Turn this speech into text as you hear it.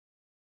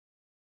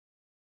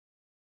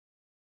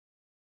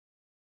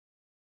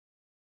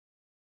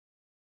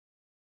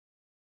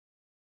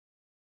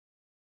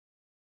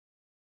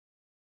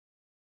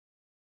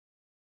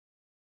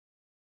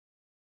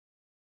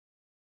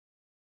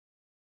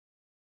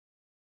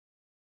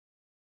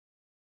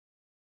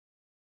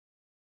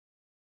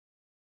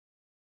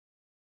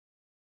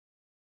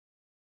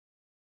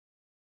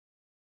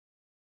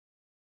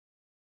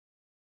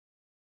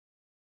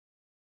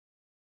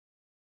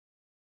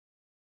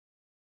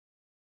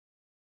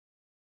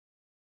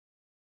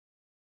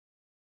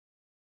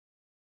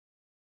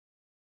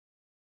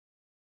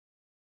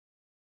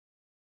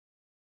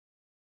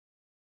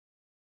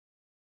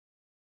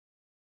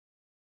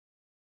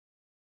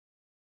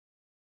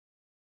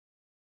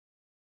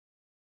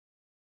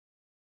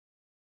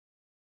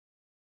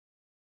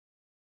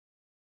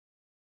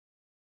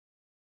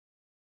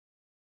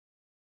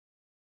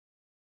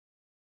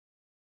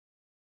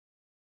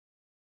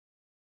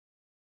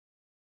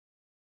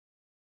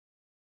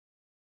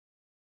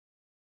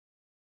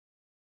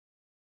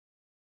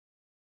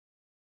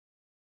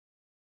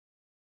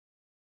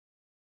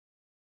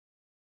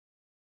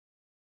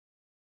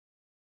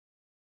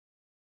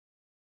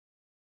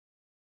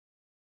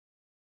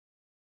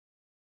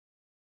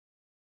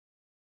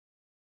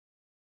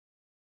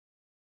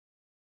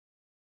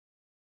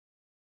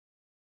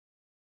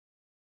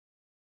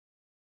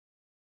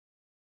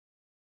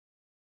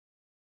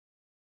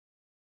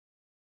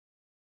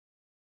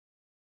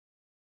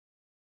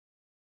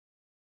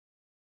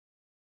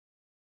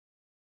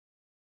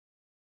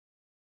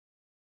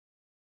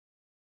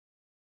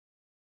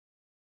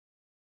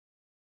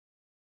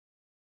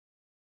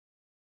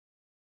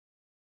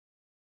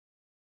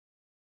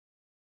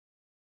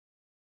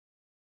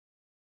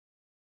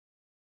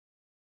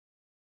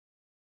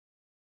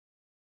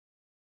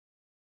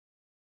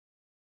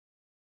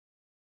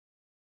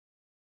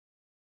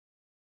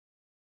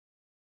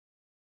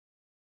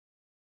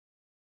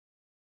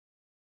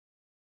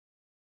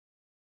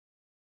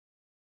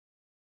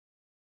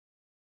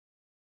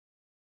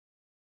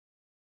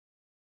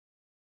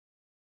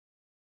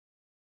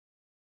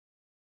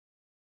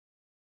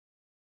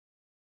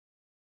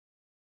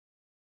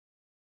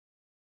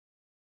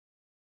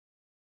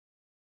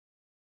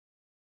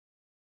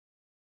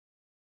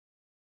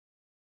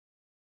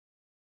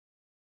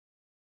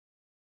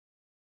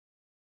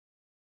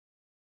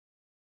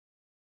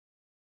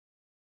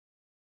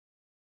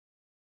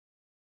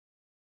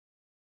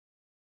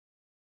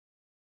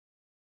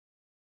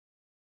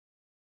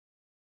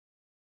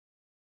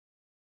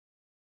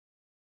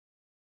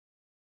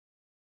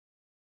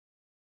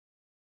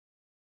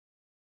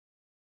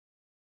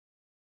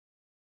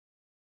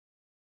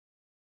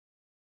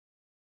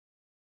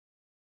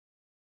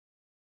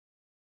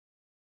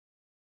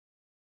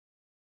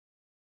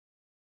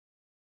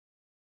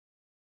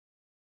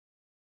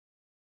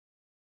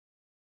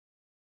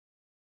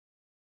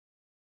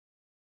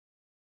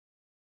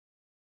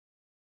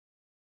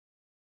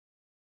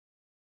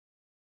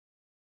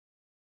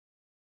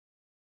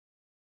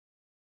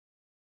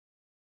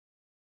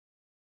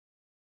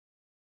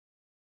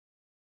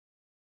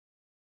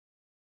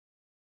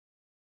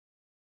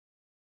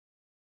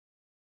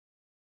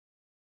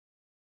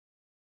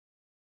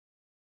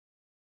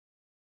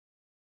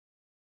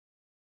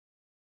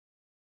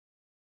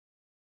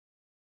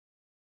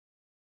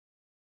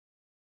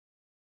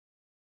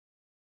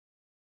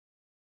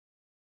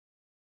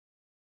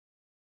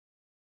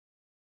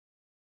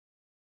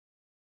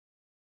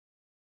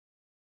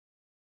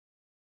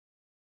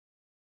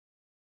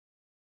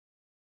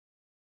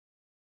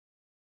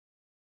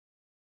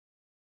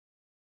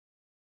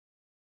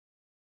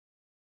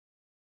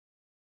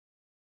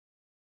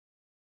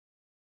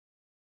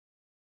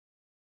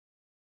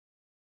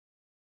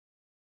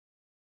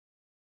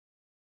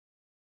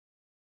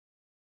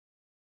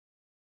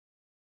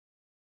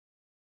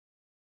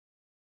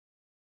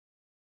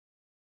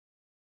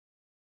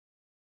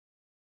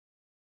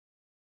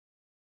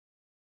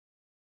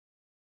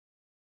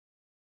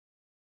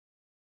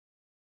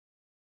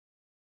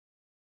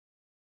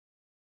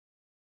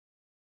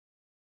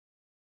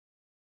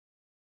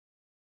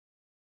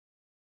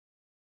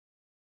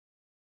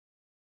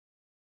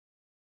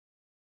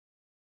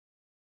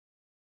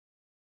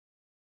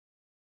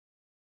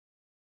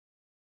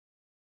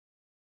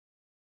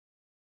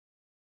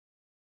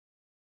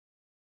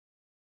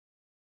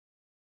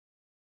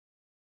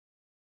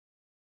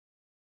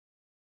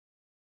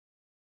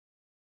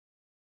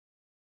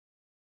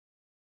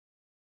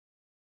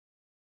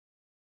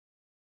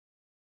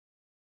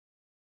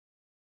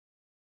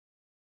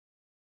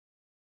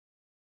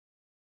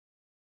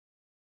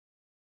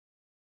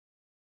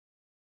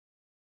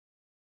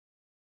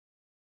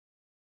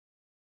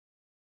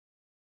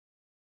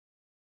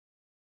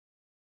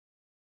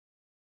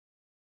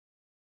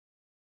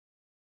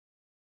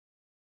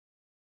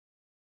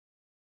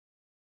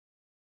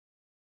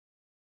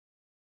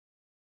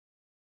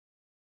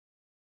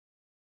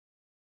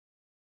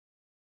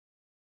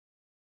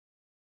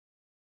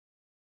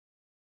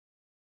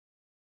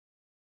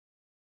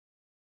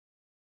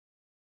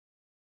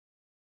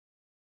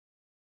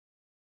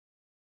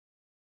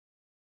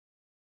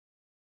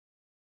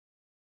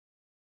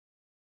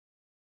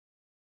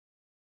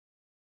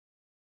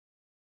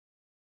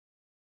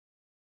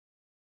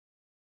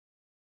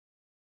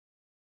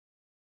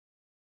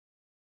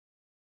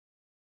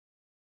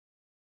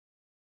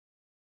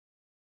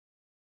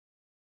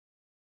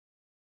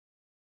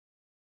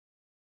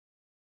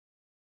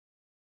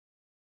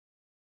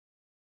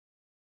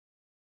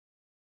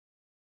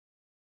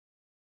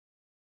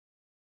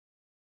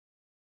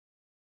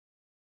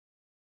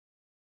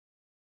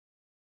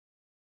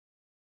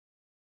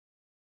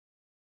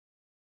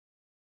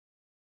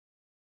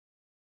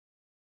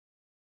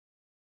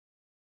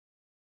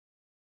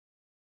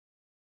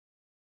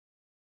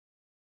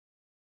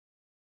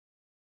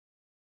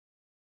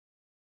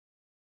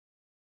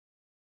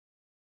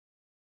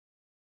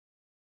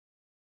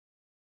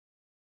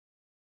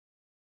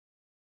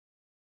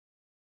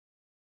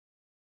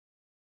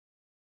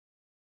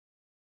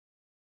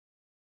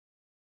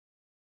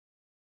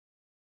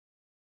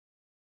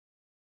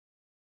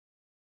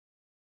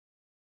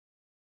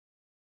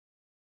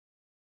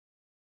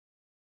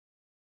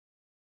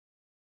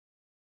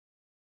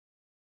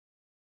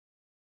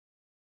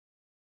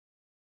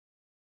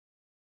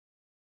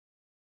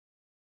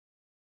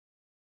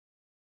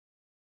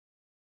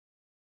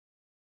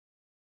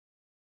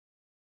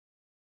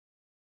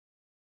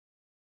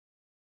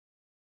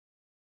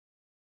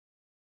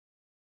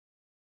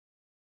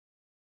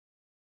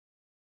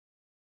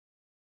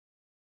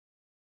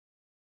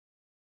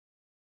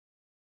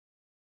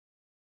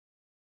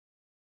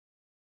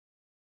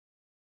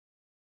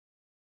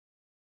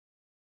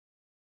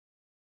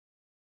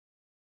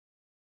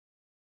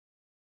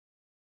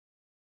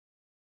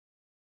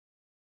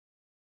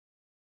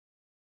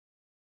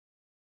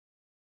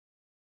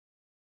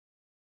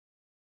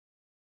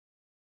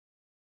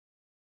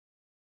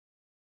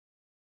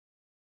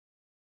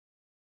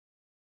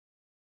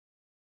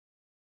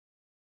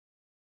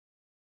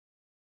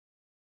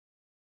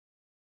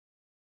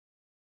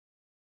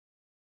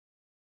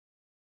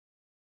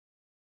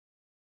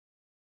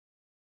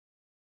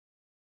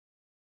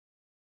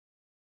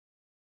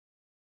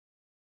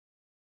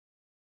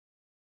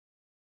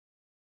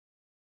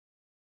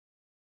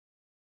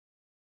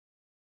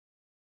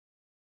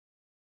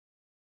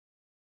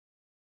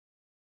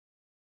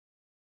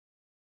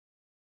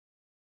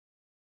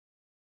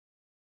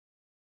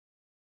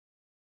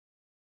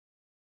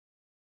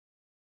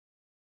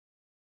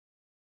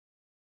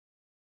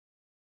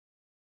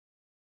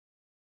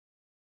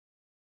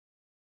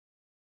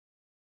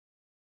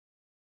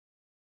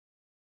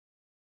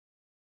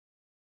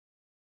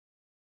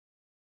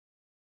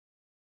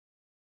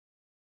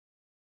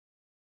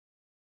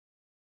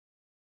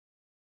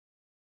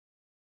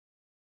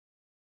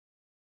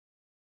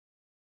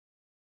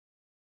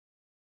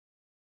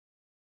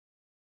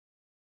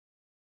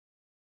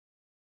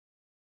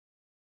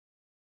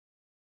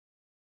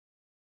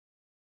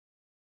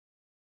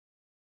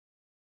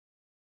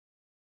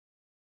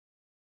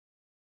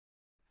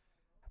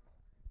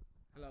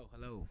Hello,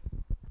 hello,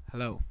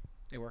 hello.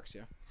 It works,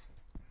 yeah.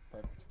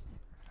 Perfect.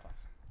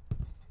 Class.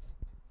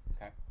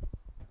 Okay.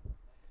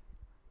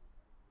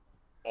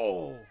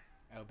 Oh,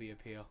 LB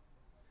appeal.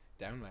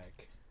 Down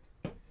leg.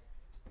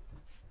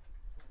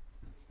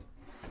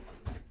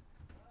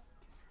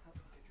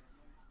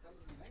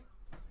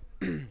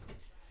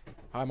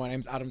 Hi, my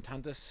name's Adam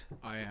Tantis.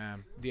 I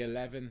am the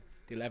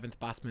 11th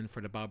batsman for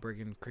the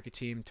Balbriggan Cricket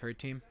Team, third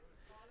team,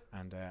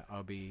 and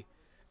I'll be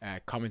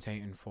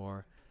commentating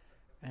for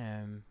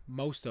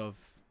most of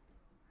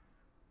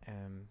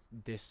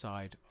this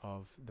side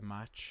of the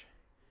match.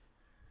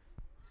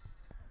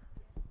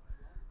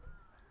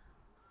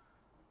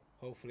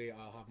 Hopefully,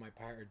 I'll have my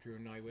partner Drew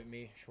Knight with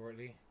me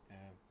shortly.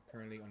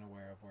 Currently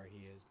unaware of where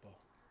he is, but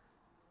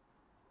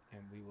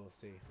we will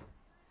see.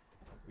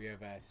 We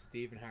have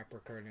Stephen Harper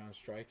currently on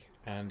strike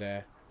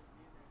and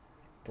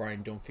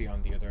Brian Dunphy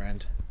on the other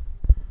end.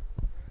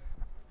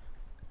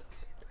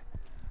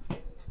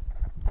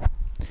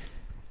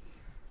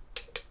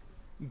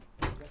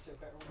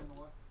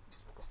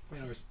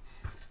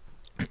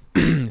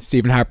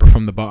 Stephen Harper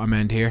from the bottom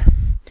end here.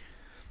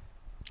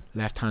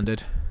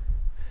 Left-handed.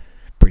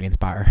 Brilliant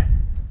batter.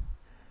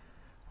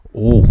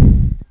 Oh.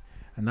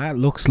 And that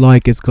looks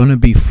like it's going to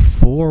be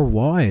 4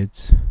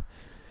 wides.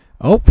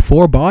 Oh,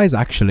 4 byes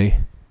actually.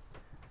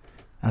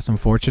 That's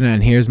unfortunate.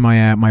 And here's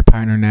my my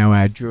partner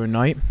now, Drew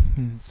Knight.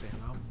 Say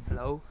hello.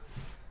 Hello.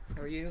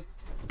 How are you?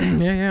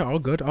 Yeah, all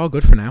good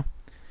for now.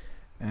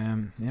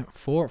 Yeah,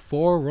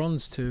 four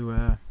runs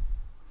to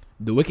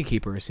the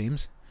wicketkeeper, it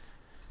seems.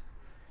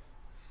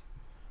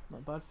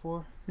 Not bad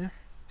for, yeah.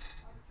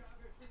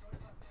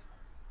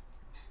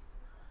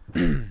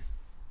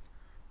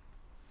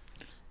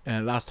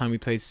 Last time we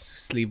played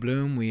Slieve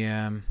Bloom, we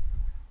had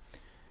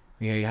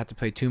to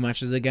play 2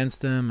 matches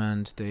against them,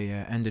 and they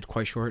ended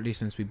quite shortly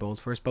since we bowled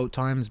first both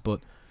times.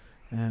 But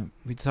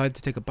we decided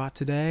to take a bat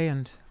today,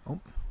 and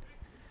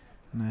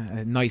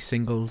a nice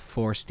single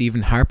for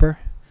Stephen Harper.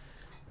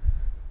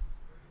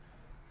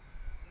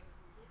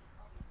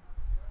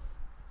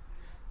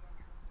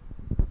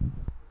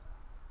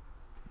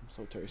 I'm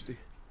so thirsty.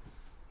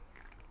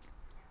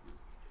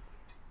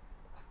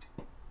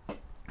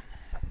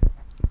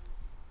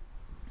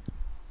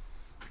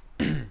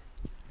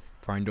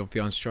 Brian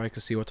Dunphy on strike.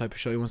 Let's see what type of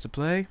shot he wants to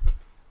play.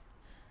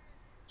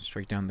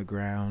 Straight down the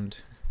ground.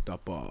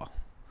 Dot ball.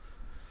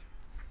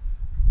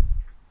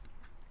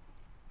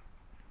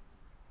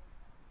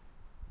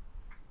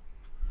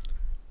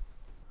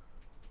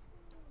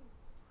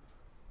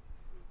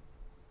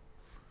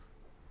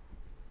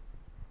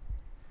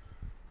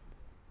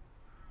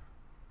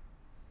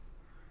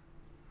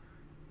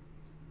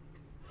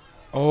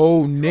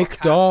 Oh,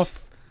 nicked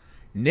off.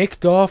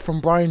 Nicked off from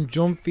Brian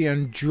Dunphy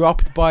and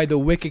dropped by the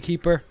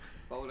wicketkeeper.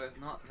 Bowler's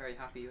not very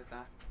happy with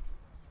that.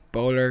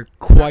 Bowler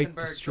quite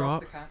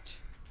distraught.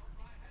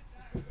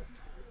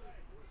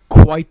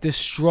 Quite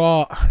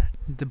distraught.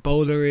 The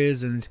bowler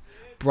is, and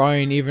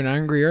Brian even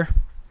angrier.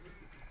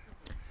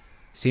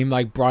 Seemed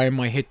like Brian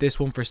might hit this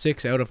one for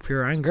 6 out of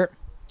pure anger.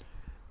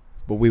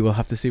 But we will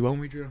have to see,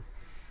 won't we, Drew?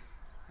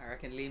 I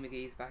reckon Lee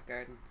McGee's back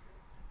garden.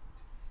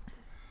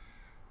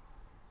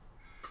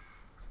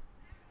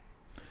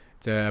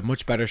 It's a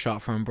much better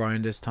shot from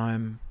Brian this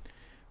time.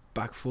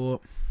 Back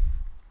foot.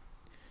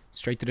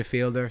 Straight to the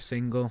fielder.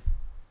 Single.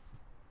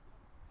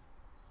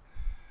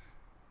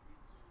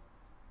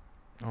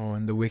 Oh,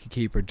 and the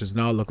wicketkeeper does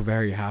not look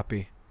very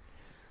happy.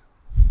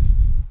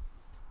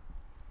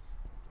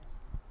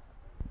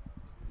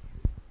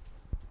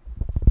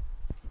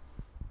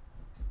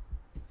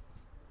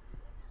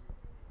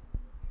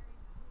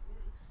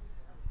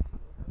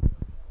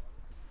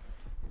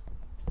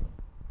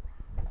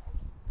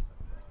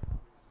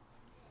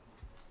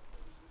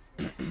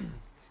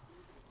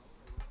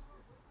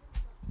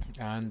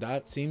 And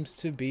that seems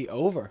to be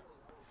over.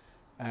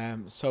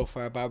 So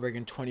far,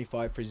 Balbriggan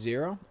 25 for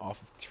 0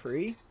 off of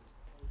 3.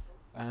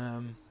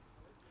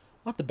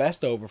 Not the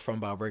best over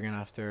from Balbriggan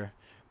after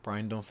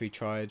Brian Dunphy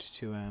tried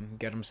to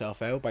get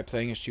himself out by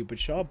playing a stupid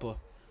shot, but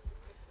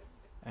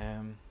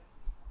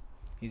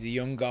he's a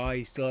young guy.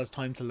 He still has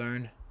time to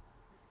learn.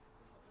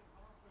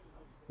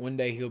 One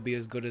day he'll be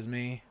as good as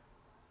me.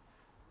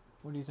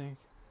 What do you think?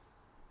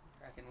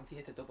 I reckon once he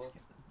hits a double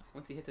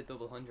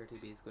 100, he'll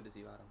be as good as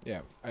you, Adam.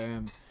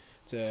 Yeah.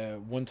 It's a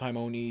one-time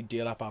only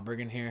deal at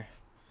Balbriggan here.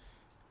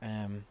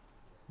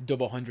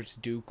 Double hundreds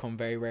do come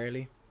very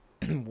rarely.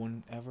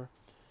 One ever.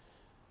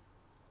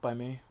 By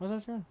me. Was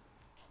that true?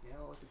 Yeah,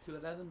 what was it,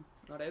 211?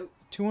 Not out.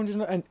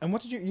 200 and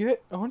what did you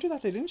hit 100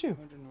 that day, didn't you?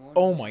 101.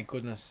 Oh my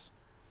goodness.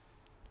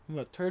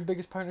 What, 3rd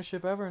biggest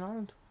partnership ever in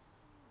Ireland?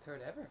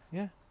 3rd ever?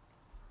 Yeah.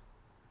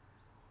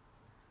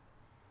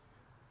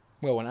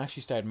 Well, when it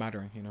actually started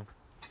mattering, you know.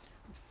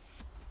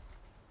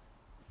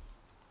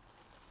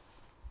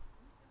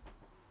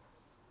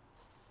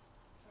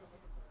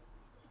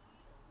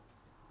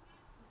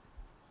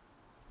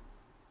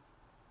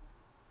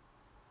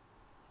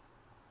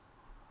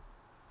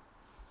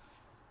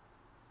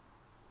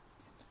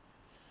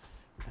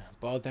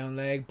 Ball down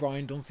leg.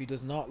 Brian Dunphy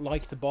does not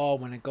like the ball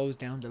when it goes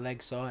down the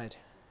leg side.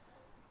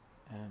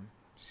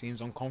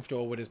 Seems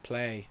uncomfortable with his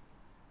play.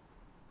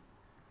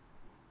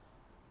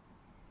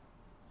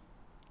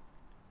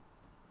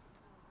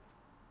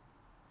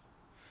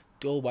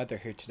 Dull weather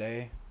here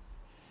today,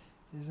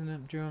 isn't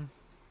it, June?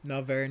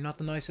 Not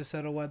the nicest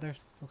set of weather.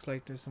 Looks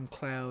like there's some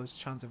clouds,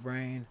 chance of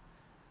rain.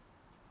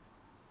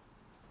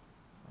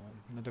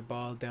 Another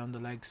ball down the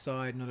leg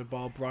side. Another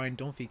ball Brian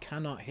Dunphy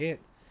cannot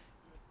hit.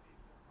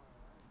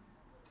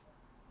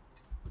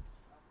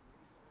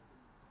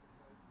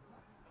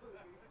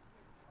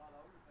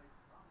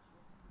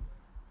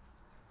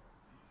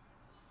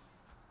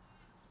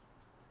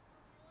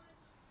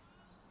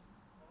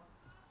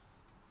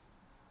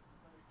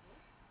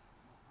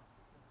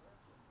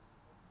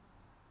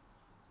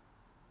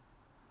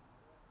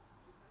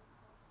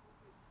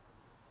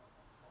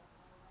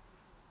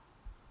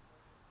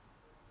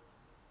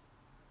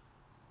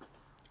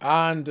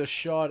 And the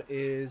shot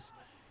is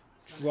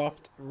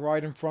dropped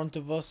right in front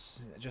of us,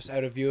 just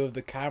out of view of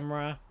the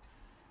camera.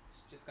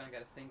 Just gonna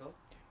get a single.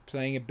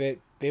 Playing a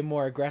bit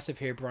more aggressive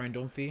here, Brian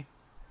Dunphy.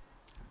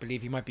 I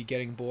believe he might be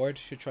getting bored.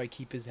 Should try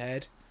keep his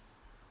head.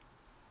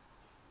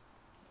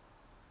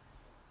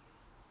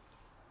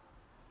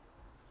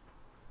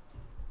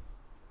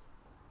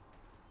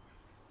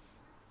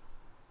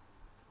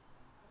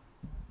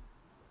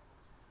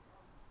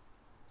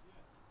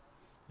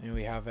 And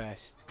we have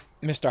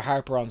Mr.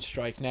 Harper on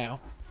strike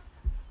now.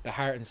 The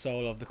heart and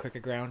soul of the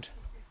cricket ground.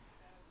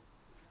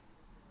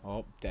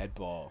 Oh, dead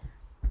ball.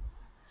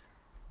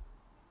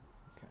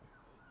 Okay.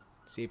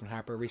 Stephen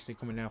Harper recently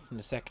coming out from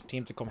the second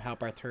team to come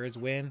help our thirds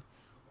win.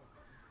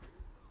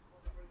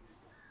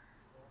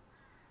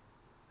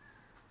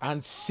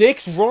 And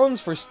 6 runs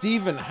for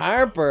Stephen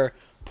Harper.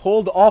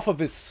 Pulled off of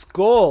his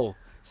skull.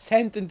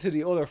 Sent into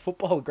the other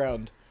football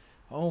ground.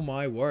 Oh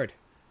my word.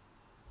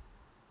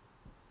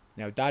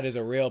 Now that is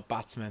a real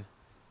batsman.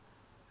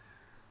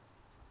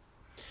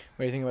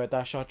 What do you think about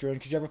that shot, Jordan?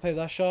 Could you ever play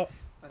that shot?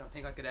 I don't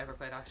think I could ever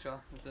play that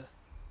shot.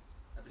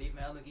 I believe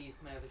Mel McGee's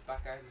coming out of his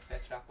back garden to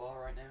fetch that ball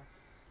right now.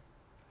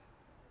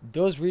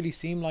 Does really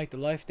seem like the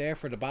life there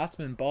for the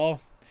batsman.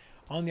 Ball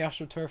on the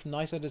AstroTurf,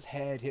 nice at his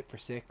head, hit for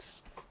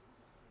 6.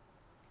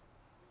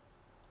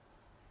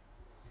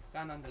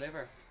 Stand and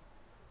deliver.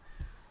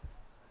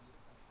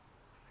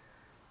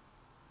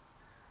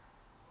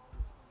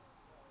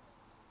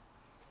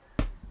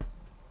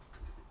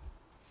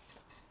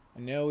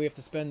 And now we have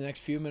to spend the next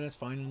few minutes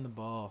finding the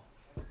ball.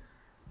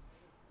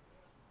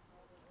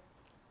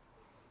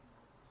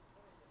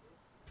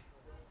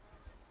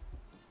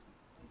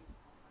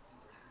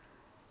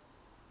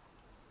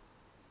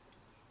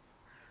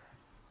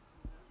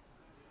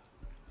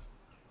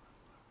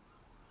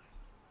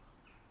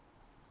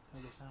 How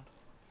does that sound?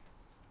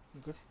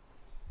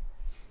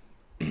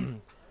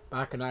 Good.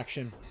 Back in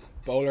action.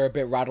 Bowler a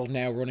bit rattled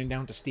now, running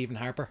down to Stephen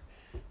Harper.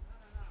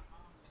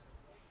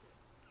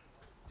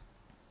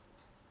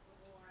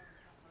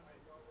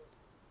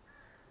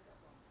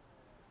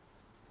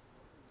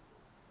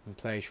 And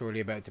play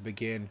surely about to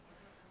begin.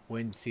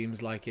 Wind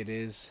seems like it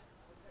is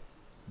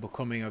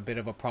becoming a bit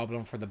of a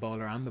problem for the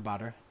bowler and the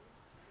batter.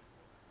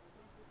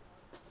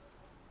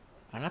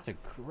 And that's a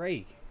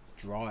great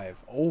drive.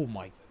 Oh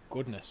my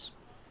goodness.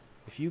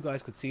 If you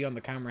guys could see on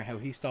the camera how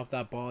he stopped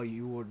that ball,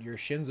 your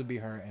shins would be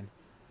hurting.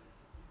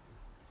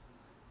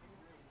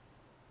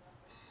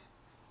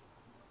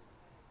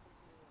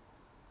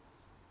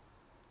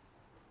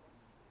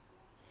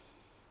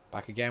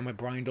 Back again with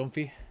Brian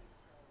Dunphy.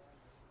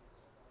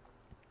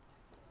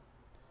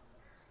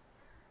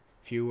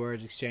 Few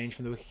words exchanged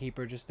from the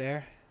wicketkeeper just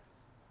there.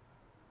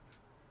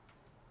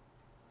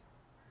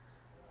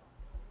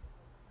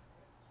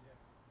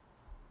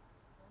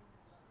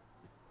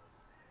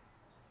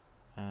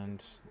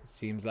 And it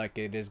seems like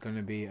it is going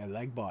to be a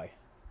leg bye.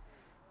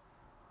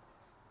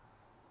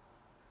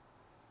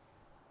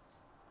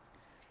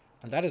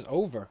 And that is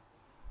over.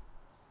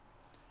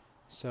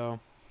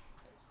 So,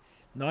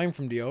 9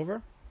 from the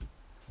over.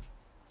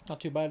 Not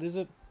too bad, is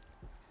it?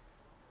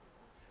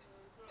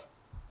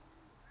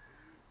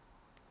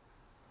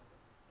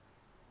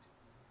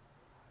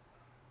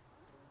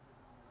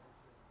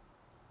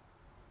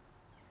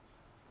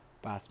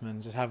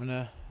 Batsman just having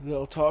a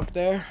little talk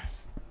there.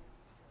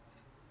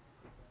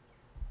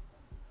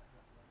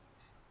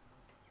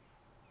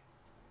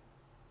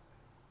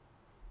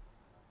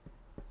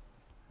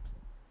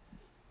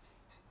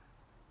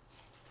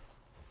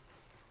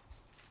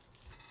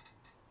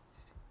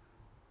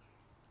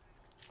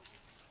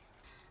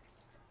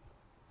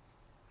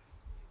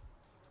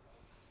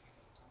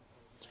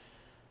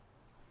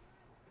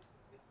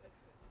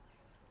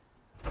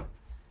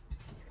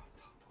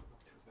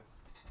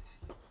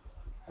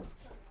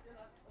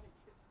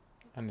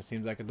 And it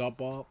seems like a dot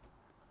ball.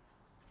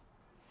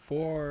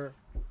 4.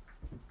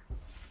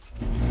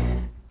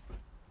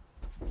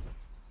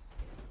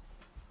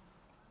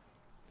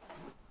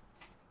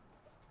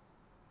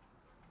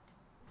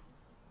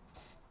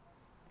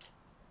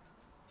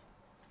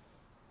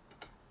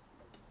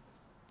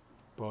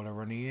 Bowler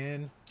running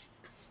in.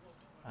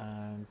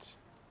 And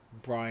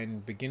Brian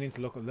beginning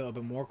to look a little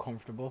bit more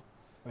comfortable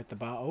with the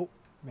bat. Oh,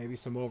 Maybe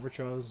some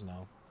overthrows?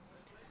 No.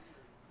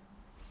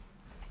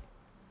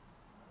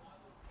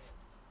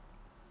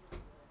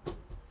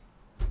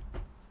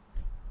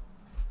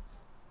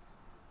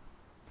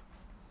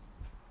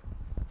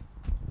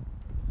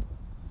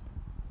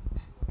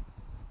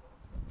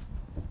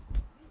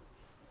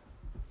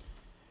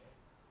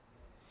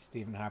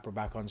 Stephen Harper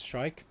back on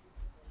strike.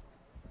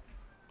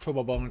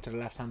 Trouble bowling to the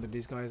left-handed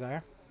these guys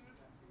are.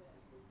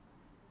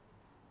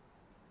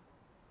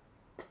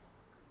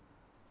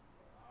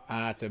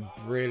 And that's a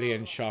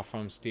brilliant shot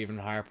from Stephen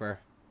Harper.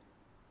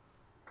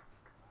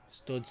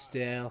 Stood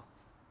still,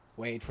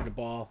 waited for the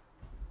ball.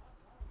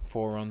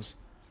 4 runs.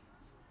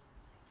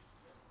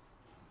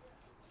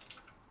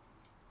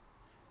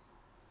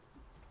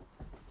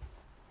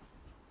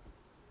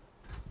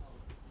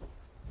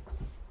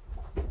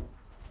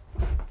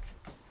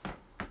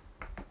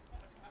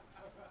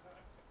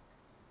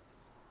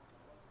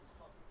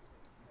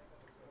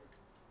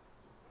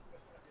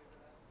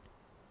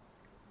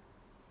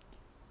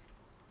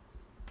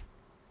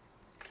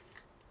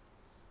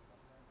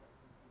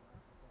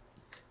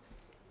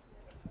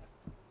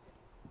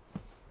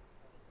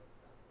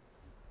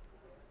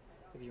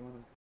 If you want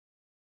to.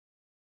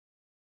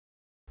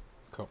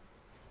 Cool.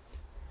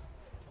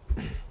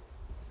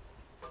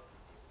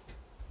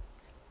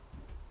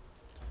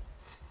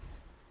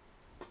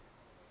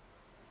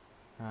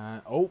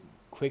 Oh,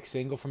 quick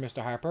single for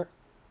Mr. Harper.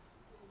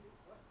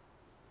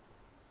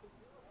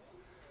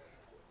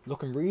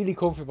 Looking really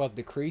comfortable at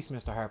the crease,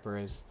 Mr. Harper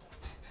is.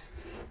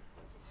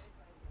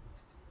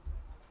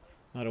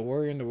 Not a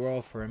worry in the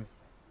world for him.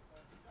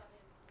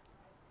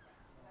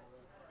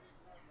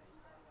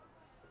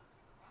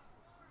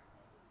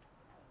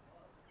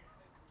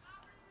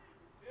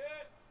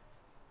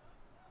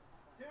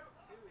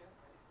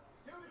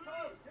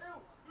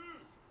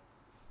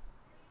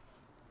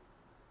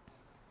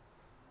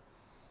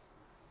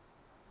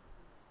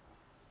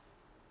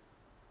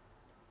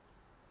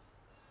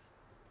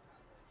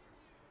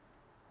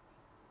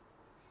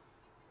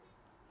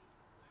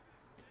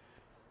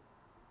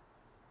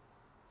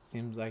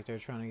 Seems like they're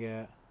trying to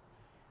get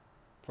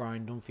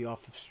Brian Dunphy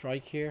off of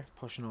strike here,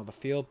 pushing all the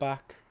field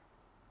back.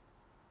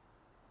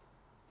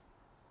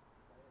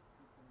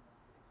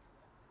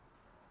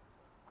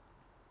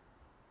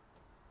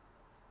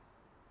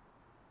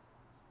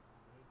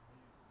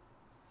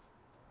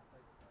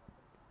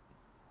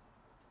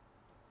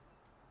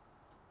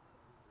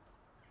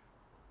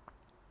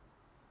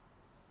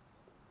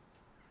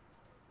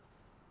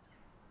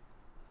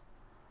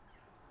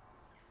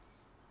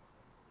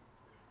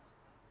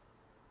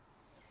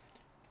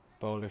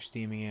 Bowler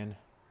steaming in.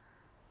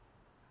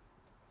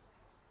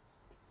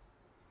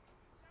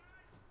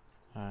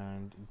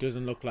 And it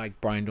doesn't look like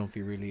Brian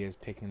Dunphy really is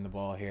picking the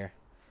ball here.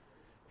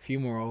 A few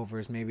more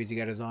overs maybe to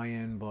get his eye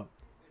in, but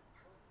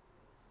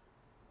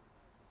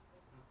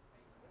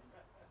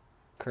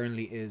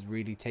currently is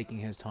really taking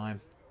his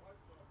time.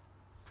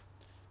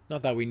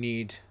 Not that we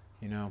need,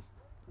 you know.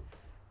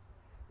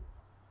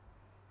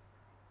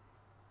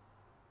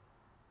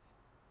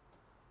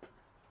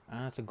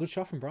 And it's a good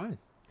shot from Brian.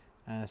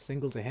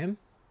 Single to him.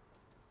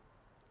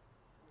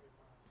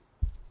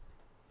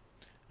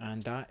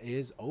 And that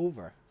is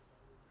over.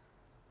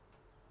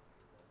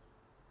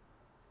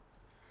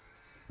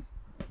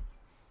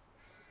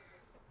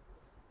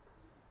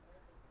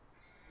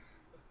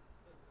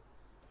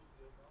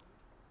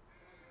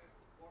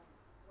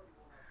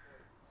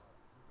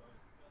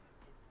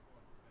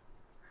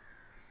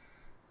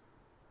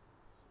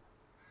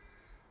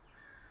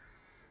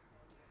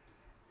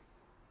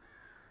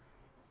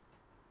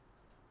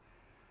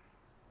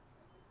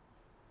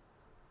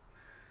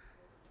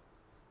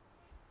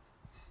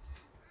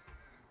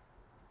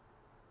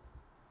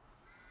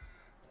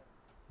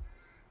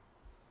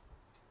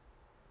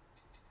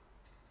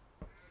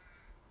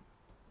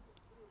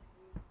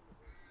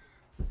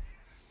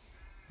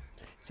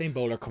 Same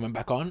bowler coming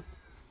back on.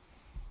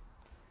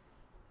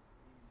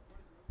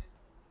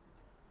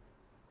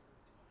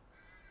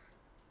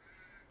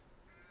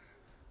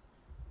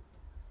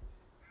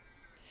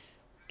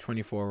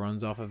 "24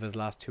 runs off of his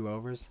last 2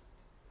 overs.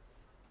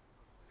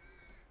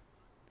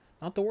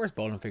 Not the worst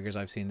bowling figures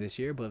I've seen this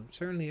year, but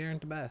certainly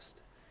aren't the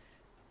best.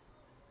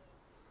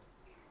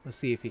 Let's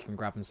see if he can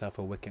grab himself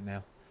a wicket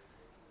now.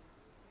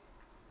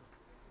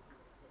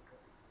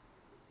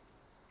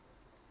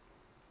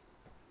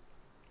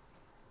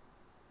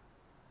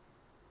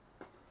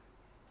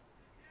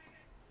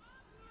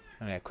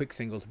 And a quick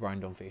single to Brian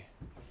Dunphy.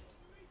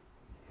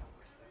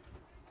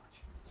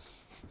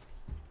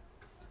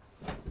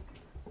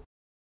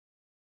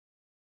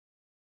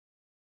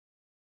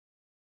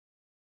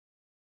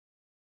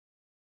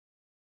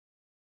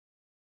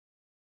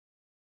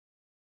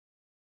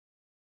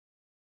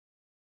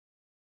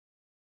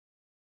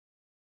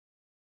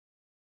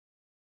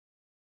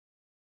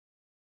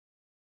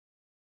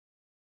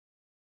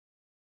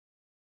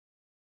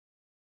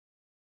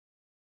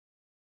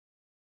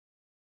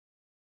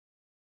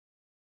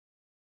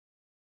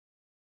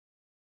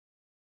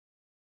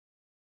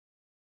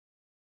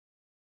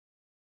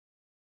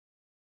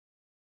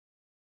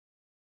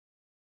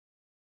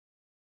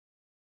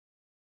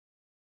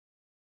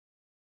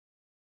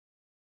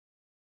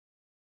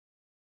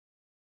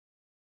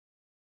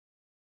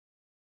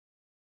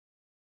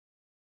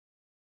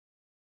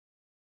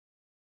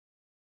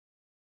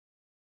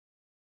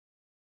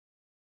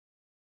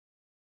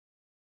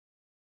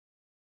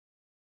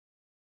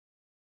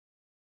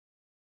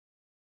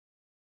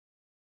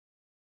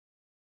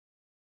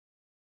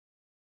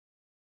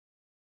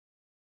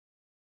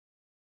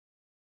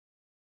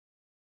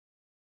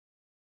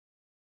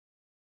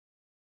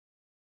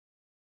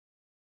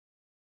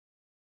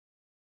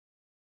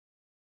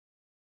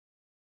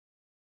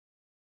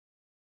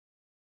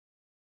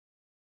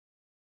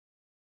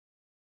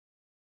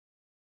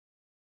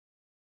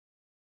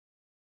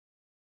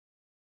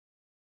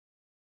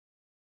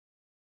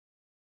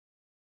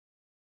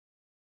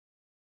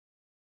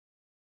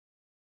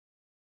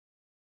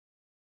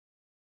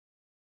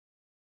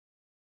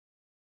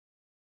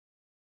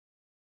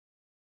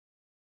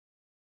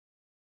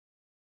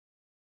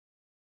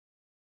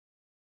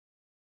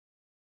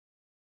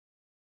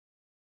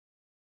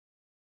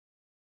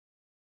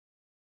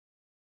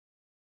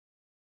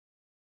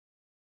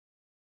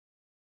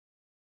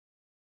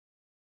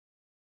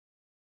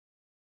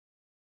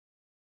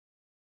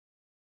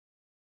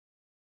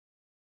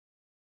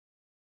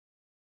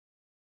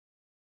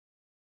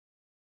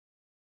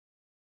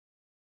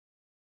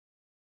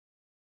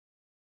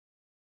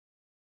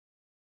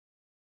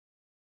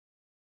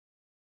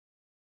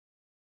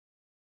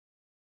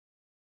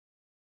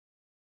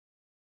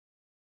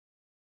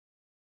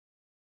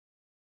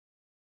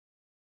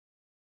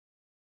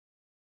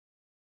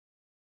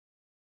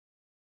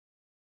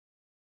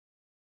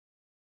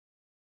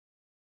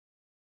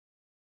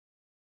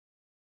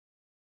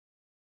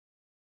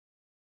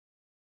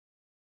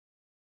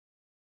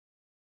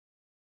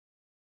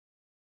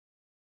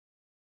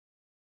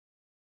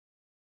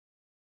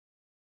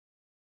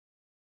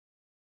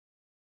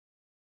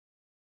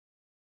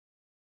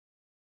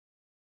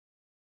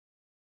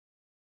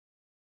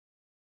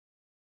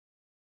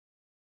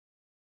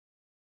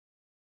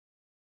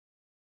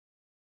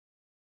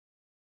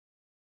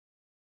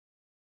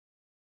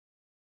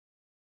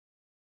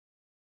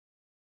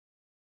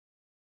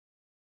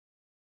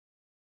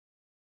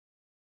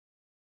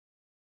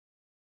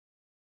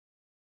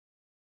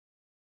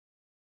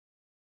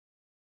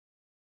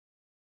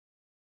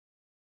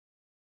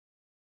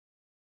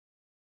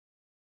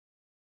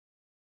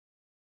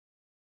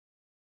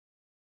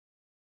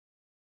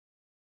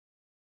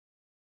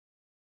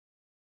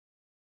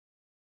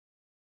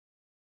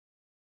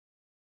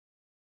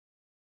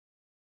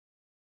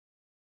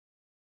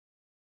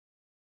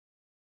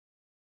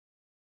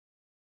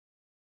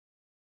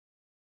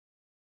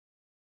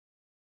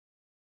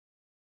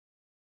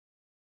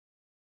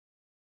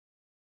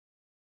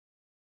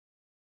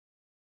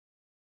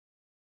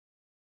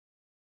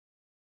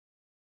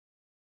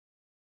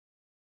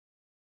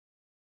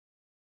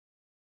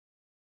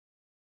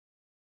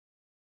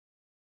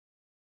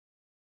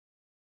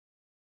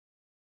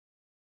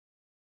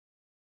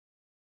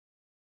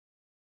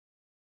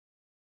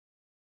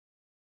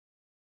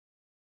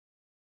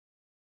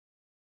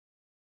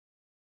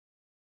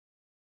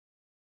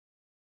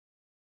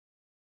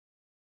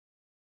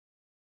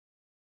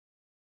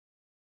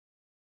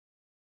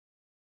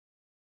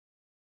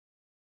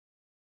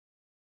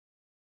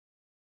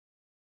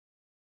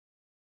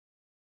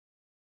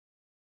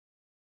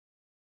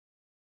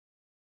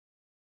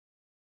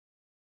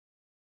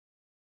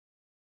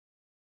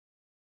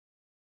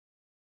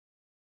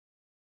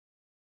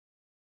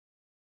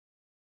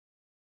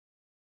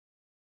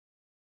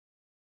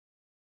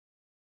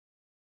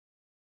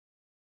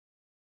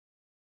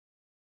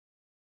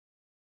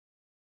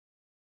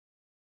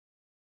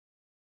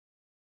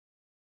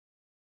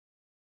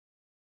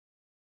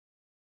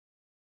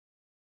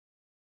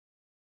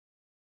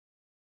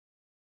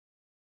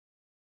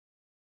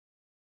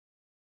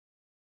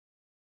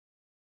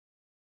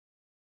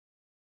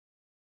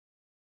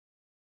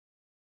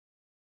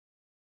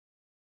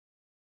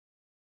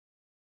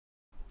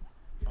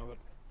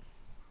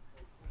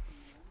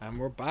 And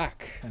we're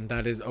back, and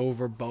that is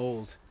over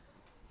bowled.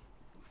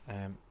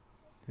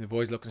 The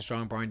boys looking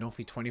strong. Brian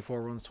Dunphy,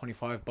 24 runs,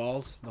 25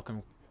 balls,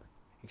 looking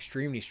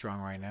extremely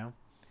strong right now.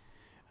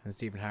 And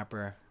Stephen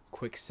Harper,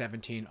 quick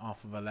 17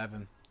 off of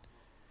 11.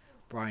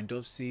 Brian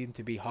does seem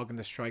to be hogging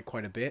the strike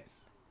quite a bit.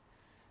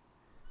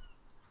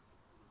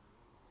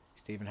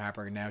 Stephen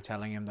Harper now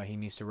telling him that he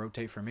needs to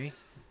rotate for me.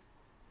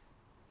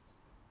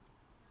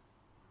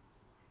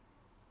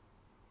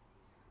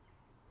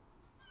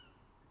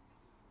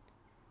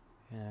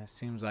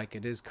 Seems like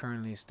it is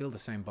currently still the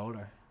same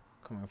bowler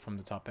coming from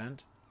the top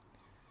end.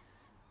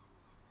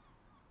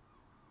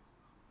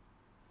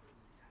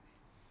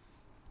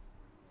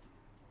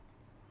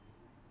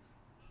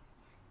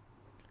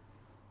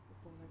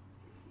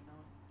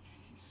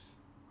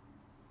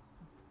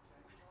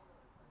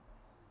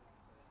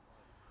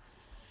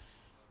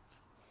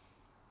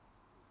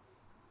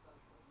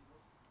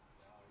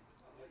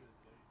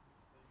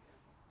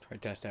 Try to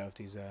test out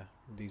if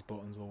these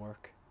buttons will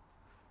work.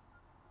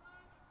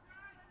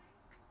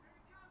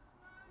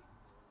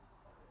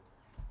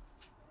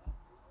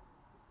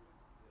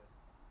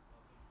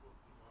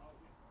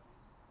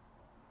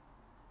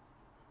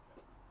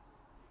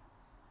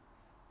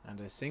 And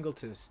a single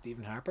to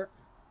Stephen Harper.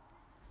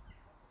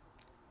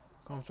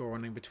 Comfortable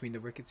running between the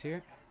wickets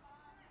here.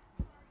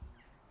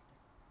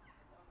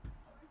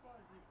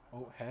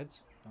 Oh,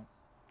 heads. No,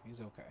 he's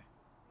okay.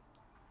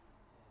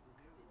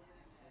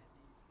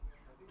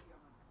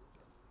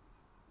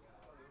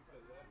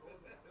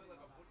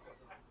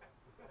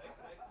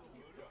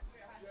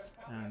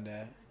 And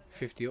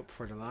 50 up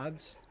for the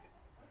lads.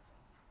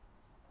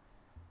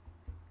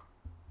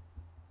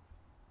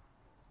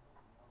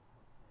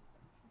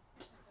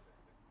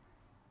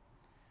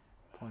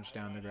 Punch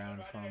down the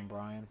ground from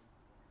Brian.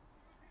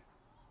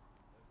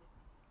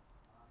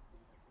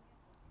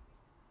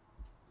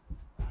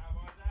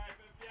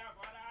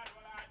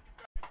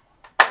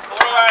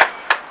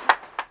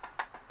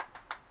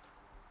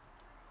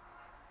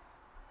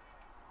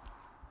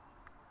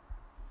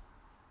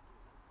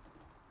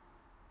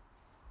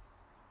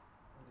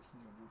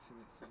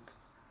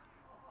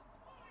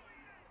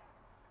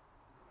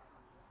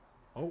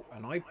 Oh,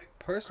 and I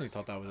personally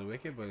thought that was a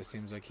wicket, but it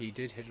seems like he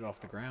did hit it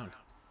off the ground.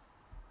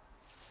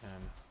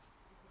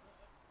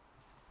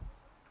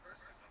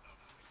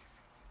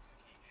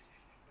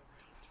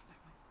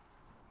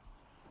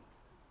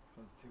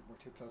 We're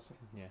too close.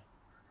 Yeah.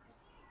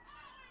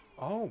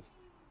 Oh,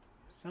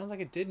 sounds like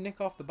it did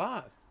nick off the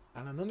bat.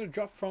 And another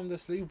drop from the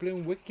Slieve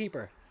Bloom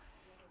wicketkeeper.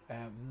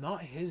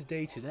 Not his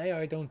day today,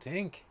 I don't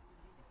think.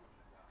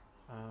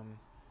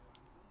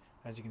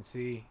 As you can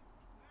see,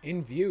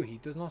 in view, he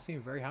does not seem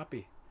very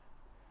happy.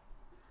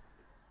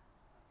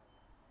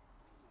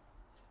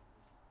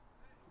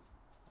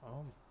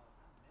 Oh.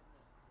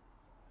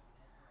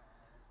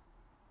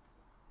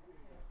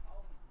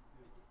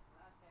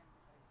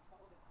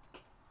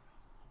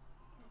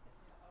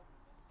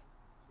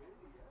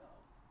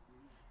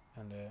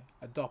 And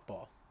a dot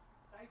ball.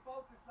 Stay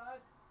focused,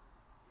 lads.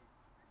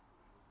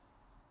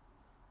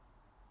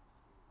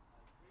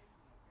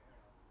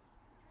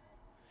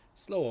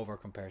 Slow over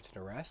compared to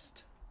the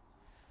rest.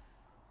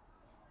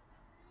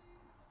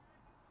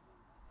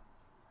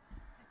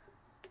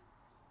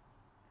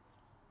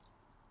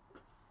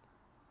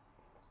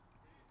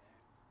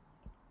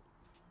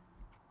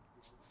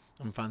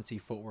 And fancy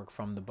footwork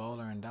from the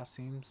bowler, and that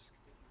seems...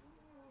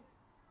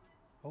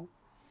 Oh.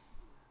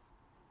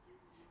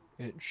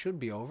 It should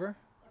be over.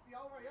 That's the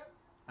over, yep.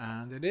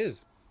 And it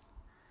is.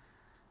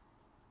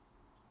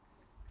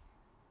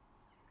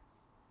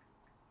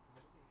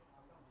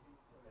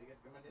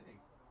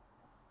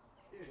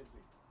 Seriously.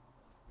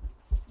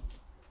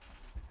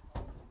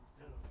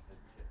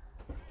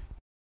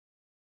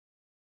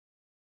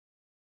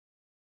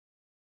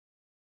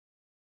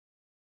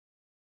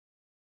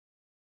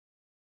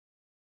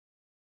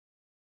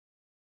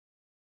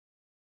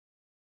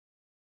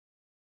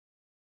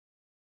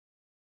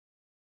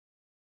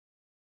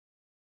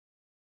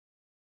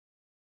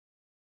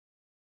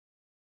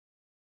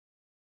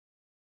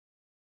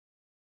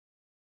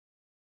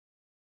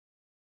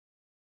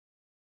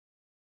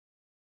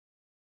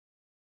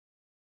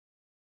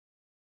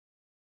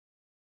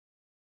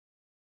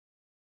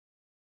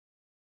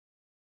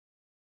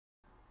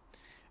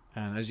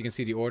 And as you can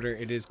see, the order,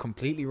 it is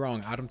completely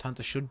wrong. Adam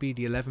Tanta should be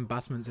the 11th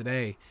batsman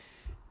today.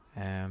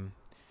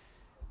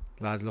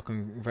 Lads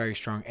looking very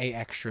strong. 8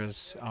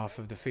 extras off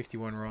of the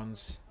 51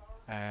 runs.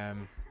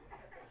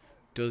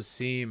 Does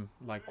seem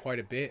like quite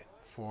a bit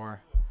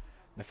for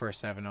the first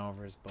 7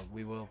 overs, but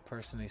we will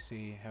personally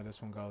see how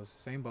this one goes.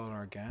 Same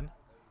bowler again.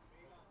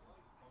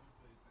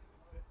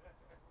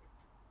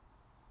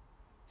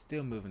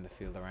 Still moving the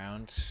field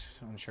around,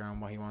 unsure on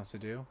what he wants to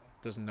do.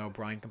 Doesn't know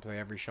Brian can play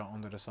every shot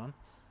under the sun.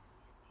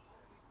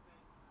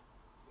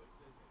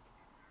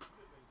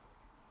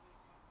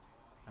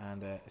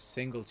 And a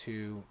single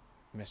to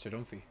Mr.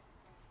 Dunphy.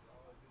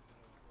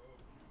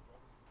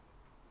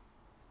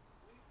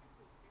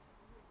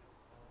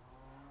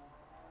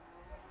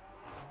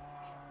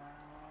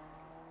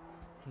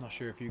 I'm not Not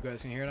sure if you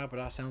guys can hear that, but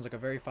that sounds like a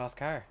very fast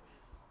car.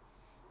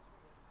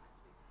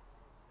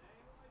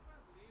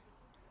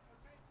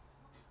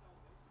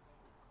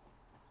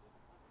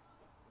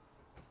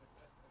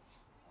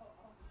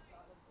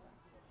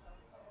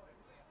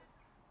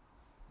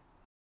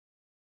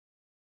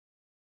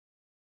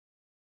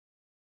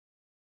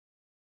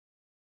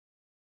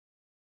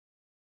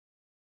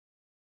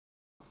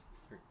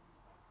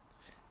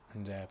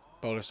 And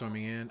bowler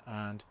storming in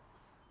and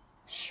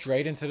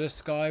straight into the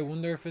sky.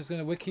 Wonder if it's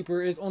going to...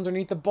 Wickkeeper is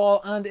underneath the ball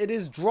and it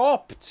is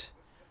dropped.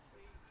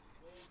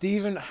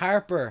 Stephen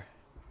Harper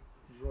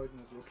He's riding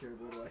his luck here,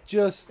 by the way.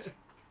 just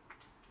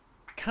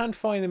can't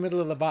find the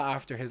middle of the bat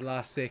after his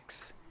last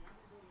 6.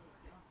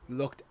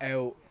 Looked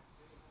out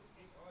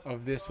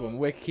of this one.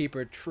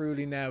 Wickkeeper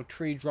truly now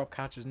 3 drop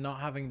catches,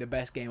 not having the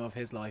best game of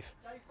his life.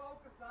 Stay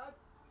focused, lads.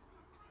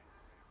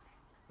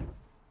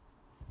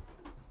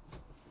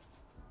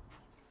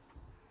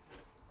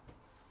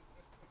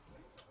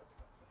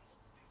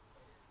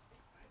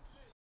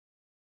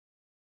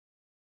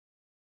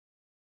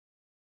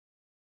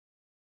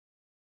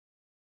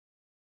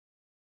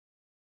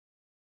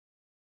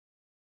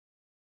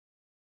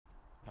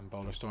 And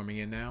bowler storming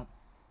in now.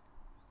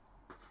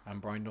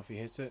 And Brian Duffy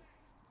hits it.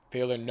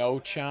 Fielder, no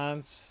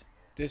chance.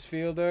 This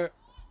fielder.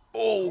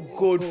 Oh,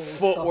 good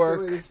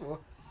footwork.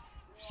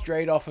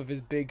 Straight off of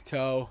his big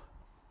toe.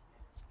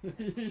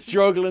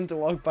 Struggling to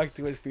walk back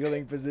to his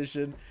fielding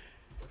position.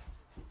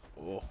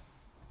 Oh.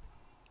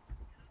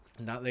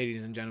 And that,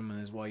 ladies and gentlemen,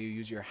 is why you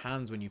use your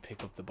hands when you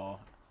pick up the ball.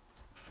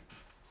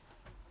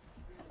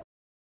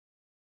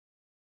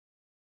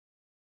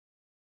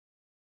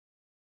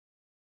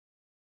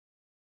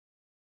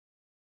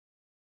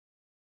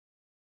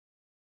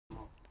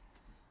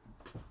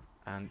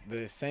 And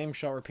the same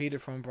shot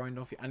repeated from Brian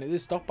Duffy. And it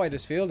is stopped by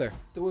this fielder.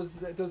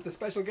 Does the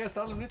special guest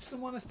Alan Richardson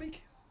want to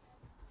speak?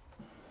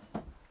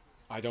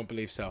 I don't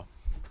believe so.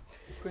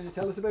 Can you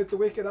tell us about the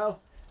wicket, Al?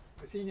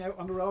 I seen you out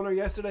on the roller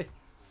yesterday.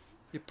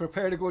 You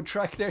prepared a good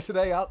track there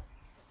today, Al.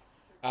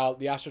 Al,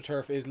 the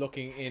AstroTurf is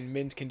looking in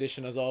mint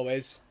condition as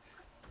always.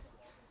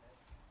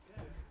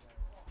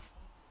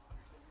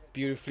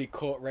 Beautifully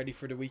cut, ready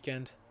for the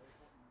weekend.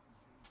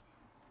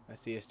 I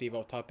see a Steve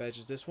up top edge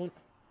is this one.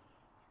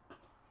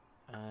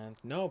 And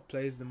no,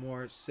 plays the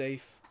more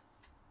safe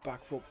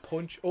back foot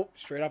punch. Oh,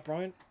 straight up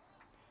Brian.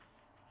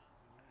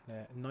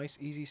 Nice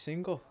easy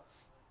single.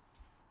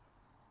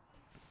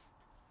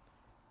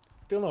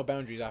 Still no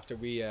boundaries after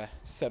we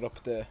set up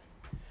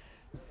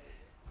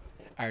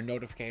our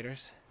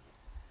notificators.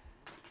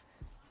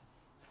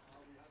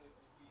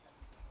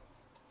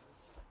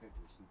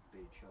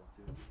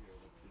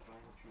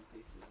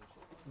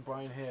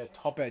 Brian hit a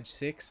top edge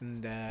 6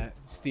 and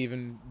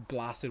Stephen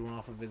blasted one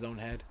off of his own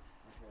head.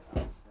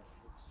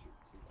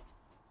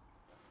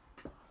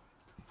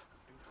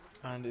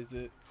 And is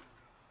it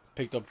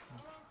picked up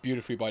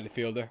beautifully by the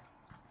fielder.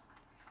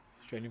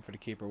 Straight in for the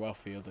keeper, well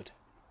fielded.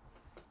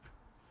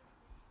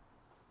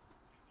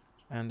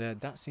 And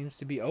that seems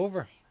to be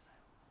over.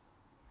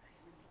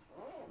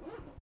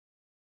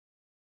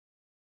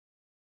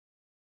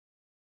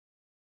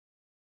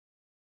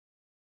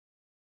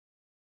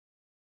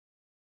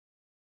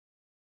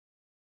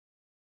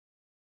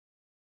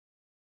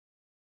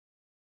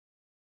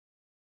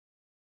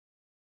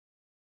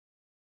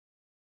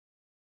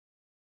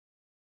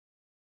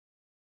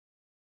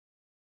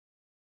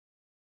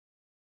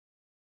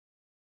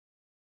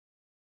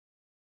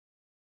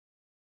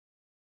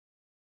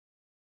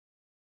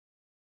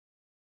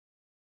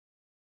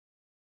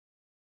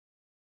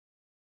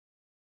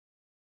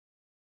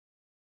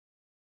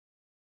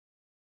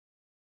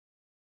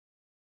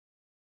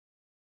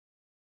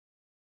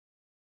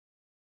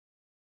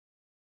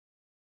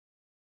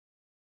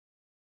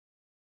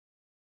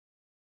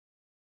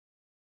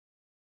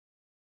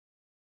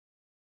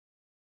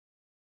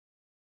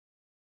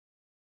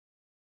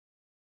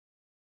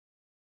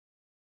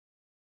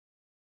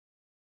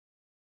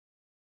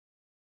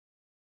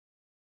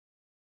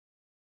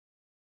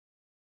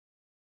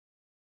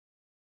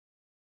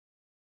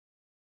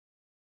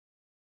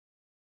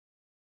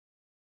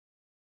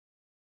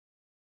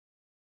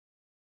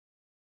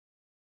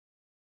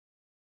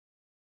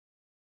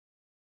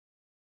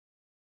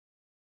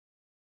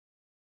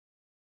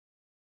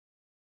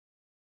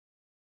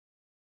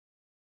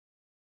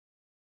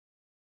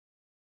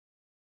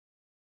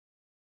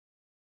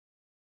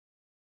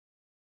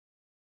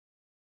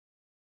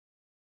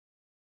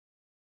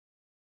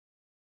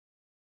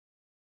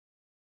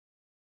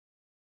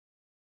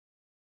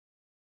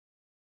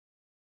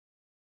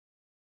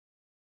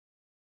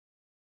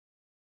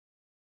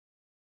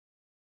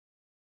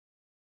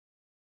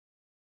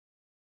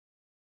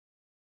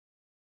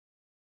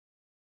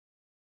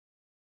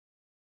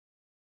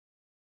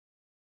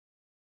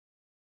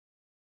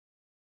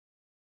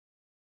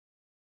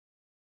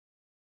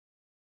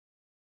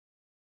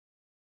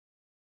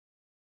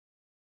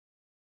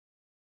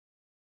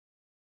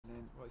 And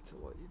then, right, so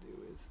what you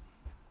do is...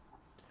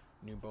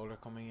 New bowler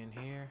coming in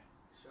here.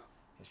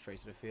 Hit straight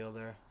to the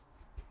fielder.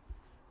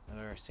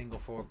 Another single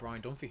for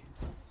Brian Dunphy.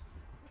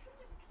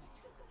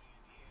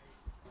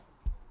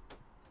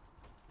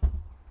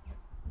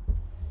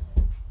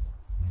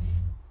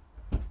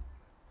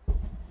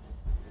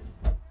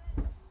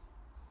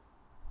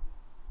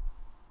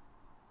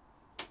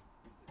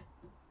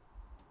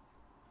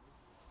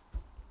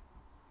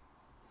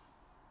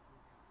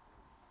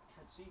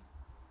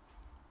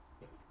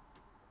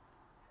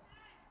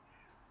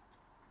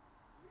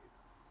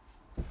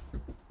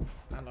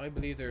 And I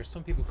believe there are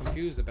some people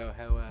confused about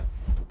how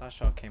that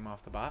shot came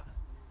off the bat.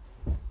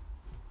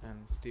 And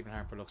Stephen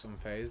Harper looks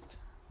unfazed,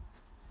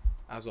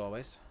 as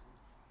always.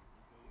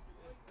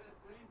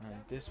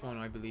 And this one,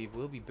 I believe,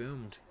 will be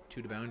boomed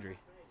to the boundary.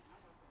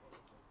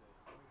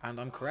 And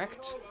I'm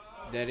correct.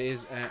 That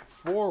is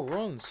 4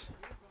 runs.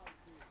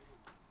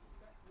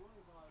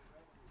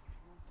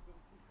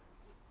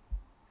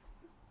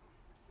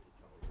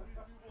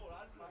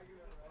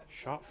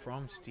 Shot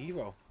from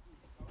Steve-O.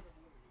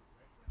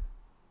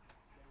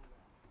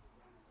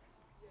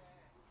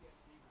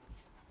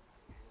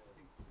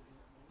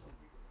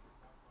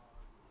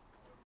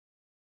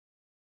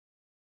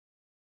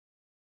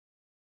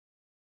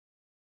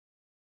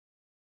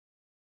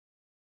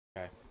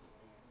 Okay.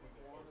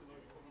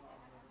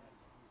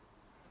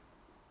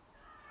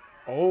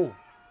 Oh,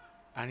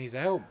 and he's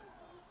out.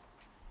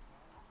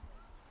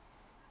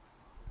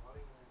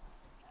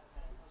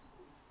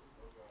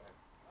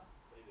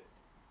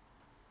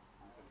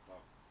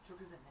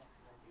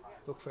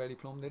 Looked fairly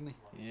plumb, didn't he?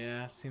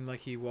 Yeah, seemed like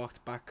he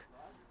walked back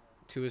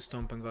to his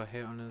stump and got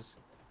hit on his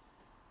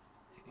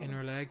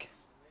inner leg.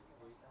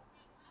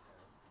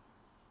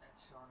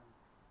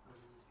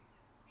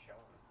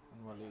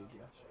 Waleed,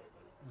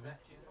 yeah.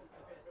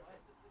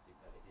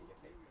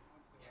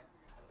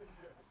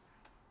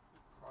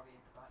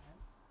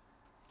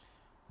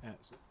 Yeah,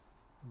 so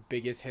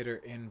biggest hitter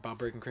in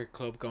Balbriggan Cricket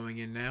Club going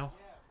in now.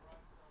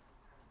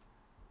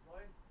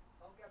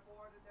 Don't get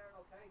bored in there,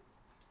 okay?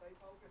 Stay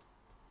focused.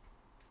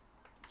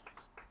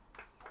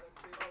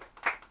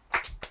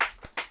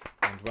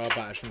 And well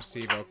batted from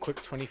Steve-O.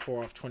 Quick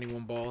 24 off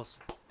 21 balls.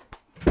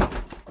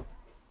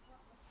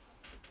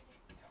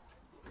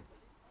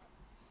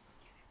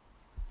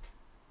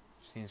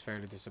 Seems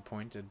fairly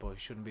disappointed, but he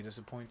shouldn't be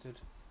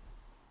disappointed.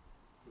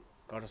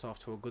 Got us off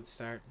to a good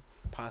start.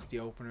 Past the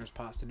openers,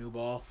 past the new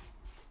ball.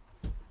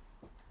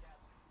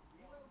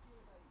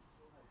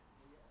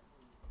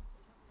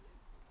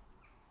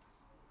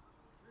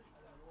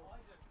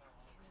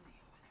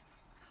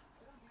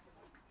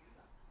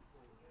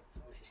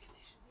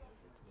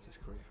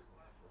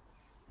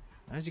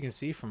 As you can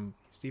see from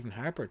Stephen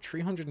Harper,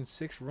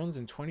 306 runs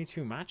in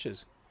 22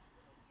 matches.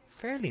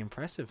 Fairly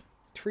impressive.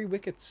 3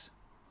 wickets.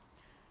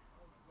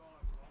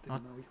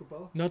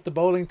 Not the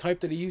bowling type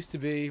that he used to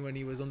be when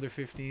he was under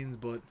 15s,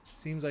 but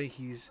seems like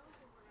he's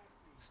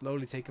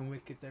slowly taking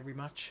wickets every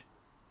match.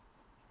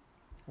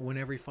 Win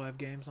every 5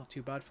 games, not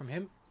too bad from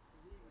him.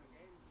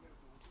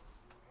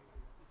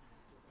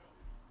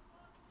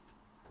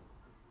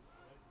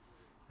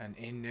 And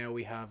in now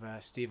we have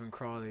Stephen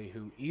Crawley,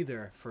 who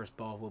either first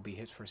ball will be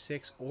hit for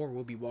 6 or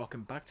will be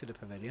walking back to the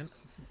pavilion.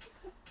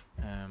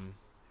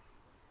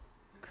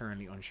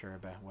 Currently unsure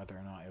about whether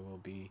or not it will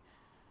be.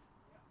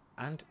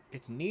 And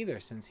it's neither,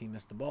 since he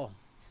missed the ball.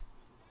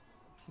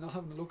 He's not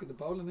having a look at the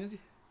bowling, is he?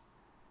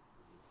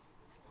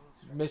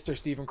 Mr.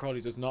 Stephen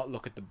Crawley does not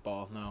look at the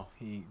ball, no.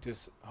 He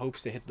just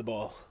hopes to hit the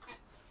ball.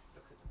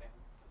 Looks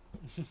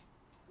at the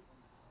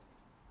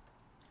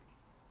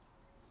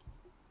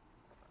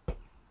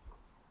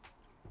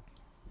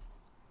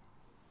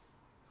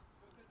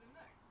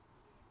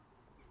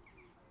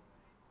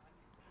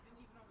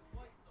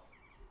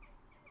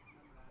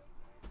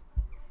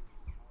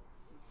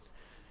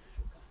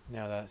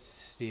Now that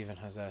Stephen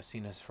has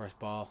seen his first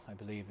ball, I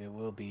believe it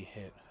will be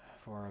hit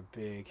for a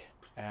big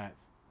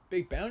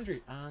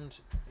boundary, and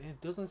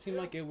it doesn't seem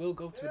like it will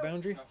go to the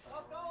boundary.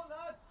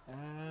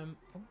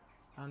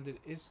 And it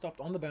is stopped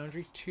on the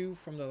boundary. 2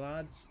 from the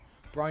lads.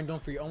 Brian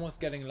Dunphy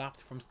almost getting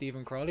lapped from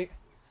Stephen Crawley.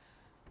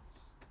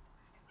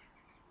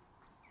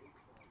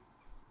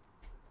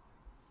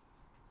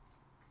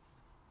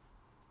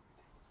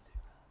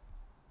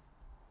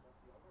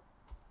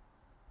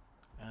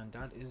 And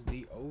that is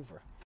the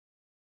over.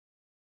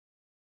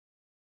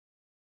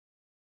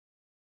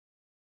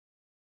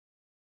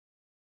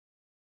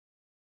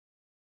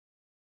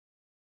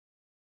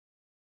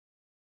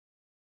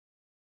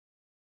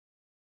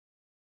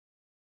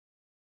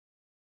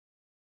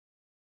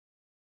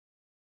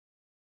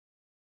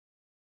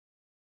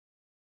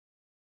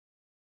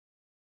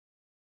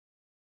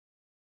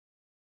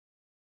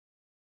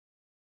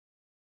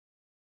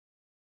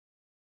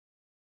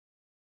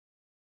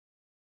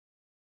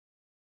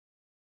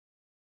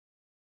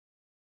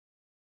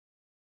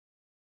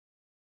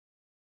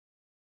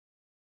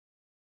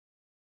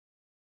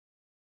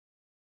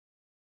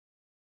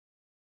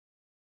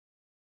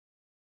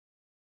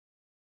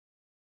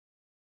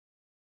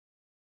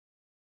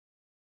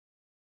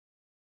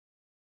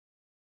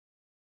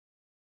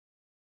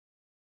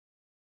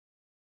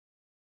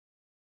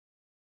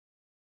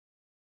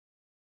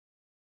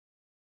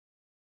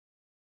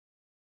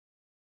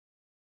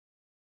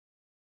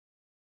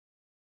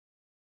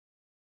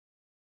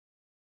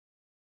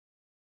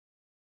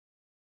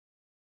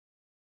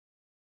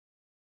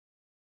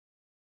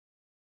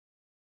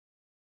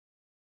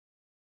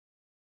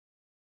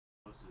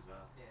 As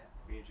well. Yeah.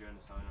 Me and Joe on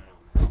the sign,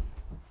 I know.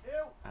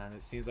 And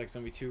it seems like it's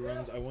going to be 2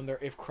 runs. I wonder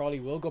if Crawley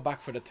will go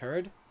back for the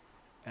third.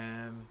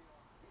 And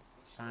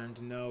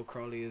no,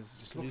 Crawley is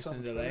just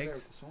loosening the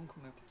legs. The sun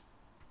coming out.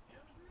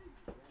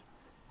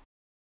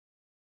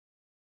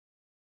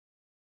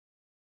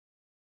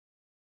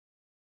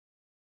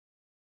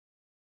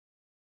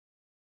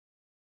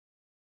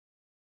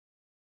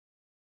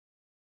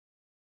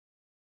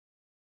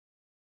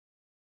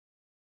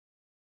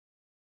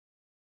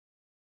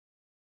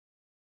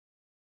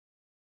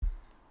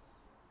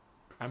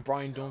 And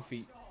Brian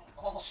Dunphy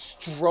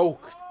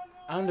stroke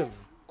and a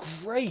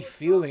great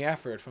fielding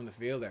effort from the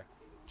fielder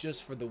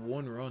just for the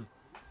 1 run.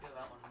 Feel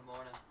that one in the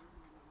morning.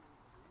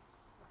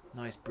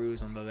 Nice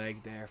bruise on the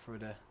leg there for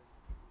the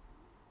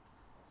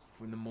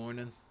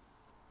morning.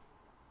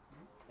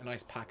 A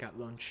nice pack at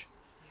lunch.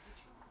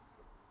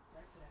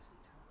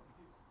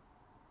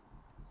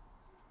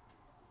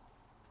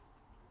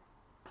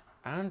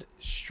 And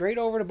straight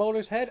over the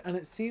bowler's head, and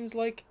it seems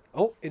like,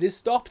 oh, it is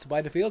stopped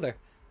by the fielder.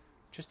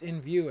 Just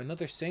in view,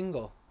 another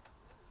single.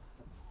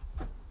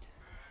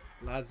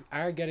 Lads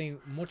are getting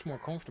much more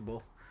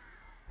comfortable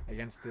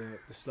against the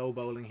slow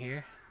bowling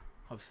here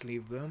of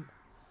Slieve Bloom.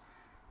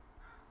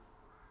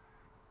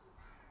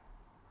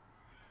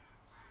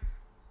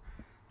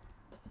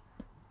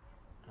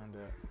 And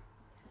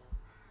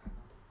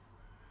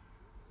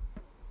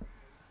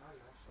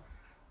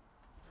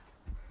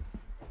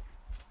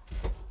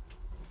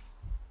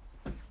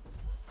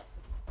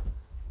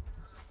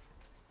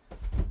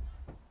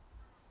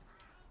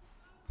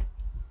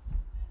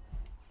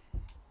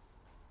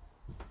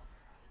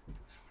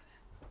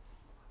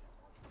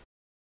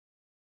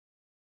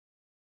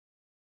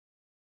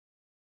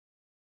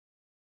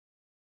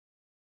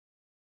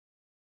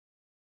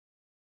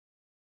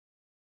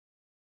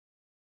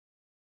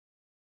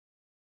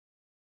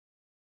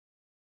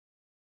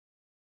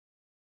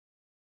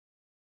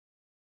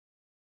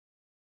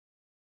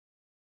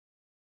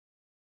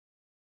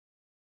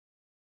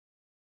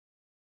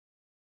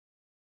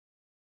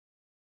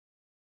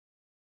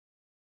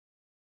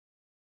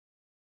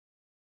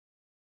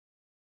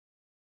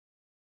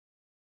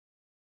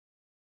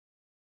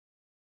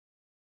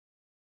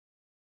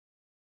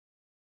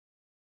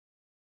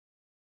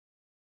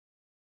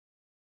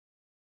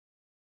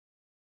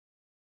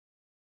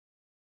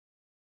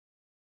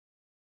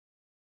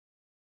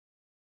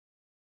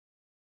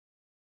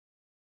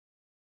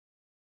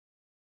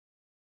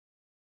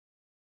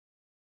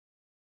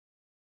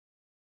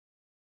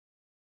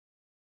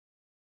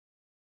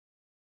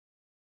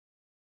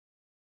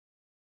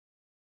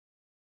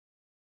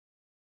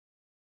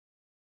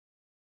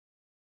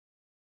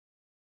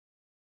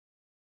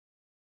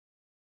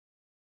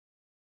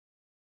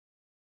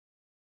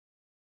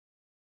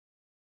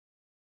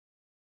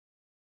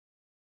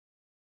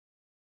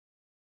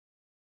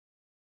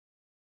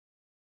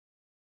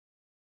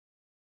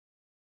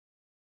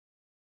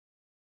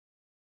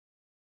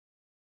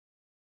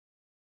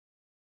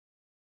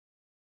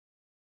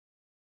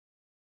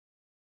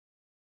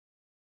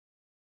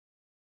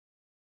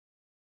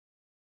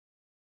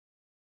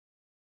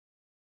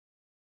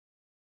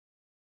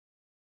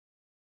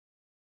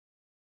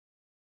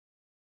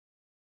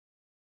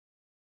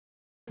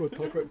Good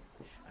talk about.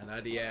 And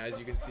Addy, as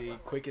you can see,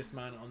 quickest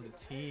man on the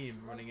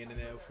team running in and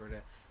out for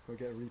the We'll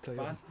get a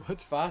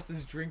replay.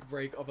 fastest drink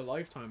break of a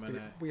lifetime. And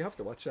We have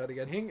to watch that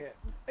again.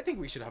 I think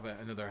we should have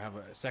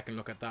a second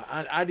look at that.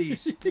 And Addy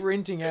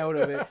sprinting out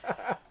of it.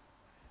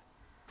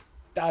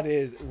 That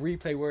is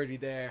replay worthy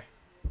there.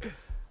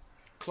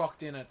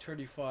 Clocked in at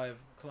 35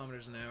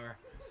 kilometers an hour.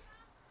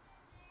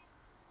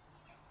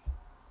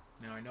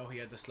 Now I know he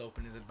had the slope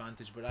in his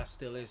advantage, but that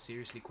still is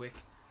seriously quick.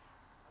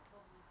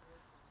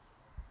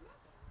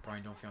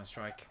 Brian Dunphy on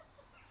strike.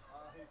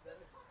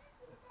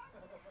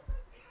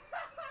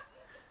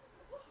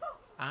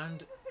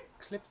 And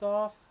clipped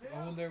off.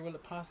 I wonder, will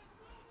it pass?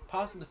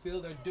 Passes the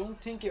fielder. Don't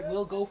think it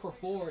will go for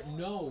 4.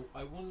 No.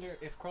 I wonder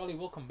if Crawley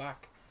will come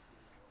back.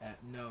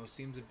 No.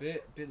 Seems a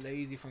bit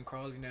lazy from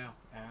Crawley now.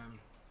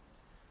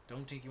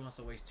 Don't think he wants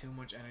to waste too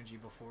much energy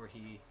before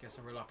he gets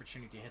a real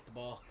opportunity to hit the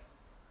ball.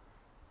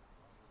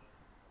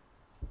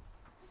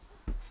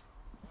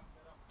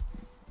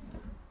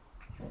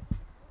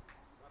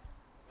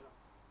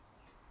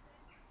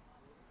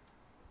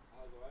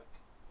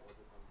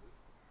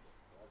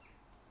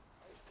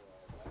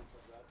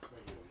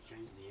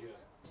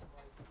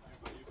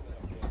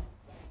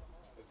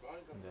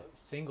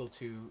 Single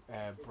to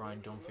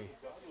Brian Dunphy.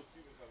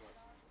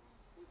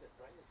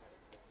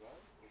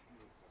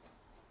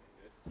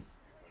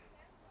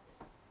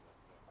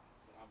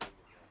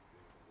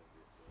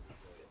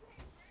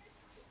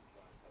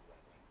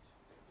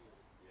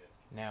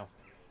 Now,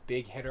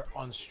 big hitter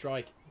on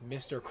strike,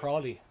 Mr.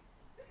 Crawley.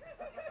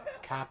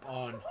 Cap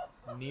on,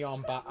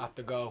 neon bat at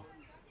the go.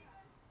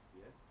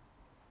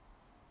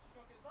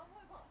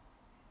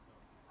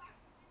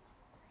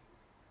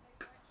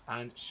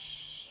 And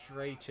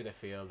straight to the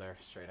fielder,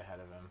 straight ahead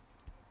of him.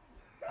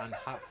 And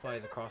hat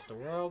flies across the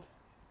world.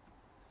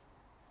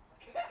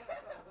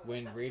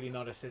 Wind really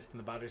not assisting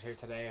the batters here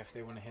today if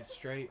they want to hit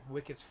straight.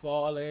 Wickets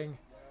falling.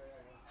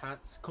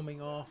 Hats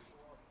coming off.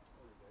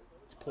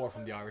 It's poor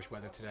from the Irish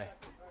weather today.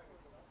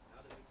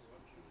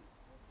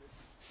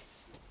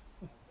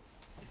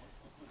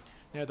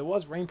 Now, there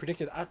was rain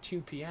predicted at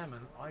 2 p.m.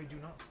 and I do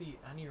not see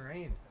any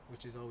rain,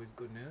 which is always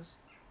good news.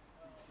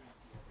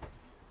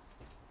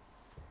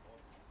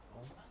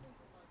 Oh,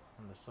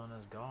 and the sun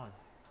is gone.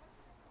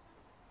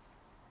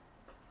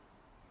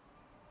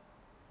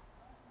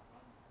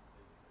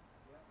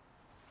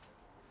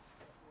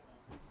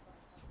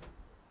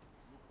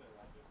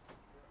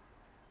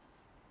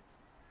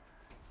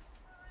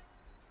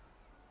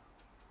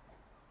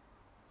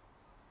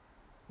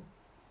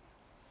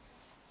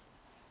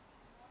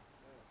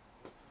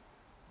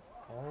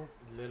 Oh,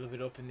 a little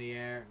bit up in the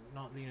air,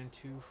 not leaning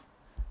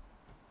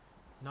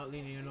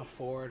enough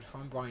forward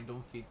from Brian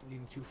Dunphy,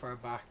 leaning too far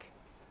back.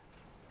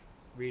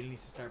 Really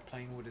needs to start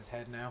playing with his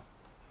head now.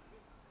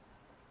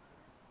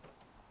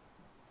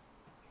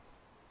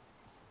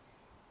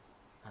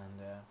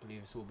 And I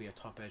believe this will be a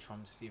top edge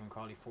from Stephen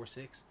Crawley,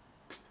 4-6.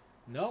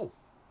 No!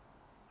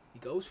 He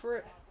goes for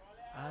it.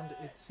 And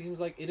it seems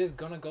like it is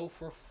going to go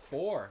for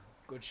 4.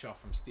 Good shot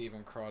from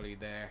Stephen Crawley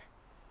there.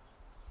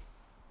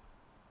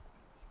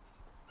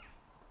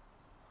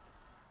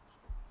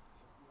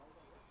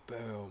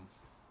 Boom.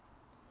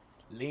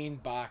 Lean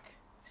back.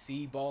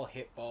 See ball,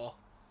 hit ball.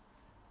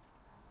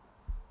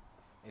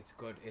 It's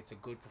good. It's a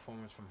good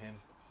performance from him.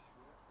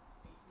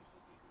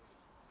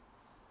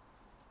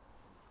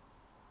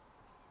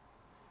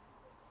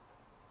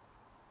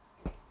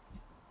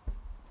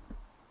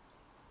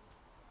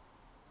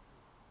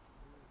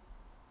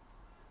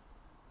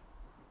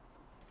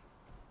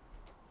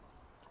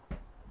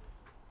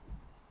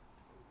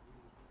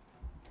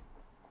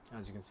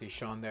 As you can see,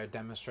 Sean there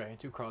demonstrating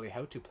to Crawley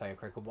how to play a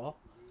cricket ball.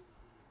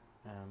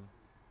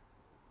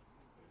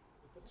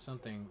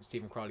 Something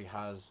Stephen Crawley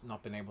has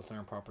not been able to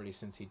learn properly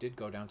since he did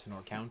go down to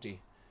North County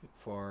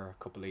for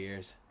a couple of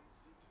years.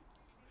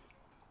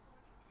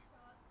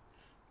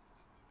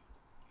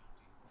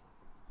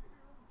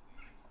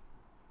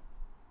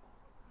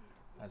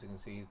 As you can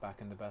see, he's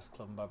back in the best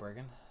club in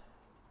Balbriggan.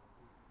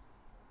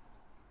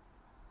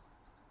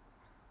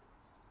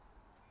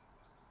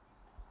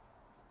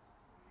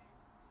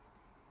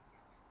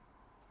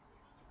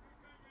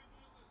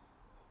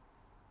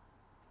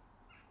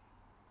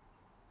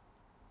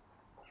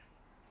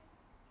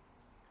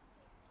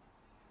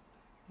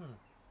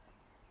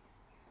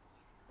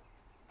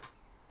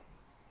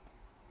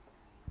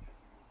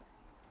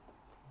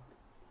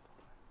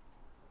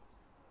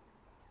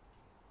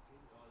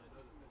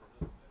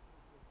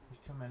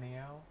 Too many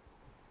out.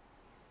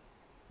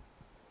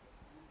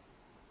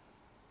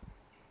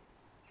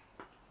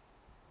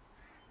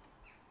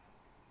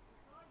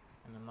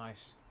 And a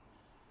nice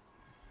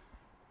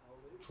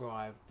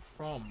drive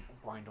from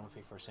Brian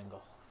Dunphy for a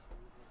single.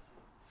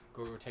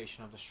 Good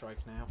rotation of the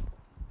strike now.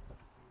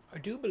 I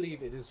do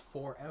believe it is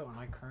 4 out and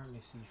I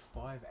currently see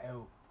 5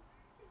 out.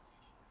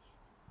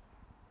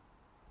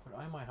 But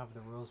I might have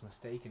the rules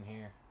mistaken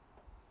here.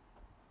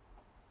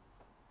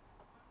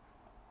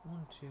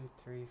 1, 2,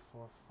 3,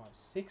 4, 5,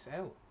 6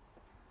 out.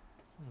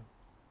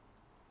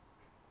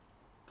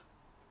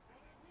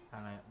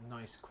 And a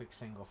nice quick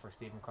single for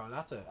Stephen Crawley.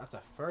 That's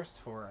a first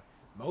for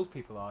most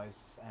people's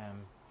eyes.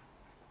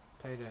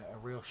 Played a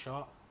real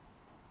shot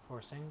for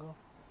a single.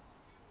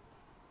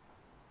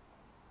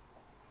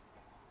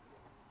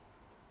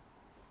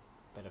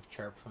 Bit of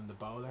chirp from the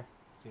bowler.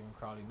 Stephen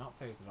Crawley not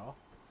phased at all.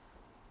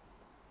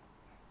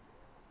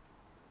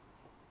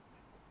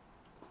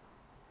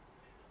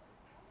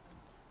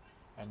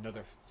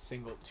 Another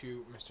single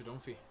to Mr.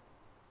 Dunphy.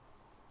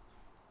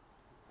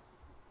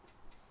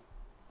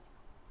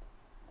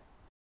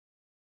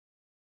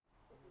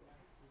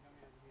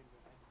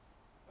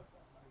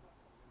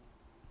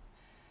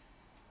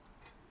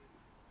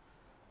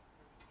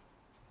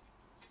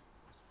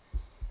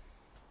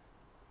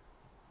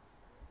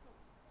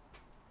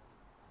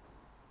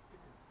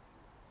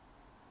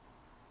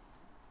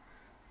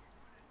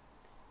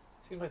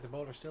 Seems like the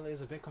bowler still is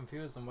a bit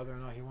confused on whether or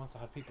not he wants to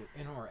have people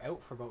in or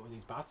out for both of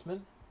these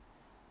batsmen.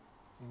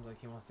 Seems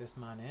like he wants this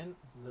man in.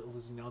 Little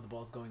does he know the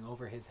ball's going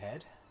over his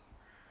head.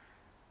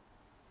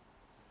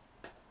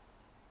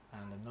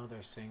 And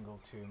another single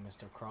to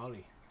Mr.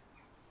 Crawley.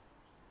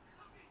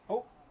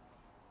 Oh!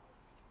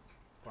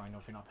 Brian,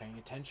 if you're not paying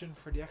attention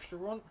for the extra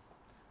run.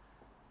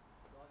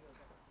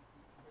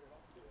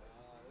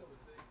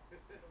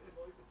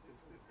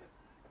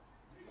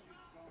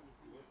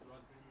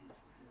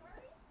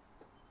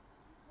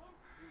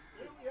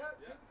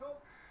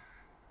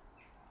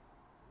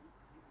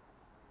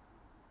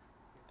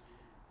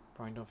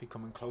 Brian Dunphy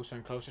coming closer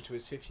and closer to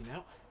his 50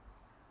 now.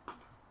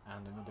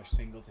 And another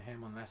single to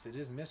him unless it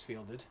is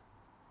misfielded.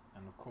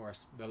 And of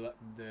course the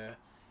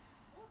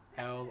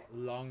L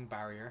long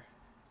barrier,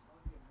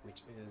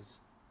 which is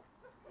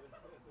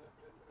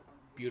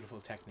beautiful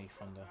technique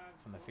from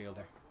the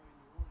fielder.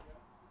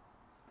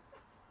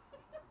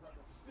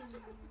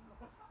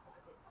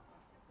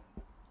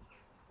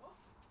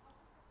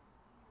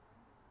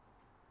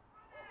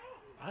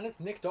 And it's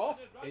nicked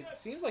off. It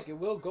seems like it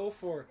will go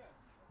for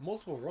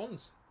multiple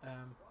runs.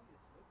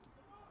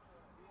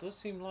 Does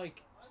seem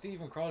like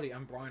Stephen Crawley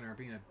and Brian are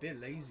being a bit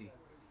lazy.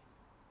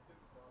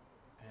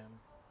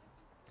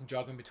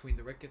 Jogging between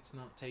the wickets,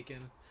 not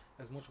taking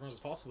as much runs as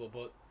possible,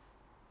 but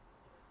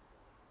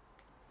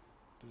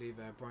I believe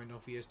Brian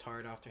Duffy is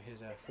tired after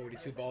his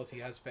 42 balls he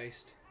has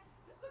faced.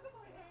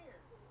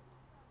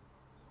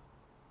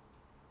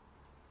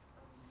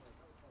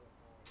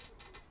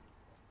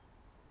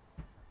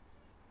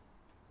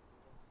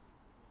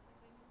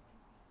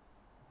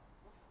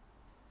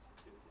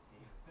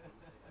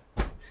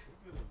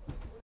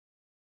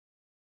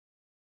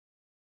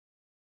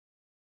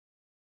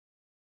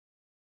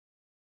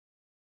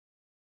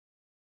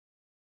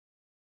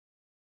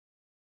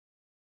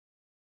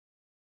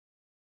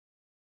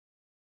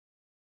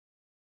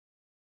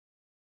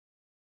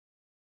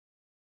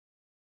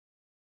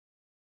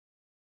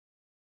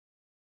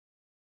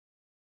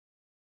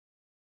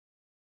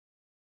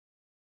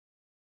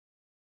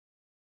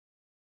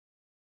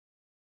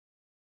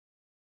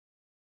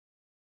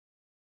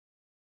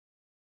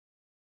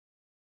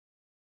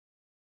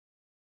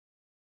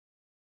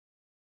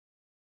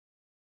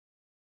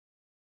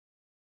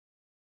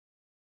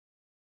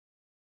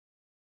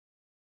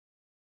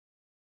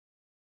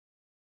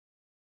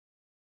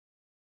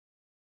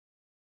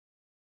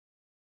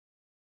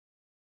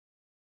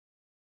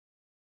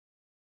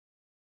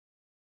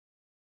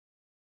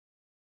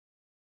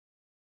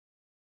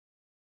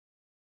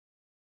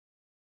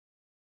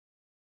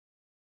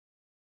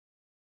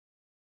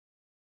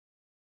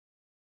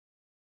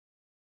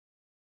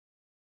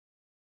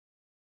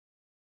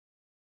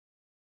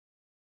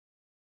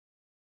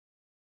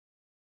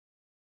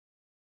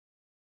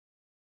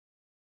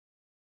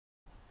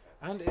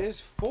 And it is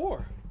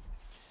 4.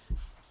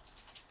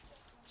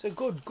 It's a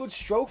good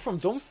stroke from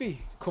Dunphy,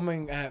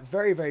 coming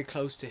very, very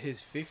close to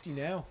his 50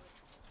 now.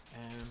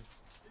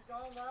 Keep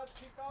going, lads,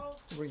 keep going.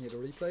 Bring you the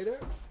replay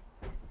there.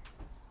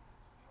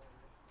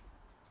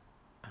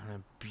 And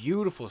a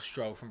beautiful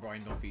stroke from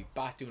Brian Duffy.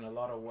 Bat doing a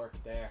lot of work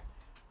there.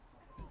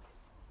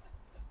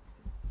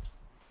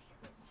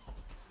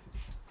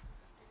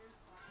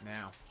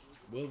 Now,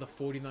 will the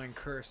 49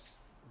 curse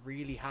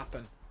really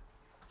happen?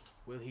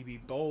 Will he be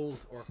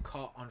bowled or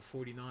caught on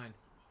 49?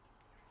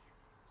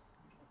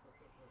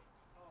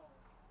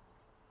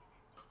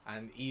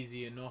 And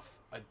easy enough,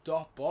 a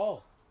dot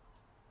ball.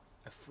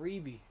 A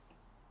freebie.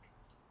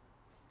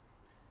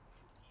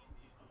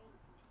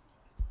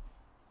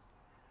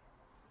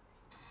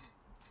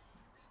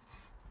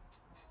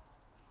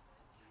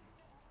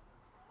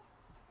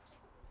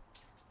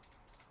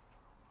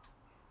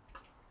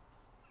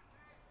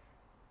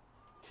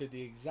 To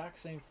the exact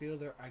same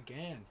fielder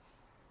again.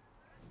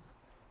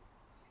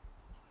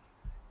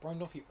 Brian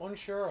Duffy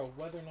unsure of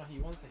whether or not he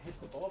wants to hit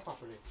the ball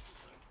properly.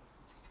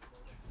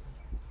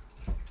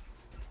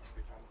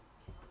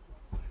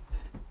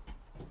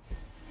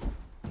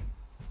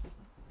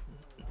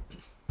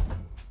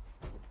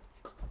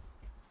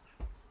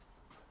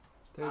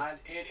 And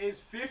it is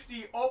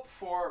 50 up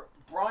for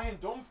Brian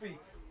Dunphy.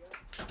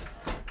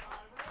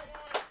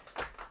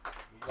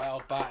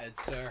 Well batted,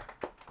 sir.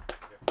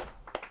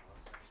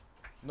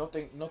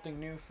 Nothing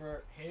new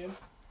for him.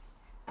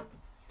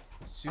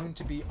 Soon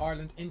to be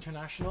Ireland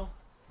international,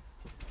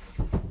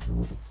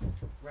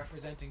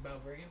 representing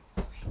Balbriggan.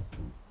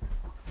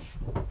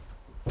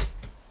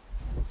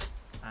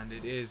 And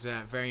it is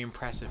very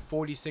impressive.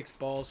 46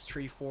 balls,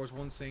 3 fours,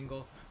 1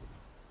 single.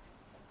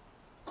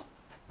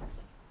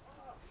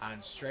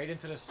 And straight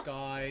into the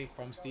sky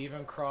from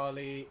Stephen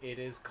Crawley. It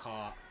is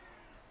caught.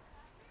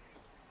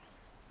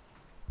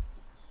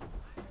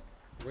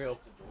 Real.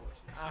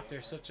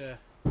 After such a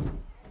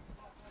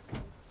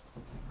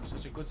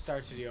good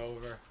start to the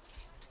over.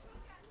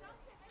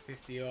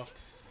 50 up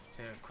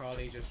to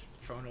Crawley, just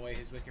throwing away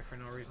his wicket for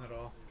no reason at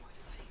all.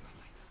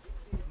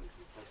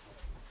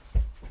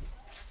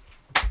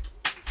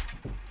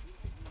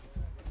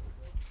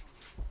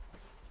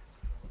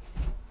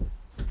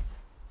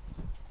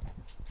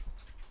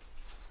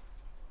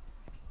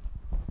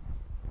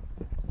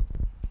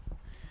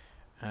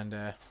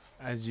 And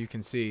as you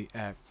can see,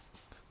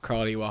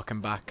 Crawley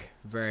walking back,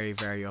 very,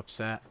 very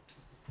upset.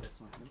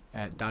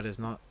 That is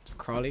not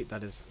Crawley,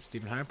 that is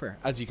Stephen Harper.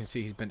 As you can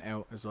see, he's been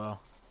out as well.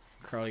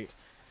 Crawley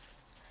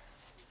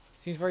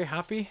seems very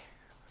happy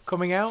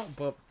coming out,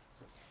 but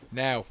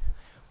now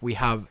we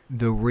have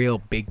the real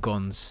big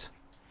guns.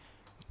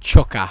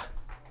 Chukka.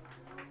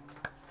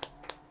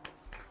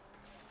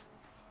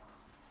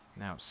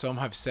 Now, some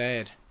have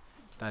said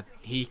that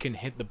he can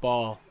hit the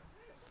ball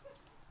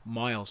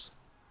miles,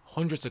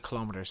 hundreds of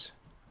kilometers.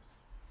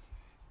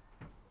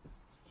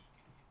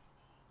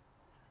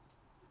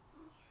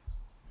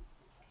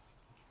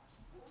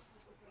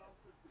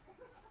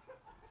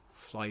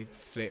 Flight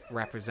fit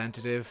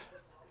representative.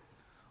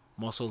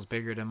 Muscles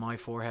bigger than my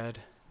forehead,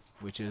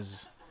 which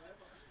is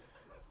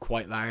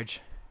quite large.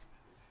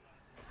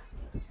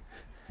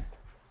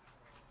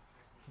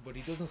 But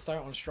he doesn't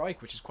start on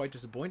strike, which is quite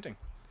disappointing.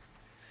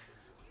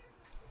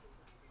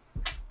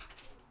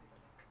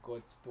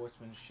 Good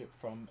sportsmanship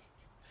from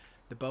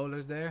the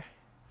bowlers there.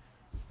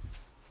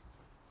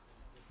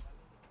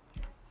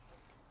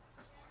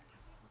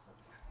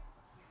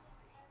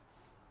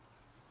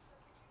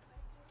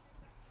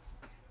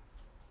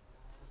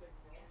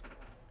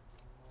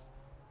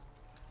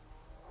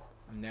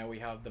 Now we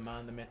have the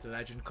man, the myth, the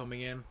legend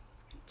coming in.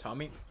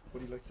 Tommy.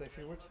 Would you like to say a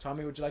few words?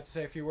 Tommy, would you like to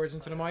say a few words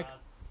into the mic?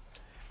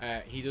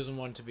 He doesn't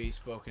want to be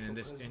spoken in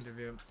this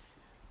interview.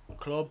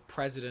 Club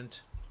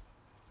president.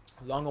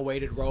 Long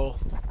awaited role.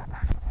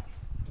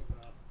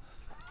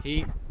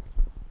 I'm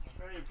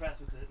very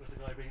impressed with the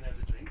guy bringing out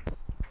the drinks.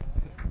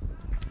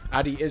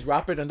 Addy is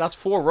rapid, and that's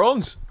 4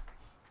 runs.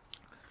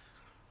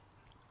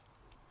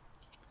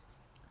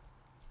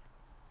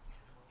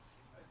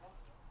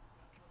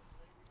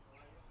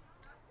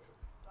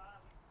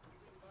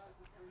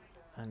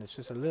 And it's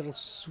just a little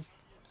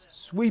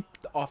sweep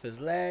off his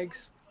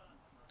legs.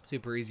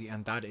 Super easy,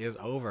 and that is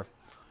over.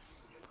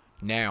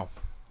 Now,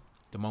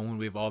 the moment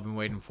we've all been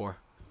waiting for.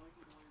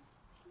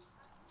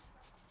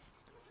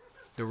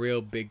 The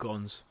real big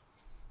guns.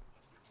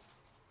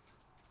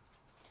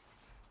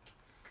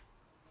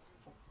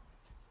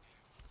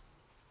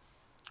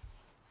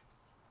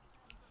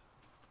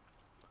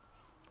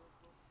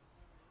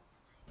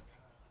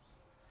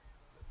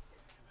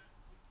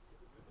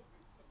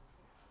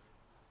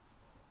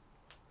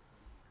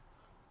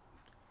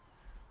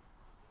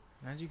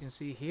 As you can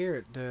see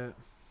here, the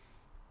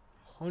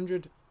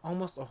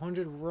almost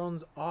 100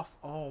 runs off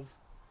of,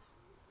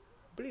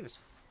 I believe it's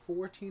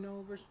 14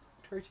 overs,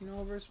 13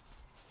 overs.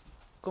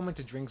 Coming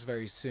to drinks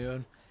very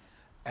soon.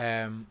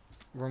 Run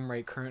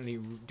rate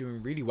currently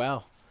doing really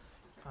well.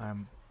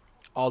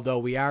 Although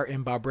we are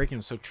in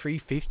Balbriggan, so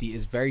 350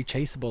 is very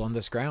chaseable on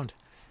this ground.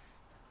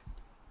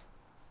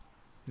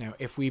 Now,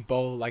 if we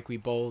bowl like we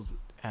bowled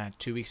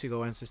 2 weeks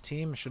ago against this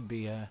team, it should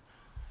be a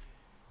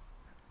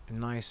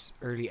nice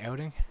early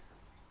outing.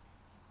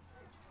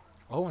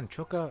 Oh, and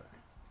Chukka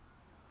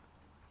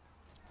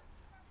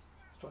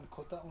Trying to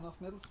cut that one off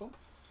middle stump.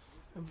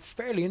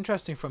 fairly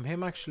interesting from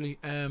him actually.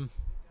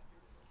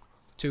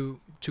 To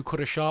cut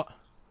a shot.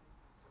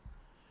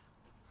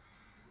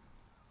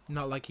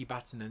 Not like he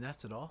bats in the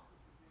nets at all.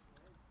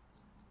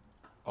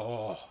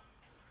 Oh.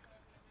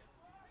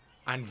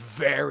 And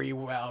very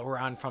well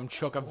ran from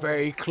Chukka.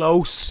 Very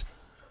close.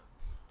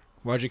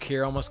 Roger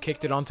Keir almost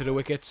kicked it onto the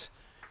wickets.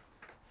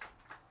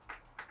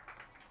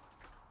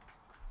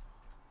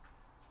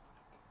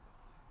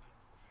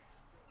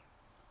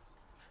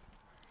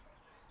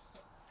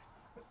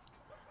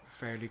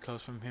 Fairly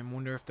close from him.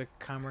 Wonder if the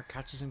camera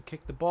catches him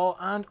kick the ball.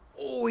 And,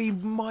 oh, he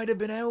might have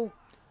been out.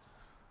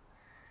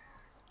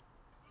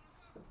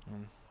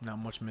 Not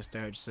much missed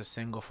there. Just a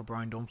single for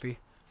Brian Dunphy.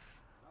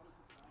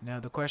 Now,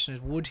 the question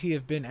is, would he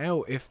have been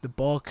out if the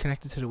ball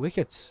connected to the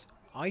wickets?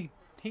 I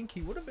think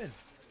he would have been.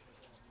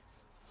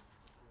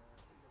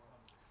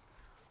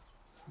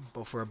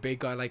 But for a big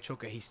guy like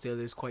Chukka, he still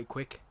is quite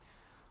quick.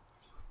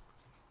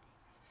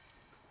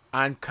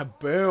 And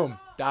kaboom!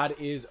 That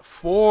is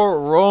 4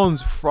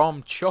 runs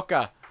from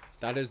Chukka.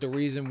 That is the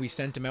reason we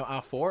sent him out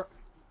at 4.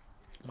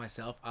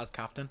 Myself as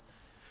captain.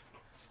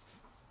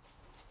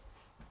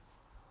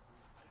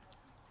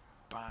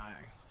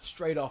 Bang.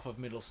 Straight off of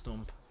middle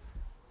stump.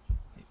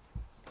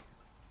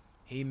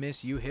 He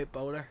missed, you hit,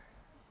 bowler.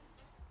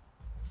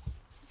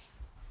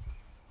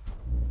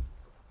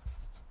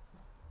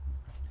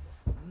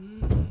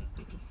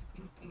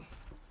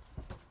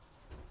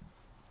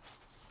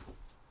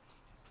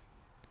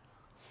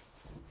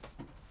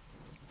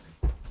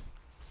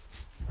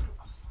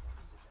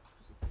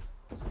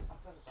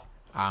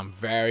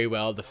 Very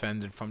well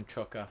defended from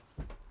Chukka.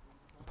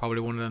 Probably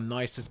one of the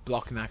nicest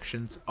blocking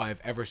actions I've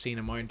ever seen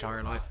in my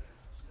entire life.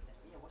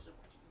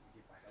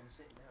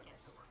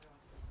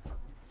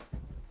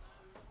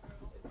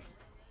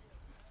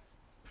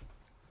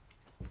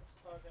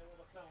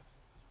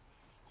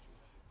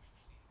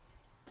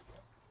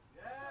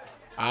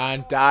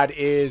 And that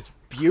is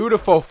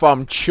beautiful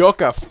from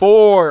Chukka.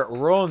 4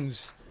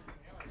 runs.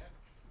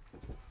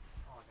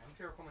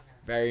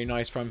 Very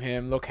nice from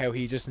him. Look how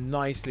he just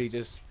nicely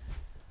just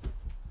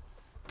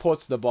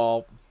puts the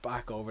ball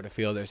back over the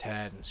fielder's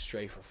head and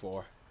straight for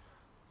 4.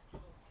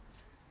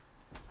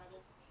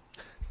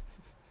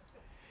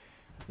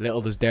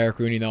 Little does Derek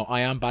Rooney know, I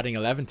am batting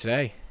 11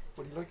 today.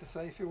 Would you like to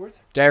say a few words?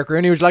 Derek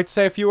Rooney, would you like to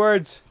say a few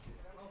words?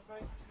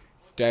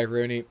 Derek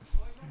Rooney,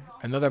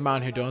 another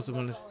man who does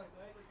one.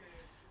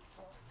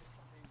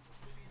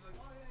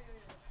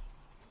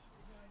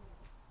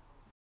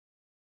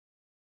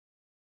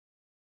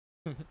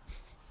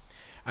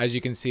 As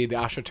you can see, the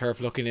AstroTurf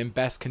looking in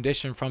best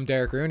condition from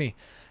Derek Rooney.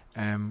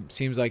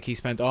 Seems like he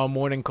spent all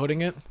morning cutting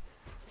it.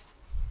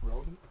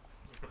 Rolling.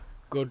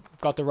 Good.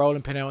 Got the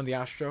rolling pin out on the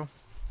Astro.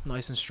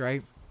 Nice and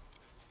straight.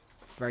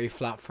 Very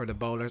flat for the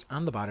bowlers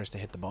and the batters to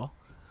hit the ball.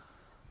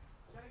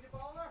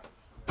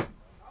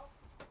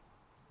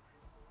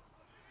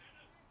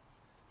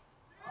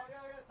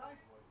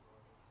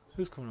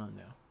 Who's coming on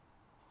now?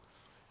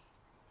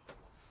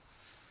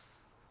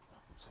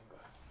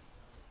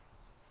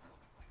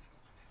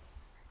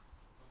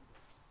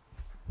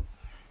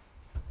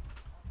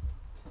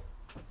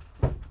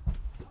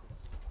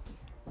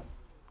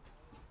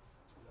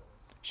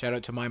 Shout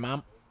out to my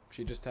mom.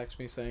 She just texted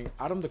me saying,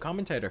 Adam the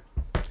commentator.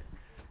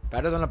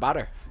 Better than a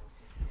batter.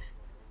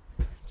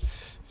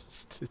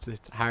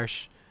 It's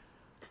harsh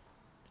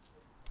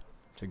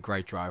It's a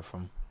great drive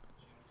from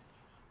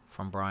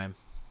Brian.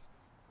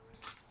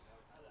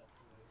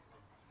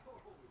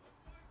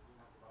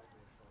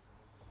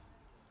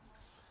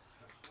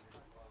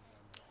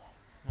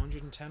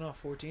 110 off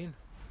 14.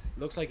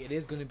 Looks like it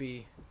is going to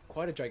be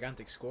quite a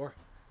gigantic score.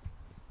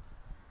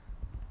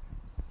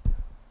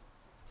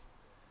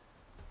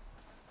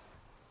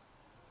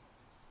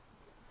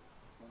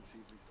 Let's see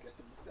if we can get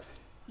them with that.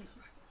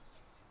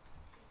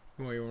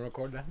 You want to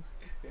record that?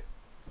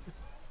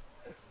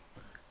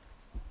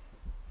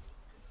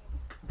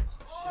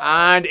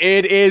 And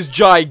it is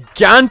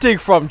gigantic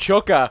from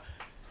Chuka.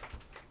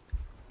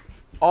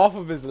 Off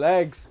of his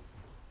legs.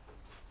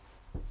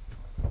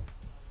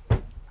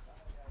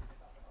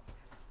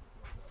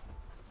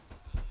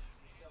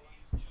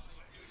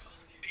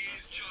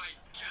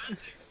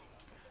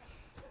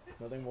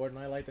 Nothing more than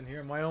I like than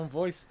hearing my own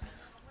voice.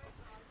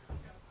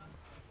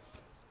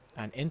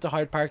 And into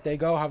Hyde Park they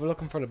go. Have a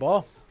looking for the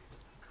ball.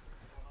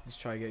 Let's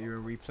try to get you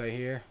a replay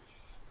here.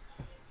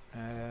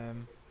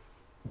 And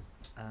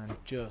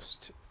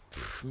just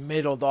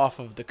middled off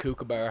of the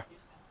kookaburra.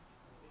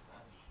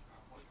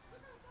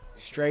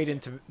 Straight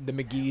into the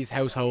McGee's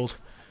household.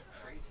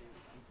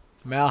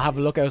 Mel, have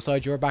a look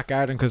outside your back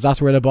garden because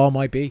that's where the ball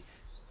might be.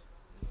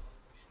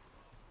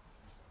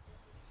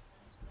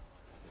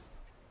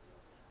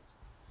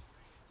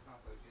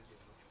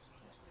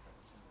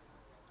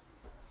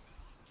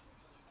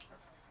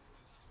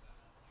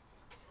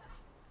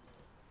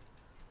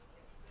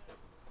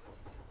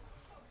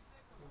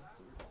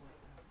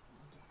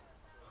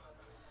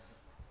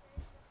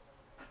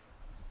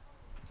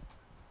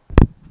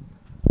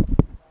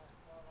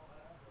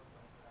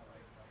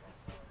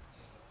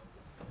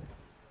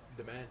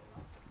 The man.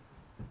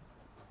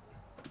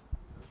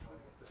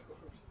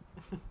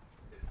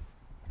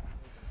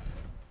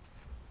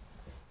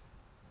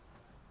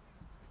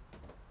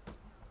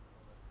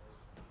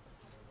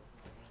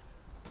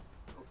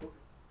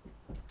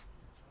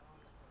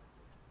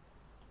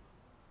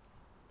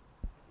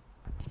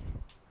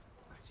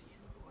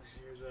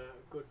 Here's a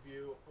good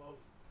view of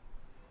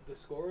the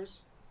scores.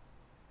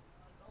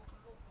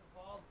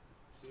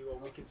 See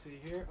what we can see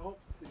here. Oh,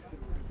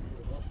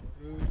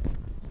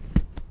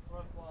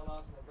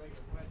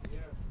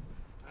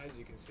 as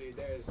you can see,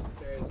 there's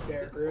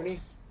Derek Rooney,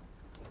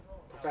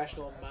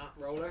 professional mat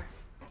roller.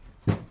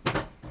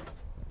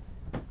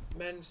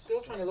 Men still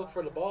trying to look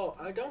for the ball.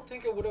 I don't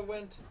think it would have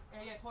went.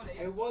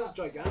 It was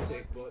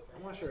gigantic, but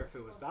I'm not sure if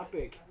it was that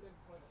big.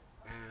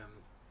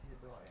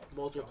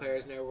 Multiple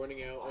players now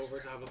running out over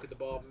to have a look at the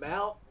ball.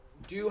 Mel,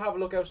 do you have a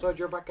look outside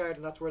your back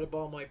garden? That's where the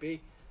ball might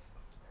be.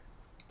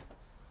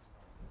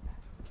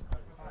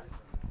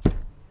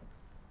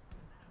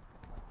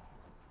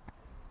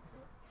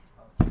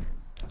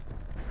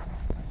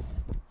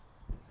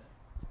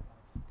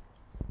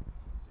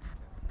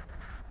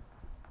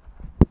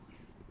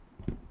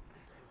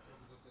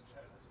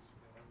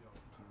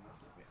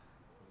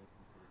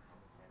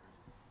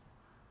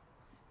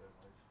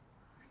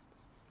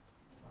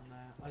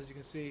 As you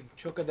can see,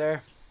 Chuka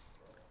there.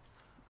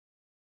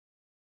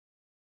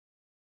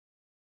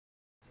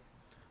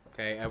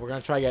 Okay, we're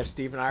going to try to get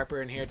Stephen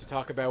Harper in here to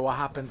talk about what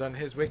happened on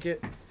his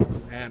wicket.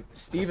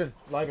 Stephen,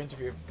 live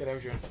interview. Get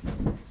out, June.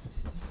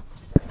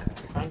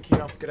 And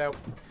Keano, get out.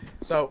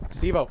 So,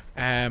 Steve-O,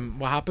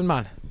 what happened,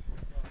 man?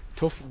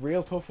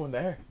 Real tough one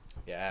there.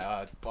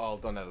 Yeah, ball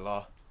done it a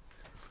lot.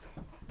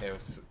 It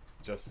was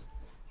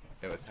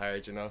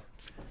hard, you know.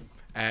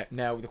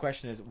 Now the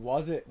question is,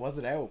 was it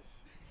out?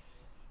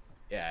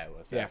 Yeah, it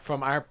was. Yeah,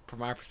 from our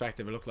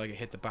perspective, it looked like it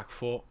hit the back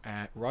foot,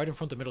 right in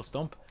front of middle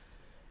stump.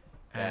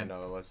 Yeah,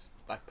 no, it was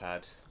back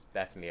pad,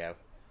 definitely out.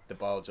 The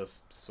ball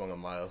just swung a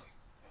mile.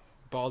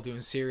 Ball doing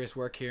serious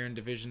work here in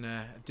Division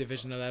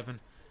 11.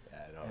 Yeah,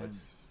 no,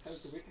 How's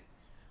the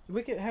The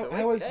wicket? wicket,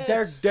 how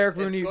was Derek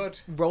Rooney good.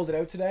 rolled it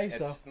out today? It's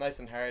So nice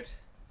and hard.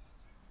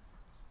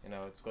 You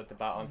know, it's good to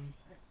bat on.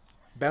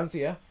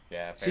 bouncy, yeah.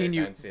 Yeah, very Seeing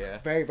you, bouncy, yeah.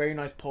 very very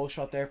nice pull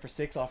shot there for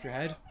 6 off your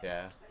head.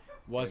 Yeah.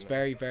 Was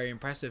very very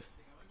impressive.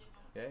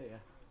 Yeah, yeah.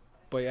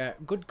 But yeah,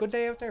 good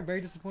day out there.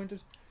 Very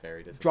disappointed.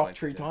 Very disappointed. Dropped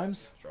 3 yeah.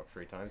 times. Dropped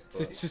 3 times. But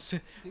Just I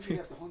think we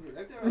have the 100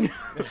 out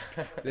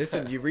there.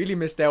 listen, you really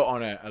missed out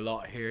on a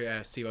lot here,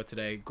 Sivo,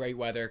 today. Great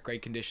weather,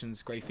 great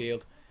conditions, great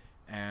field.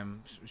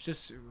 It's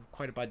just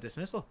quite a bad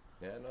dismissal.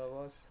 yeah, no, it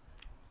was.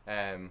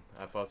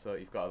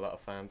 You've got a lot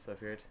of fans, I've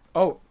heard.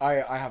 Oh,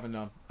 I haven't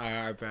done.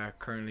 I've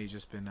currently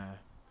just been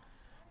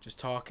just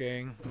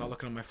talking, not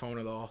looking at my phone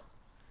at all.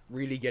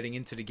 Really getting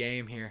into the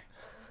game here.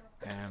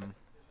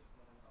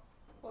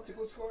 What's a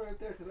good score out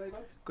there today,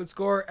 lads? Good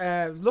score.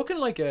 Looking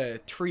like a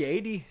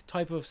 380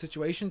 type of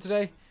situation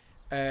today.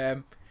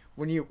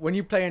 When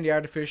you play in the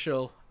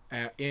artificial,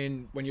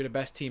 when you're the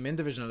best team in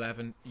Division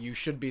 11, you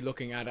should be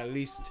looking at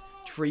least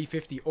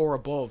 350 or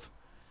above.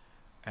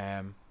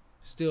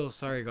 Still,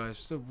 sorry guys,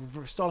 still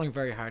stalling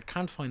very hard.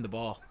 Can't find the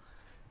ball.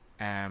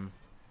 But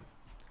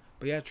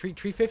yeah,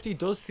 350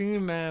 does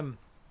seem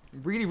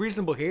really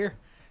reasonable here,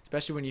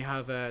 especially when you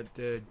have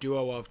the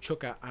duo of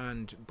Chuka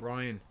and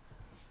Brian.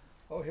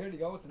 Oh, here they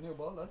go with the new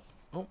ball, lads.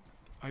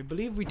 I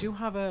believe we do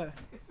have a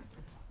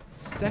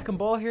Second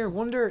ball here.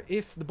 Wonder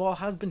if the ball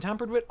has been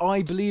tampered with.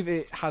 I believe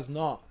it has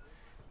not.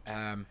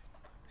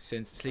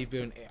 Since Slieve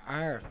Bloom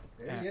are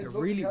There he a is,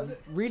 look, really, he has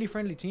it. really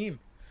friendly team.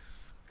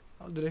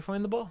 Oh, did I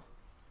find the ball?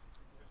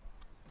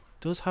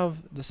 Does have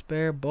the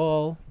spare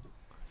ball.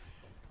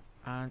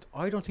 And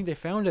I don't think they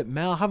found it.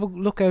 Mel, have a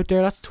look out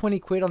there. That's 20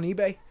 quid on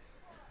eBay.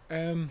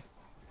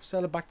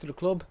 Sell it back to the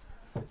club.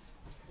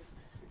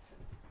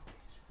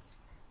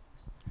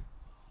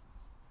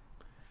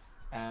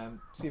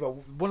 Steve,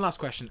 one last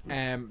question.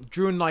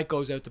 Drew Knight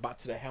goes out to bat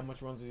today. How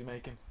much runs is he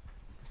making?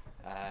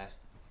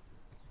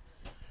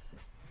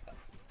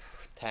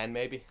 10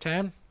 maybe.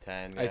 10?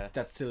 10, yeah.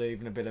 That's still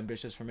even a bit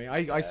ambitious for me.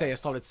 I say a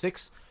solid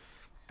 6.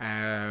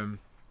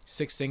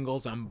 6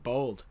 singles and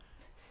bowled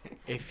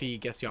if he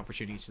gets the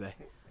opportunity today.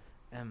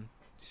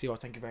 Steve,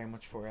 thank you very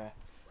much for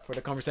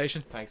the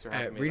conversation. Thanks for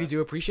having me. Really man.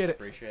 do appreciate it.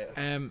 Appreciate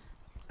it.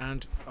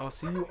 And I'll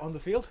see you on the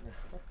field.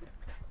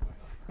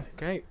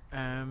 Okay.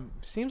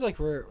 Seems like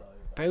we're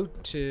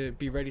about to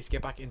be ready to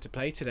get back into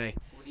play today.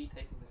 Would he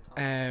take him this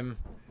time?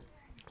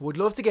 Would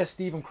love to get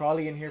Stephen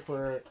Crawley in here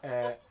for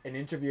an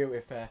interview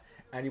if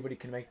anybody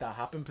can make that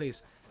happen,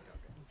 please.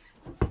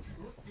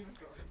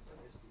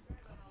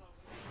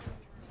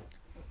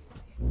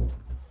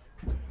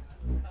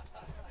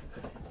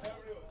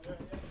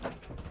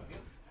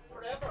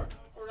 Forever.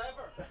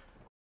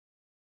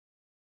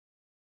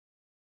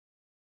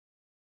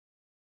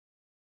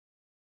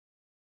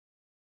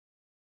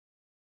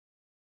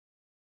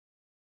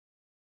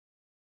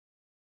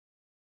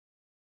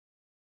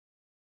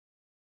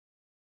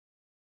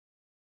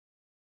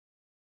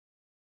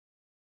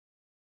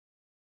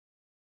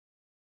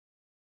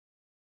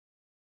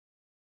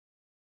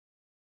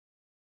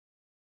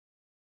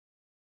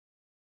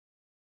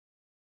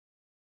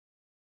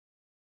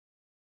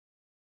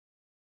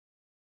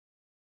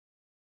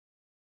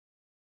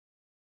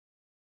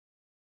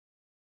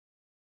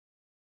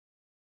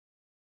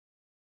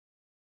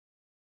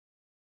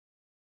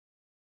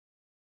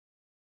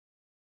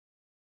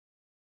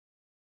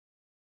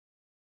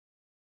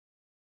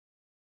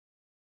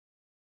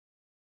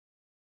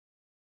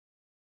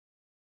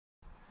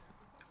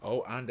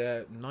 Oh, and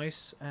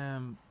nice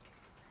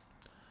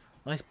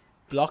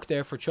block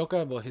there for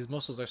Chuka, but his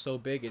muscles are so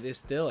big it is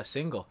still a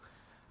single.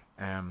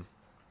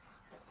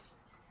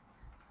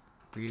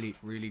 Really,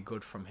 really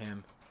good from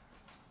him.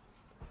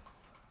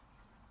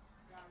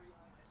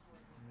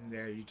 And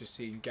there you just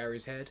see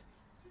Gary's head.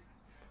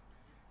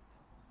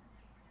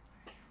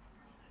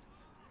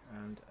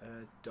 And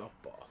a dot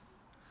ball.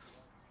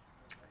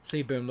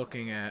 Slieve Bloom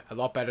looking a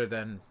lot better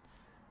than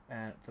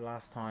the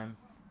last time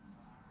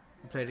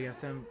we played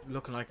against them.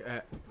 Looking like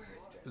a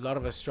lot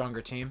of a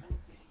stronger team.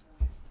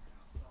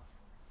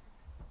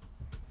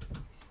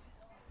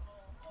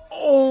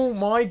 Oh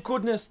my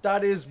goodness,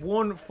 that is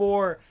one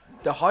for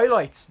the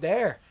highlights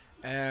there.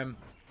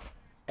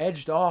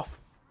 Edged off,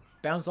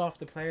 bounced off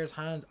the player's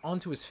hands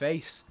onto his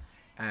face.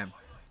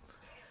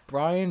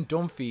 Brian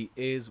Dunphy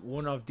is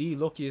one of the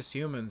luckiest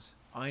humans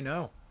I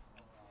know.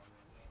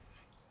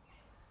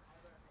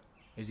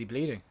 Is he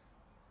bleeding?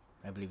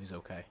 I believe he's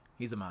okay.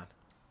 He's the man.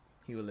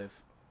 He will live.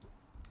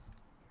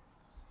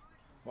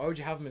 Why would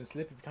you have him in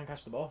slip if you can't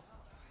catch the ball?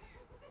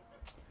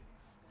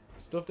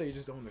 Stuff that you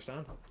just don't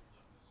understand.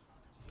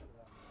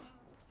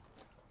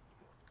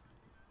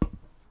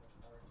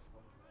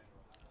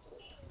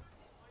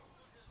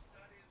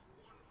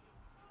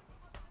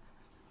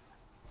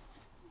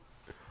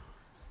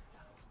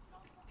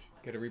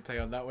 Get a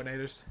replay on that one,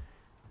 haters.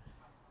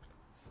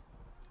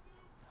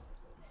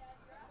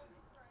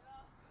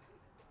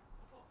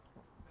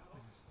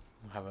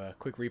 We'll have a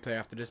quick replay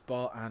after this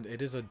ball, and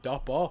it is a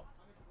dot ball.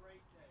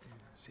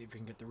 See if we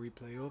can get the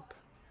replay up.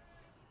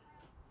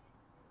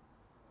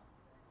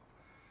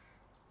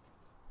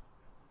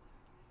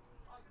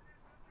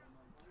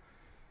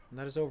 And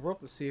that is over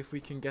up. Let's see if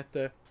we can get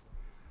the...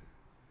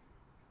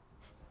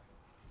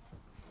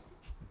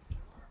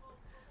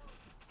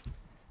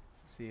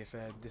 See if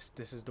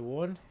this is the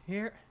one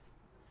here.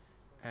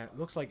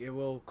 Looks like it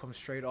will come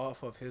straight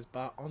off of his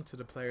bat onto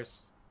the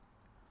player's.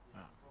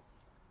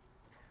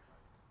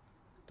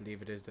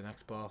 Believe it is the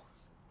next ball.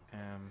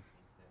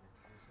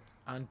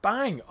 And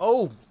bang!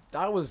 Oh,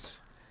 that was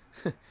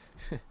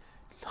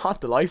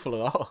not delightful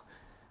at all.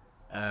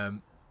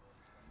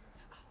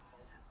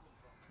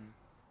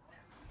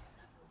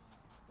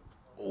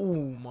 Oh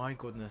my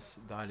goodness,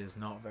 that is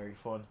not very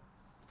fun.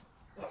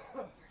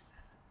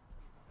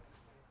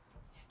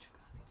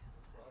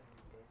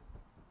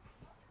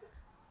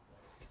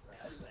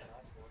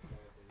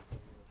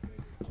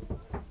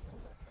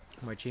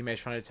 My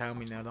teammates trying to tell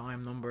me now that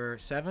I'm number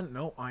 7.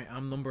 No, I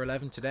am number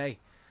 11 today.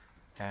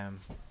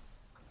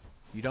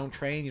 You don't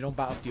train, you don't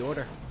bat up the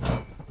order.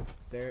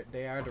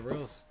 They are the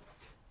rules.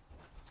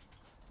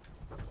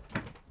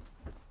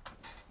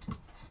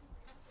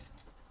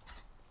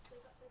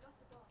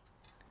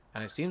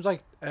 And it seems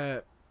like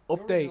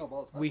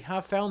update, we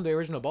have found the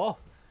original ball.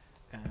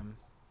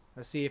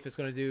 Let's see if it's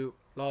going to do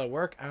a lot of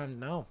work, and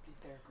no.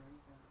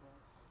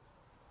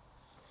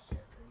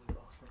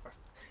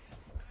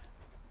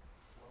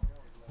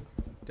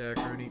 Derek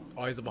Rooney,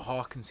 eyes of a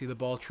hawk, can see the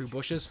ball through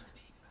bushes.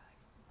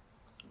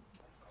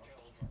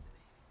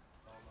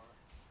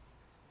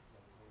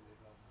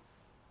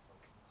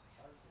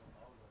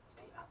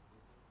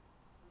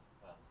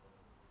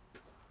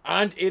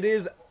 And it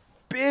is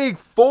big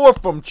 4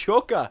 from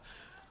Chuka.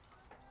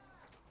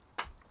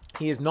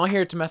 He is not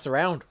here to mess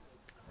around.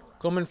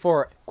 Coming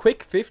for a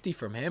quick 50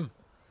 from him.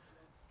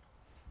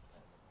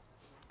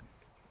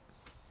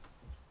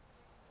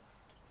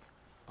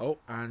 Oh,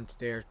 and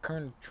they're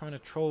currently trying to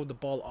throw the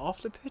ball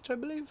off the pitch, I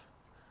believe.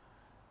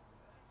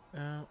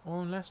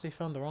 Or unless they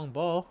found the wrong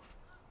ball.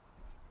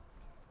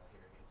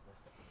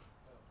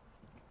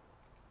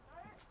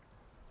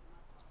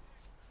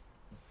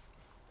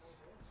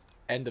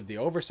 End of the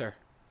over, sir.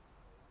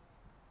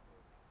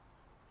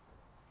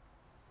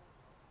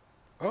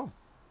 Oh.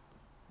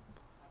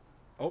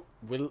 Oh,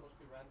 will...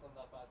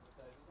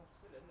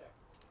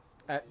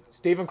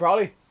 Stephen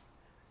Crawley.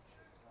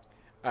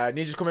 Need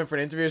you to come in for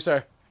an interview,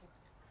 sir.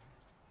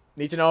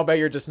 Need to know about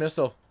your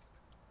dismissal.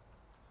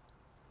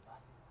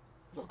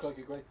 Looked like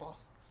a great ball.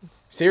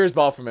 Serious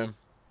ball from him.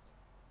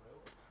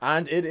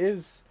 And it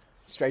is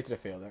straight to the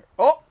fielder.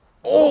 Oh!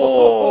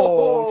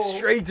 Oh!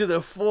 Straight to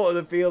the foot of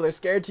the fielder.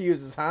 Scared to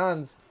use his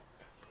hands.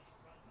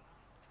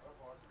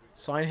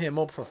 Sign him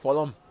up for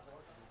Fulham.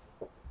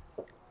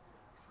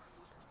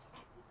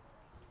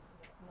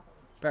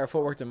 Better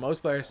footwork than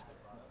most players.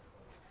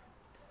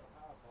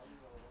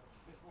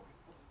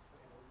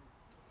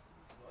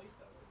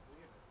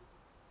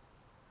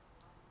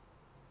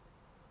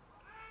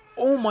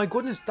 Oh my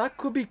goodness, that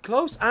could be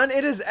close. And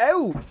it is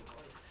out.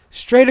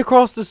 Straight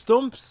across the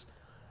stumps.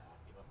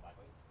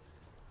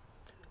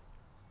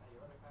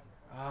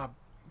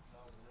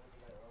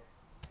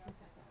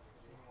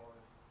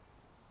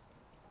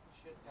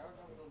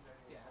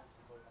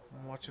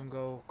 Watch him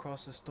go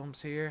across the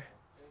stumps here.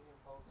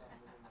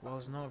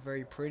 Was not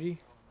very pretty.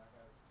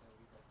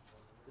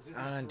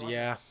 And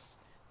yeah,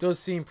 does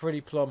seem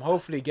pretty plumb.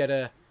 Hopefully get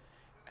a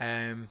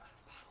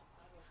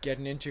get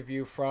an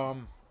interview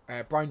from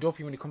Brian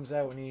Duffy when he comes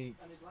out. When he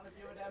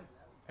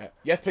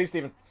yes, please,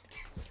 Stephen.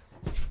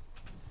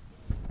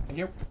 Thank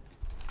you.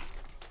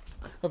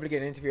 Hopefully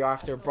get an interview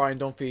after Brian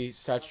Duffy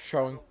starts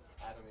throwing.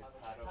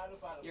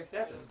 You're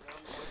 7.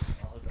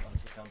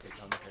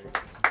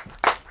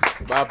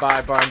 Bye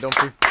bye, Brian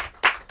Dumpy.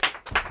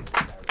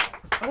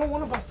 I don't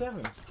want to buy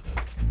 7.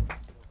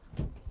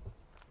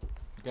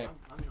 Okay.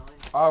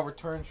 I'll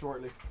return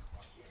shortly.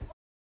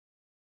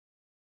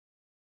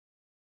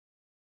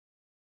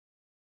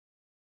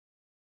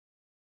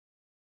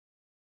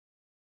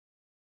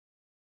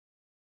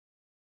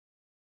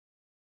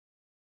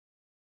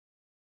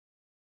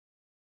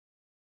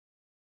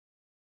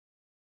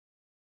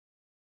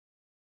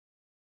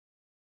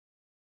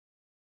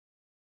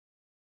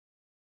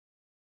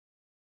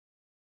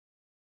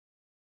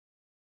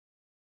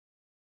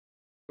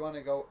 You want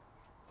to go?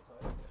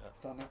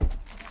 It's on there.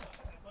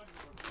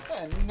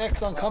 And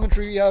next on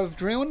commentary we have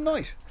Droon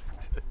Knight.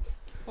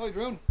 Hi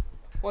Droon.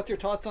 What's your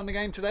thoughts on the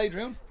game today,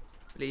 Droon?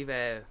 I believe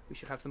we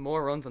should have some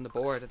more runs on the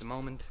board at the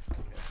moment.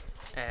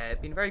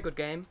 Been a very good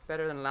game,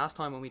 better than last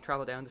time when we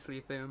travelled down to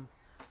Slieve Bloom.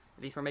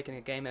 At least we're making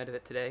a game out of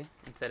it today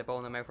instead of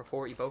bowling them out for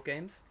 40 both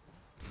games.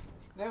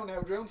 Now,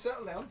 Droon,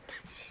 settle down.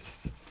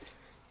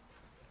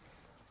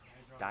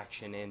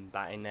 Action in,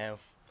 batting now.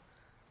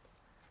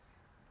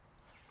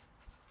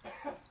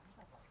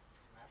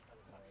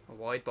 A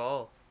wide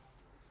ball.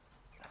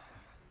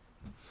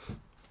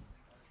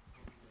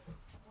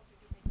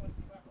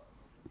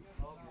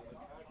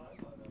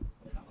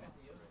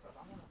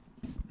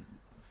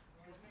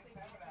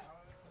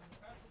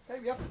 Hey,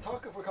 we have to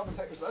talk if we're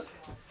commentators, lads.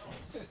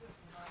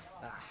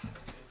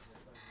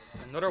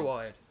 Another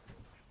wide.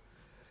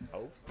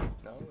 Oh,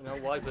 no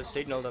wide was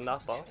signalled on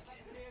that ball.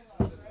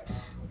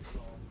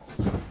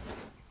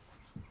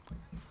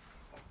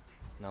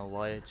 No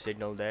wide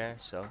signal there,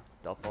 so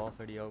dot ball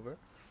for the over.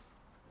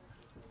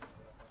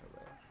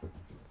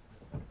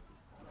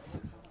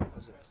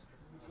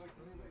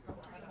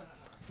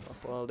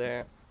 Dot ball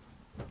there.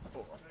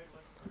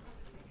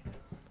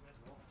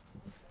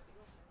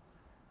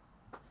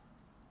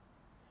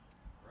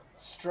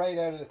 Straight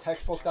out of the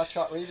textbook, that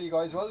shot really,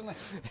 guys, wasn't it?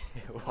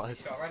 It was.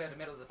 Shot right out the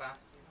middle of the bat.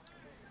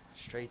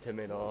 Straight to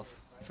mid off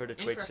for the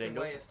quick Interesting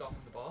signal. way of stopping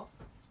the ball.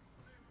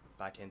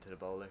 Back into the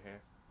bowler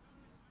here.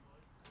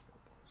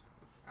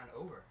 And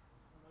over.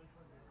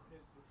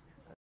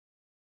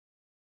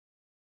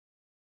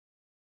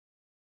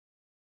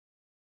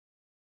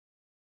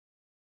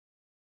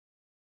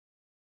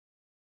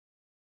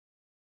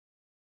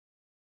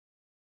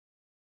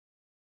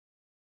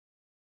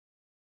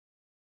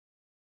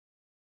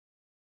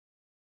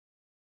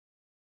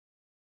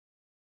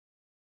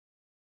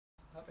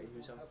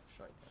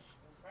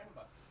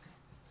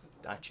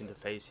 Dash in the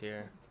face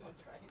here.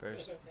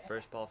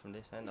 First ball from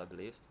this end, I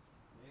believe.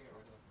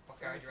 What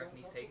guard do you reckon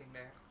he's taking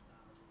there?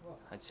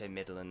 I'd say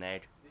middle and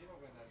edge.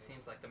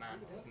 Seems like the man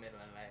is taking middle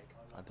and leg.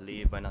 I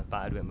believe when I've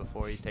batted with him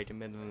before, he's taken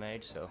middle and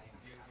edge, so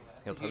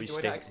he'll probably Enjoy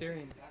that stick.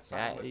 experience.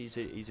 Yeah,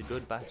 he's a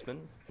good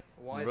batsman.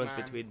 Wise Runs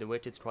man. between the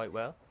wickets quite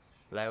well.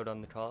 loud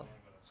on the call.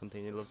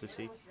 Something you'd love to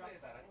see.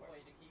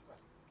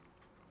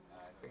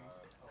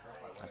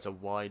 That's a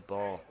wide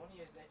ball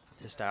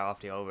to start off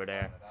the over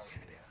there.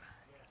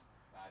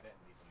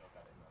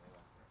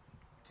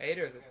 Eight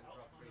or is it?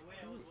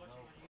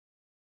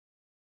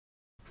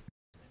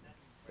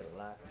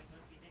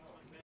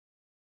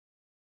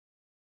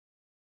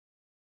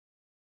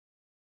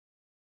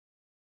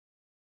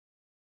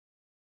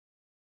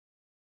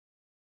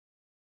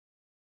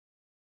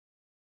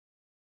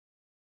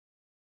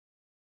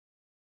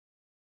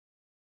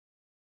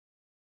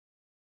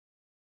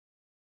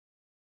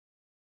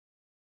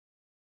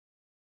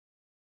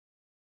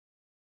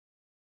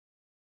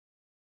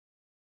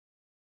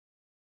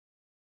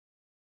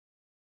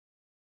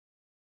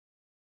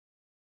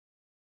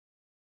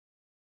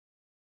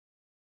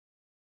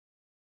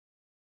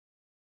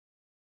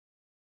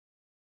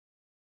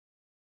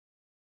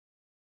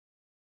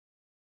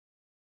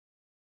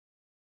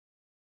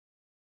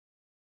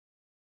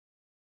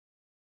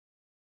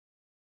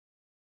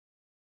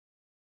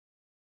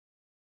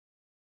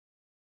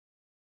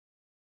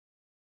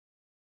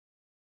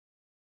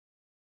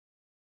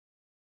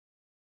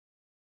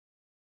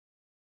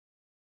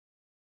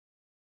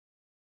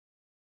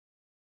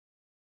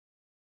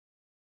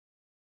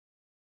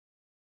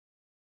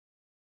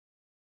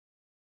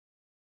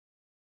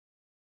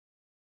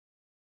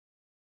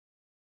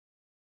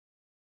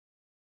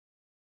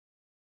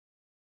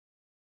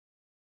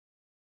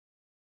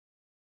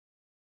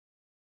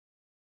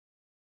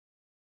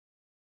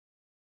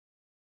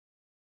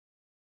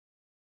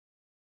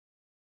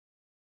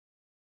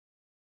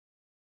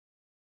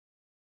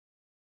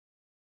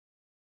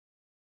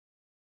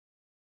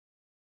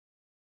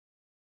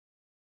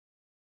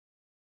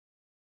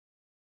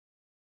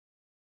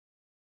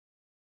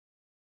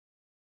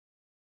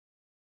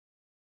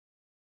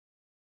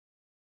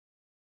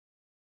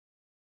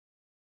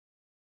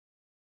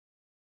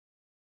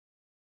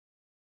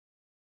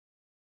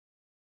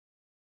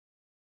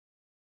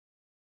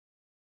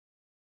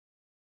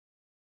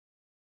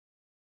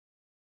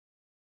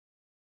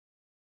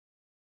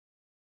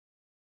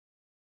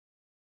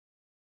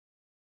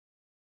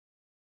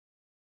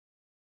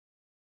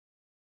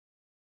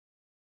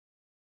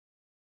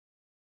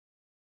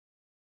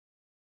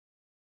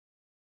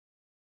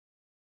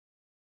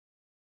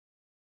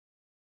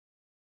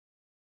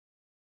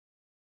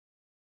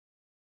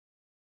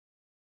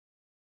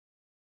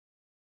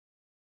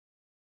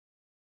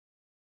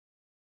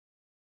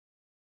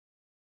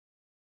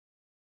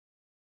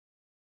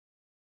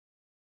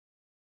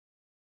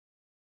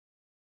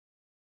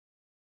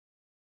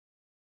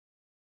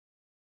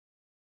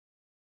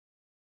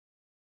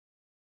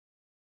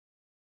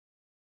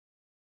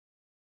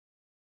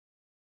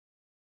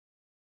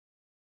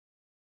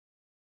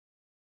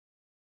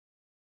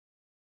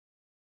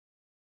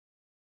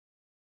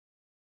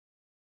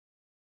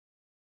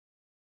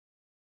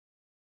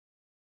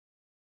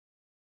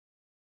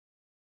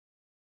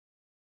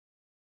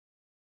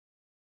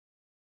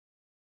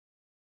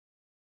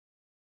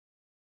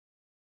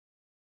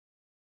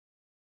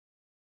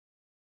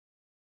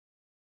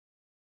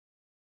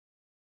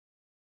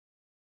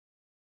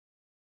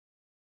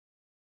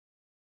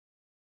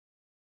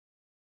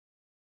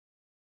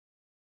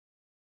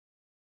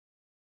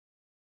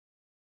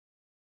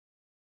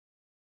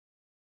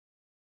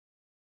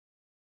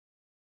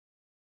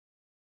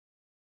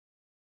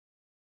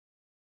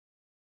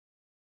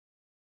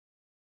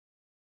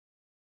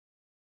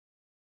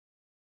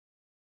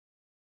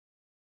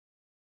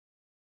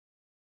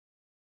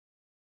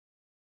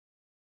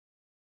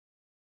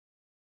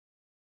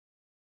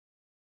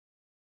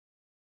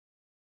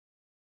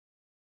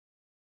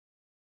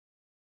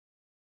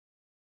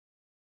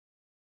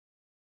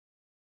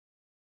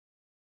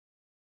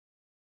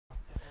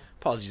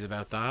 Apologies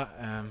about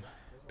that.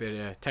 Bit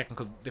of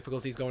technical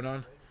difficulties going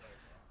on.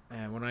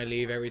 When I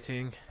leave,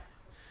 everything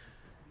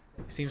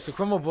seems to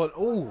crumble. But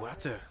oh,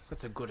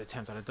 that's a good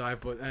attempt at a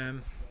dive. But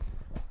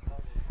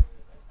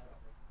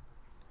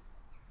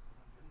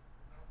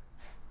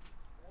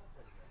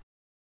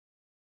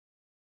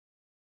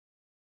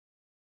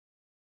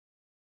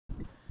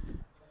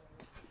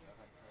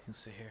let's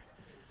see here.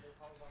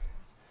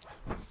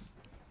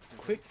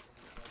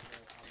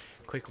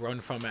 Quick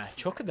run from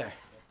Chuka there.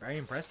 Very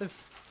impressive.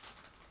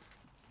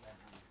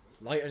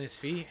 Light on his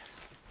feet.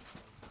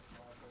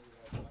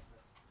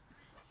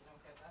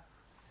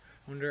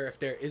 Wonder if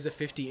there is a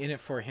 50 in it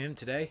for him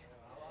today.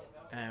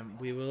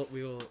 We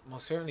will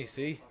most certainly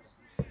see.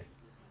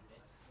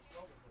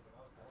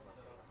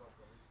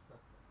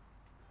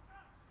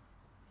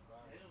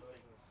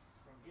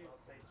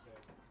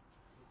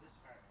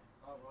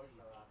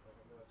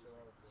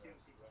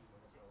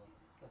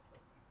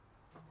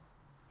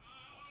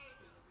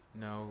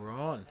 No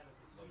run.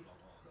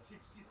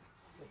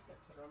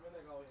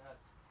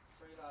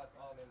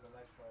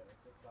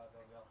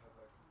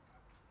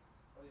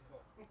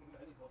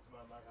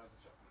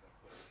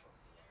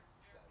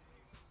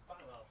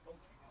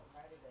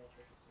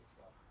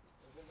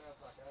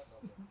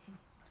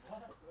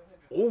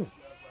 Oh,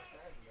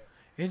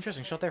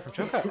 Interesting shot there from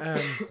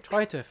Chuka.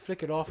 Tried to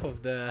flick it off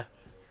of the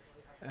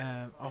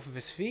off of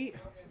his feet. You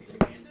want to see the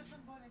field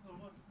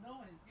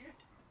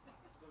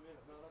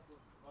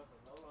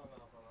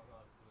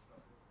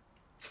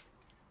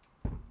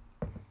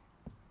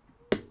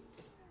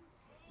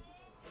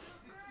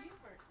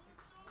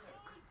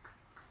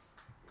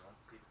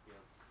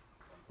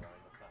when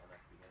Brian was batting at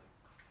the beginning.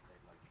 They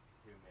had like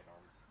 2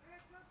 mid-ons.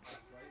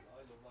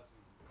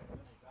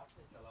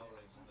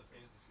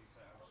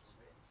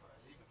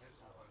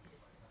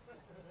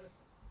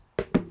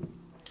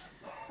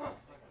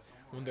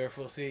 Wonder if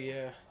we'll see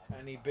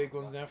any big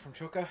ones now from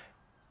Chuka.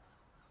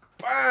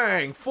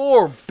 Bang!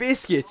 4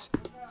 biscuits.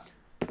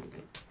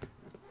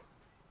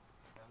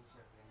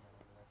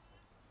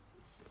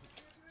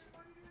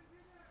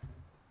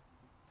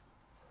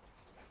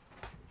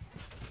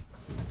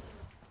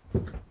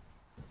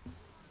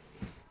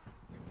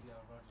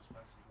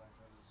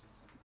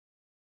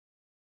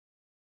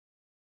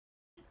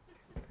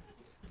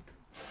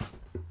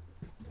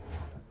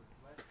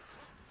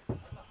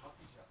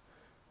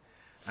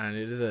 And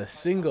it is a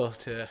single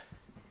to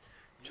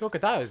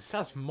Chuka.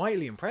 That's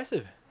mightily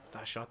impressive,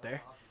 that shot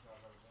there.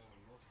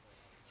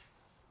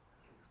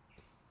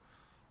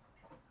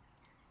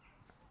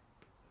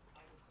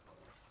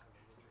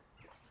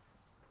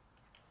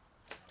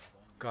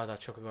 God,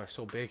 that Chuka guy is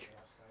so big.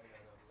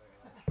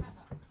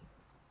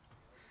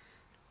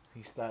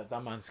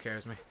 That man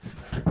scares me.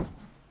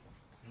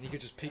 He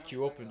could just pick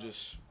you up and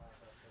just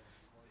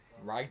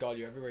ragdoll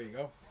you everywhere you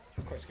go.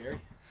 It's quite scary.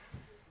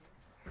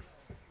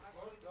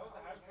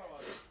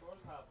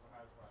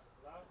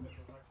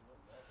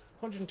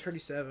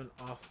 137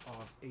 off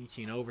of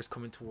 18 overs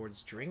coming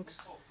towards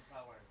drinks.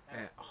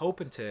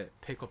 Hoping to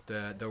pick up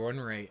the run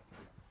rate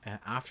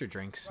after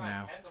drinks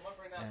now,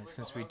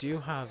 since we do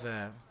have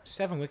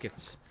 7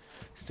 wickets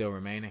still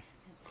remaining.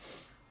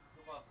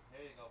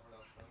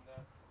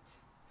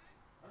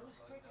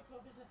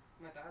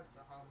 My dad's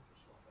at home.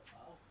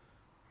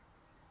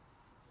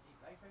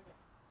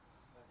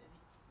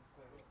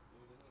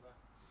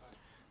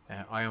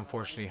 I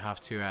unfortunately have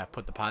to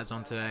put the pads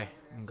on today.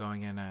 I'm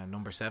going in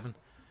number 7.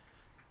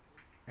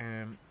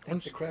 The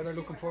crowd are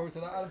looking forward to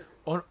that,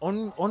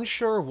 Adam.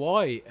 Unsure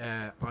why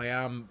I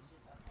am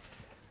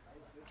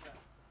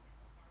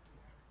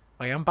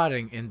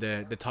batting in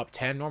the top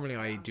 10. Normally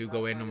I do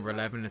go in number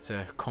 11. It's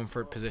a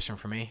comfort position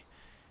for me.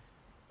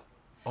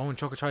 And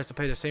Chuka tries to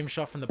play the same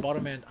shot from the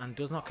bottom end and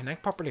does not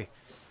connect properly.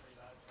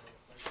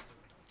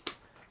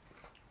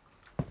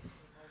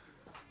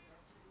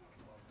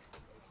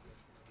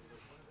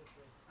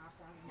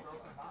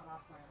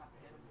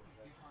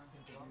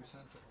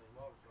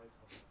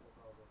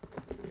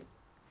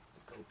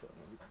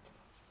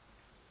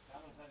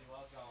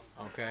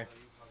 Okay.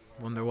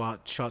 Wonder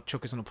what shot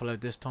Chuka's going to pull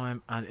out this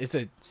time. And it's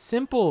a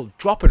simple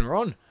drop and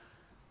run.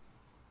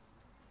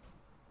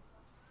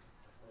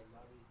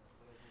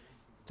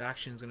 The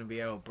action's going to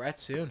be out of breath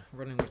soon,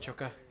 running with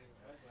Chuka.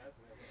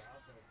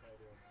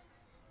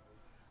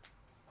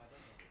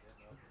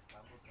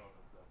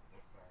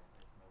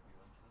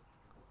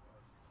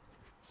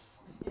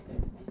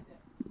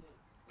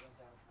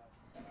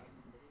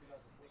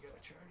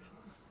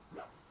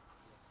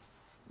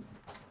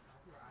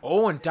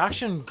 Oh, and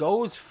Dakshin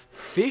goes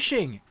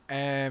fishing.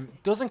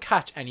 Doesn't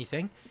catch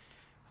anything,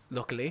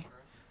 luckily.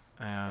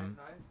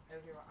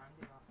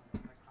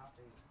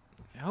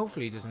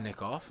 Hopefully he doesn't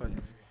nick off. I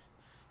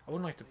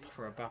wouldn't like to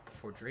for a bat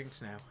before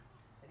drinks now.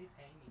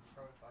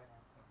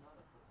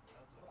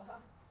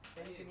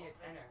 Give me a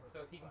tenner,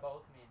 so if he can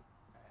bowl to me.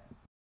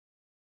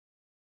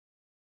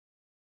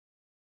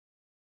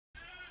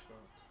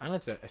 And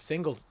it's a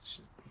single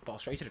ball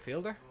straight to the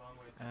fielder.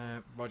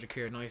 Roger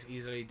Keir nice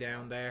easily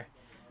down there.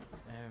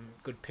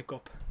 Good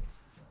pickup.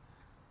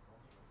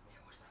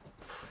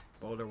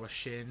 Bowler was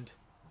shinned.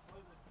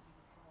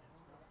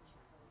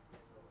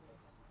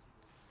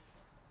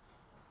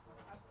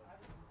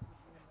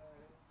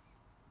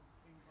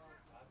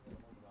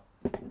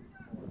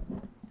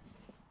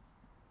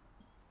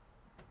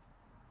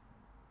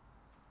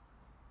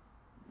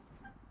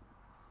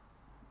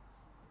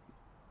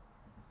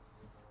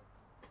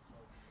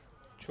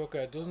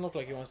 Chuka doesn't look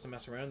like he wants to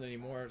mess around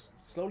anymore.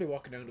 Slowly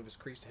walking down to his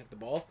crease to hit the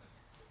ball.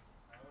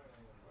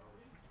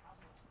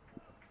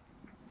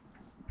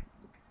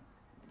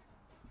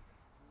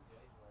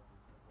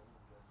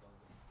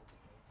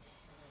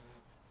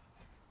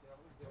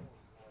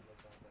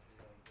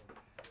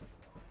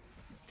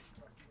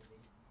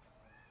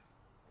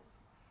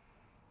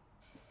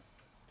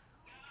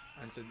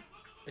 And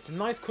it's a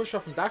nice cush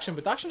shot from Dakshin,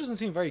 but Dakshin doesn't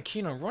seem very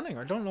keen on running.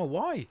 I don't know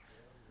why.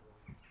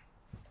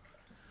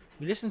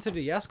 We listened to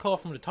the yes call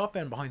from the top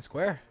end behind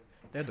square.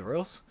 They're the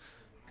rules.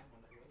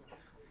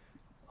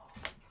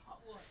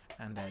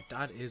 And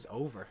that is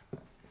over.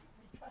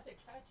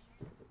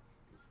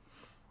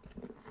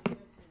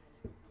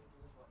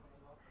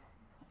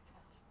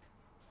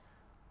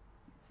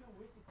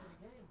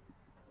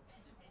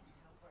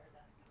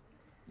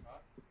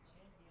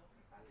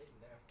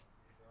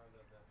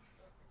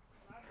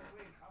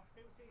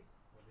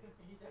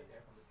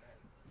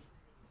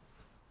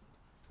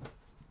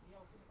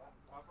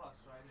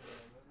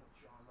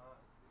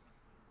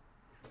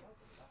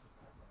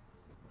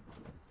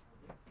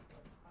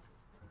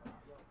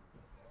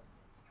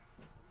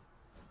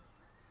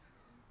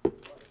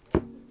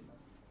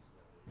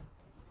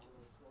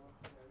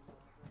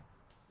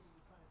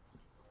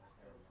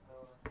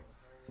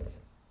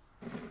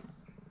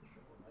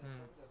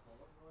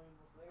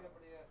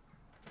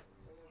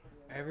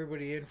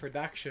 Everybody in for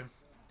Daction.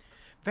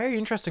 Very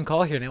interesting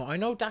call here. Now I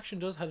know Daction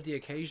does have the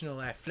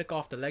occasional flick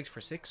off the legs for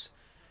 6.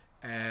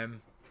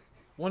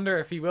 Wonder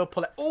if he will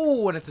pull it.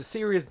 Oh, and it's a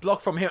serious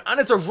block from him, and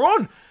it's a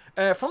run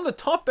from the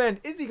top end.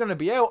 Is he going to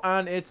be out?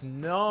 And it's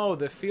no.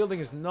 The fielding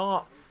is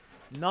not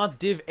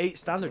Div 8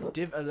 standard.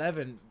 Div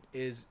 11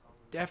 is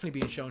definitely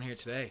being shown here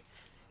today.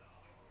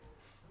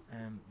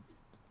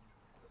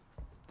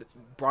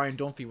 Brian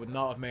Dunphy would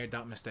not have made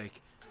that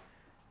mistake.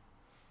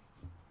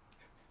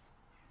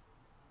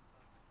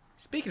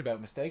 Speaking about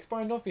mistakes,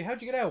 Brian Dunphy,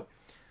 how'd you get out?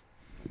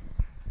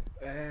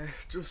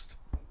 Just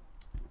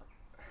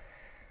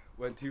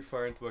went too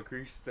far into my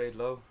crease, stayed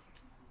low,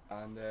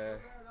 and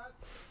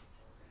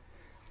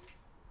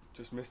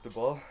just missed the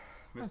ball.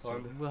 Missed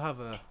time.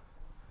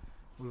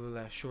 We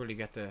will surely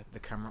get the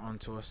camera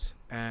onto us.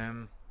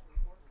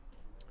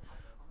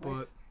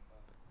 But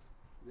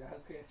Yeah,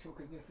 let's get Chuck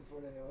his missus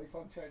for the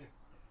iPhone charger.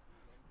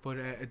 But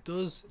it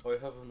does. I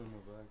have them in my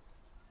bag.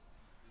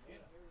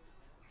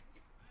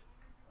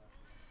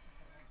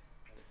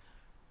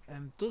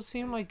 Does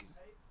seem like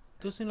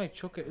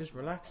Chukka is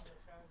relaxed.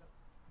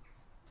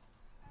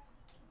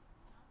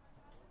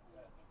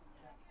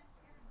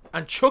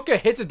 And Chukka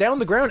hits it down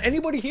the ground.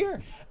 Anybody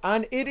here?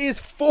 And it is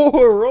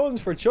 4 runs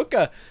for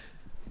Chukka.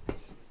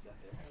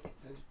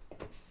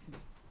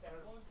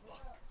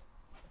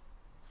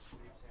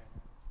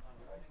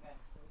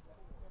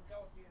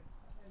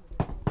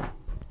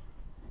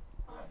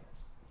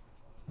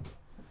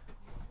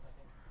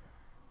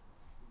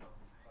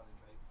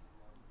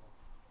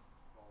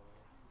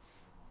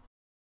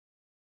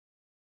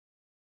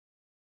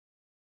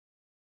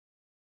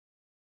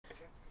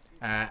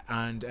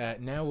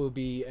 Now we'll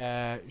be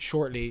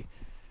shortly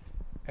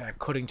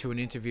cutting to an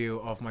interview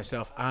of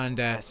myself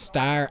and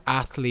star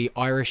athlete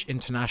Irish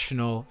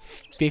international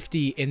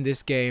 50 in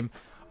this game.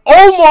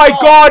 Oh my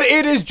God!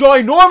 It is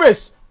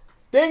ginormous!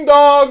 Ding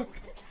dong!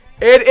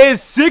 It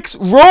is 6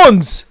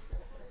 runs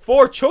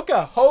for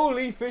Chukka.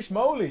 Holy fish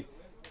moly!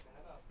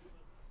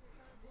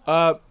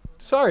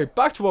 Sorry.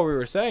 Back to what we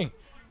were saying.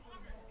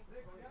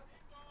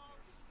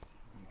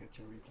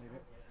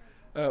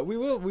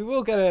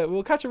 We'll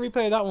catch a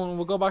replay of that one and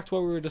we'll go back to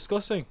what we were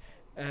discussing.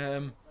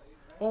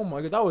 Oh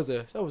my God, that was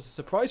a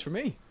surprise for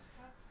me.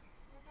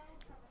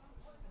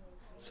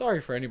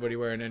 Sorry for anybody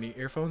wearing any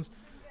earphones.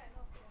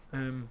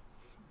 And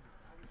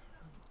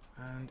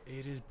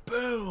it is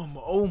boom.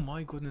 Oh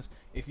my goodness.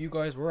 If you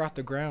guys were at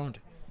the ground,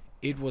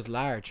 it was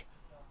large.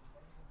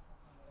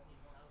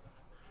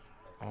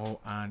 Oh,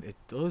 and it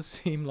does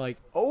seem like,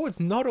 oh, it's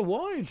not a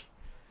wide.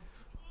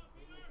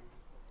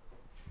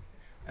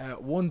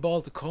 1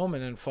 ball to come,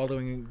 and then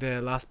following the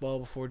last ball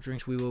before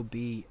drinks, we will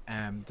be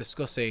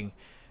discussing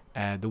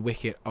the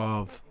wicket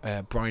of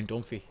Brian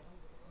Dunphy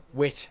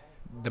with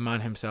the man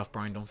himself,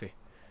 Brian Dunphy.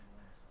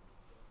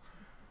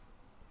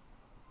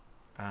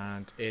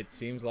 And it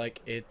seems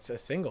like it's a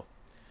single,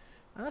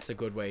 and that's a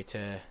good way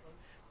to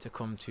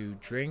come to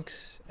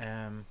drinks.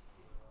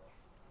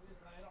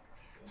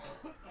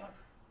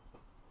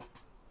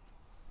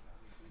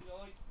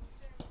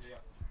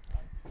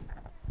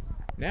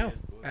 Now,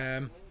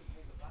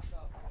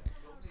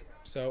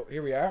 so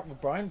here we are with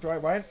Brian.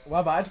 Brian,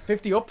 well bad,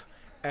 50 up.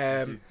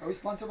 Are we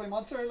sponsored by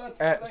Monster, lads?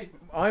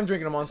 I'm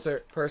drinking a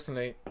Monster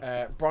personally.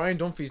 Brian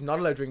Dunphy's not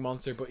allowed to drink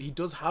Monster, but he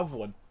does have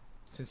one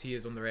since he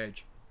is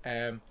underage.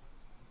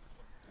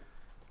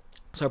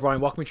 So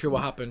Brian, walk me through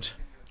what happened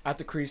at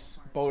the crease.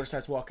 Bowler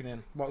starts walking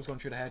in. What was going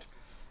through the head?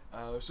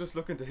 I was just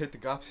looking to hit the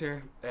gaps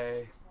here.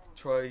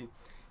 Try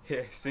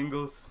hit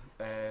singles,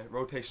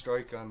 rotate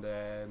strike,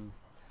 and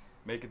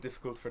make it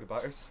difficult for the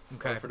batters.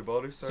 Okay. For the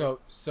bowlers. Sorry.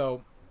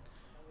 So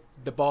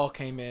the ball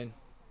came in.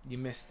 You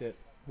missed it.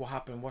 What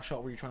happened? What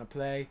shot were you trying to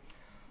play?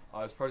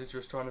 I was probably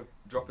just trying to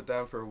drop it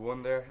down for a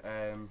 1 there.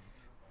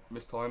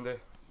 Mistimed it.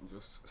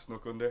 Just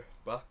snuck under.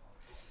 Back.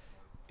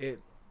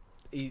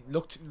 He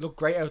looked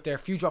great out there.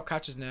 Few drop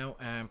catches now,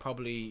 and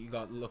probably you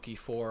got lucky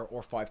 4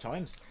 or 5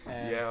 times.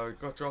 Yeah, I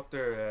got dropped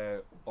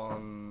there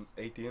on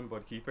 18 by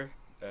the keeper.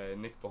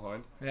 Nicked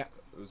behind. Yeah.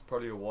 It was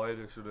probably a wide.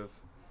 I should have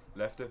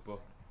left it, but.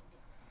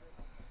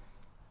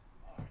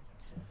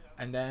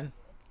 And then,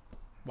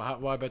 what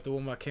about the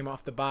one that came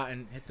off the bat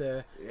and hit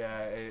the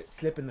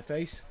slip in the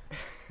face?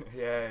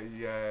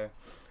 Yeah,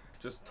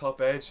 just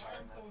top edge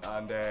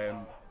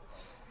and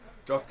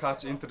drop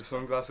catch into the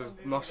sunglasses.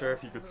 Not sure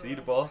if you could see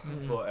the ball,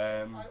 but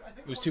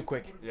it was too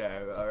quick.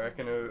 Yeah, I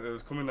reckon it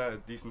was coming at a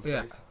decent space.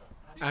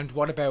 Yeah. And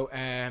what about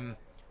the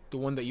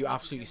one that you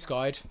absolutely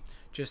skied,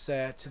 just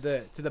to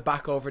the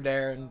back over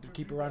there, and the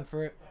keeper ran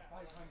for it?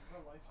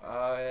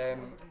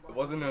 It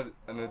wasn't an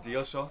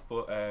ideal shot,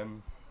 but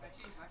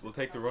we'll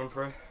take the run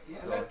for it. Yeah,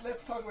 So,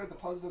 let's talk about the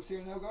positives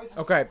here now, guys.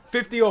 Okay,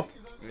 50 up.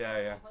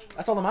 yeah.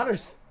 That's all that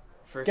matters.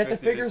 First Get the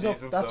 50 this figures up.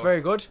 season, That's so,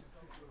 very good.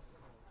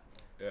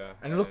 Yeah.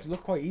 And it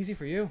looked quite easy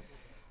for you.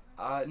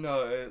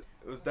 No, it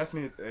was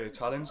definitely a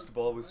challenge. The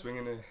ball was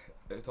swinging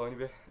a tiny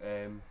bit,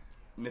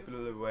 nipping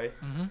it away.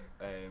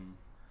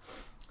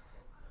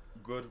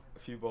 Good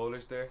few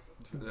bowlers there.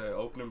 The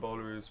opening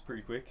bowler was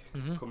pretty quick,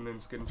 coming in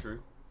skidding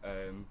through.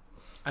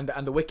 And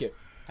the wicket.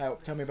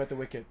 Tell me about the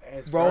wicket.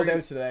 It's Rolled very-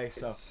 out today,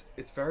 so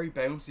It's very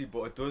bouncy,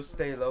 but it does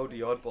stay low.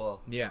 The odd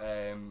ball.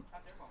 Yeah.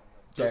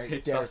 Just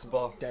hits that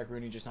spot. Derek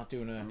Rooney just not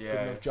doing a good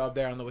Yeah. enough job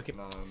there on the wicket.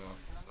 No.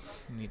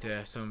 We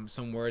need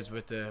some words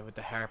with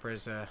the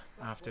Harpers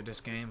after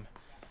this game.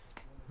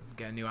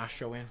 Get a new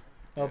Astro in.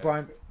 Well, Yeah.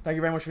 Brian, thank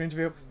you very much for the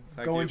interview.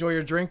 Thank Go you. enjoy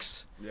your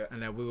drinks, Yeah.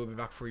 and we will be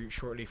back for you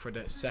shortly for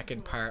the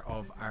second part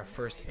of our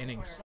first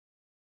innings.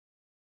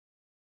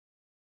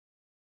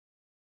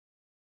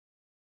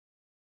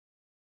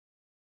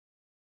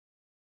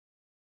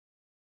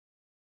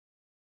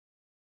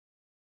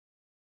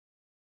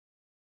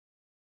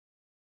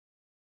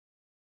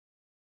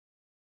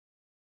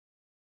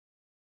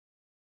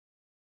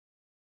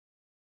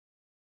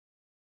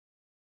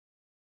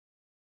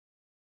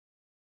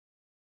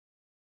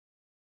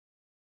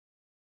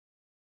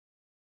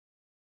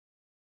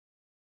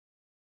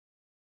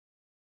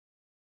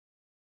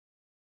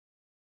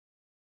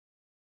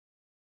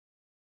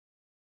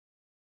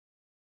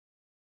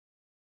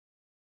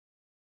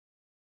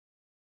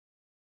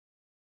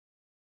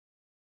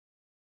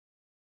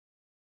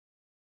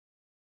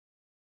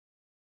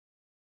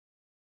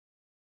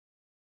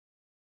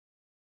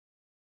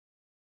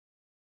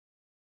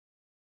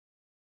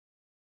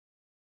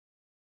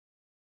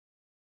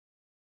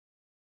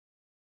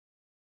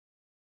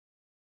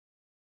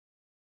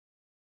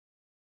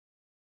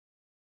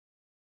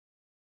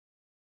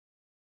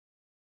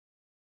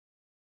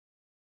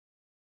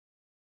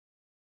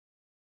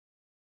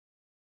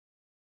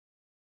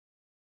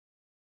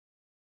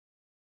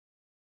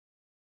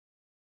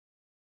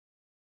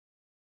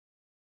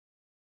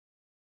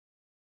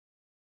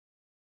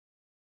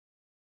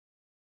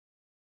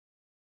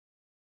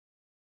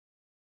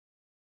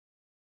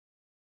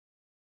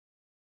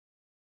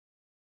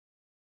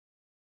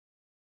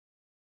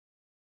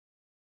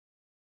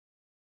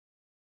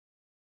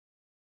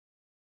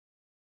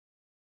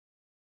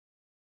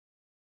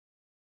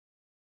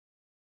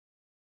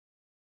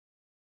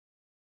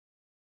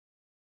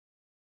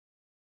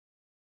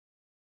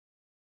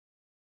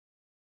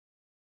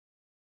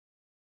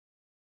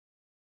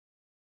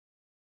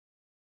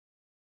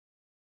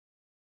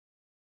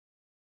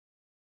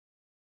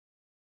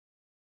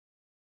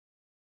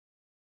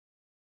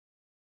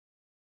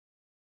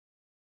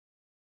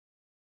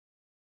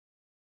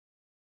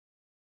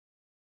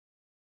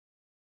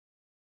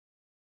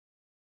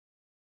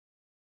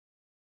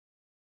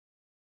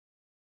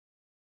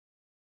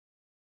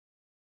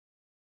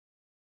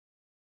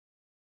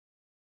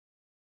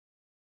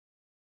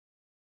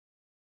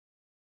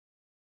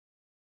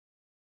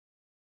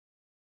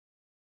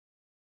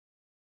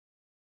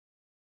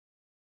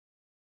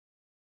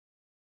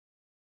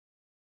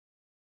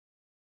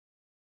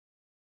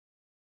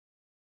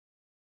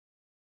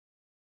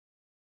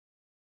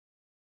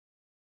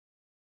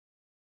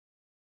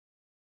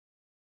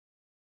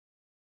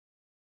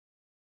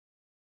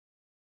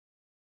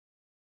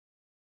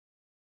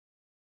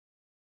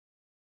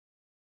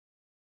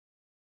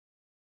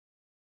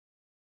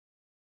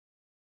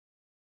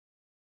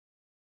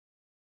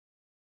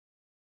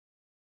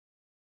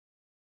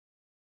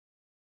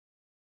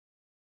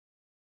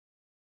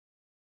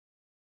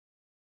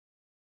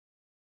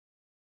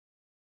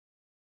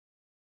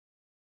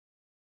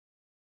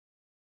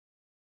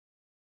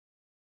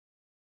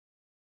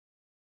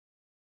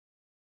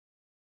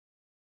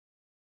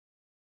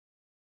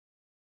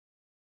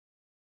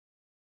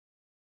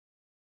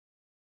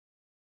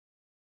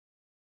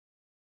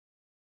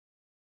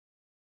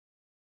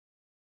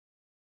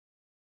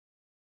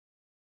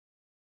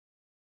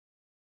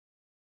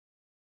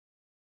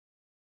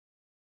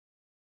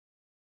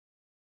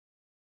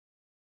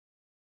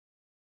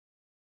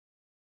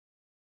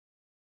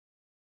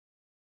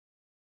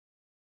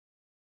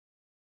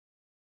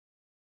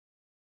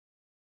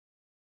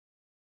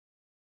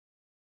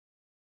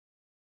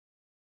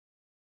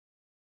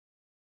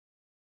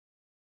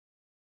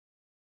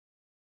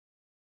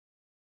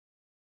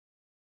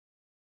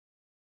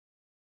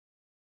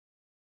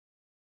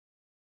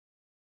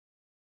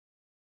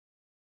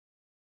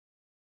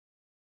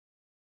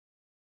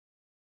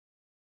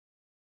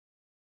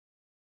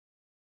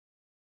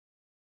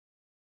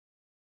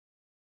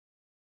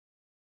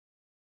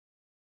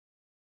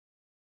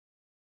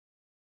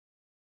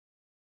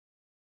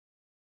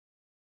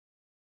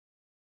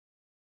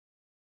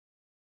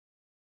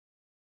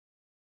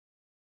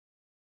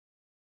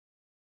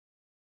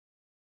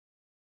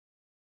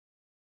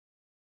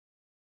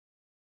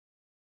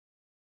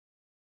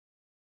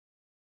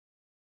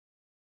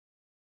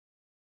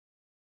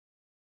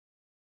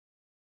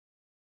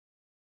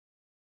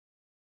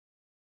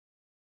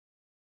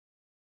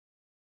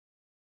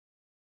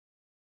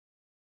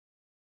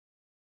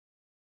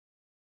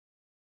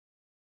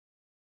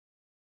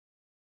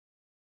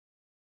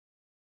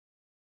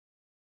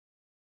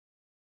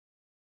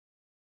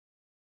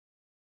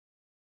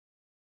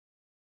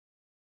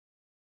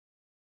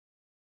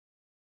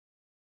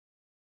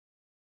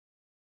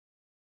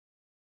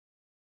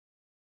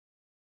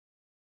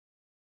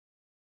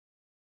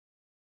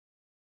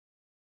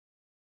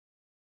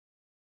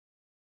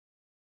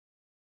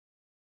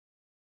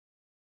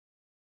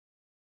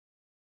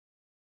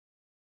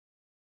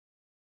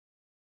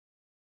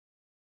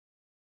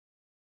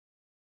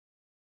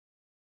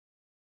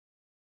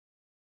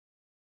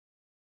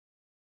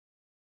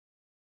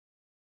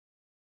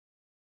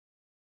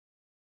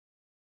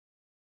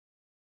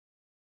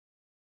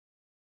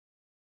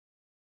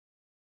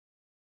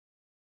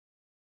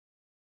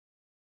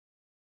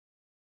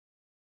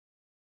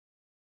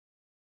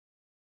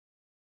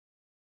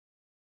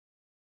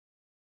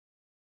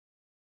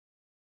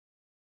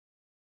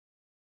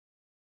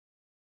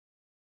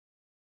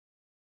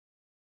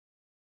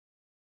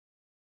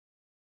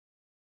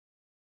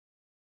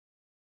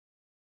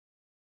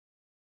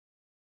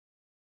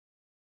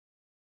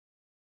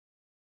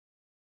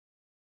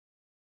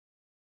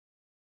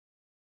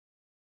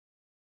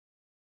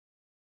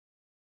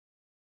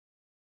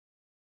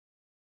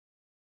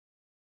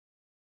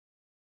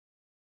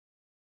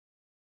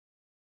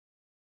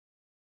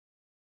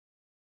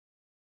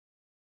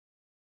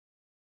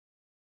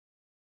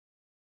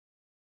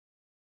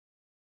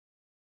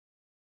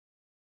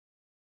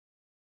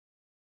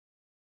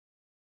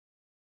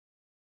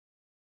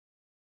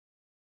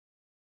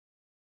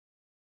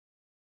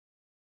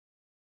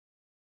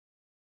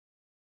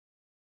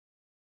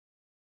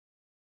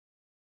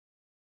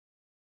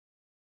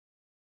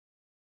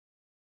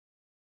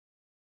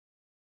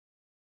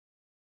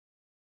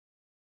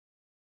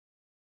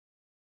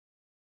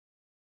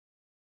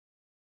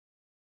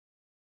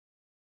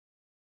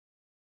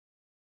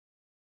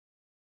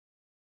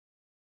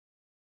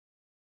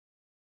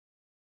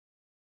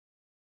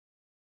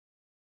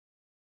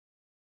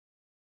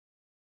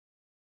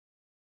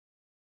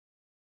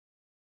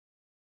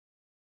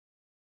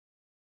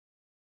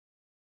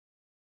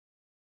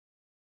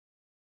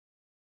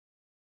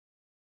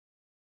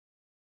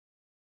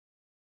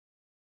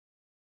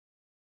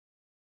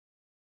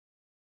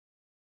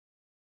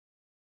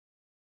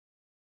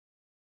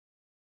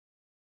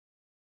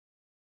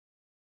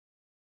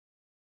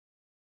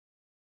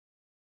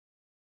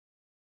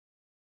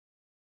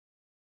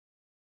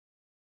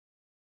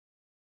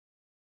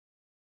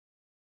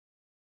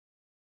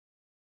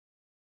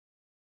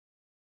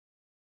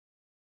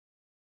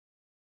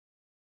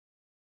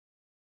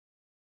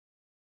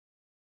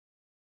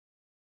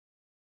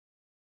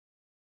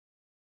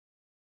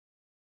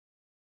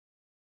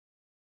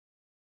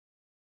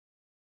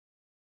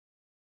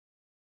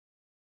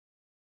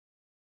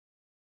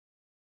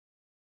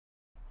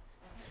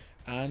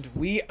 And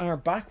we are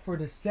back for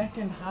the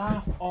second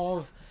half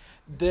of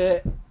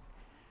the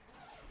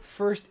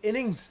first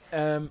innings.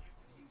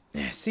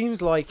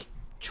 Seems like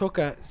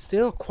Chuka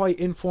still quite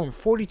in form.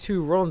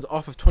 42 runs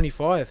off of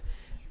 25.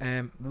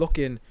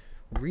 Looking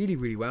really,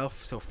 really well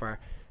so far.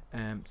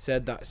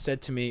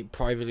 Said to me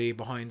privately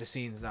behind the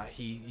scenes that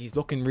he's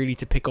looking really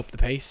to pick up the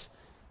pace,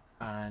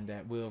 and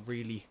we'll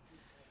really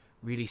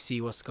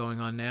see what's going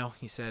on now.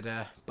 He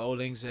said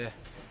bowling's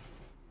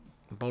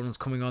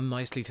coming on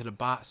nicely to the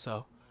bat,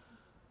 so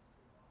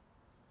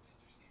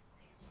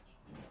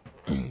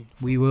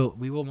we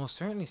will most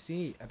certainly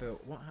see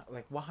about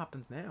what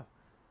happens now.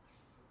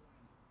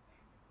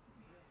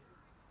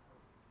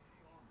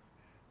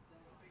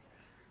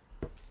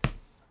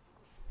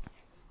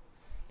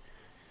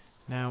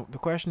 Now the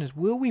question is,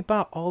 will we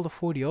bat all the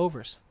 40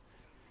 overs?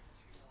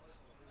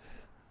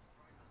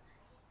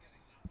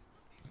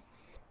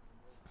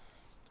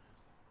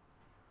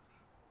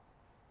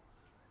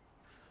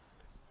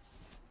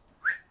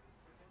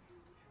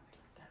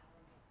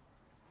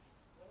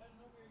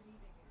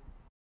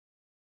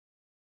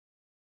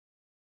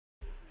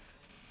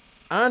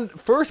 And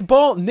first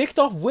ball nicked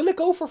off. Will it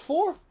go for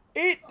 4?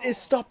 It is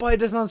stopped by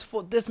this man's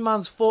foot. This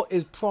man's foot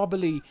is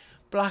probably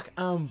black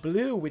and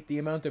blue with the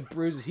amount of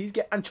bruises he's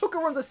getting. And Chuka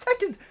runs a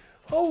second.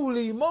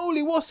 Holy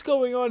moly, what's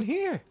going on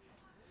here?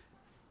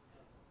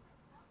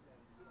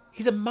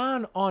 He's a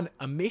man on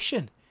a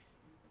mission.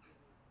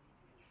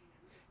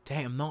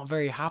 Dang, I'm not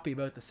very happy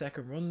about the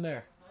second run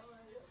there.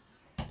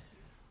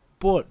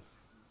 But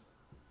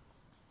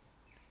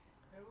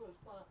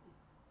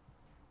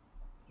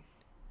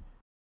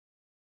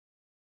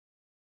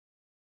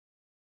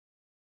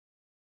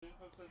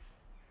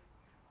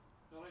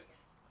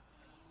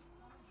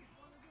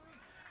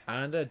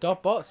and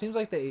dot ball. Seems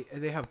like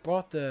they have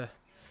brought a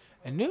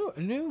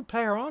new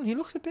player on. He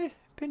looks a bit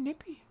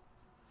nippy.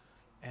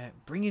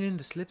 Bringing in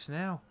the slips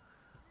now.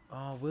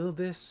 Oh, will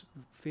this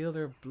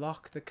fielder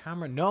block the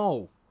camera?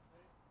 No.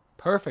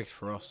 Perfect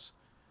for us.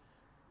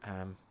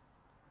 And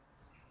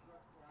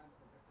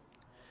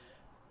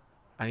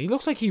he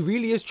looks like he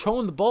really is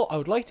throwing the ball. I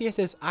would like to get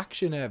this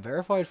action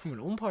verified from an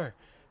umpire.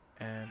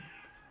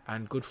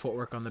 And good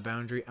footwork on the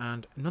boundary.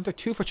 And another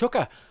 2 for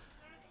Chuka.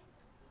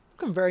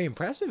 Looking very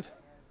impressive.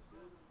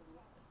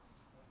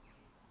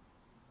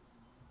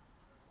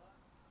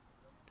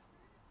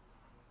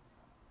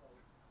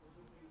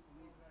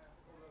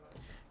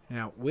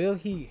 Now, will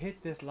he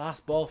hit this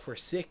last ball for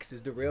 6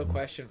 is the real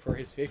question for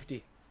his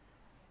 50.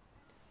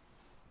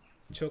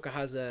 Chuka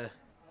has a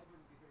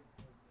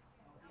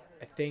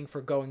thing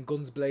for going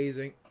guns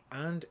blazing,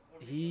 and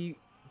he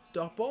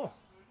dot ball.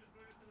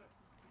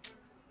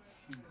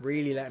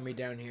 Really letting me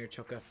down here,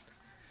 Chuka.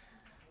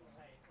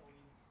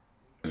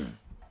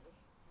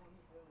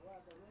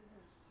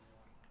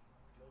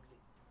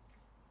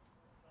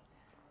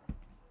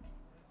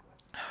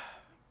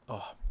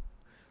 Oh,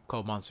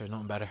 cold monster,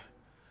 nothing better.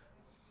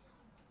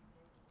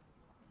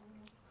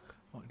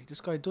 Oh,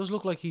 this guy does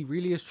look like he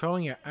really is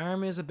throwing it.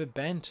 Arm is a bit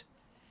bent.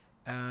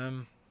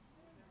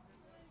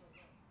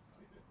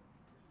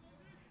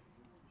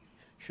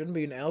 Shouldn't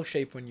be an L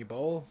shape when you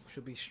bowl.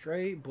 Should be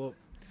straight, but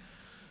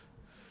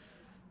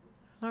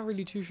not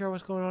really too sure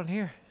what's going on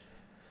here.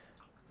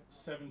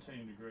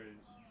 17 degrees.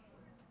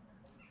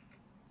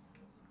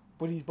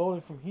 But he's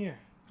bowling from here.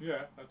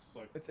 Yeah, that's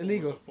like it's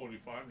illegal.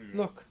 45 degrees.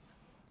 Look.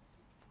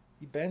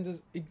 He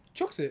bends he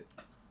chucks it.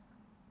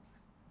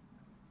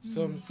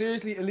 Some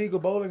seriously illegal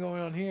bowling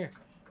going on here.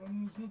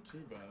 It's not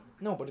too bad.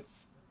 No, but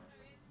it's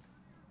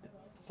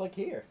like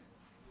here.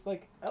 It's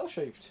like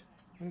L-shaped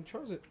when he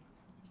throws it.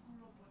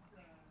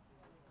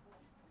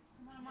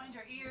 Mind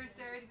your ears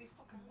there, to be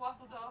fucking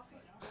waffled off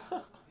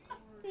you.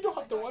 You don't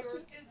have to watch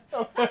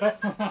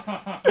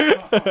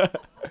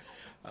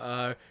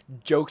it.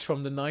 Jokes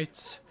from the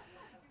Knights.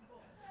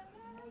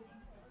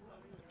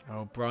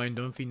 Oh, Brian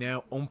Dunphy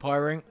now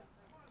umpiring.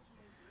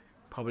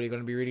 Probably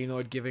going to be really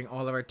annoyed giving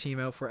all of our team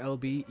out for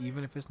LB,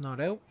 even if it's not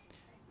out.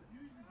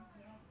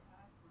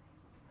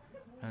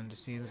 And it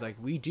seems like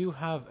we do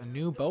have a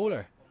new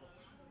bowler.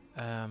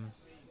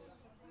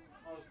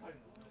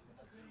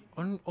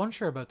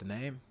 Unsure about the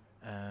name.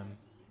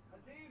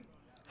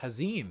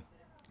 Hazim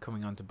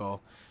coming on to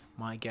bowl.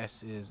 My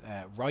guess is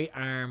right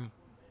arm,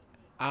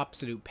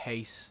 absolute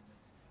pace,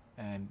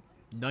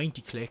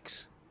 90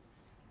 clicks.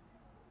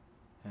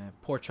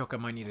 Poor Chuka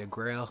might need a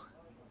grill.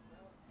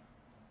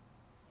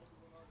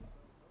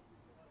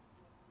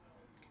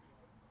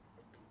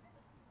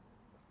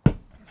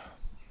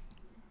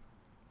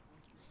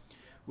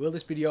 Will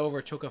this be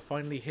over? Chuka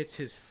finally hits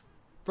his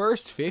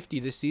first 50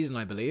 this season,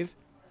 I believe.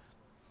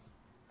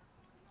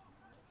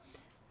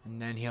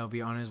 And then he'll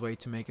be on his way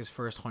to make his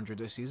first 100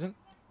 this season.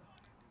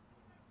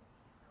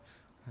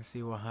 Let's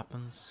see what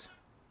happens.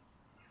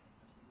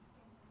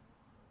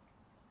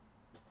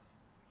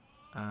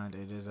 And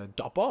it is a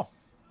dot ball.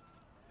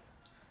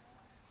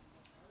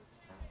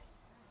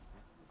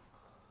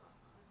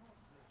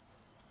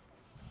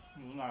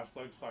 Nice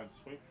leg side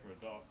sweep for a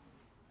dot.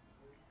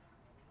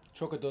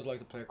 Chuka does like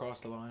to play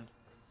across the line,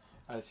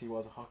 as he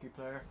was a hockey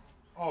player.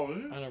 Oh,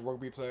 really? And a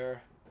rugby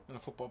player. And a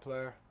football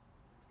player.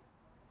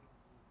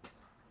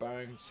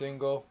 Bang.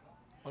 Single.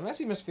 Unless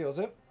he misfields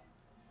it.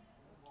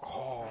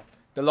 Oh.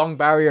 The long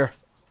barrier.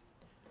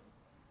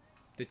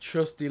 The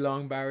trusty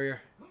long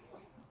barrier.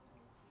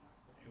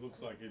 He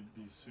looks like he'd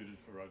be suited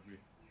for rugby.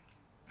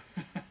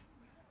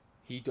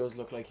 He does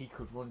look like he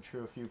could run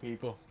through a few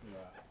people. Yeah.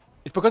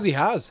 It's because he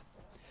has.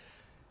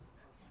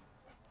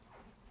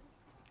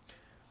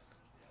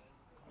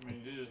 I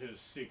mean, he did just hit a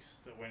 6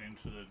 that went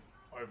into the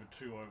over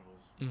 2 ovals.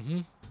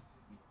 Mm-hmm.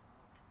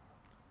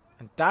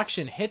 And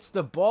Dakshin hits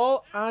the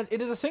ball, and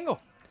it is a single.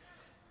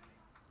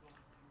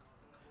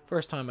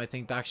 First time I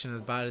think Dakshin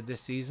has batted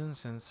this season,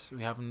 since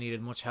we haven't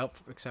needed much help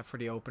except for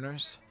the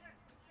openers.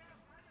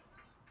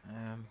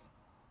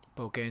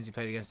 Both games we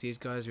played against these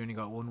guys, we only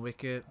got 1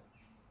 wicket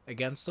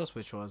against us,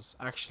 which was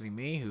actually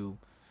me, who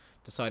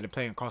decided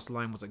playing across the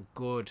line was a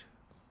good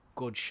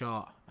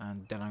shot,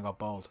 and then I got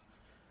bowled.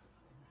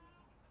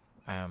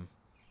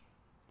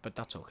 But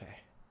that's okay.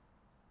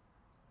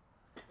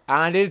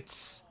 And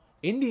it's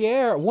in the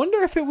air. Wonder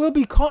if it will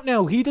be caught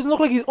now. He doesn't look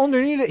like he's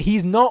underneath it.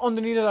 He's not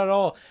underneath it at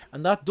all.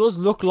 And that does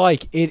look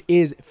like it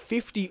is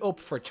 50 up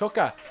for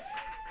Chukka.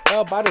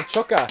 Well batted,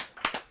 Chukka.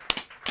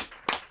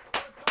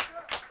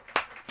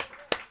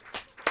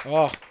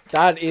 Oh,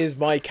 that is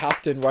my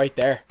captain right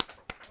there.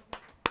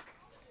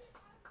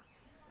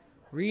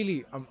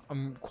 Really,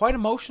 I'm quite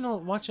emotional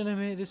watching him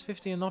hit his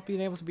 50 and not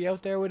being able to be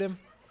out there with him.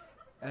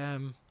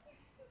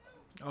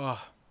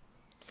 Oh,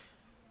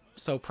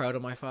 so proud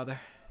of my father.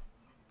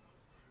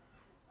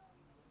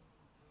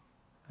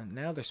 And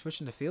now they're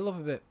switching the field up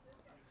a bit.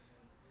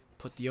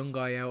 Put the young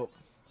guy out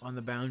on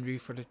the boundary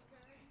for the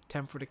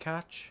attempt for the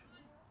catch.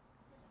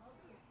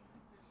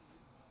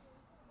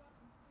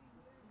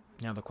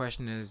 Now the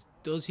question is,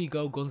 does he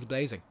go guns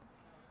blazing?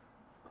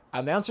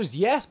 And the answer is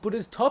yes, but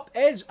his top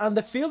edge and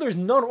the fielder's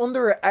not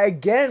under it.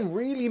 Again,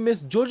 really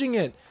misjudging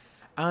it.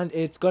 And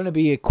it's going to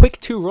be a quick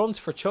 2 runs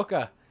for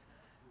Chukka.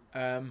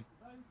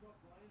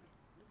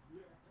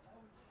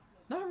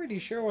 Not really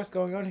sure what's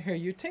going on here.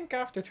 You'd think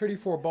after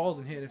 34 balls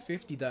and hitting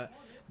 50 that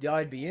the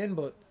eye'd be in,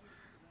 but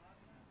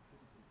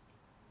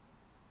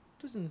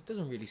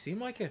doesn't really seem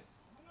like it.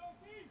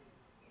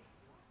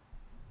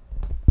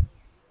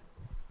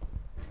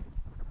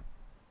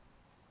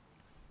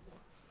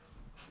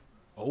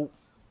 Oh.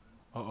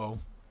 Uh-oh.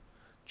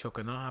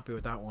 Chukka not happy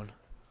with that one.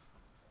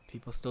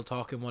 People still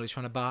talking while he's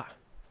trying to bat.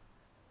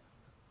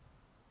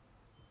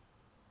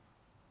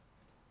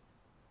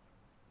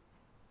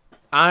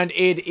 And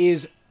it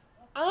is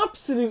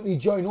absolutely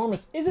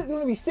ginormous. Is it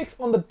going to be 6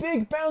 on the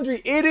big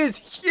boundary? It is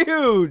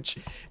huge.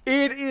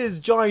 It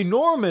is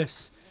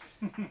ginormous.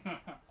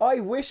 I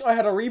wish I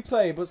had a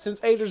replay, but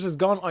since Aders is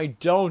gone, I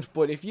don't.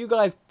 But if you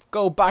guys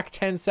go back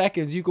 10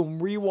 seconds, you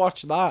can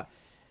rewatch that.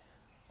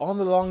 On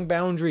the long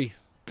boundary.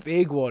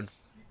 Big one.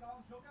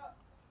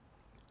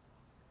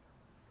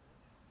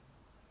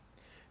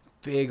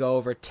 Big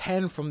over.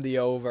 10 from the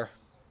over.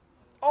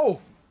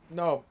 Oh,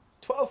 no.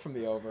 12 from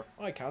the over.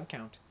 I can't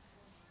count.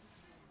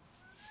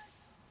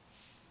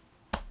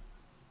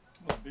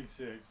 Oh, big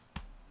 6.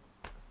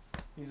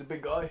 He's a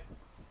big guy.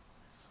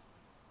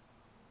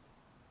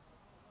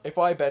 If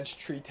I bench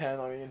 310,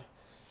 I mean...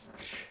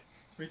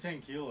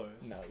 310 kilos.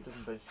 No, he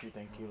doesn't bench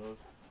 310 kilos.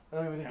 I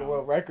don't even think the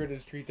world record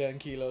is 310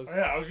 kilos. Oh,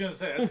 yeah, I was going to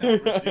say, that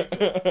sounds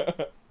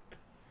ridiculous.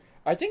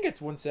 I think it's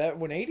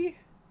 180.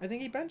 I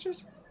think he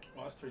benches.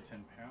 Well, that's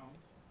 310 pounds.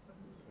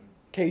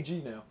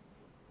 Kg now.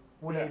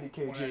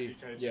 180 Yeah, kg. 180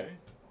 kg. Yeah.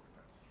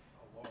 That's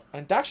a lot.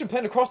 And Dakshin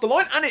playing across the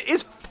line, and it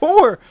is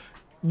 4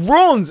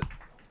 runs.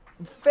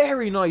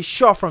 Very nice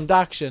shot from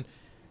Dakshin.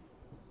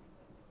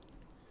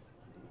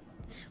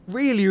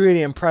 Really,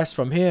 really impressed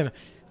from him.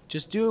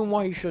 Just doing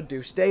what he should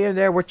do. Stay in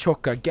there with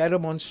Chukka. Get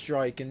him on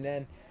strike. And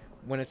then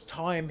when it's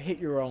time, hit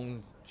your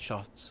own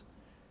shots.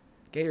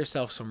 Get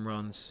yourself some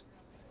runs.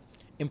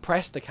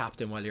 Impress the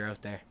captain while you're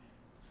out there.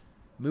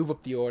 Move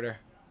up the order.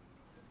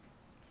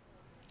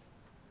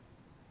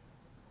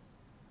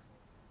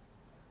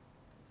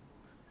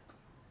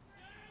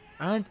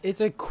 And it's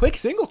a quick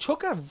single.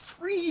 Chukka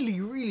really,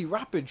 really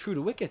rapid through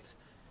the wickets.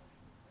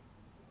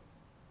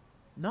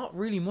 Not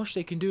really much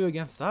they can do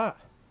against that.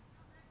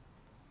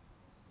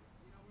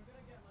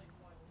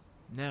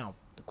 Now,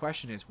 the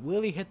question is,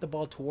 will he hit the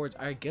ball towards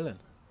Argillan?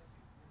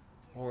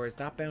 Or is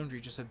that boundary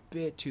just a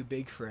bit too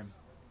big for him?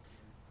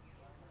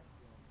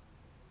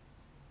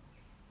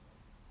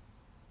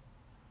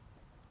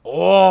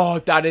 Oh,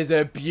 that is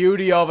a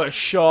beauty of a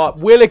shot.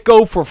 Will it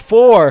go for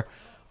 4?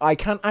 I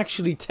can't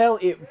actually tell.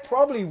 It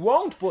probably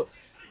won't, but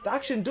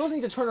Dakshin does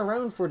need to turn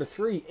around for the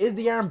 3. Is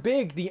the arm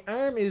big? The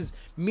arm is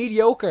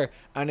mediocre,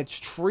 and it's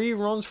 3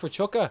 runs for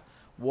Chukka.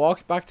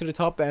 Walks back to the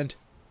top end.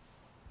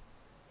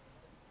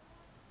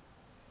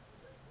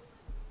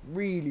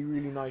 Really,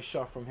 really nice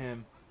shot from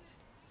him.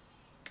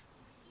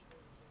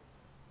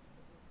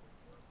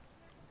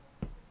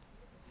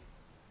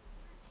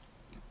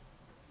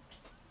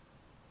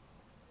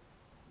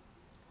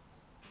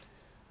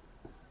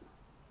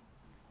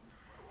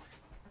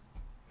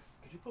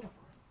 Could you pull that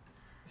for me?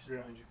 He's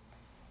behind you.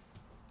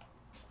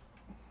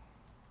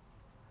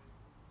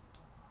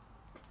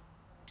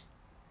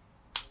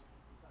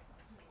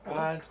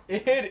 And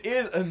it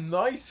is a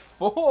nice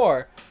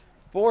 4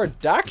 for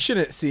Daction,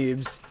 it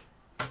seems.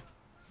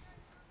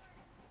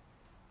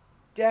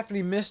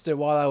 Definitely missed it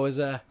while I was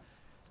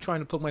trying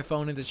to plug my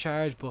phone into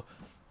charge, but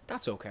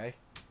that's okay.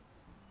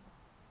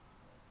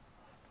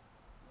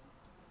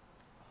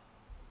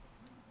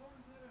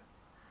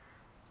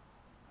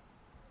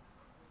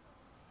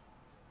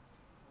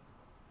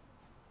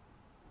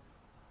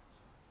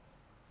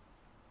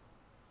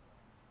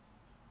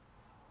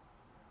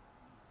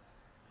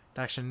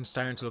 Daction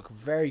starting to look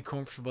very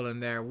comfortable in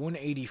there.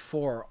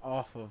 184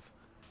 off of,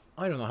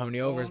 I don't know how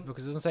many overs,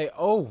 because it doesn't say,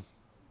 oh.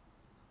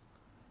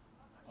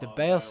 The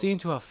bail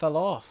seemed to have fell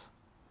off.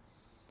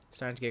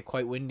 Starting to get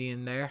quite windy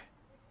in there.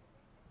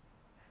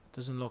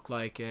 Doesn't look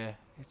like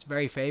it's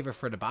very favour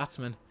for the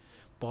batsman.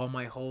 Ball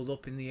might hold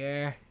up in the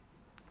air.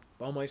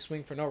 Ball might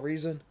swing for no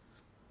reason.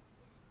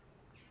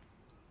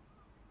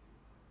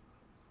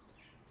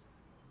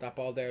 That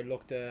ball there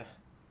looked a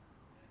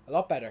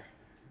lot better.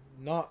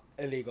 Not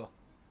illegal.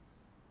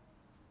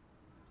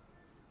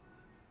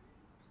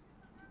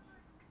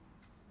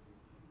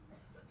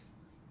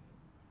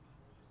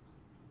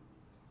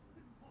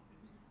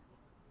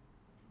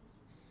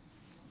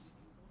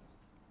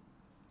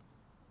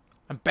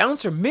 And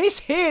bouncer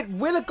mishit.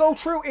 Will it go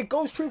through? It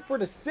goes through for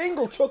the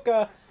single.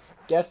 Chuka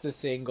gets the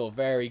single.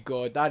 Very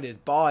good. That is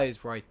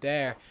buys right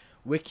there.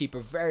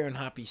 Wickkeeper very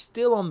unhappy.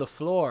 Still on the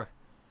floor.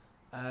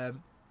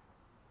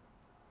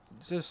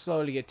 Just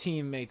slowly get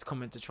teammates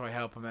coming to try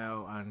help him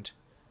out, and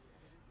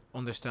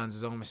understands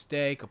his own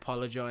mistake.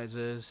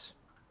 Apologizes.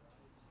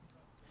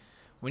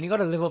 When you got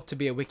to live up to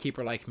be a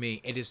wicketkeeper like me,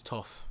 it is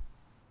tough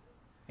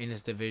in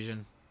this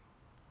division.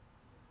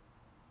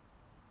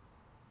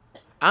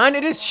 And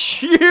it is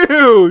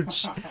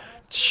huge!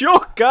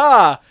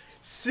 Chuka!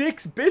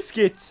 6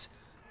 biscuits.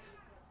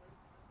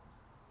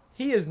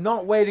 He is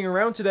not waiting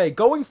around today.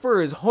 Going for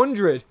his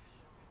 100.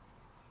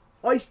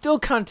 I still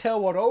can't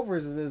tell what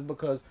overs this is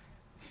because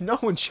no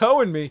one's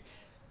showing me.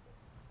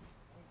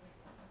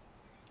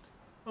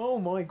 Oh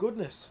my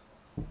goodness.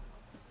 To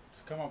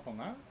come up on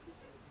that.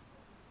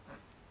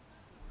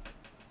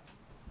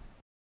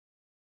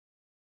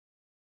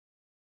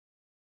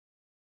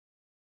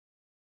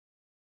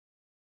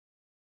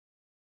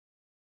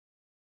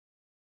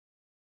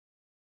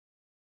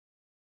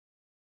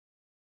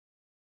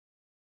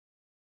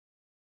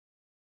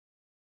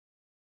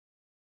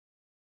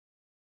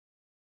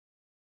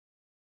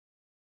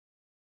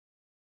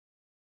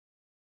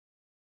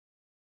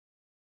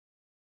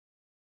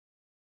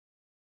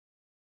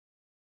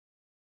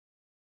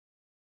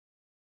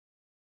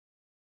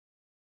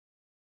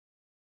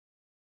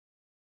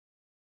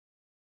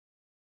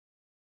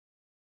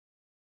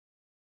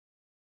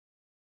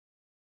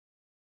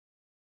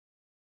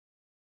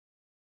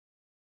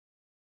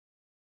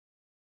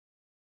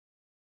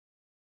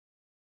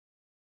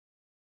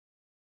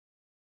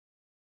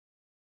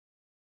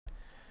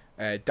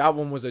 That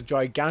one was a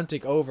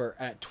gigantic over.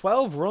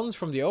 12 runs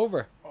from the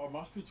over. Oh, it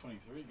must be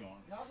 23 gone.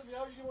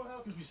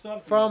 Because we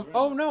started From the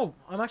oh over. no,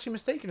 I'm actually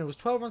mistaken. It was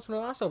 12 runs from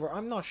the last over.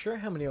 I'm not sure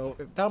how many.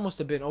 That must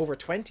have been over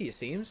 20. It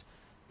seems.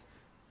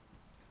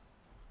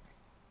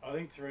 I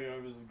think 3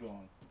 overs have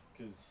gone.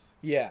 Because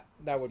Yeah,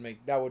 that would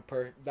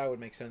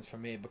make sense for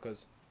me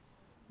because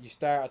you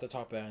start at the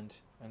top end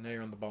and now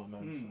you're on the bottom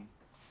end.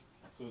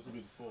 so this will be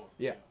the 4th.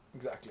 Yeah,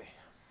 exactly.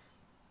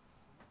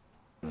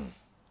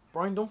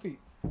 Brian Dunphy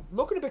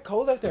looking a bit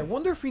cold out there.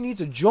 Wonder if he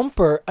needs a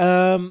jumper.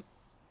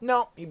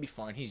 No, he'd be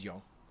fine. He's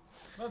young.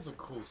 That's a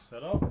cool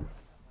setup.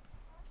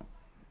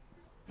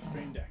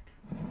 Green deck.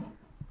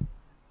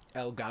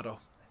 El Gato.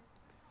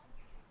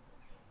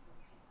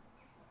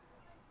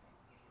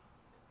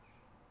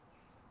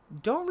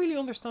 Don't really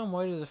understand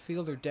why there's a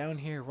fielder down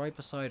here right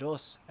beside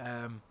us.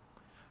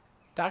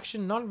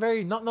 Daction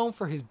not known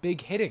for his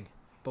big hitting,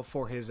 but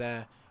for his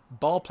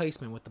ball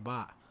placement with the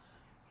bat.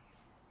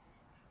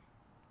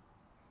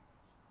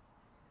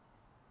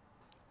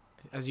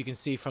 As you can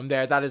see from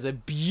there, that is a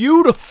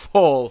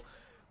beautiful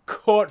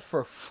cut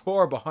for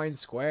 4 behind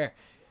square.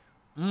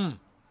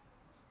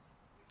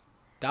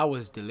 That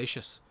was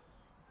delicious.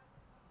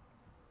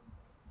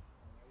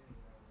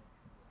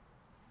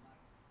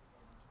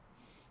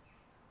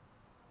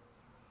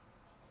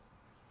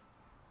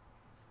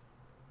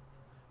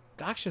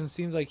 Daction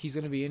seems like he's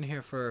going to be in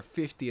here for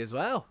 50 as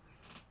well.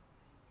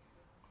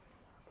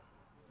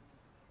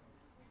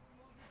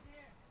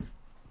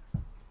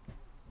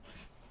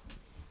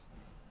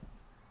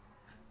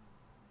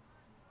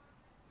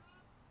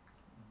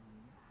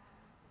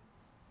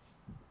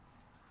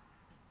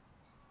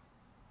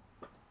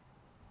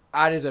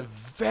 That is a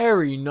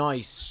very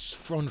nice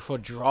front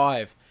foot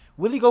drive.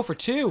 Will he go for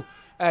 2?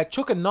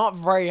 Chuka not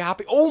very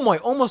happy. Oh my,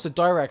 almost a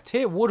direct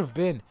hit would have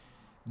been.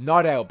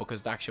 Not out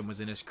because Daction was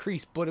in his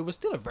crease, but it was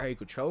still a very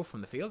good throw from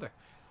the fielder.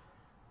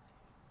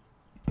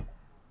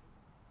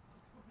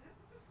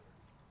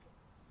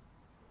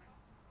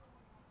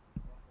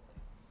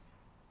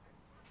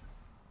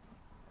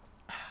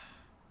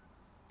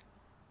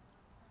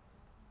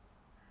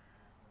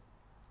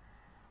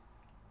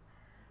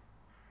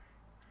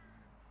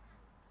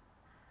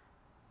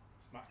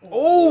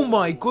 Oh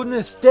my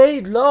goodness,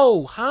 stayed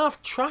low.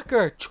 Half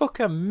tracker.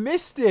 Chuka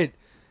missed it.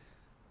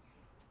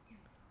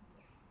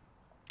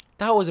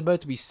 That was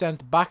about to be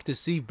sent back to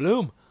Slieve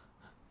Bloom.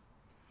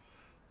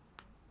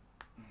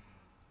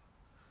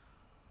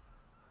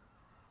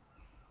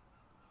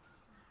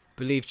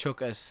 Believe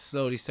Chuka is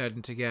slowly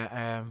starting to get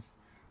a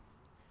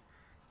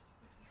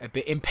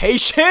bit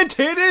impatient.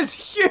 It is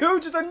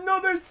huge. It's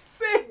another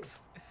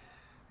 6.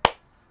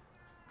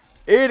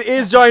 It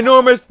is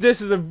ginormous.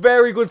 This is a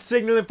very good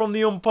signaling from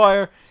the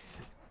umpire.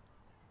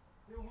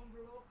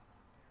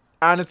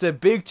 And it's a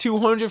big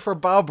 200 for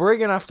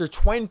Balbriggan after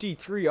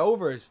 23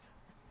 overs.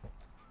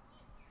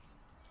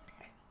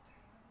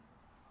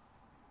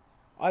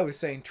 I was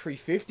saying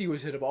 350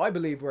 was hittable. I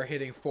believe we're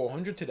hitting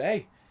 400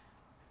 today.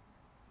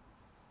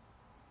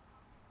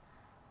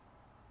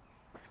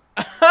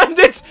 And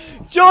it's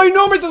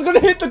ginormous. It's going to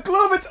hit the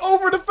club. It's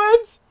over the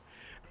fence.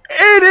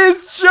 It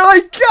is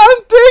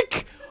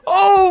gigantic.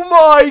 Oh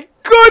my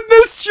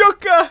goodness,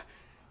 Chuka.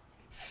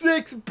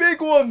 6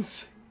 big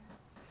ones.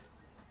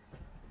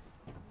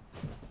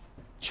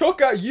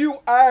 Chuka, you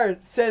are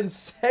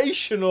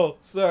sensational,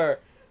 sir.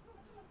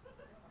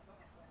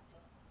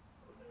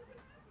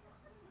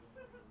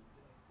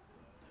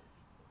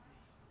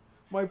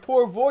 My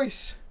poor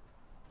voice.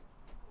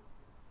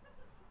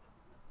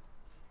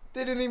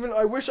 Didn't even...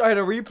 I wish I had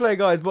a replay,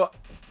 guys, but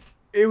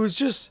it was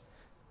just...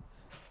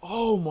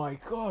 Oh my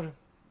god.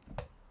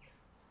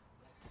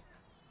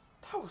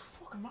 That was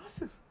fucking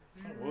massive.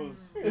 It was.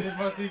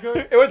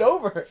 It went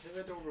over.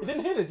 It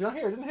didn't hit it. Did you not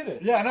hear it? It didn't hit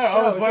it. Yeah, no,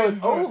 I was so waiting it's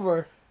for it.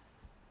 over.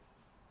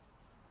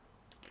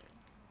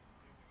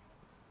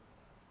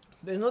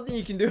 There's nothing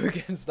you can do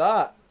against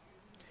that.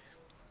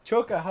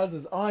 Chuka has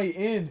his eye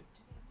in.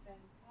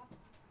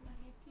 My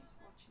nephew's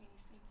watching and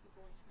he sent a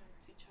voice note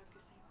to Chuka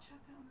saying,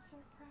 Chuka, I'm so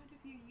proud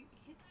of you. You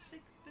hit 6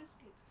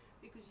 biscuits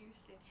because you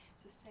said,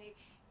 so say,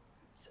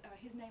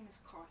 his name is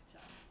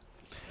Carter.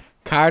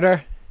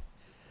 Carter,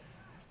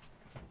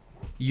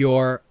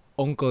 your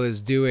uncle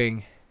is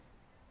doing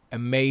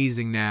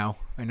amazing now.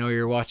 I know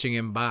you're watching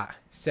him bat.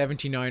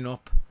 79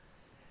 up.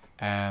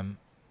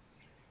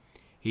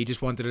 He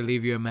just wanted to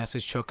leave you a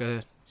message,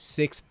 Chuka.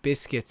 6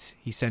 biscuits.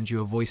 He sent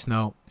you a voice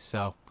note.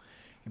 So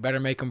you better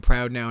make him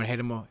proud now and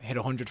hit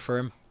 100 for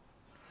him.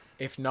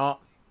 If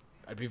not,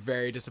 I'd be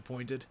very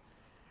disappointed.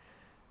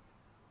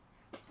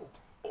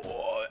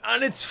 Oh,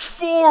 and it's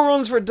 4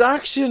 runs for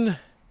Daction.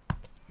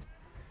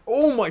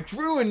 Oh my,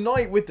 Drew and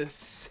Knight with the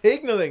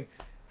signalling.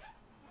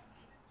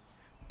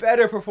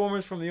 Better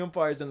performance from the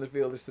umpires than the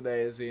fielders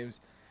today, it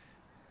seems.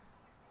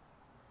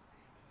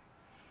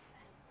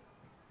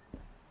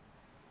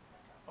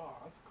 Oh,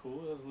 that's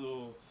cool. There's a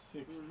little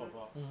 6 pop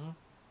up.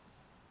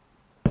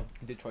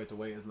 I did try to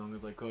wait as long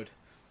as I could.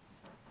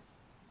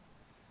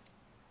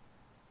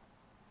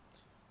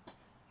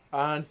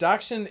 And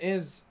Daction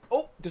is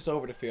just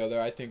over the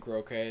fielder. I think we're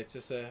okay. It's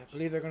just I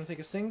believe they're going to take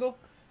a single.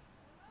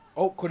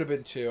 Oh, could have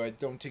been 2. I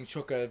don't think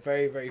Chuka is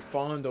very, very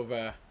fond of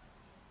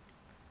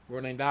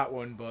running that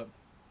one, but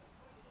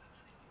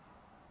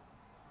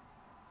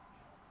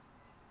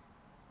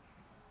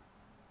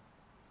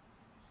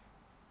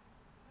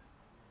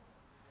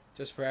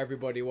just for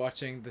everybody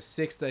watching, the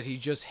 6 that he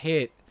just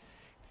hit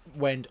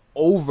went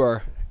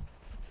over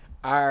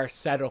our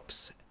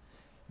setups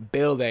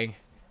building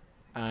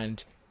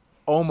and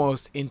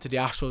almost into the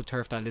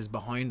astroturf that is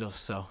behind us.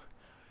 So,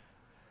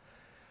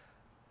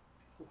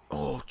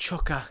 oh,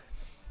 Chuka,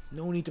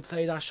 no need to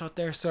play that shot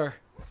there, sir.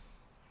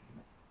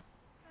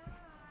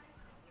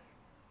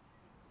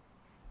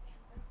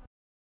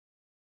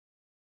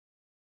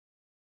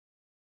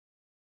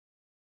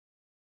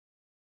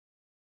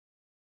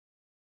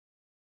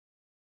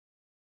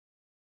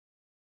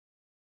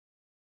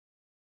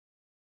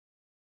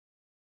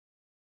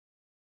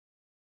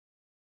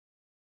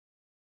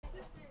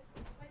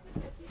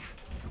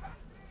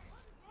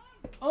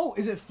 Oh,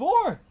 is it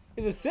 4?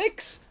 Is it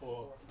 6?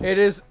 4. It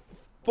is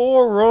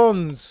 4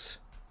 runs.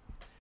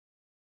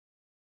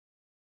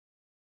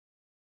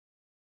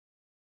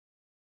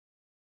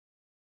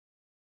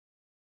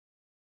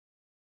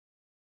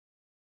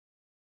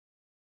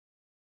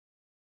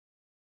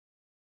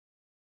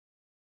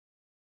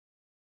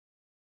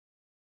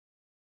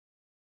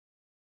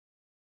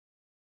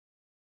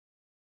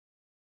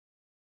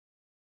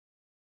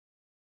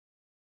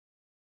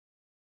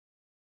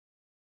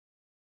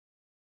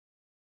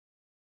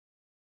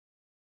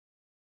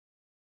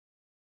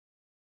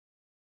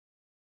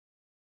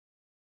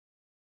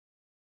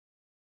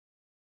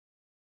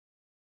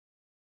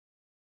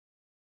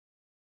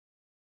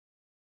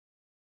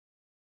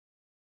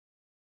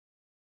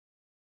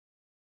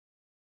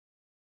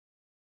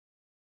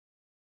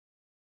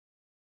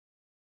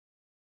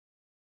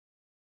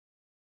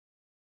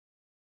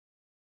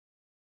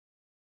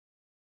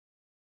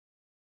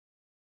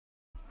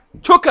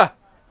 Chuka,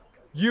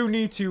 you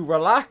need to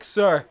relax,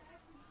 sir.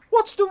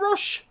 What's the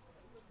rush?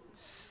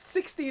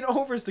 16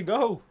 overs to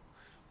go.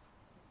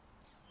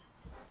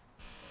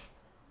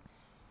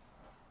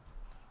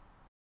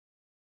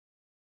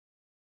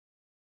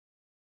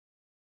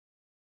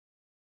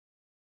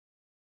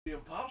 Be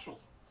impartial.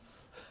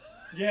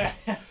 Yeah.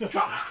 This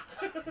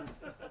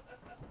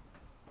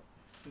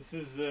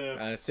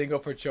is Single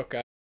for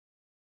Chuka.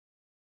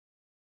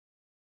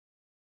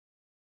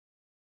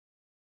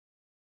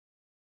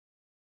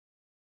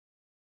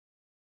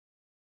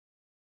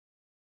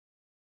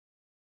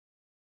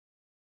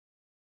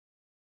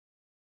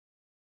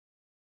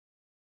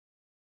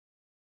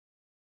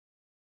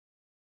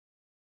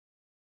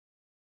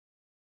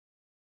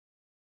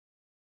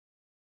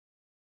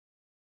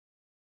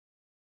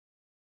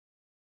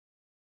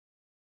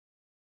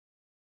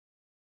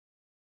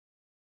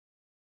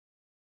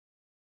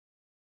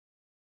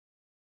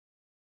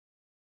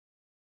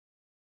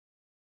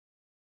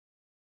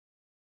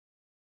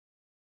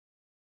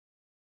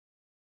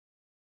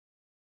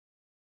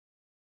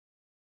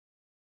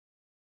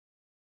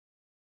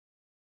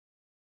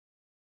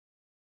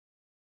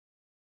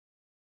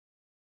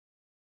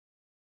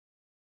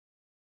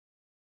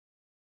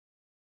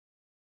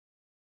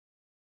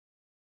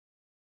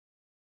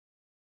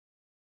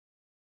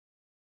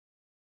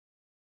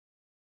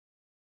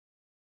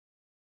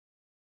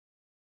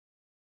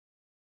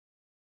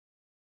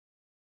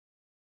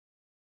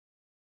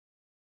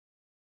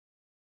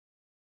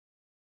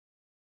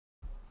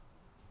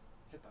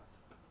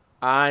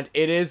 And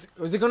it is.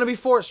 Was it going to be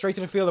four straight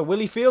to the fielder? Will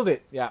he field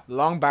it? Yeah,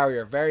 long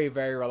barrier, very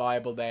very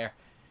reliable there.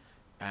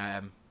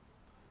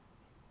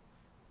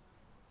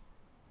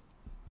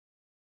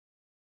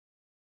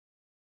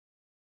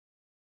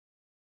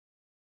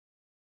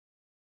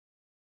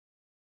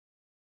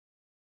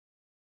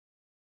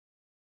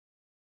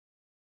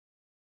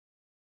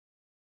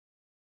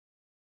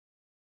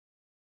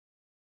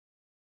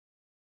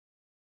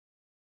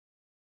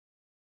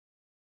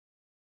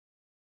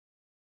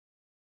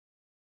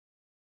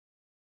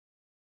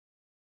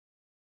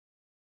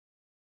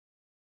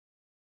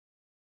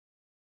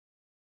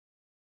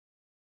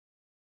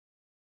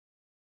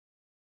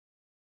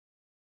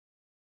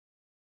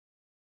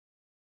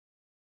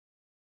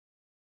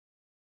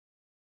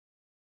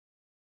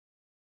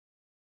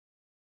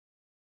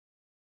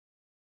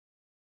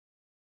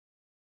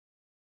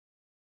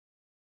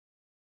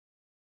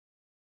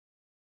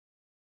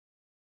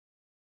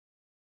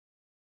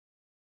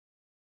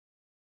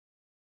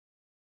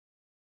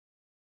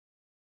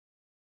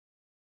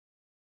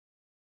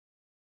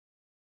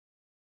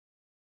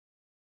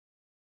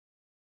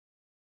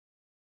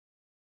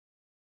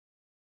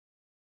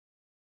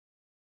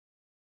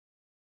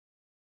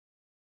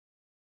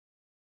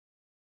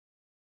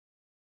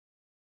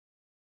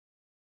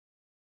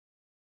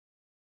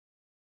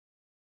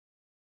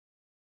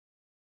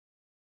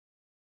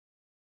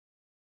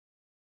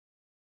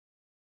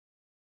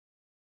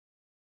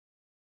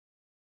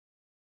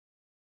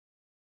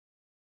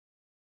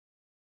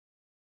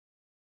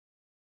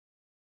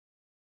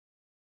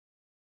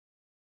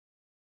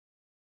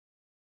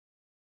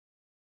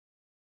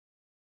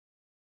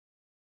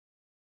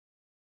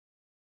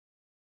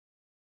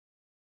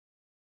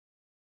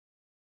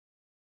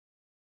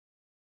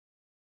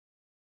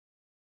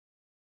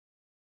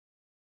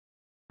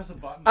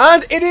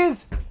 And it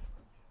is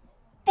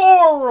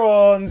 4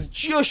 runs,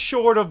 just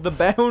short of the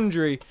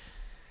boundary.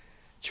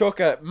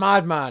 Chuka,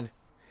 madman.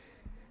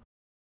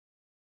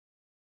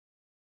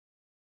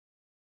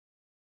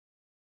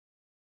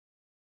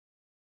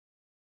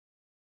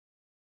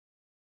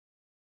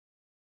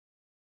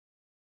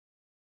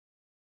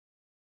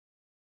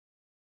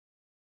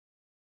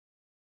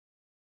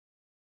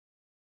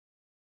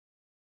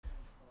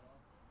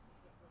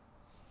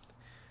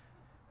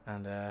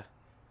 And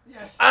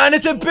yes. And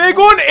it's a big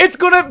one. It's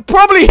gonna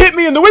probably hit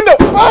me in the window.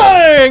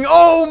 Bang!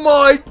 Oh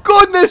my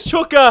goodness,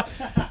 Chuka!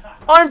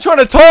 I'm trying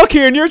to talk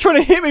here and you're trying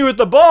to hit me with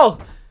the ball.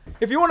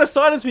 If you want to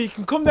silence me, you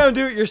can come down and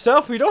do it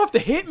yourself. But you don't have to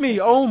hit me.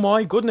 Oh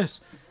my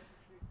goodness.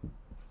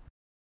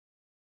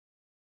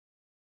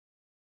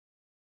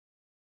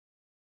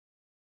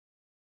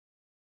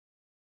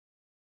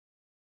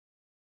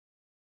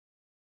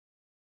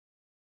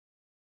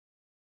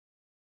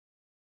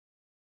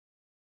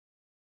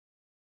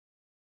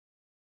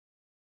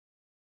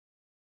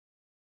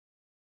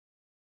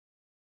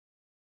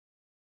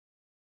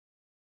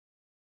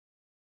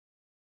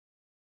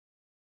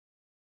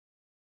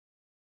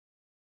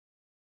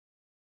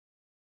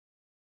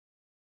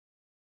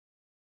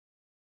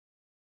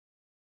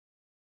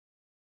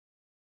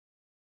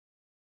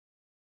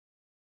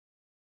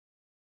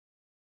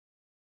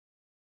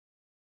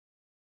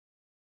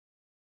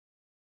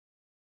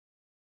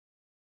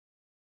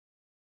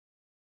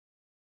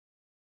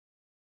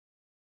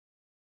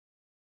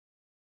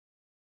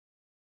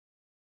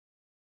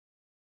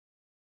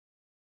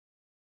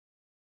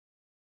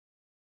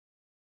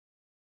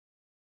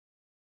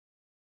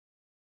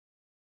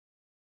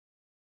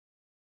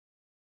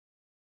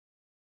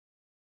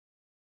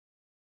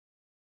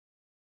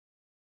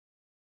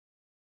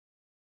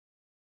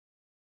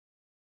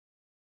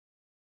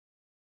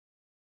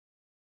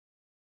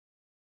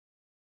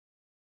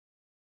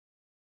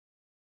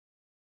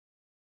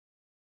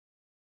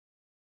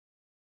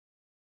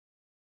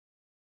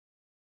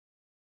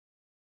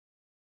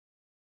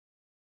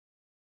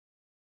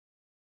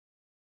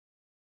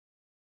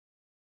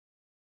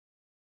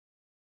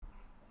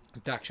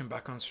 Daction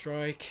back on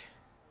strike.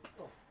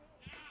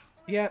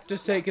 Yeah,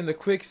 just taking the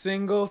quick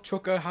single.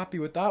 Chuka happy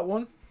with that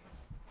one.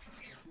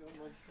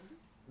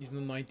 He's in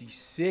the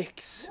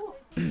 96.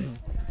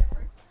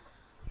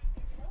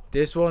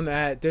 This one,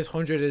 this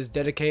 100 is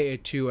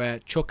dedicated to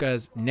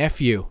Chuka's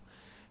nephew,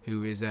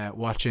 who is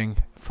watching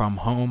from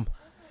home.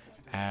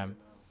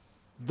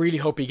 Really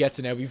hope he gets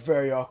it now. It'd be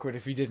very awkward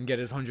if he didn't get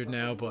his 100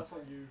 now, but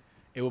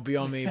it will be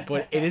on me.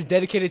 But it is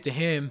dedicated to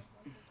him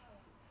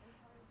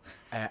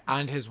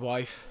and his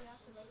wife,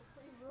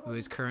 who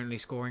is currently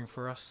scoring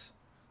for us.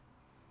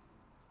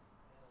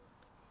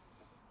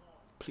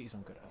 Please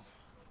don't get off.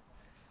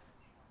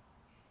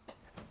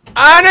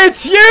 And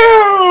it's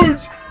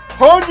huge!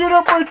 100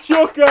 up for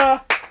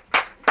Chuka.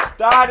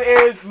 That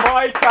is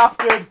my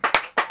captain.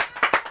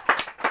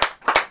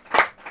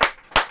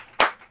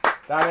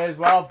 That is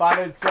well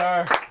batted,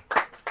 sir.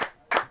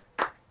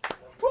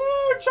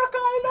 Woo, Chuka,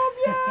 I love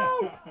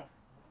you.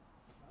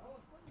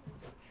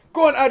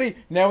 Go on, Addy.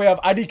 Now we have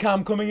Addy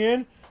Cam coming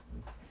in.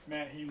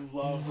 Man, he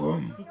loves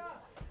Vroom.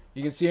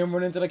 You can see him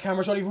run into the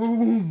camera shot.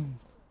 Vroom.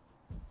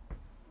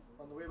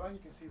 On the way back, you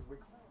can see his wig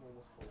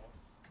almost fall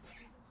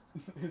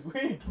off. His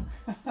wig?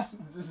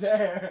 It's his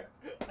hair.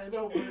 I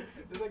know, but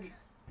it's like...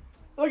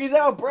 Look, he's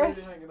out of breath.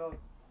 Really hanging on.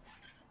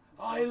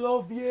 I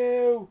love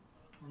you.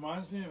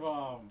 Reminds me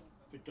of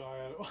the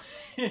guy.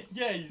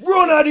 Yeah, he's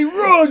Run, Addy,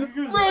 run!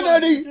 Run,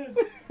 Addy!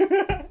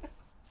 Yeah.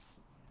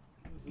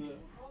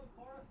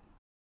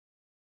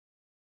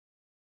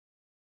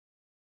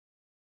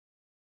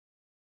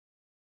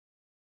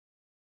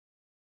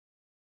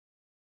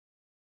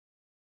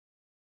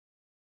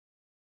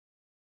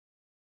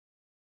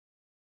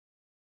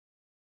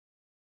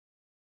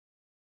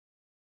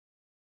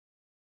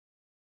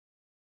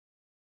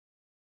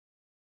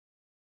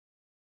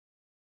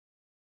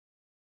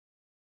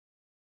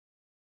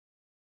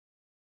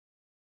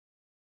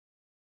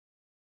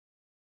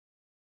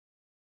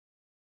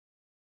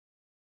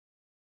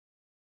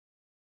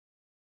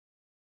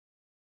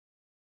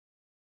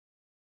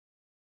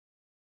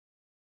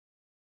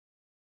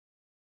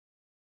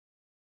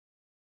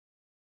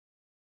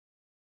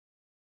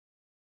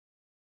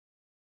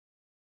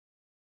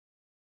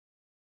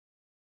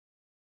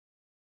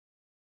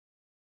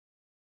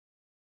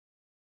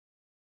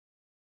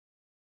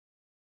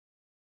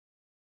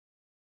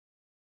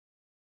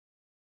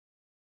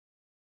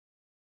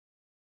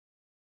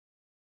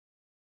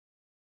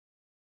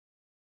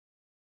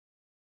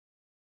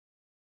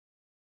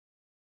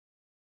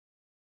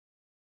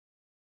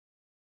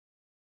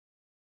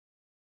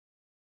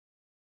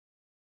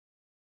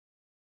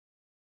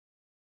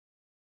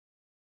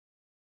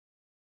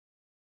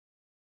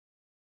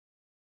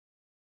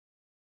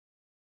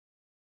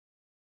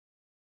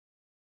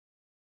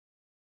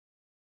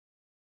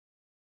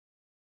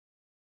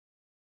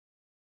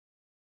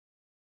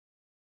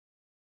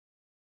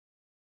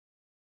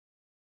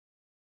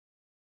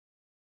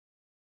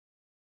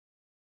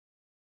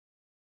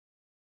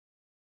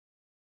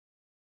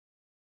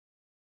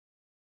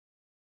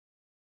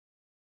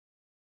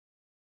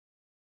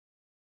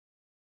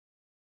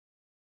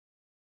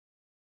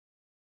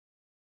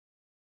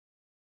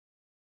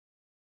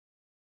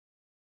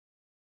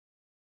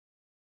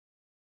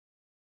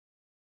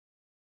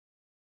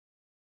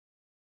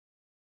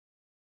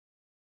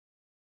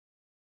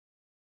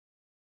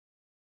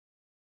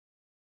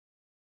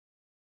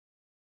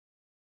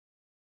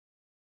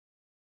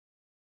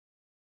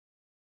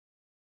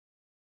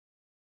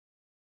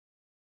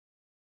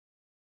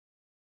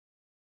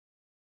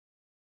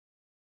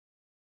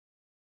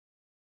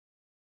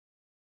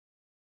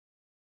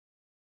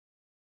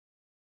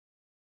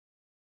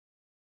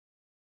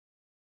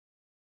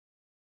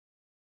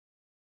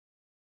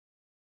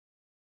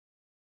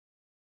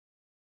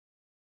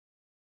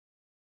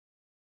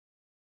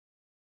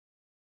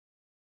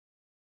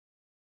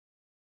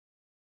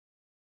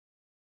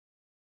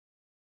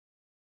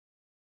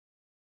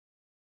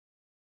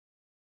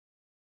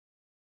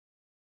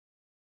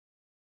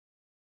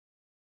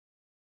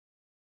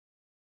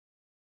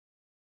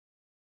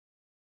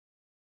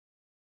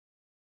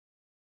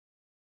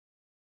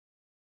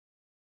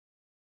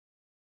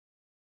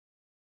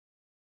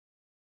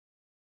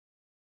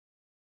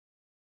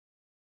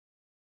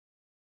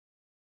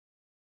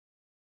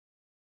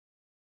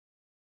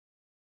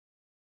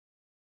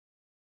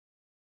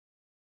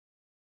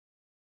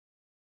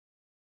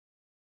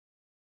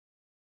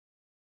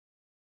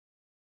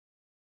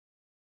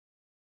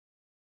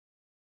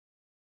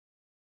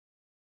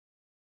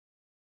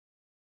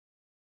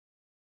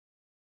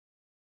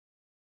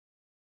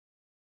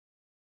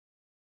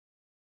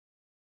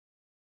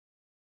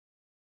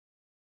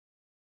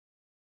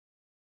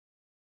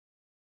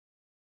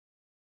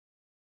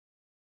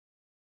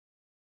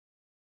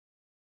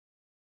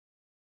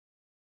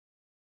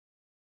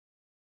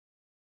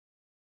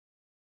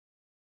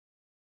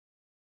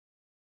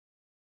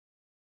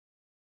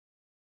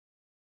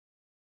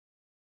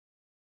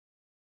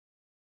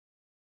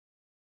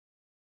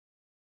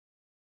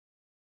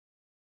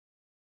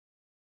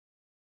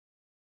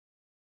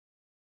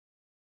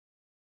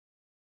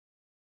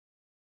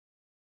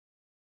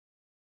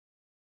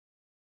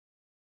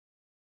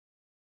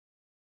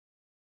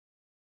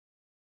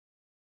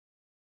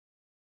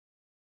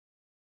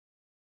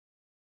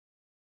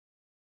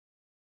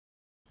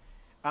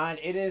 And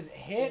it is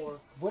hit. 4.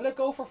 Will it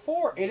go for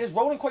 4? It is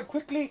rolling quite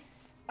quickly.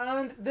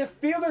 And the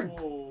fielder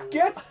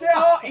gets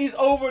down. He's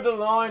over the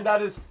line.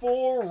 That is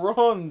 4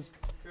 runs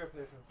Fair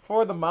play to him.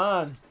 for the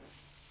man.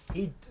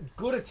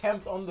 Good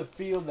attempt on the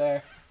field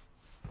there.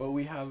 But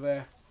we have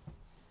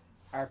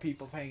our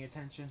people paying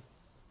attention.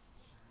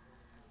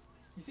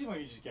 You seem like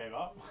you just gave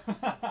up.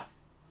 That's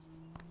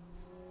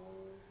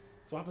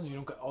what happens when you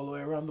don't get all the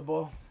way around the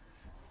ball.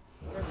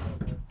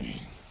 It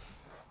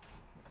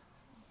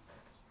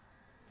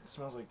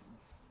smells like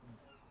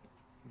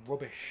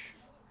rubbish.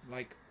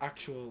 Like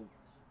actual...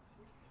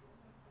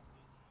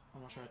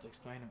 I'm not sure how to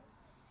explain it.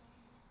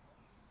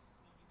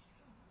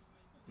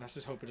 Let's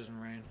just hope it doesn't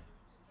rain.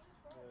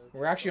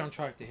 We're actually on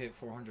track to hit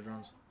 400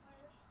 runs.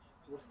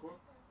 What score?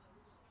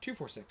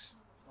 246.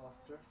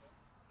 After.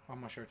 I'm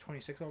not sure.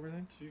 26 over, I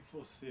think.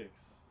 246.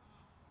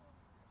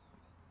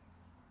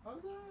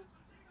 How's that?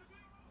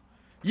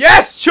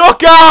 Yes,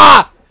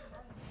 Chuka!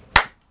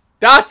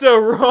 That's a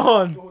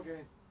run. Go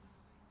again.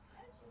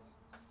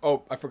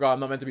 Oh, I forgot.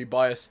 I'm not meant to be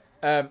biased.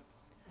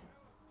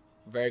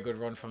 Very good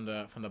run from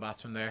the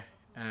batsman there.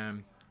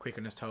 Quick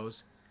on his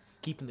toes,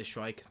 keeping the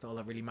strike. That's all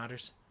that really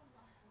matters.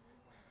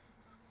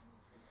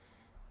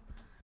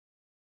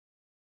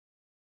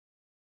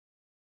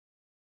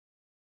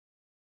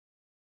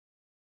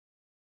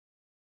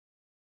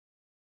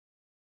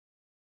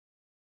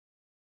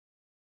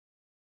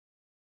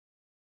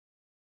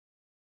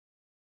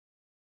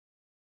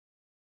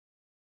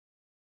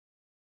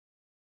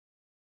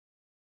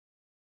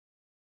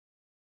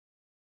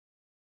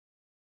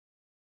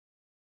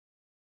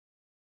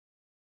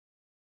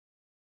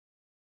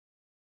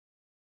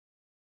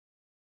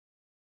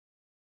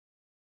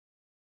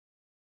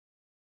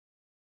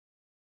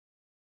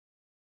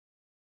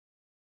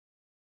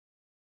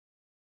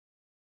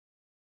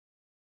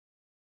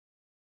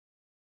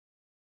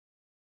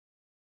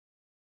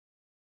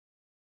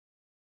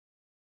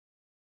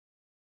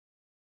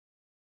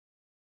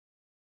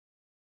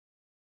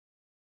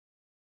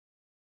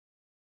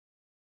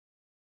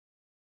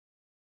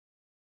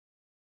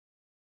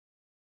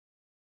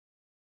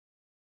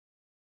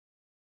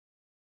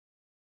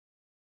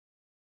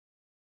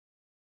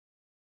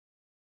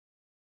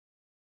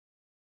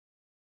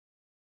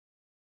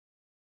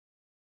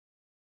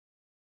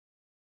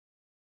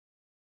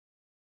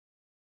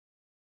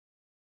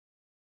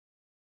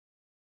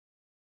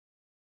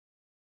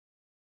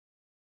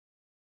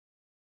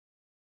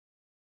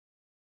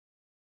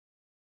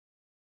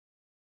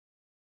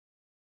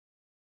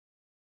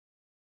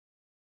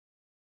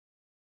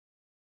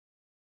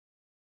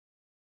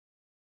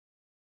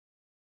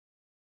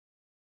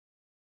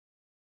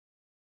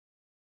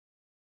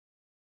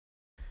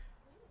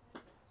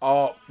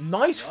 Oh,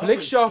 nice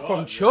flick shot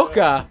from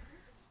Chuka.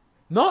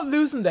 Not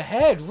losing the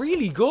head.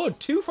 Really good.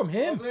 2 from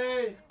him.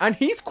 Lovely. And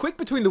he's quick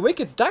between the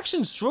wickets.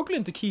 Daxon's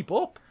struggling to keep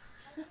up.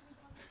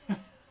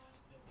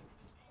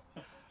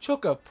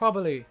 Chuka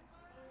probably...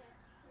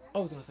 I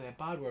was going to say a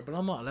bad word, but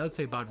I'm not allowed to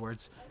say bad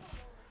words.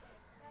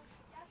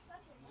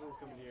 This one's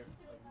coming here.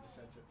 I can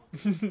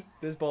just sense it.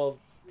 This ball's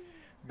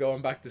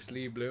going back to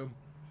Slieve Bloom.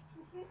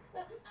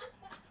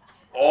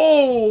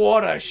 Oh,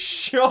 what a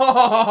shot!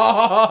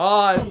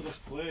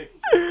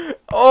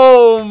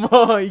 Oh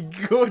my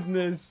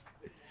goodness.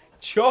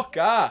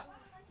 Chuka.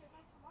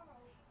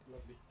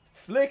 Lovely.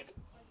 Flicked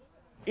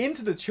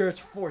into the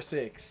church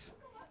 4-6.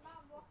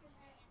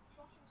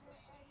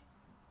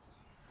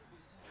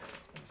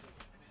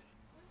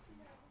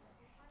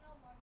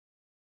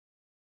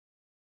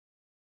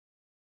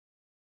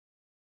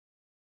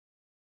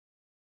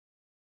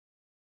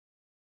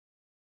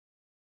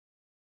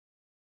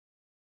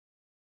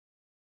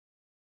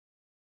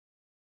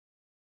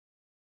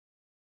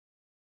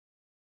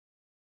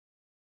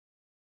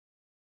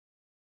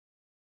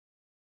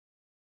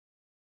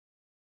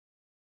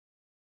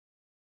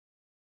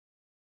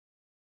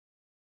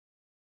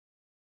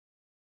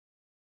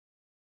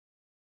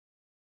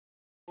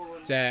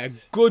 It's a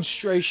good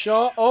straight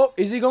shot. Oh,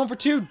 is he going for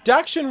 2?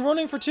 Daxon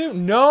running for 2?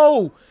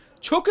 No!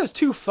 Chuka's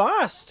too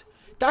fast.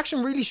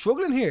 Daxon really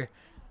struggling here.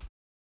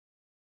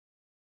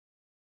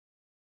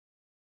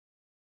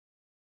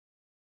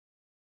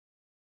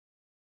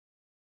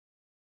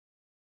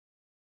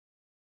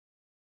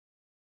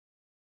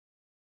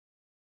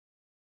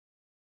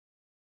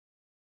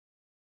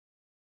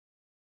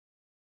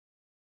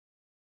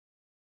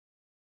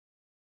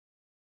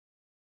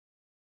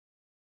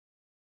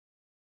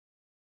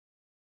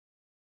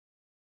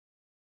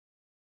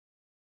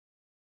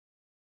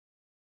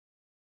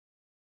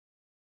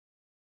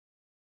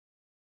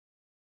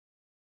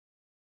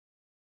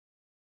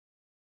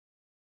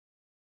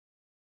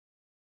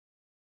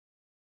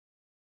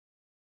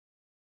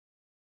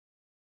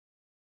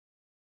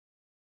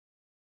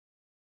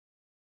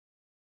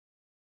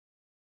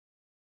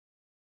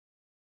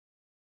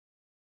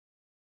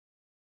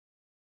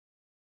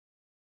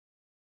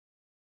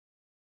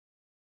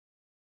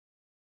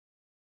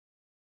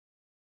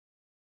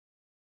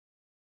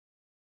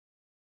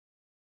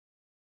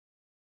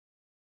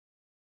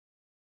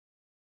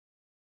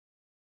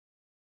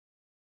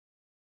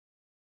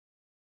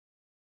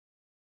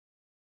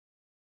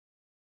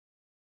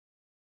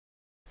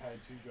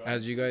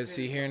 As you guys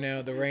see here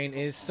now, the rain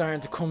is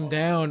starting to come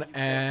down.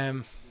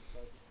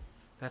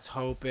 Let's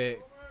hope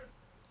it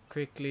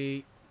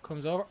quickly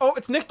comes over. Oh,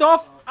 it's nicked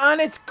off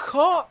and it's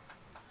caught.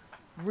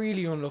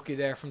 Really unlucky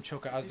there from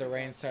Chuka as the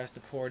rain starts to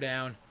pour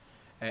down.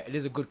 It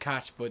is a good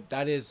catch, but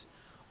that is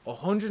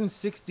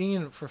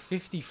 116 for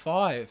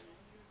 55.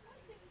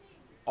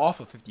 Off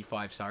of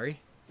 55, sorry.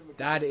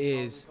 That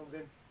is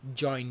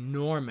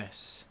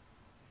ginormous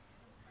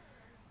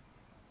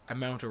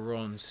amount of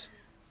runs.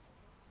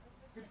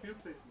 Good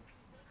field placement.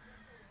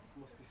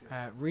 Must be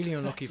said. Really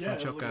unlucky from Yeah,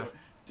 it was Chuka. like a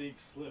deep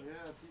slip. Yeah,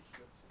 deep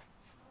slip.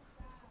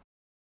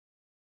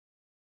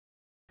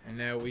 And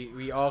now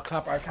we all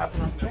clap our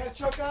captain. Yes,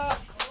 Chuka!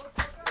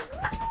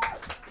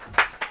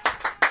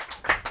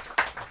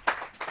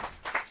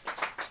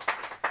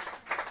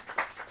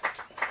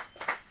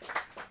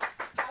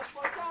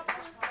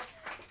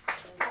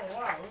 Oh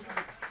wow, look at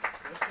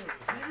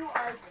it. You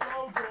are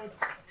so good.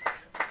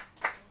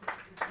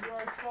 You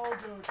are so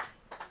good.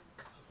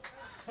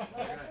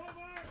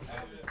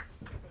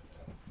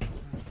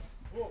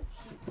 Whoa,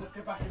 shit. Let's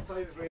get back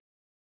inside the rain.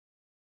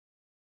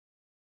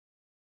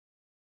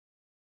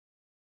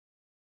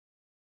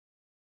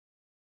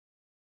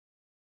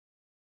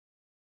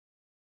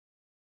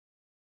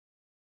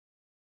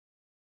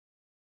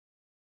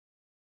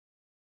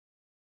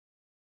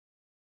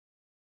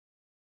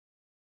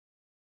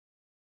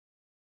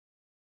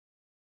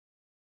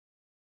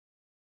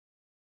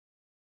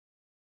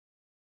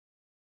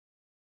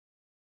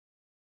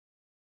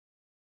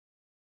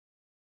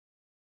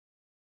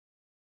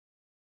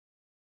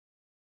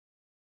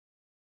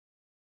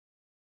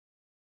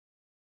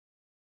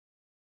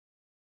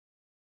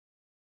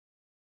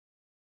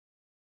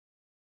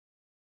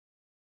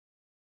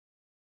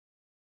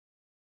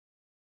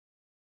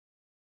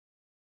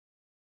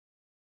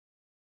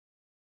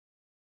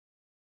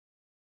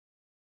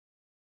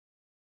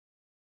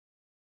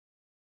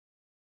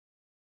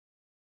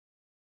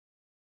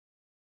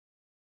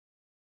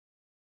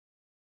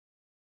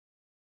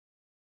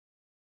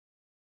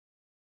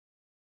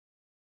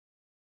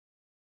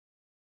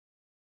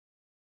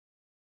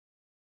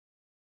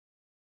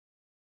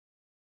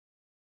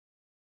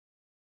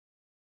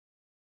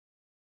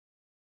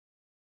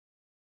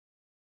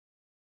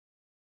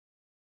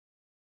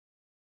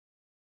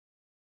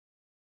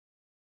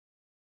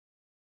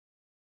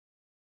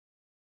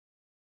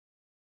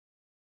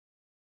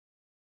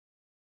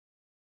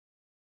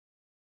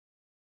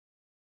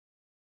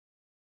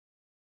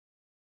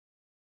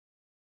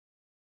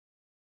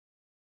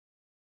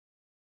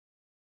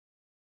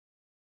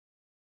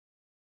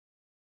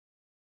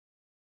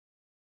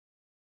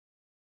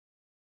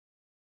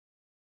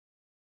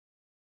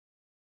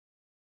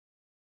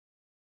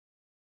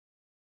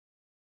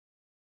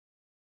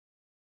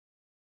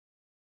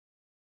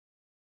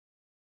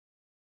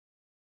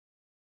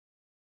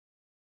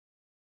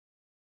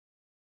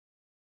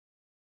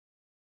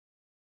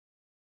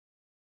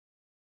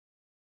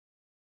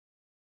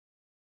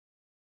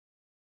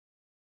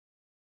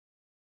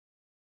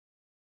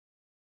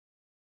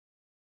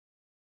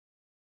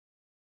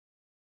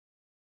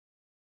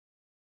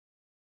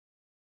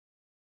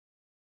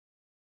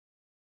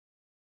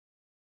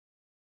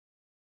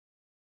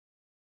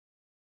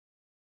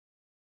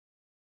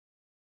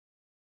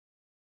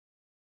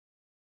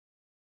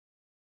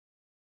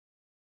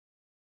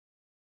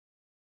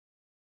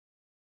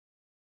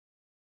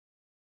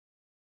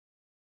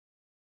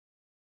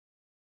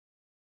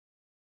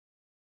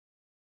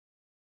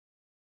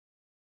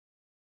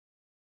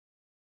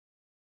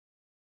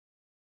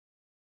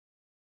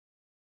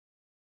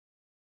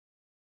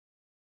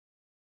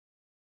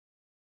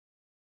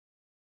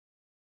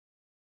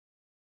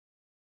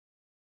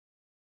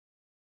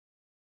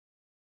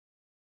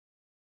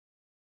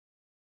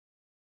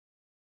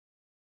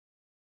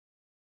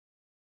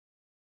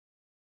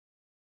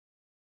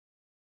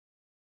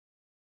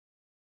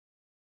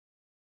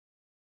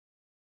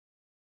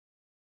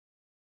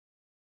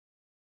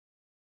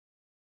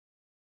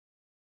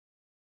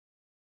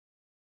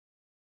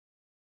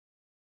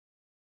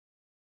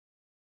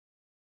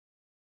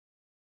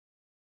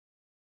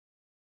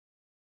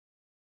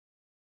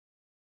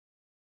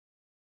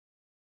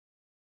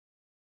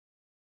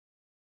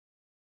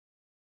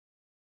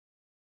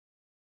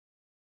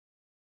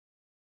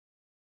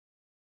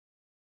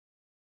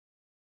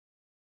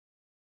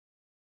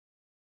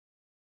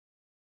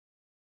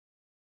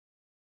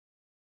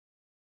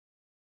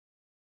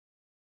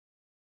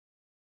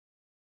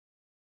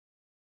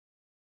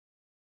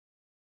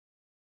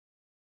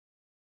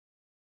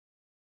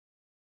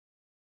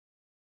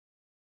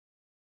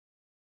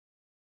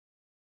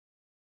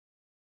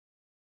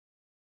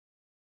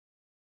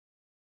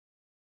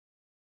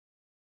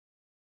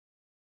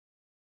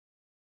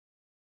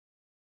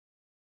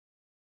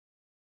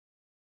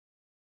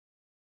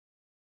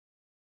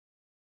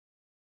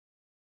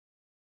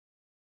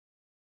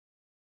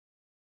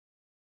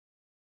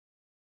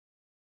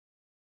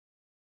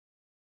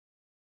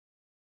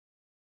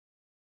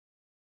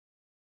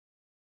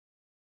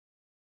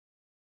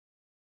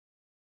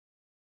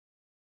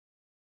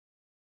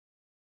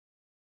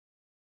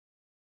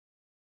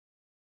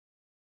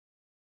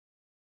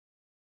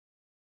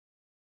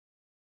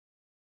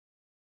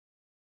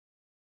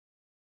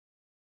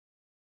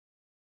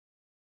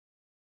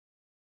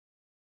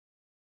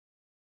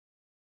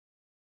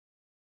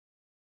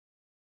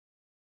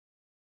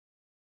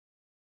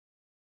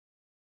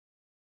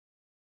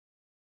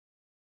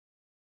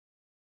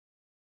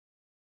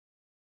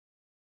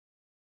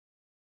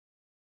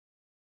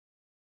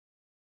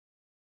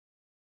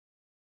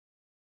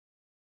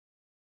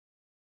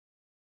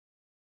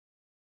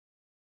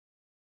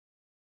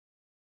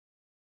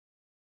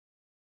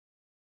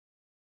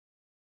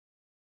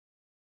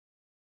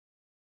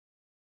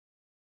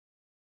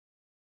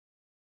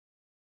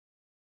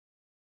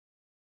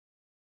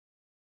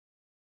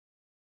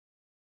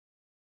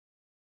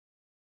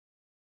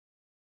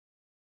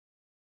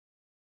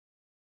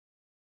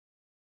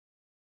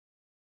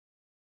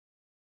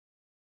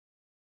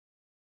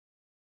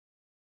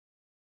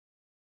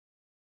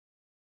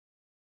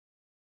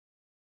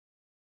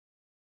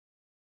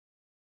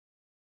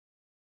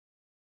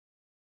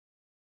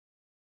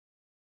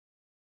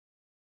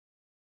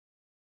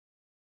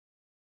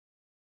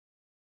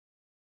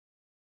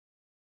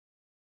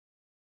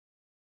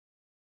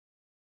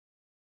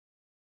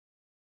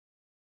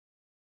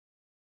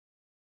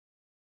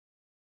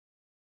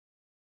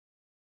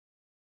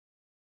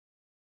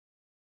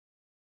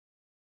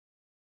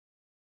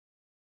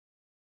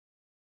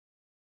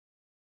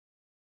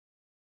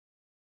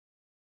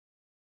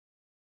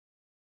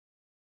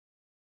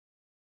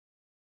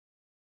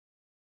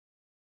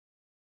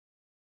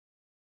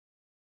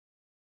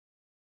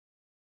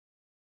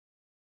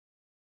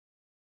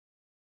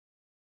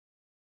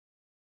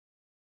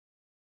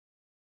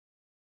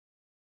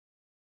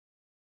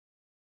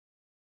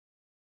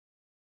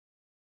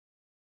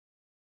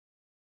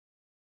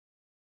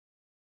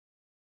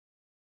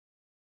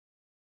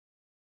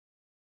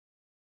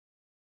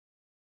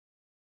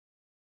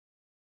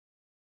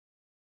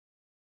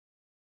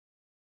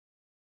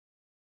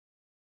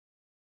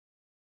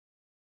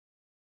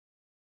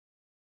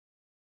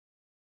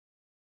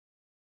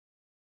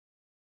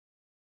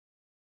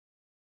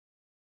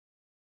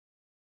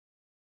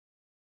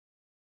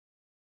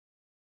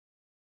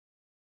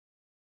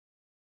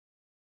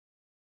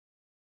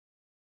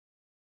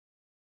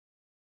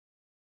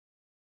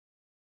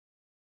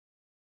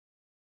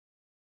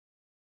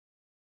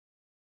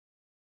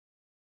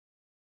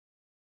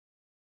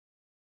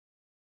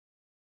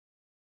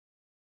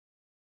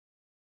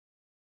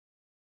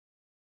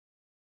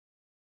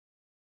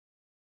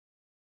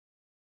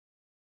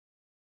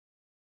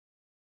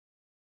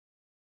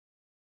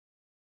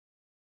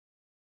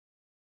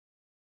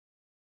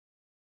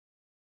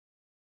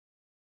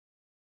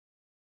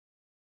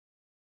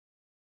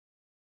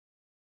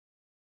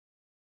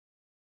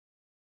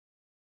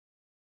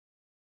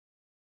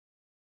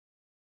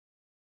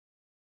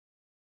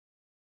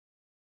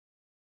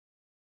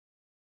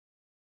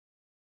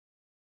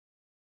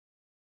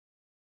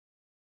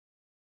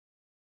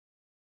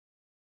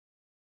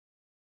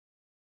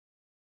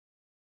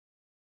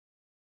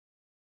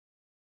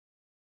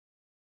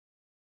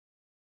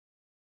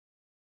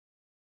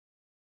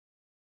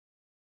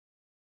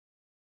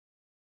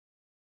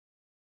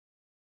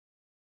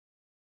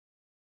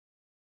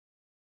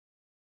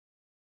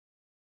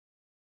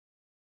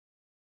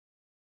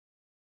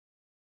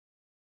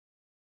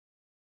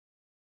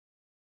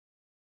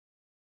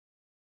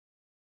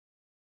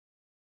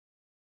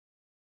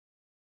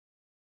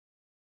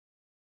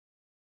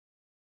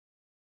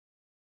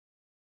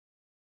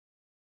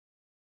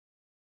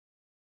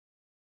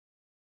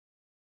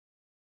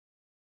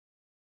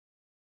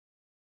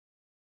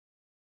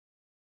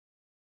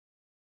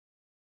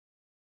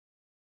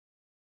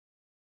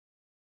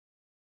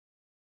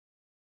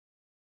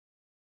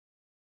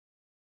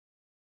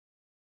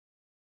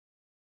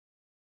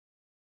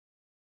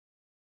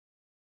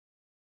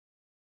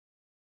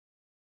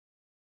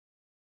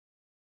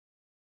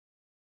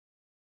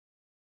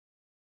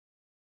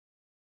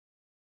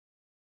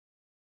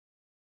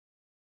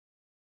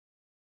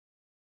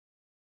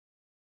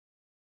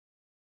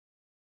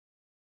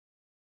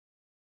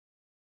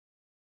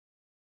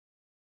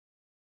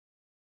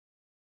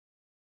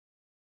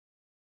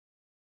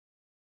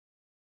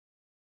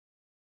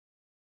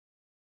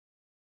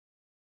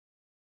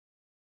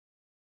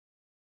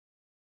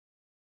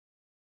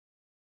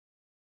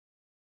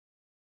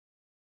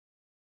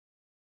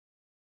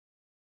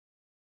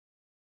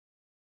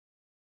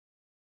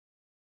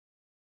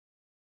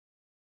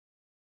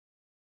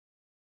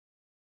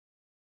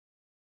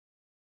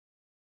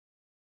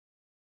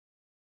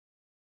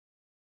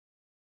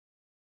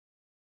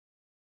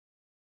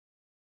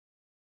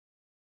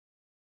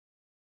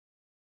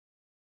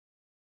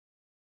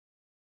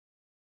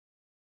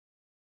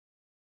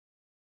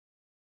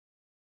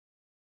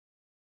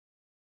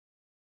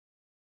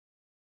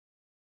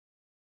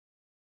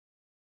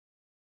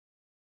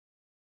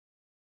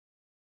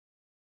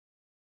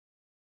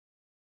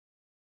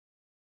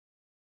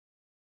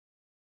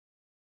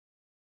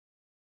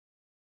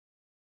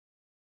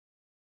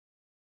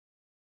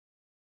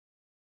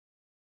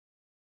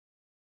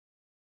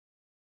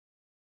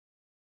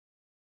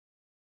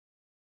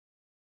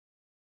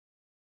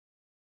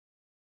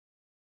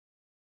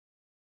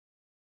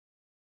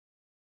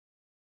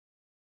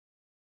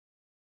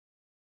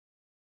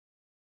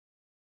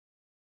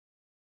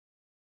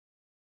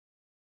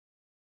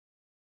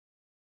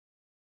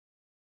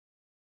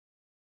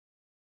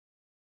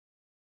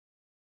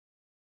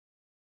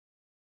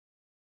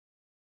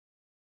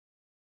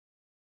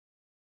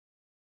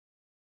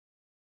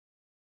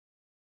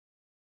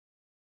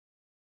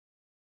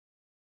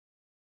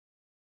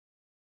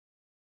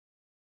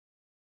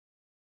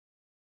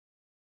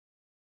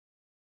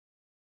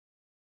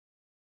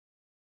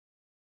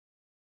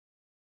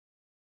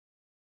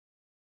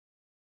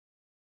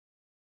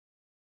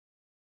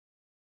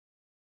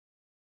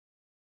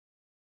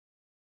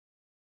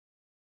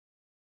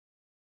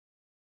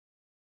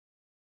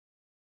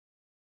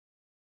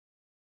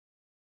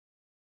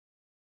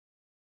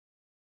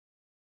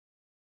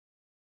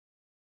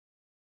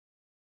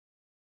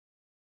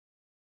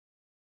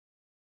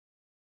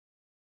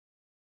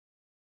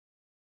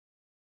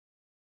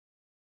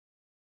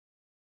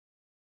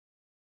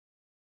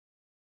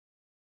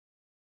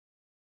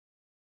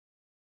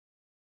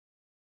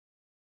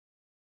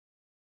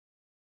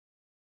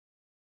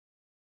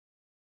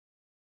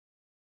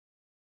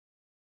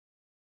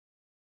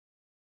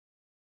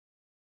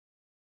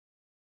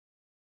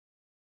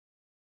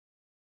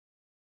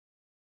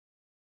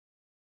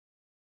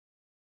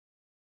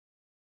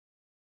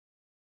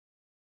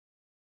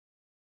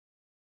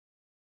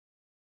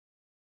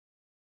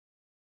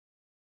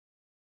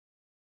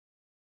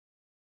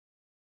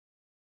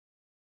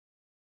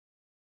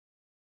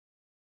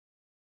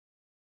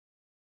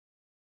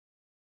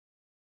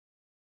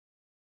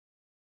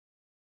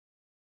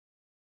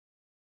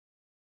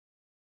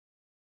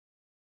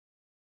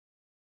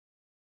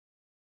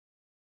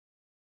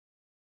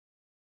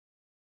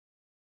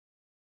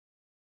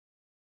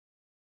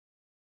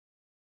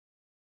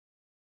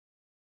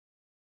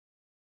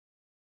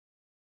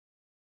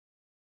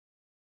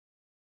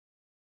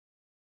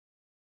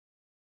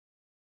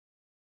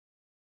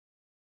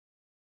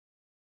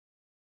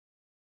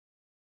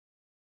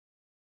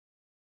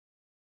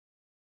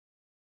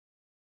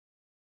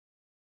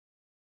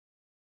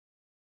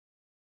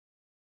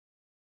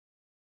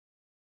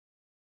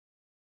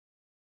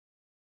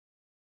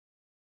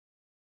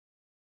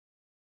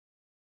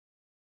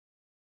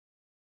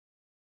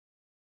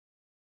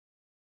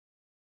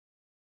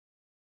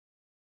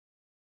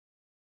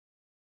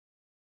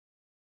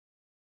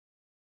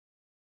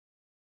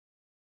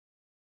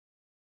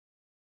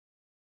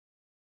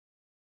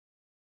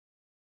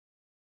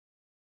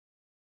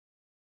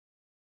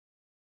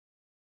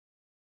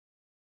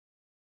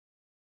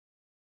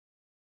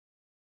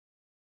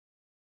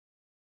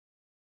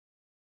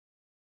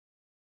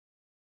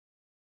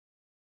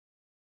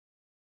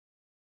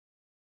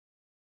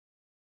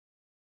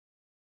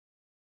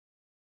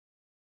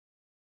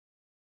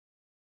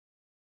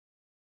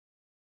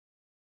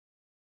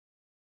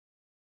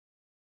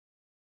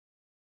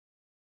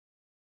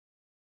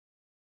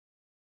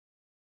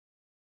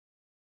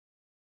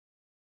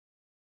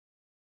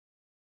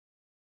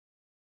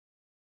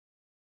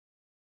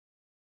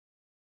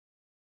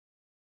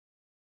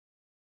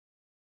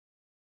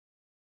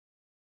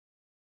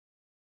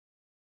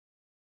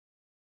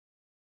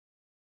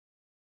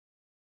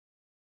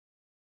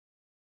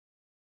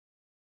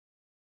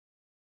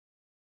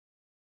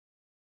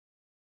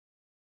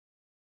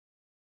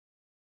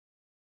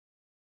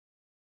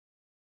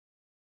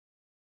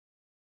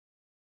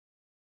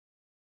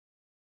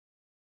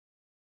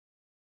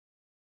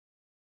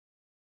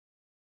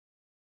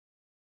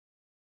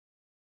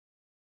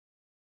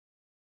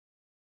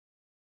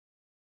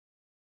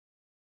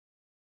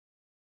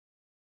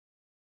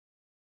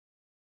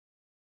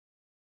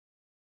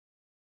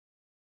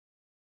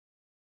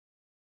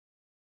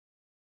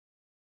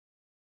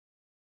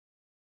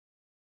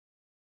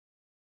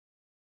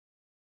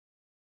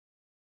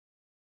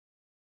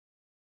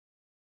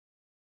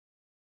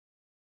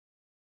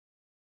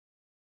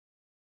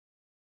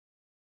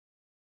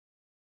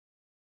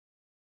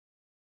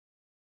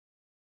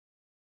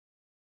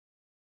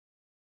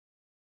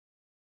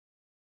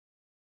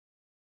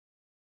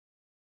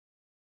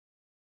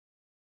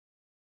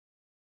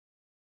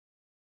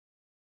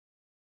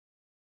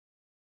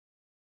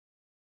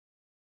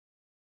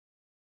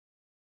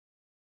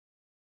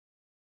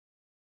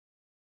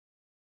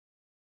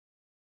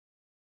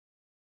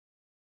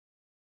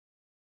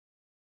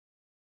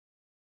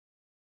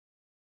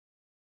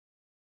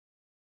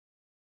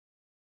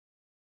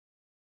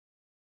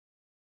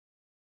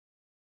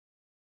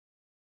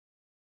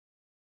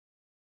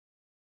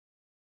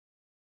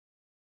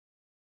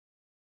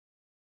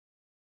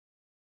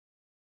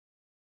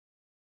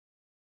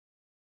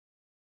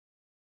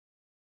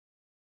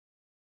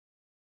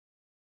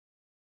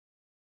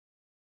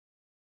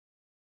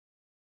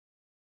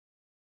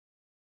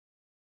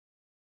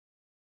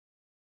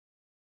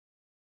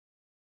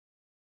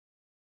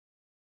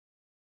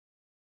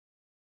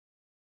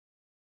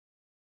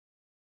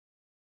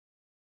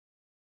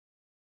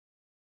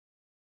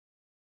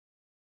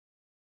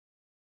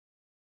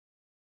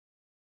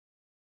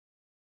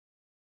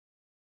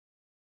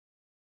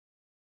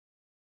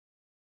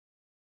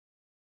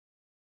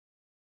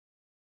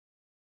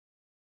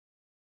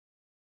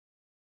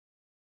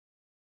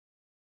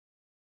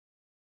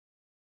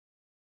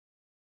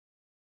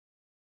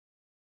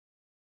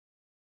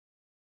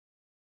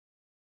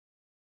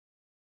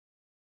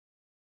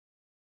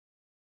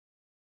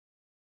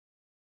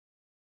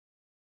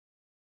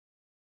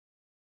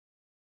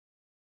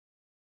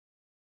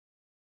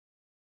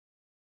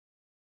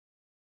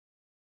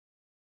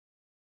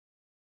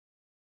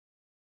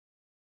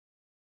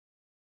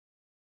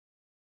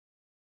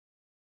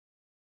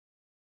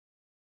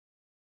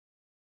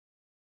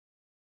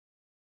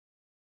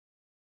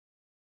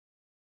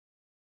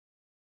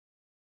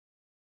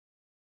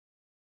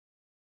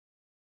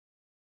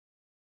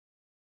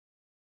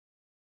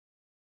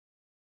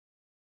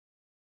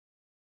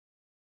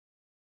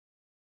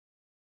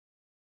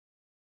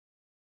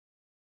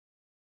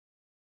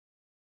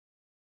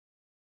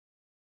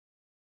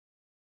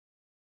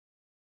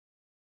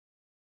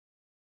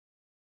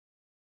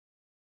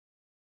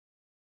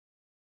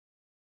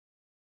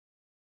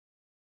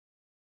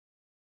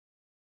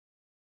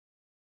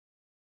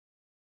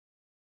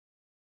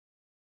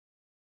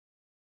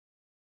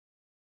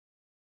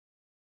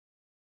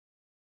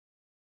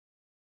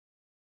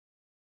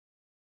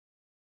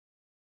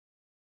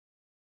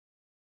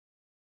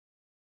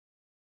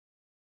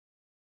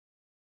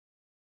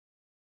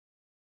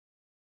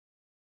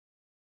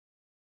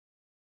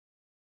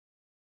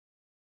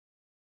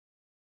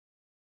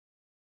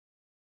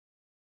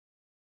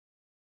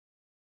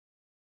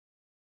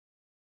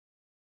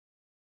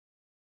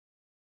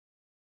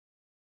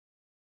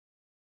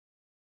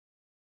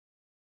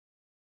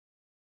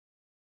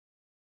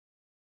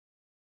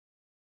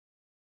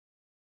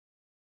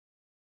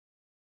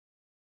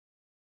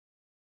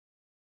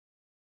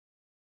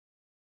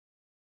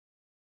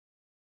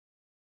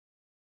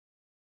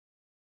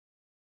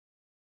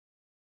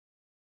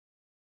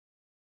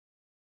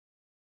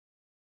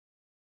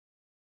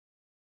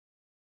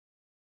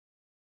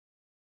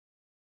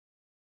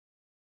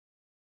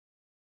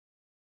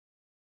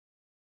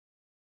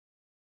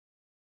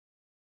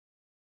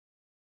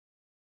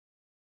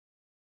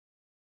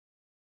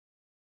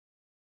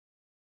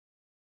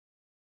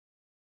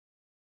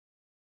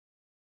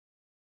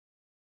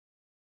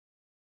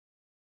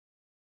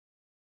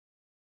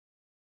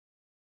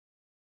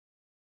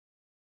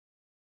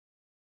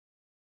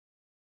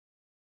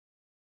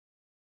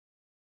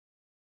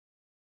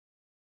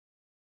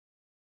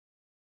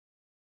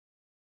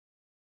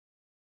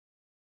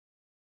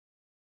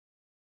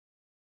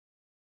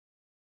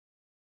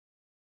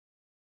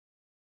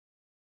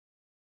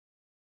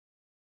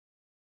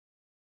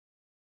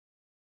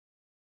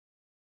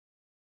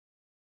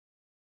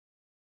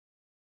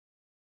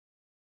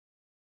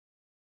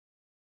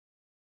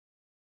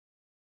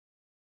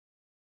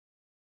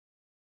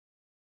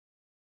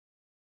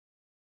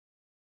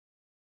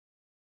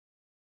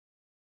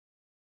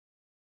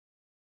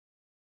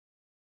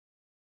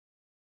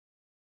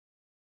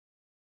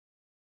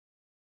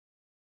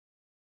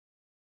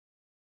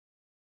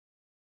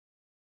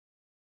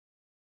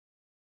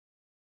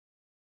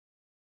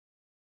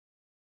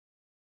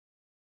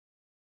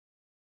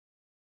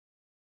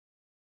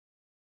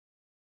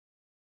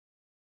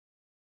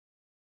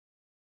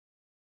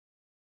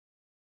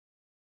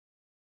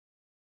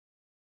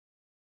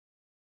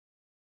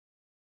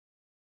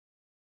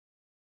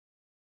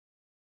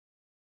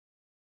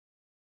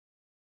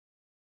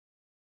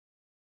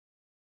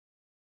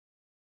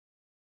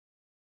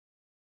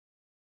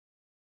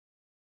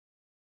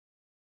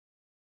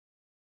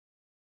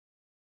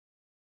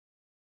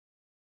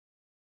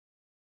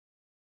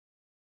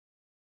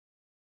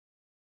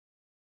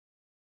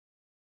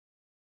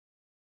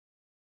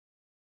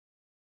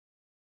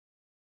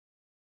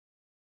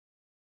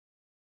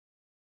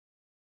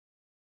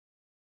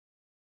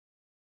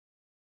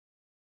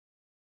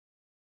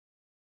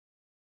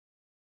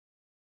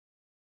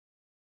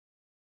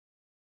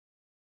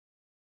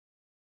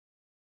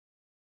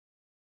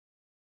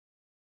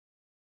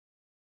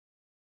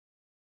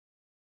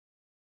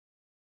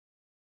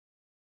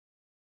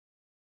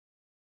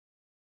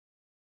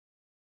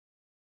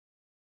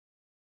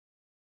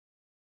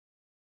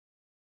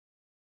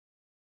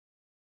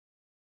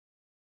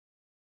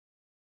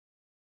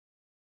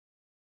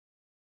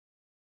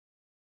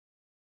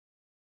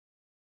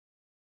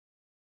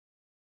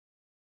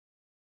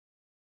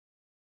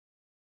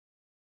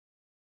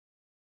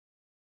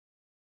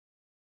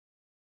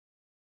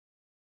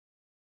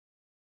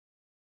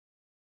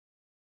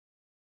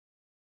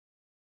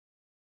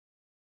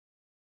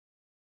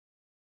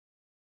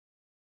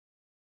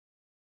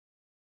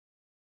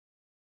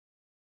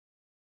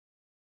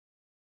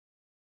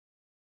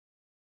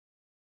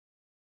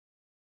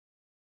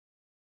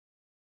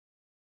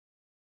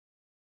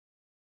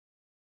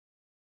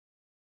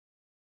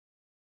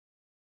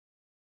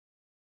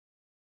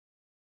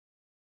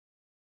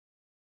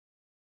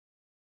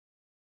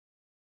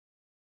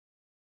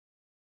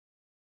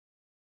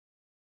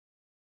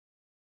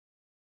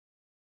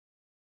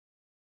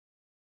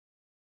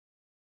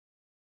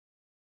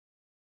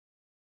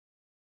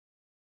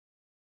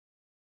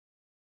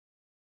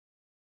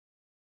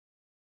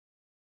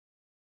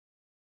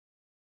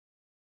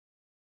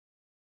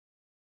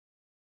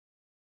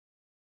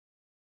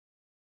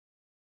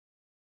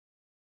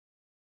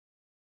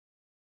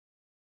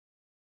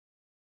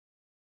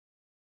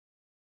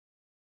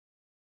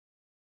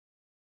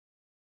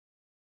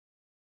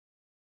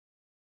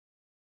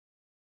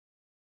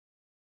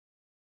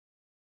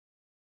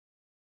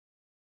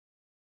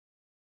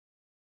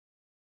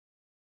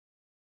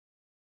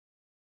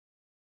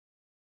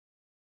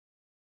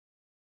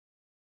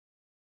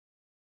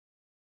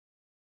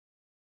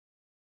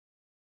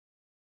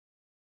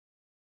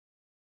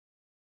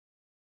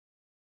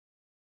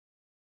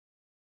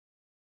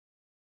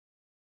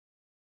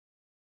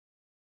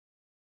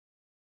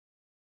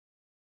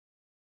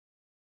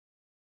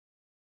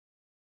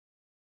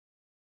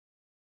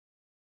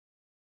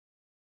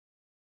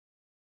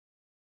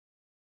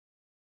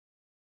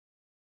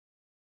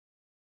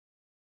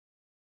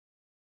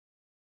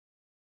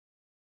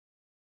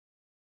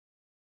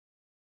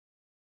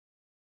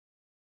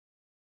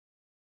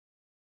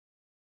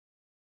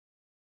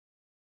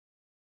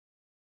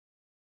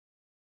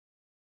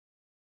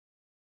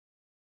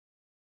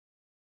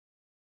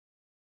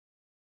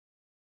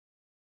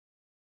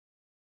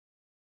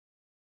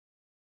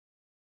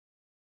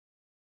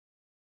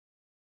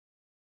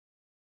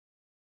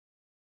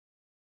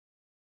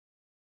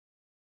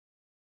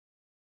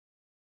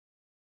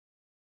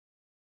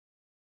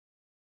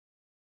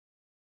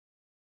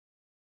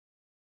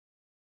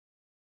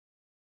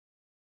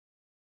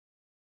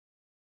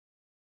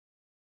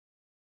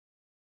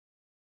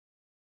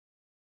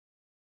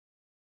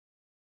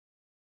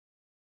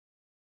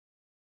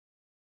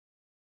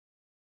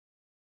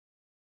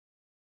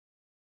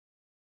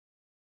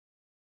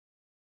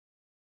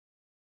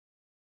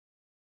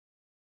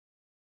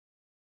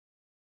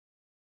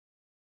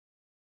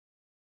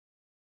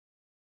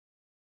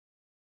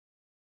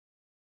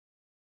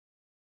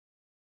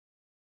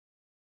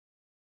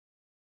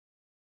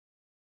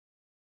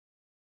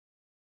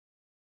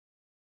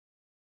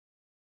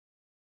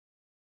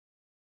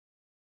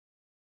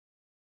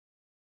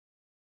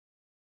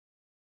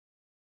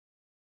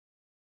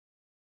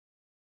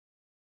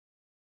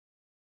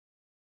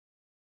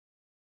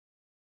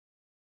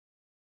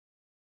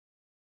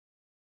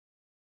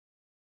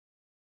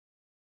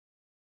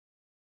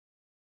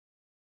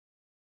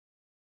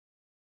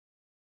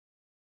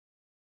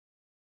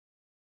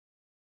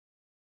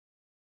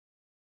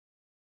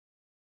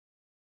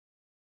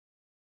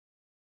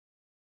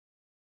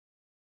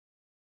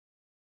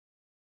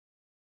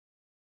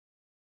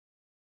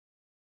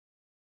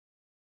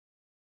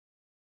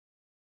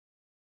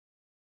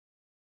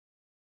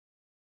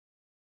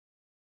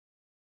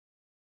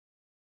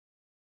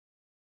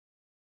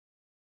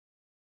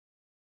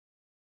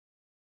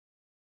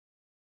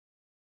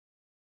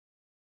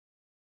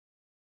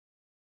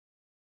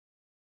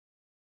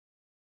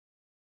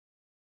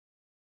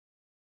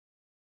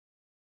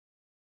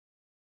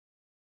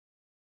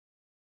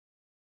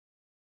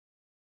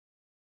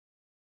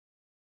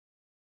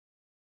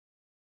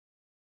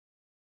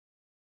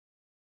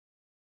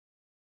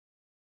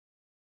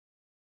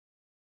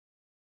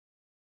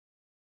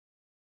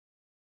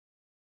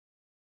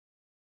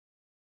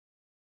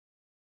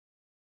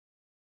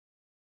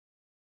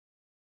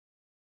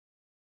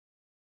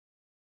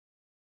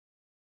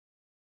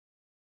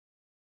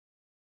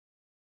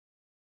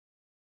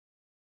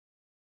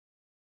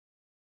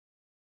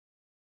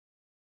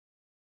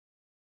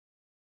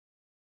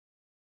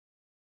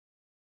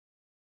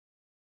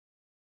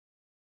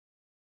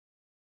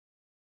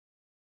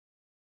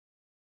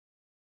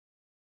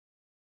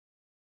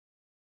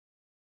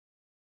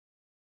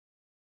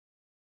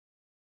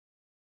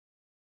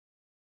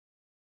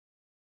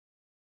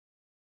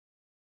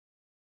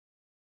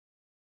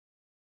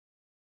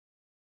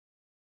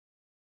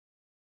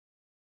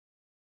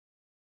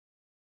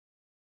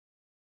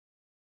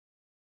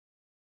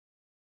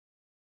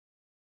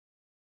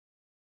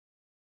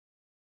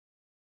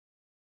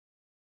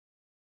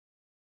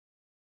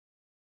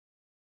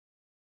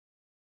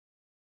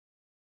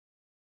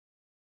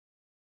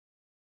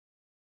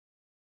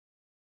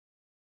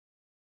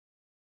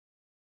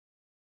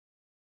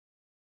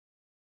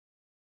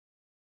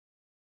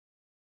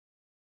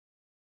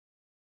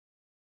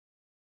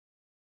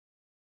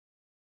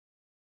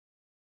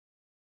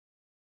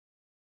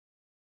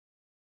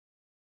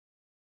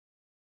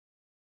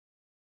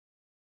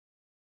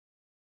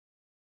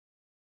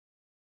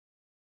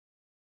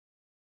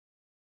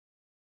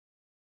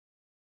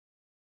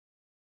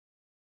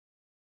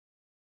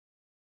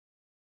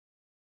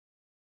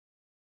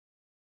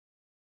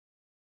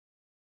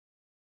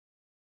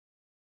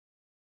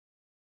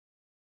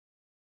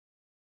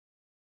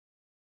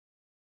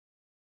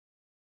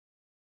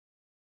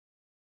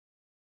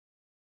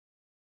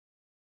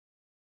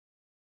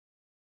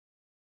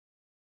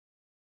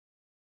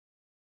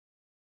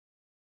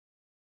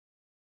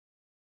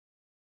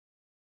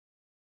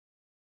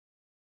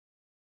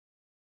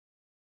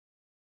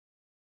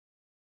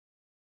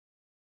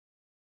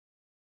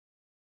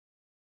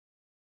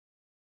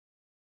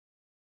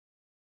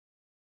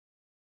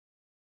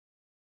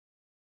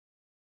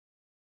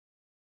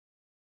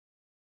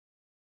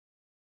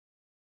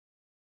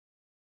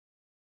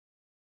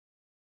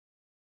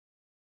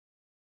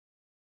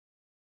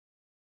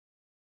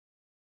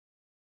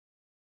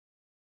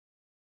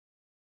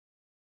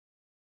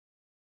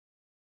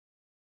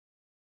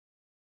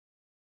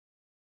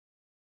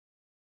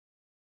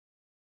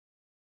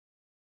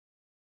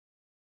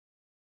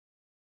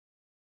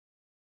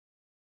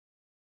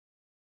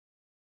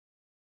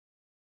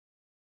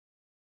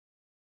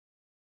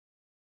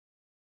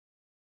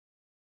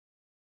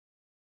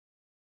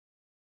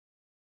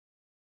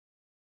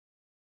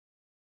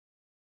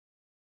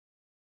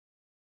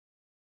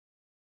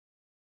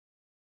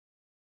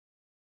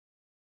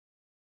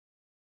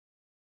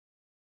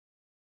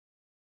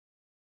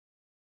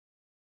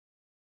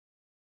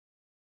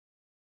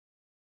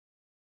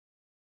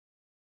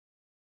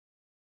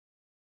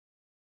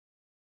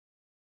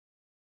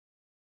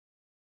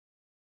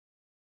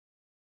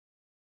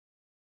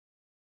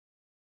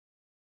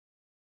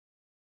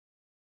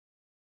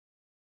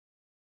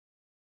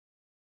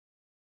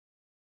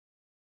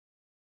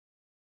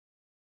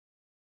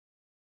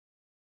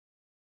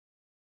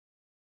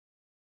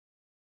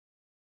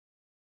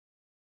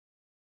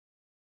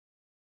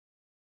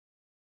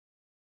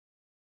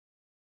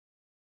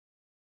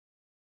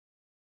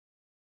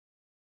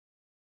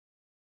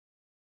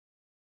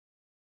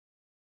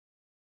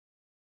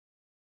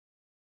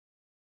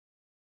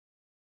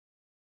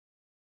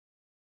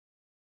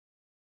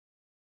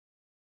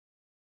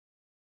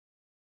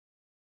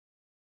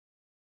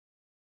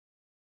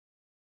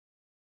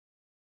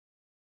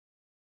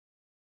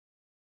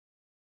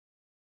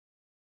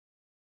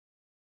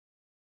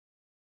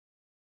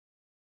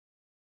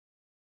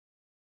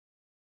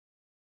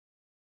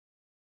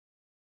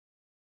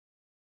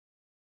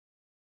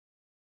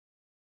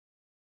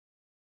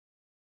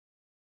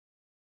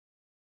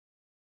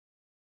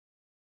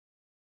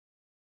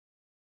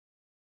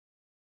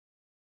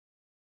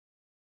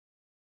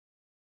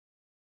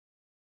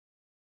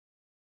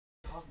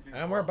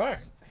 And we're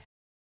back.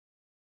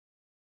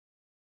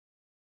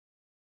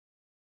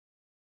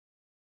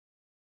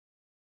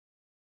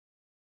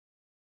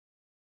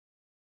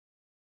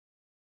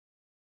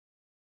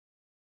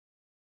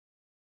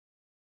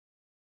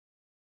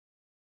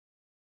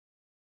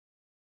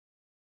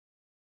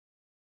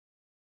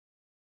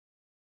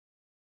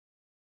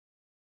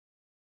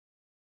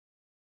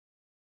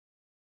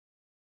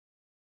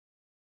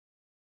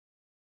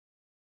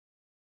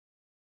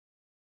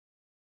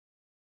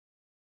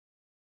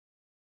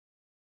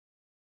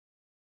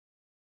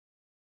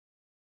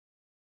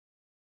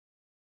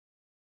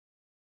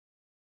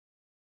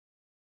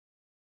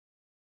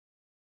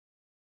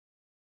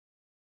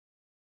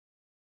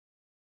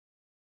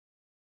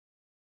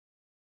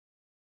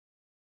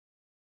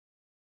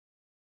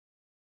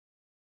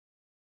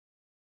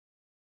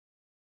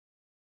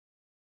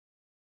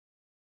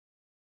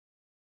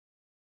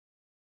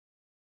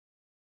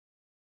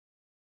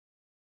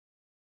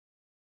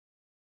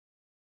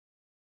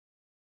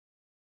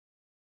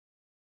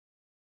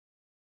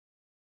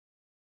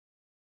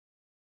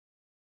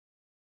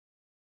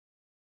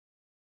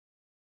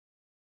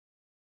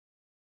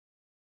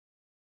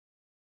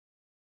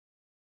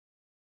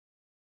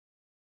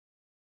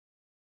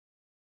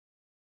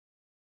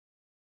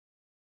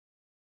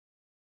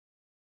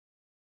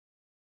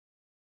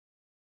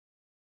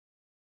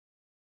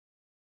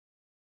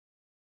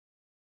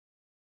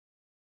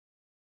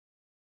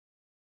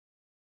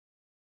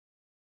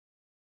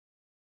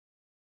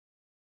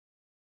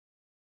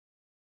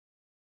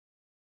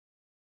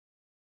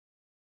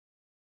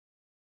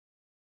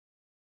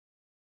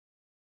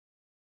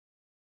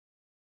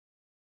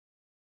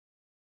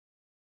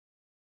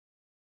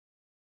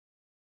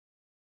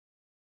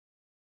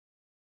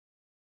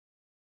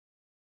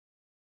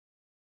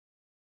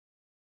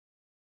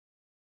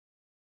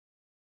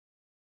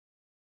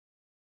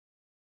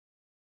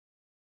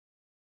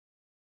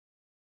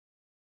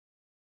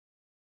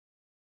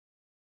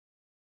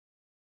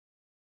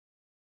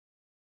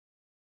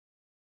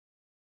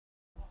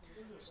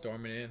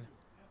 Storming in.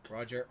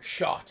 Roger.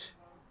 Shot.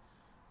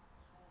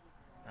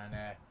 And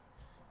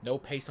no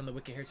pace on the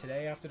wicket here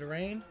today after the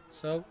rain.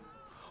 So.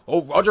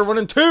 Oh, Roger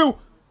running 2.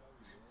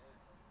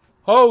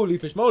 Holy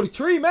fish moly.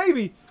 3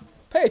 maybe.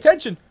 Pay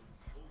attention.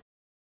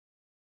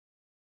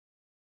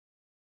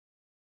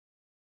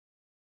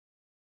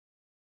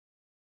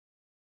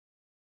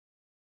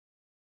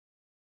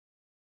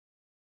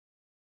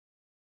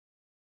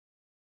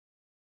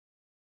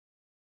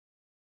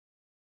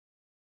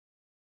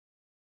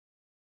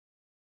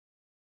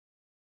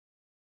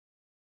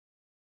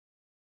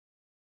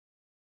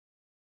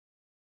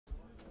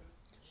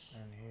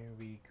 And here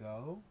we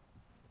go.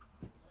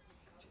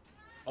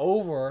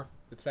 Over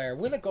the player.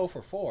 Will it go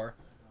for 4?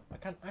 I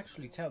can't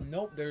actually tell.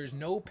 Nope, there's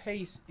no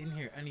pace in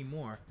here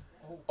anymore.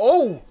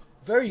 Oh,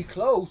 very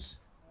close.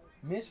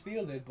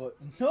 Misfielded, but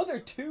another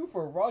 2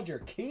 for Roger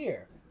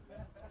Keir.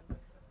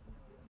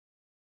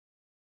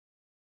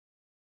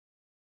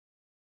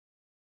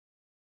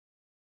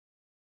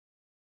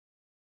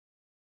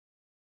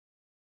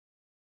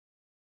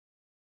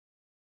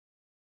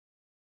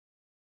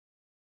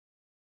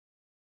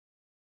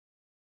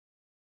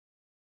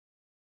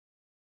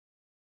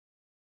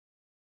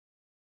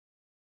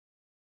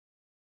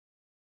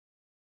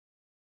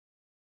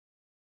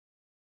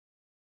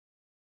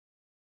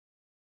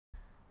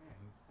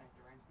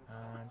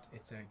 And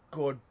it's a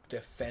good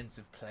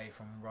defensive play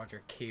from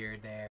Roger Keir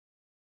there.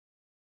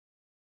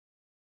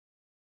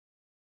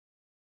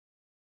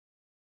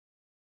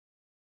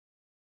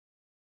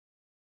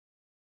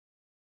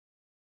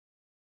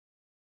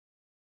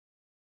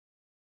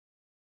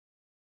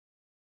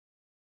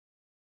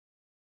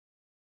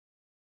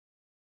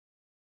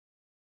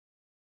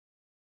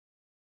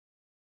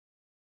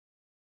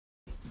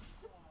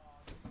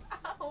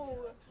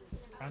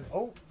 And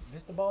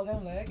missed the ball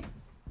down leg.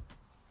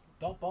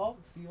 Dot ball.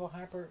 Steve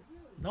Harper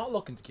not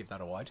looking to give that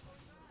a wide.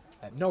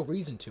 No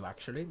reason to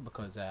actually,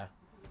 because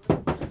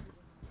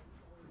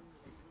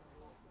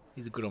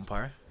he's a good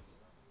umpire.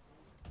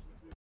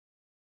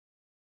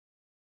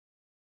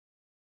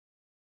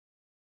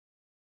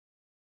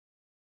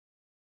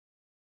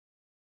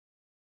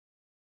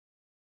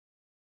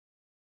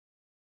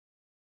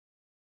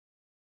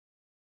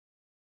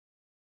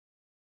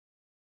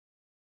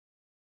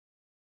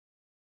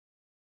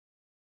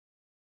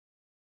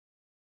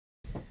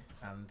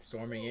 And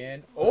storming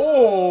in.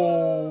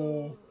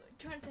 Oh!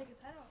 Trying to take his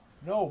head off.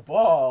 No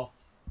ball.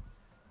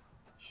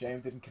 Shame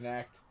didn't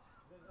connect.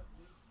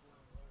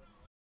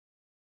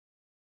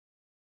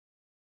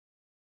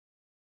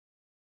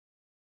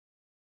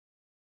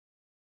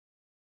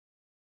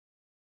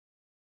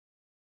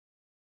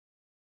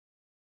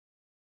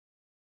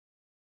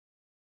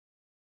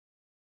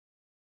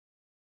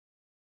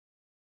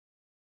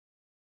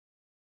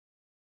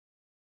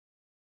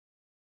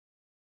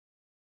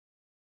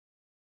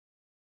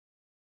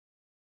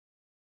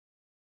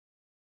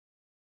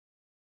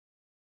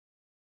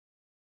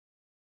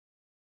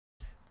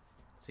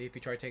 See if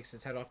he takes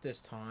his head off this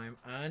time.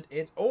 And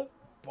it,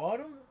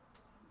 bottom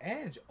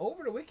edge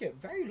over the wicket.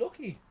 Very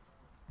lucky.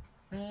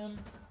 Um.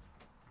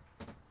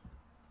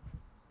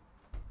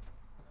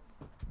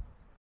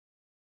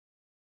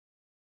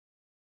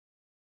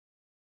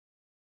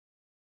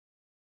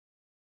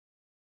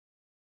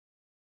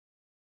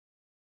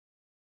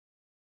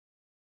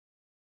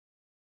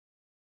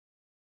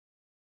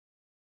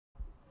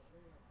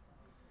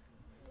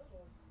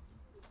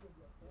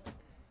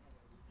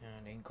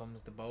 And in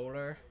comes the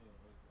bowler.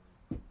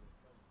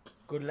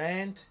 Good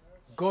land.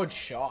 Good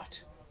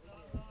shot.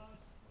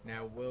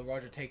 Now, will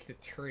Roger take the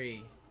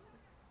 3?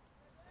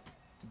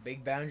 The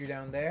big boundary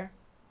down there.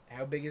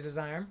 How big is his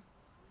arm?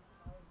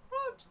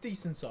 Oh, it's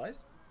decent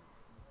size.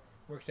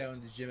 Works out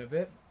in the gym a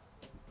bit.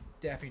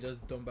 Definitely does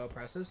dumbbell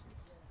presses.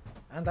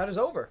 And that is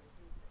over.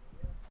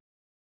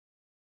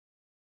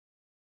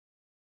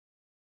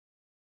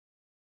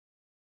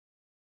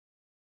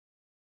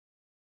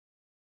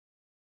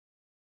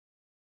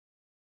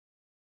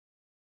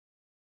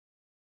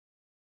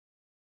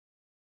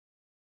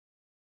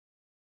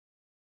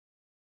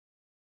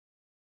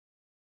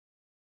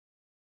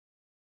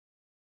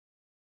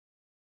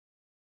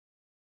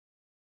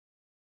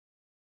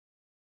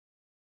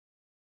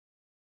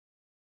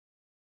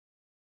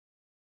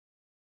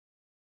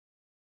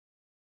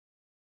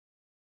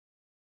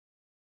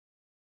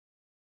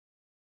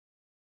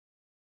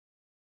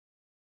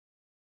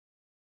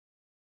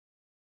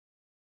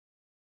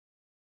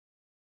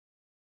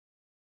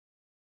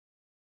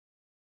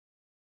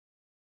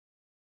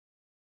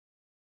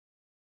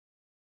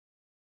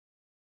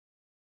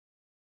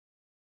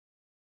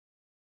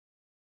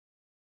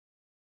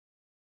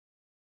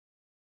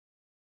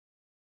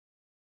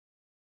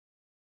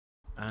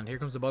 And here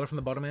comes the bowler from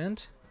the bottom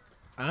end.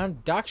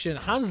 And Dakshin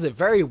handles it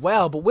very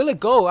well, but will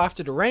it go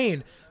after the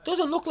rain?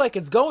 Doesn't look like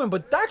it's going,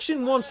 but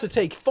Dakshin wants to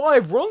take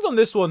 5 runs on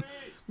this one.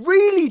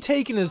 Really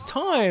taking his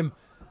time.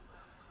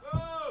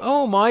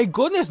 Oh my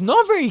goodness,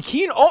 not very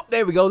keen. Oh,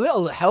 there we go.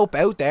 Little help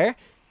out there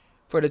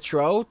for the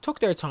throw. Took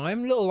their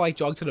time. Little light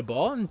jog to the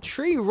ball. And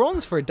 3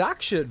 runs for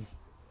Dakshin.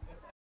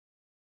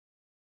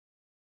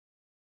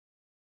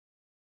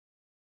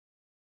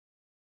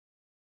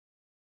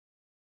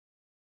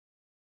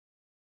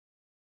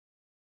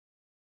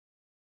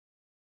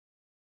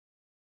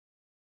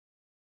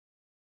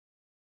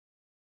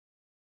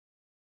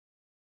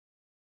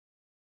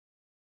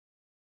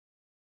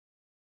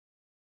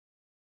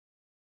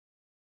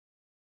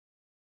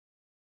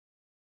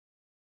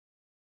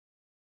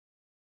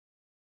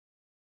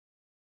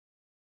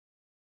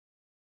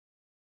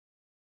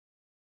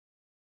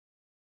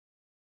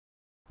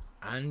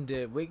 And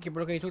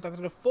wicketkeeper, okay, took that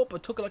to the foot,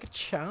 but took it like a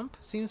champ.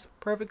 Seems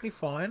perfectly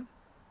fine.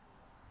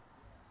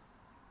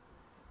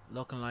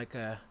 Looking like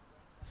a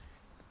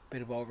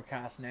bit of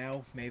overcast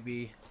now.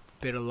 Maybe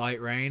a bit of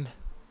light rain.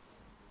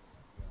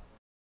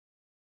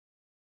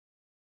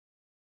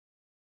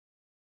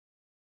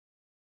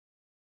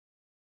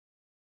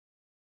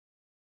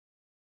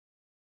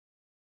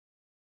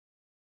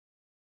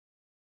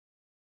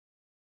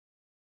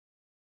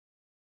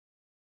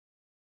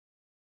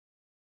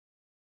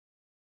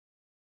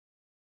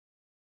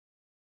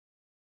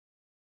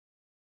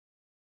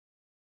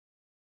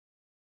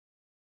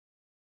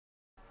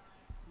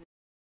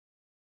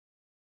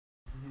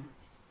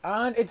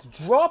 And it's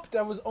dropped.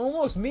 That was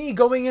almost me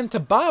going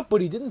into bat,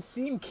 but he didn't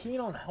seem keen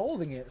on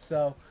holding it,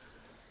 so...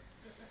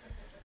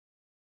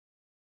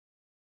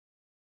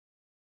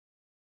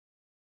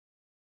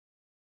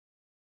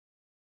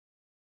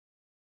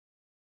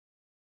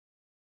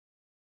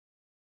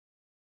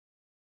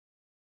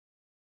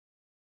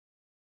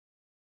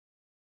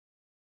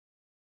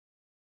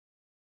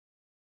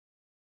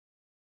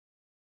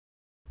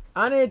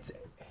 And it's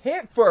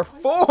hit for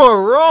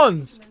 4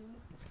 runs.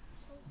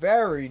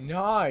 Very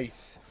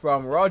nice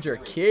from Roger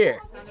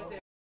Keir.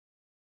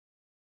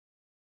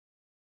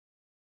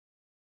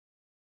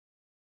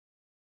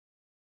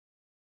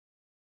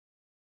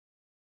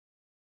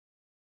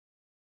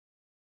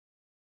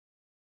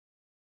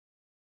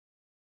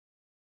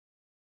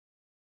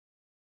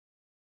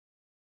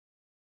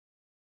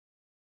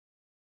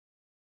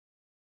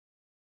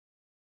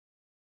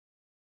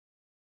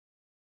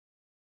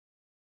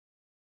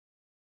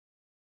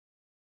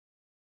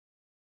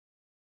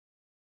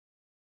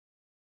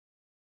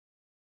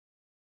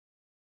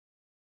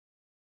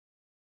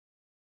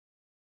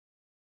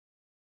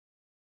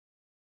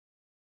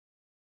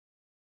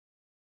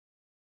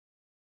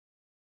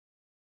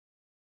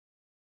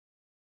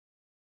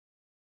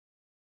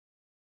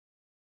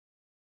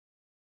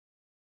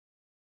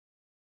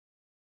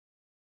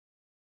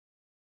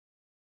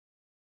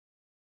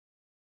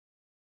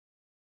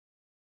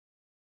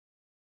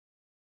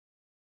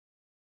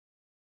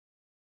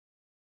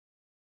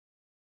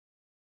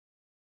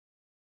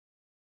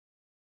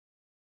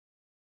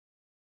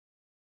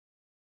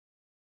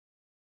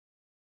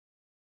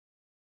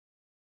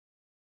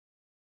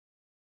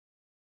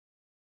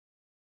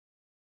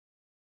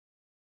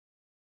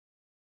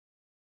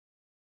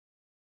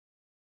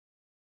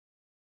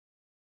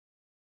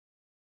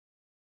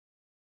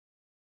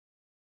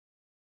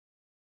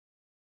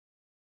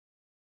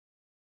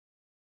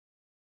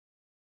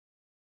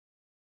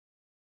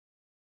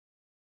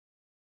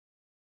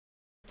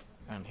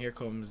 And here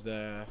comes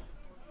the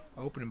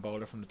opening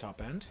bowler from the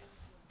top end.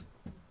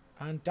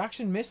 And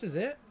Daxon misses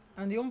it.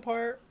 And the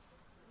umpire...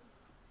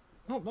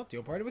 No, not the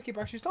umpire. The wicketkeeper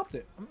actually stopped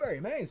it. I'm very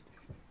amazed.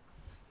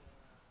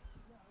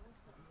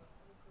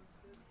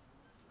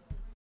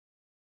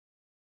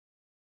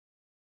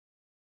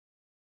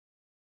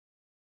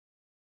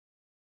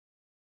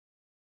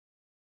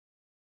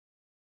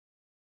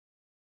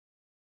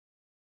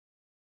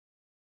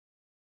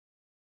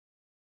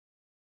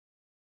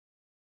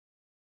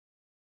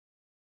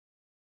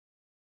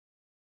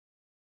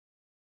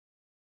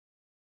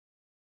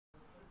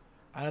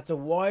 And it's a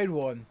wide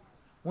one.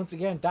 Once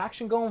again,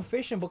 Daxon going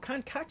fishing, but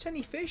can't catch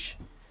any fish.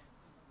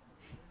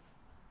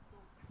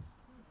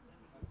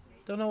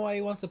 Don't know why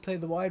he wants to play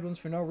the wide ones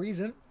for no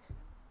reason.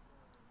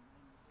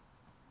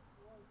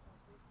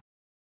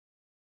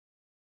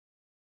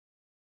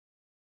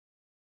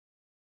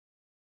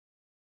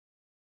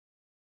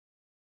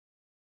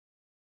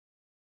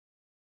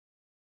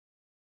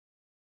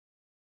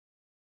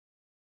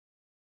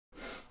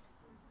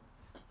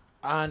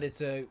 And it's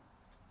a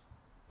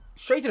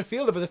straight to the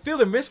fielder, but the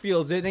fielder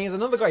misfields it. And there's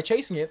another guy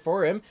chasing it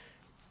for him.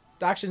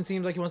 The action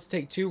seems like he wants to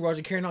take two.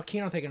 Roger Keir not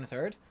keen on taking a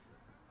third.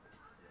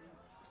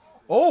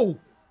 Oh!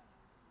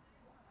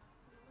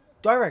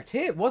 Direct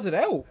hit. Was it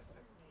out?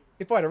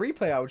 If I had a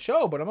replay, I would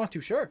show, but I'm not too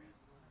sure.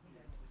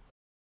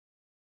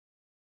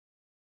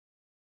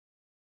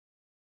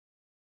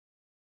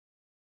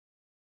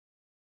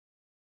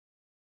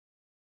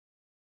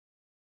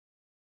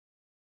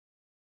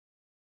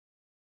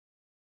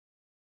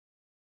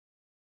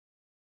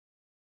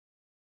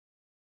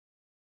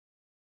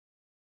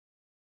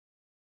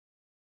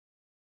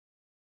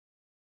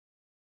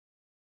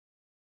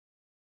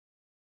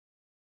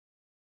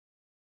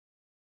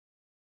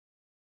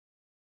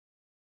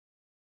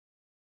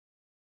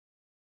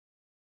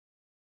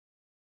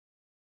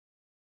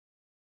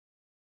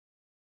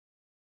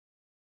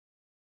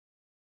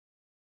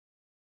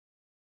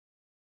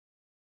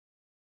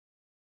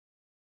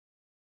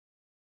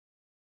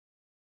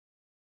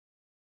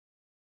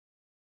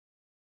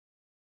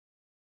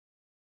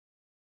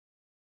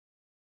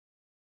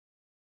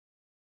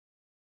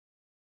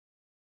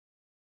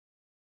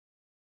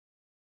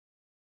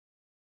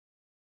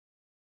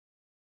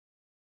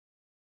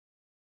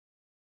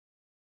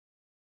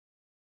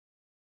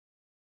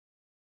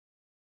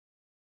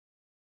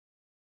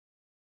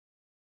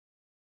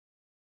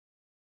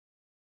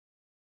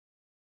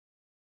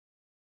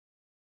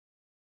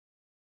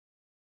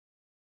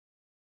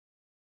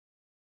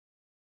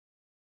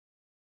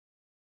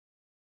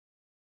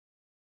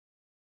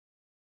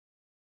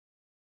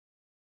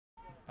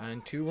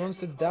 And 2 runs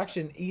to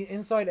Daxon.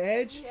 Inside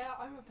edge. Yeah,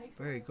 I'm a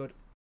pacer. Very good.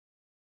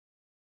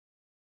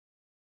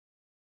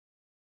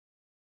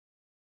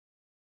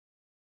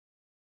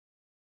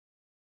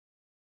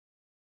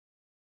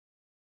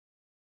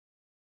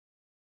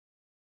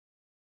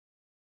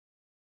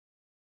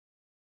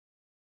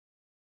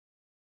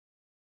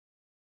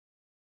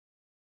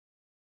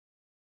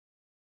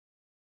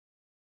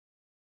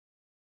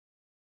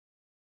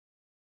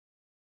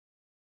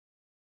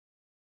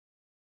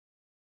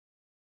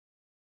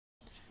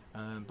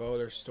 And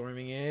bowler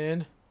storming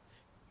in.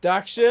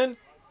 Daxon.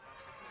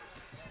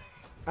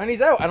 And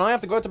he's out. And I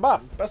have to go to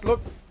bat. Best of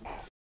luck.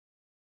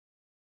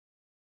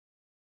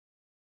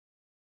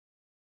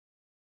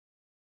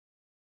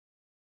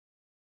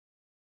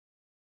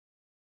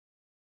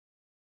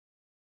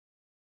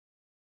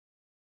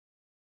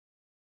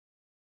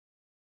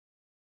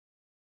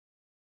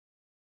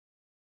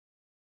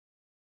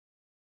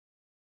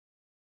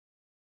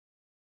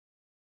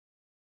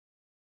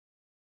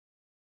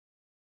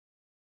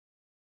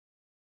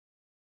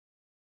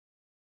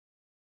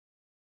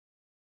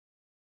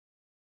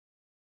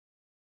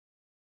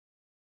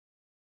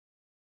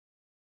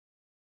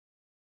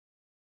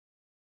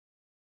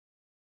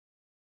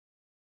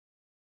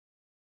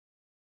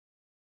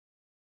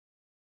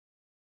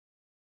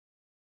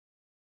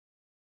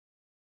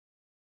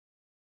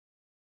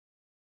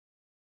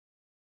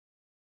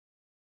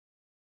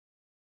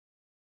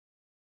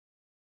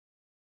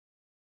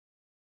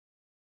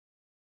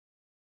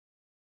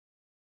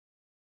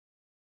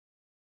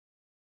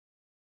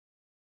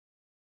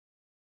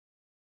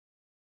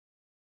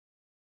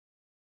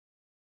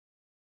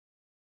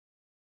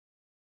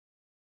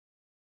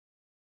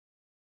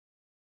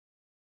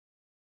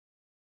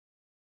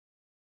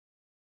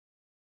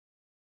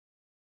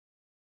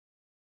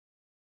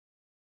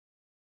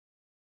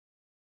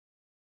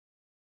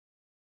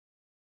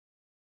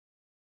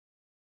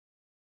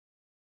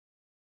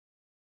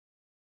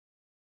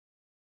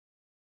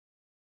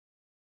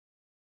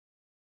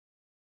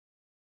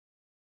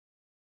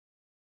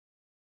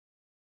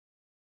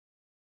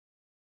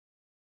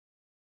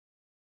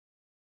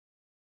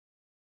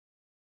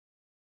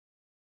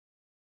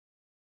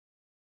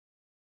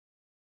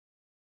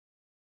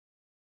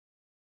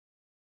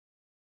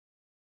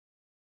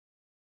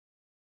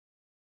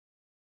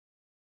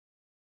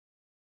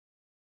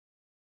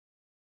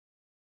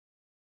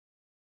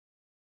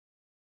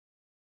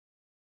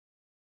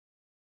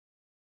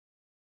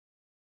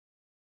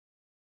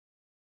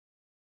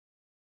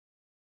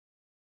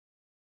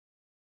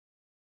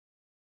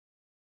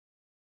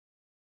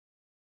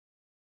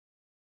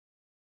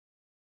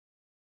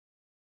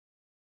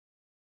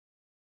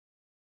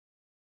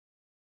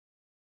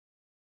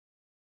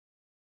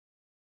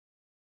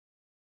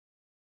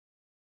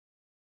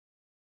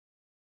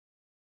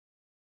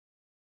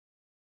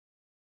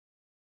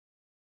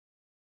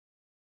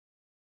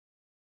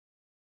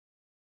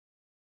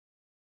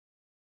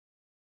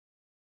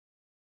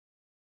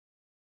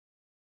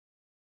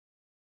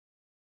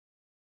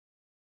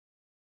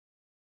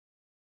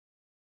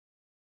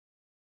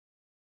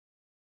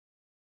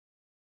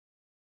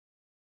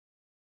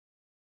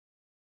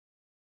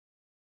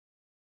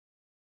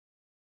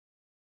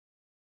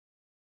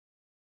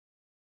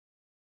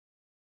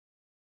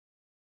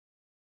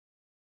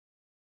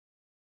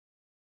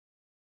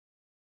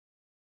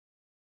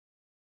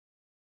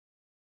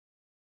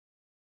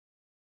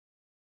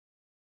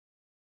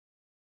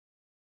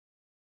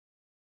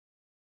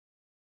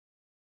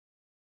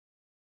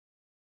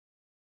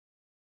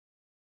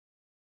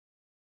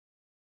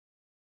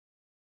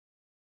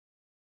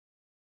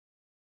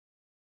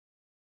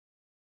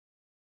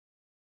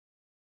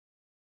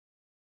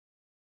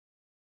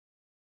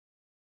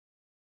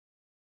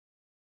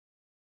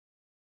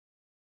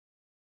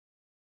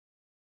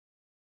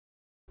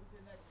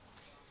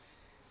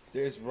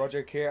 There's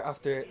Roger Kerr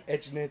after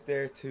edging it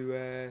there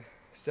to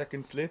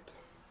second slip.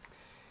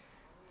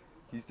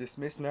 He's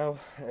dismissed now.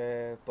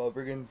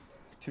 Balbriggan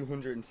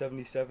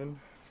 277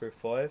 for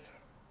 5.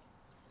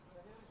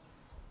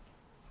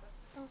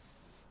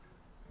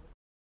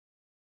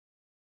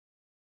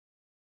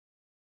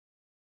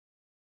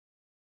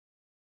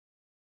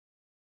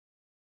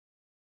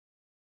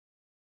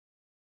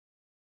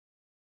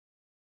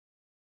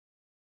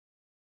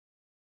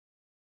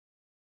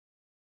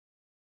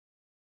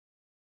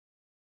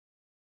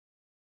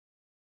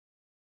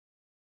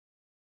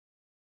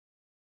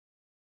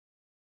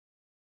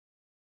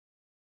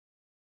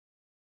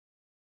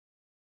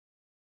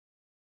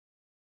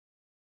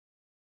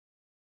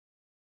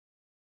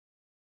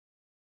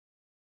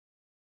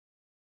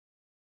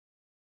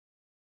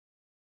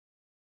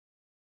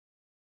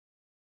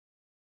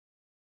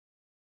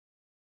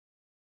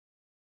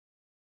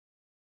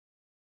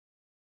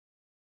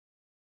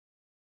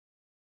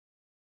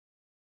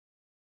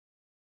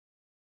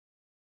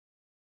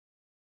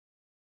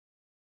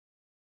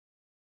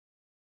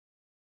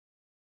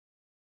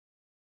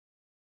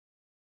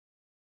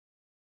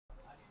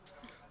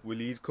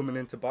 Waleed coming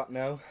into bat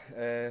now,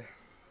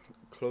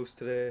 close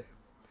to the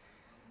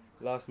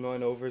last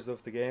 9 overs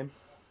of the game,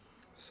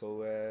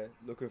 so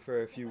looking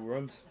for a few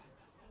runs.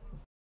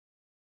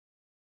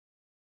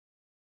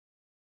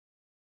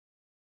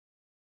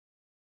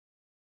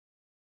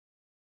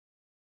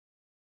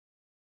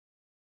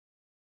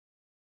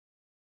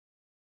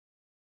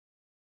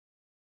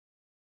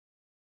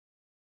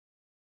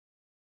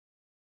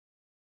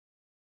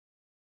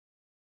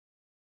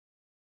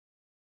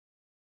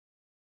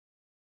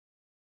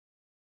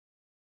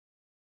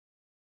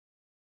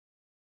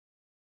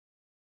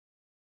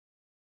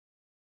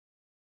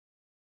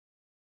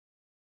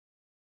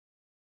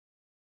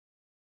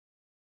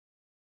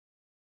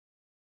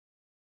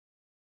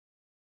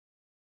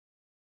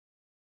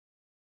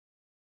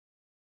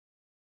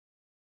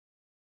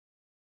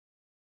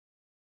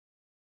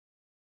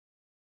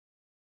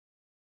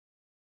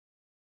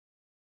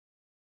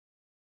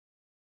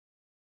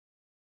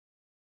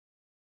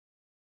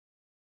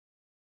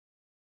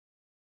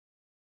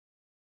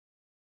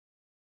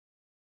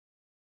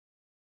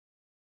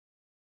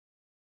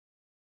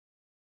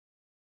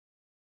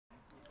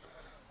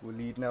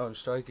 Waleed now on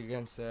strike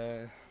against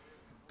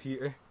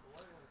Peter,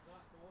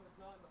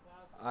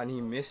 and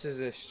he misses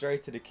it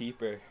straight to the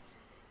keeper.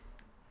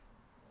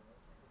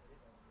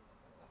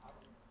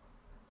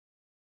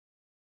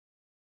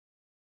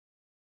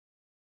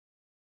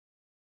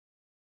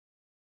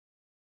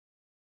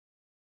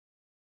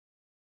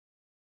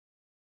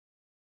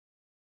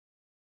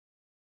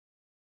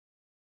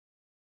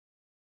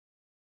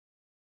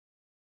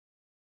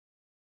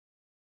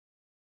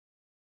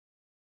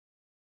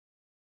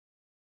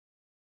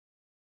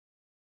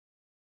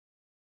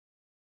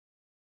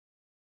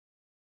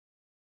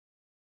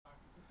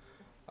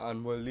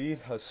 And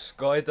Waleed has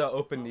skied that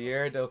up in the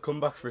air. They'll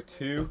come back for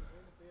 2.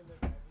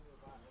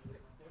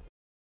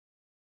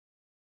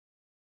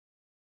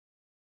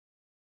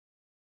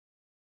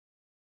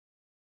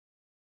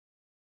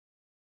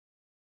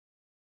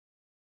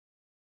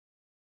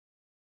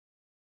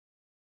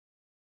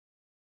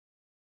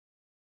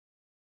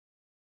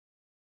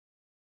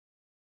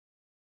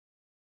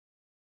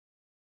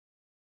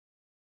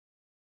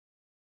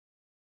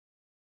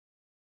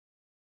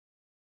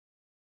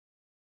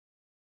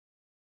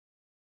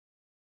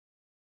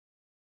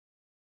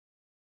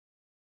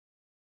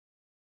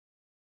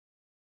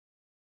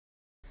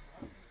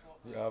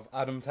 We have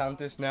Adam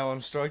Tantis now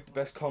on strike, the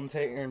best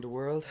commentator in the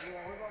world.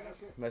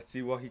 Let's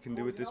see what he can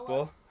do with this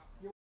ball.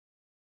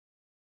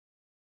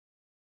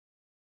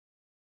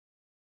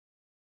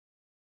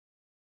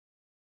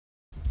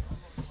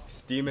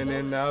 Steaming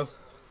in now.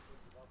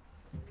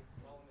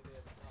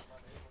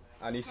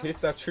 And he's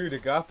hit that through the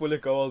gap. Will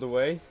it go all the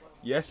way?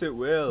 Yes, it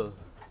will.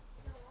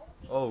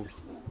 Oh.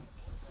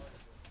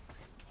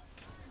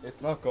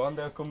 It's not gone.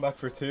 They'll come back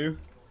for 2.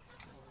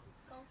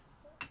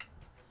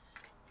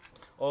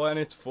 Oh, and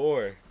it's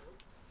 4.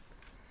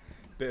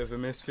 Bit of a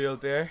misfield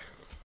there.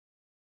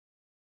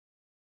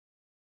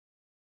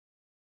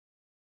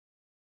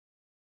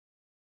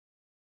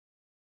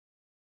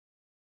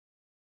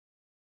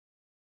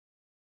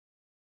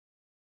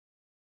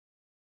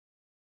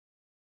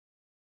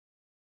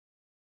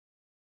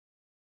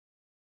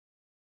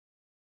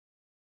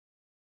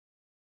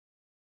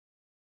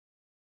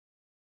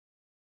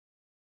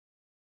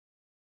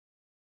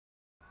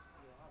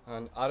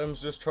 And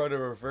Adams just tried a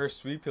reverse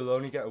sweep. He'll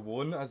only get a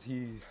 1 as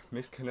he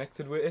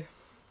misconnected with it.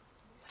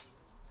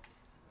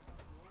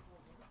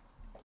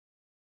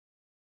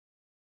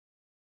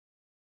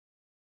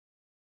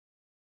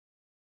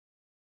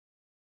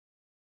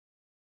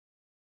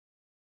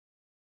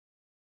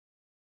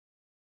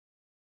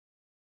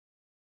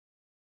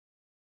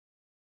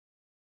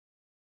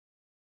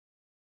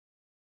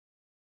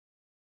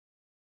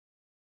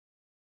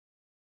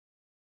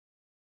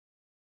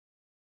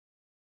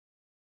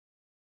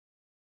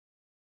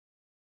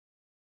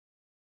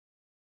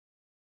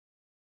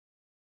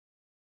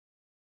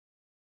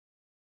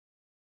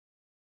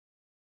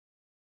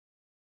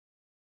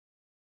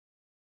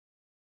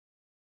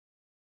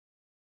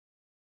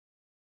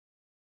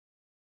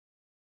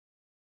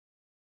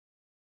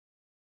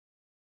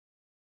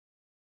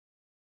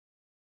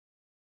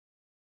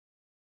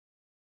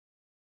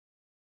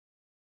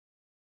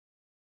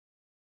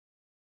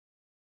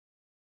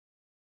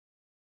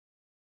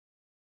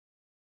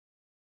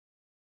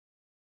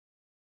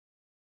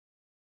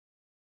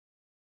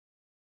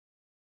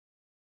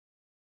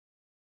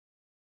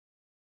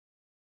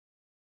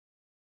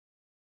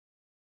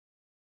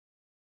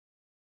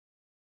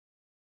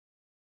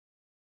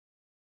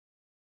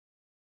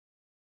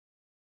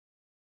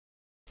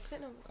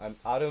 sitting on. And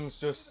Adams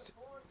just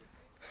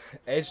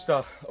edged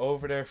that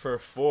over there for a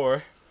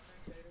 4.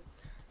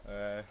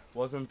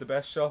 Wasn't the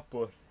best shot,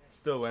 but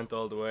still went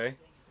all the way.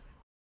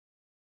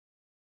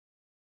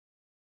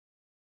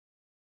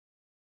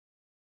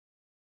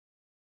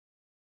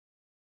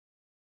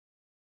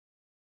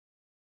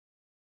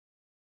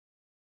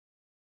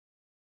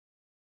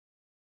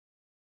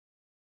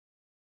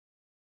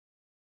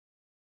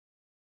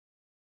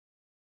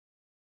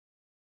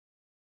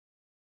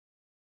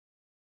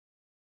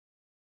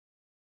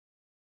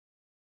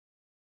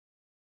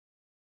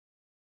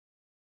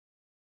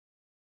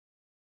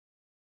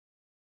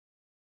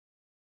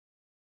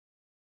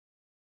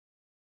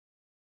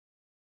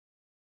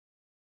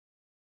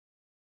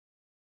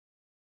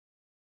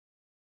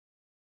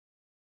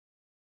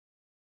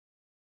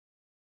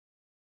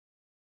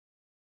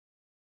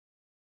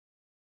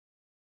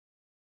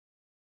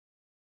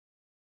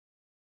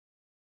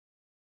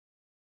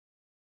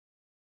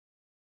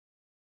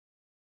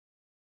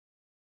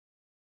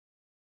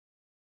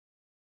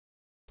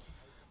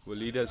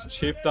 Waleed has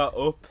chipped that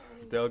up.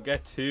 They'll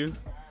get 2.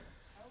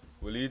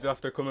 Waleed's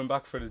after coming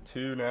back for the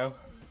 2 now.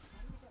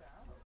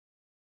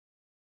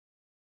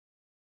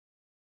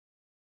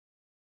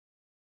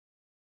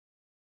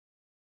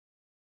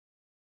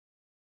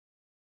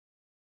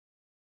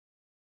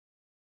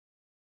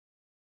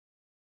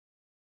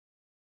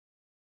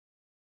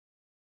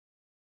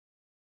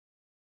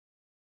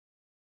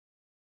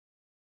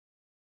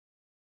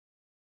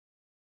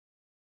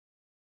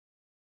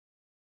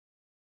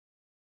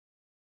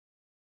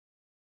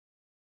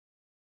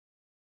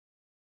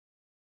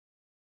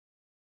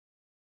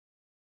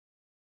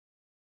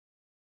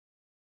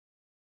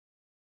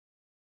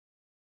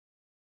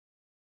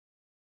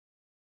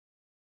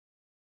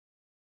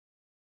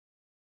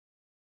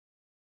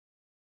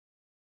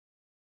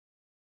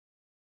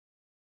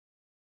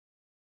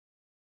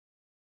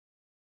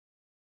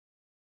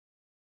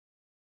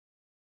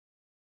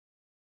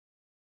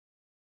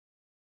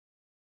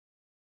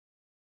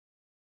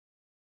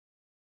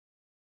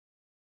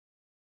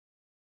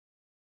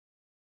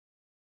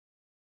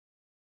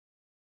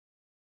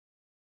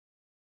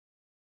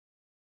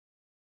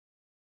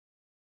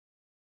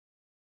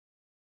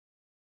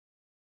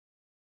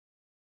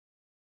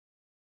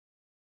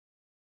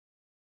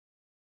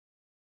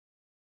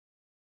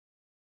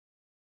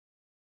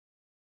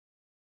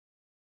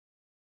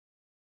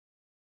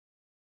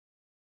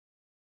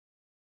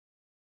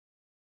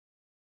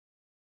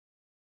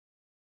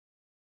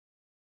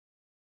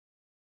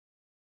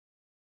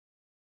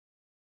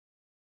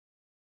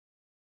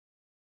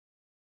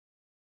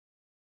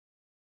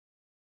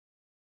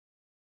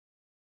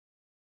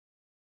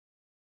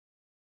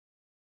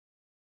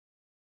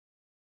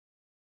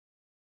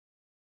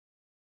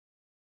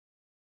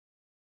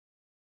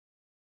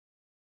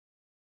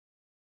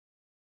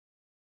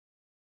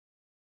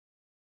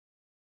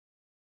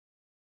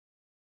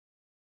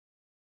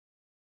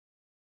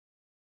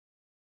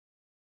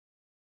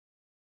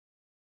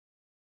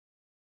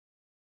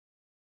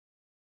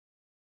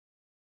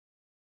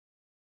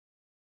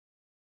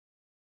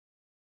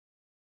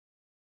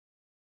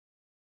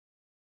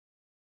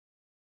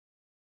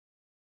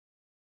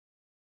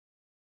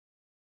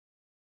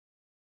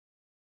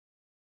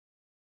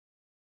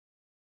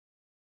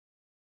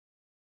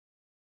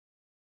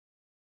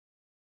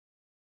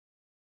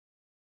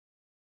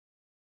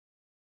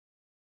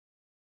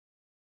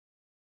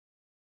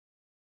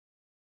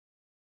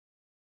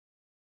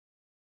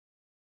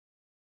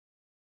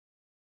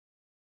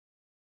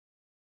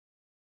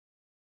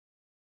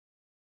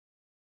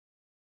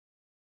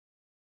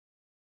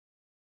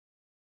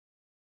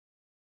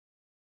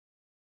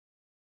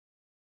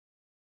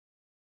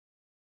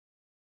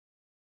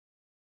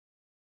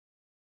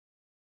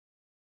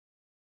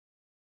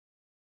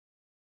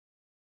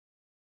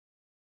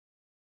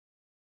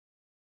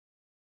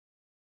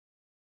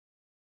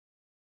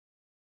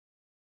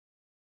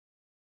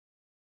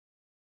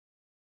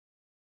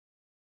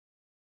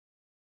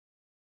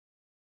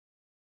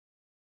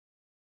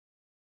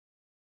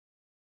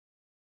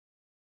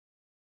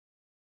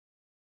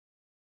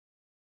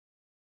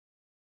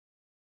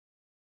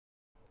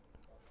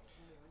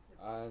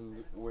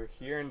 And we're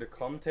here in the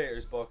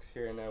commentator's box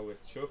here now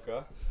with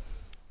Chuka.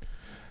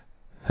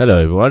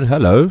 Hello everyone,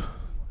 hello.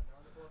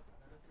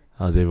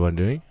 How's everyone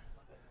doing?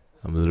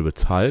 I'm a little bit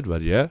tired,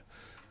 but yeah.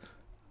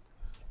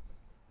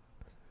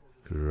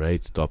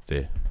 Great stop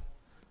there.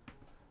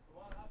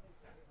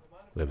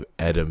 We have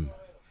Adam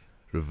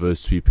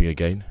reverse sweeping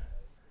again.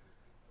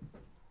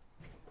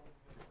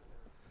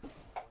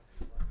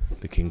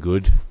 Looking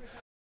good.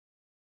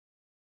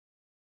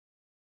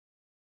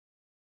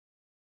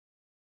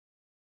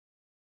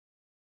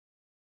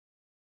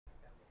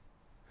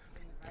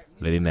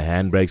 Letting the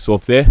handbrakes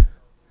off there.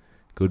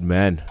 Good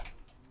man.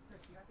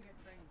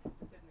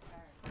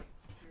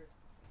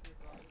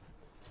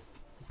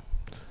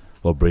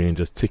 Balbriggan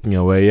just ticking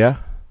away here.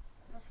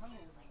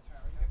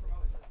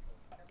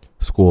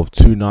 Score of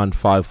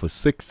 295 for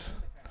 6.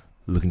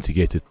 Looking to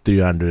get to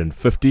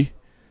 350.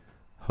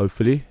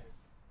 Hopefully.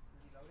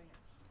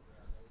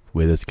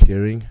 Weather's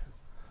clearing.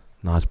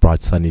 Nice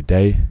bright sunny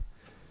day.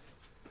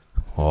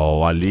 Oh,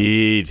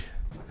 Walid.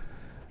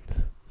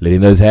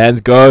 Letting those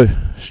hands go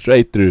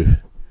straight through.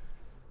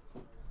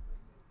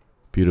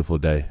 Beautiful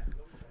day.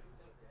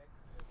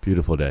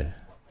 Beautiful day.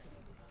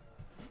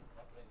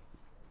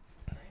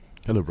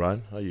 Hello,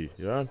 Brian. How are you?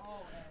 You alright?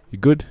 You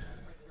good?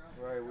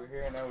 Right, we're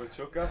here now with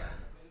Chuka.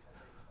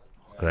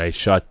 Great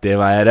shot there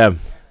by Adam.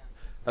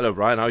 Hello,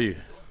 Brian. How are you?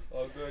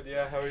 All good,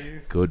 yeah. How are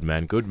you? Good,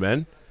 man. Good,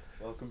 man.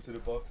 Welcome to the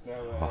box now.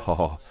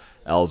 Oh,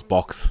 Al's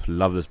box.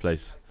 Love this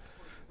place.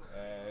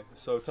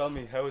 So tell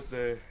me, how is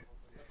it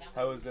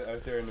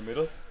out there in the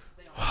middle?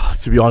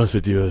 To be honest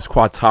with you, it's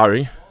quite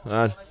tiring.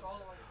 Ball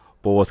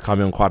was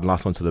coming on quite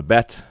nice onto the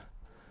bat.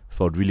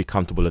 Felt really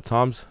comfortable at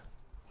times.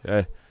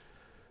 Yeah.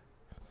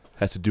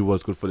 Had to do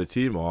what's good for the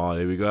team. Oh,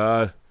 there we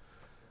go.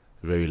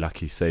 Very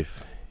lucky,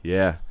 safe.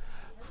 Yeah.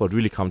 Felt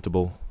really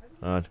comfortable.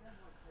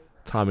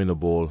 Timing the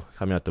ball,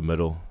 coming out the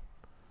middle.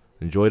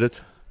 Enjoyed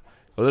it.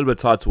 A little bit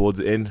tired towards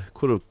the end.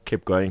 Could have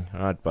kept going,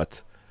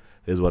 but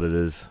it is what it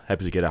is.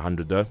 Happy to get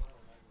 100 though.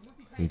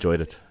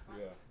 Enjoyed it.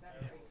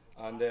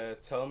 Yeah. And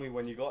tell me,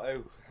 when you got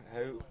out,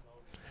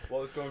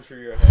 what was going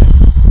through your head?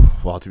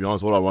 Well, to be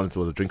honest, all I wanted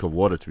was a drink of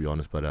water, to be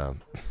honest. But I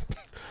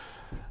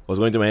was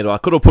going to my head. I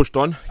could have pushed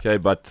on, okay,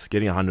 but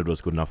getting 100 was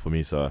good enough for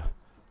me, so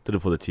did it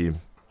for the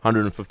team.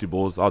 150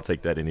 balls, I'll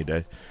take that any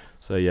day.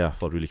 So yeah,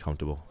 felt really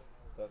comfortable.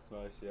 That's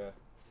nice, yeah.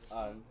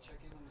 And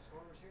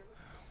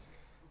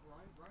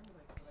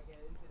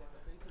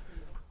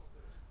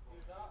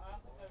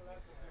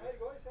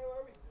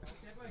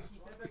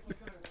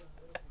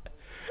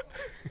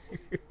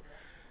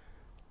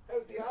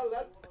how's the Al,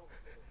 lad?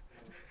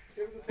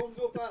 Give us a thumbs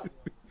up, Al.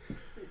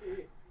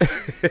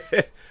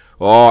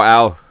 Oh,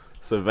 Al,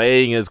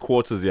 surveying his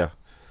quarters, yeah.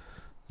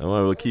 Don't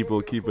worry,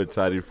 we'll keep it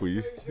tidy for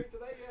you.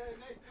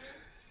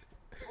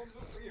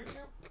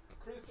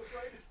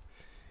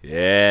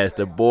 Yes,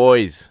 the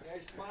boys.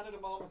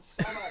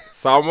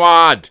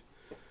 Samad.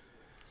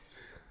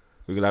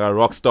 Looking like a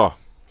rock star.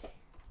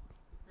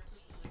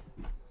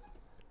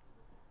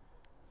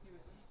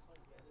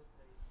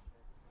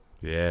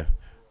 Yeah,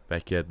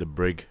 back here at the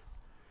brig.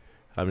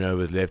 How many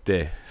overs left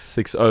there?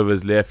 6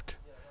 overs left.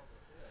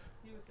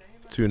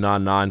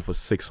 299 for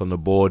 6 on the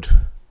board.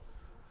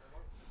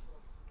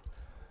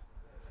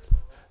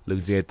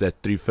 Looking at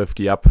that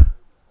 350 up.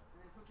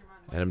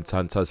 Adam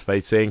Tanta's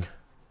facing.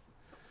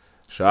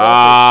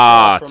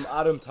 Shot from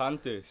Adam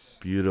Tantis.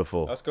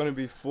 Beautiful. That's going to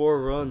be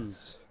 4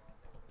 runs.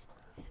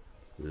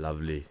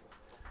 Lovely.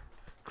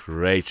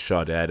 Great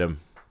shot, Adam.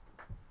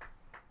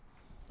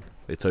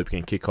 Let's hope we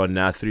can kick on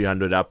now.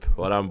 300 up.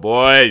 Well done,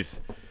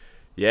 boys.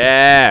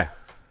 Yeah.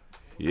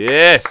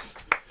 Yes.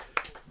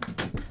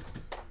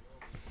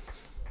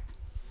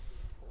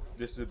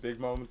 This is a big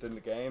moment in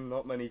the game.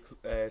 Not many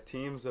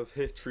teams have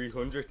hit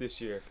 300 this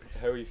year.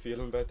 How are you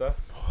feeling about that?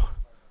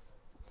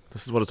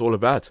 This is what it's all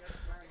about.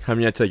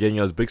 Coming out to getting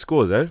those big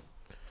scores, eh?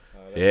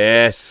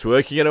 Yes,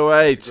 working it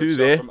away. 2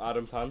 there. From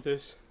Adam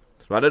Tantis.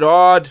 Run it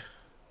hard.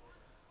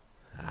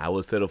 I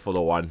will settle for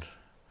the 1.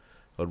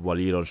 Got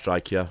Walid on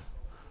strike here.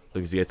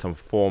 Looking to get some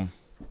form.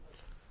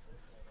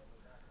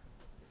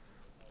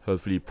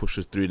 Hopefully he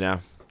pushes through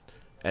now.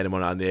 Adam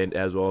on the end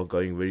as well,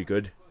 going very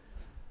good.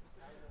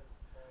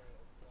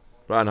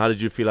 Brian, how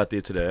did you feel out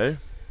there today?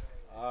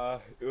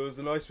 It was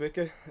a nice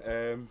wicket.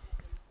 It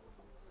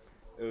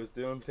was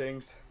doing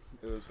things.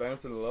 It was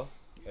bouncing a lot.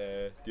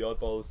 The odd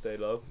ball stayed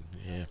low.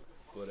 Yeah.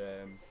 But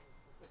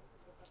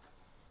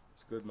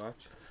it's a good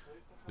match.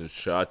 Good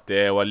shot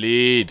there,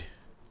 Walid.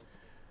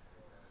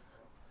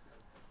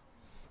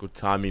 Good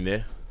timing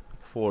there.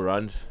 4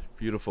 runs.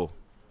 Beautiful.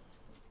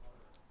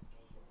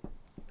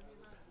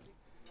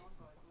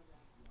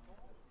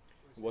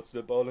 What's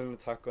the bowling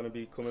attack going to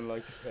be coming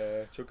like,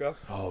 Chuka?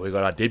 Oh, we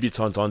got our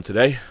debutant on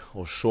today,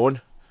 or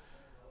Sean.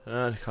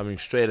 Coming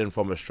straight in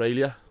from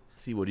Australia.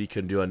 See what he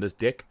can do on this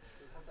deck.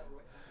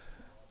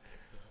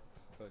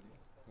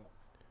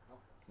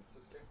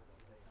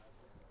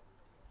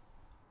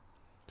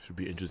 Should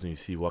be interesting to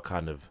see what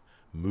kind of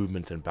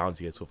movements and bounce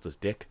he gets off this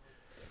deck.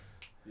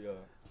 Yeah.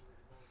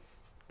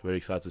 Very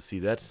excited to see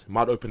that.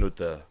 Might open with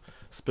the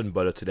spin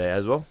bowler today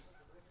as well.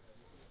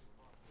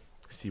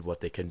 See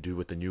what they can do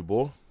with the new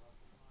ball.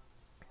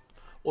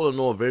 All in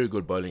all, very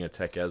good bowling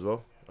attack as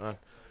well.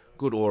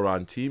 Good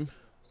all-round team.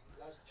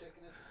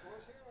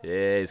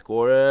 Yeah,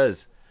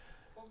 scorers.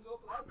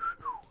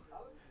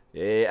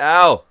 Yeah,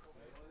 Al.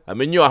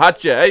 I'm in your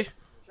hut, eh?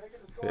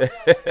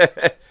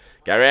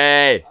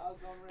 Gary.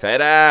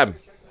 Tatum.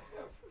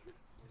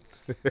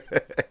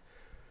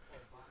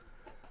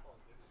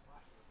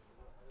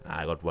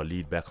 I got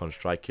Walid back on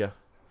strike here.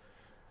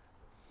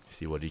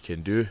 See what he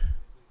can do.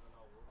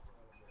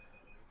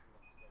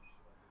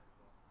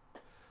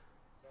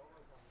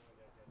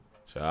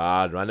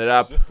 Shot, run it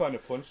up. Just kind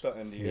of punched that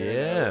in the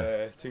air.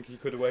 Yeah. I think he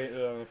could have waited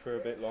on it for a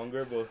bit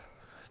longer, but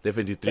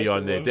definitely 3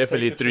 on there.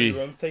 Definitely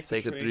 3.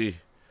 Take a 3.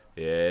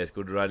 Yes,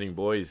 good running,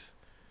 boys.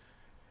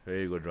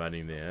 Very good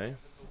running there, eh?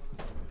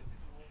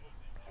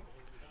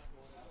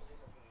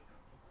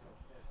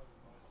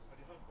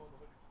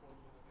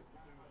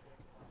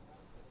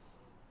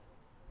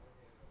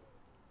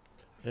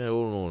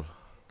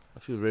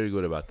 feel very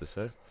good about this,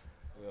 eh?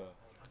 Yeah.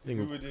 I think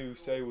Who would you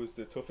say was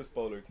the toughest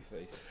bowler to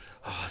face?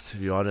 to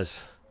be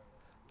honest,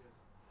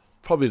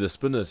 probably the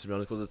spinners, to be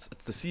honest, because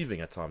it's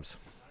deceiving at times.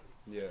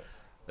 Yeah.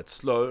 It's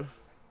slow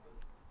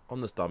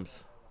on the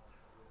stumps,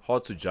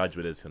 hard to judge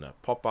whether it's gonna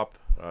pop up,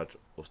 right,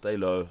 or stay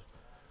low.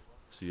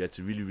 So you had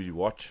to really, really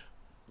watch.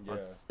 Yeah.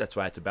 That's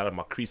why I had to battle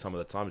my crease some of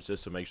the times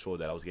just to make sure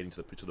that I was getting to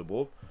the pitch of the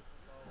ball.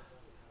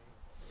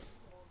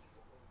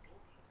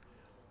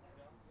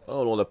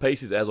 Oh, well, the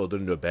paces as well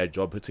didn't do a bad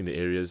job hitting the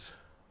areas.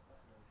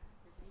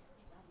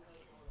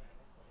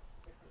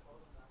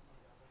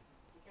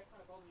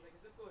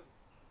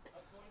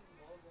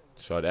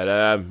 Shot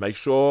Adam, make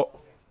sure.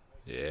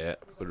 Yeah,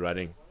 good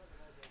running.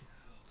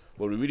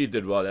 What we really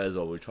did well as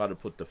well, we tried to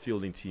put the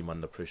fielding team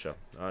under pressure.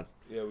 Right?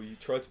 Yeah, we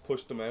tried to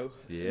push them out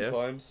in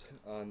times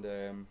and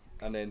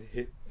then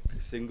hit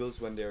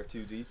singles when they are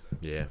too deep.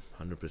 Yeah,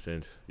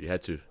 100%. You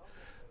had to.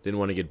 Didn't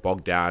want to get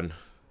bogged down,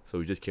 so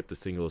we just kept the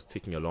singles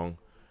ticking along.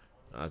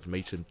 To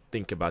make them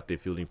think about their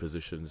fielding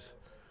positions.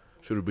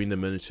 Should we bring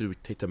them in? Should we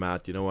take them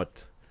out? You know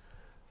what?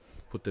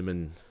 Put them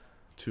in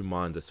two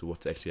minds as to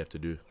what to actually have to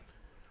do.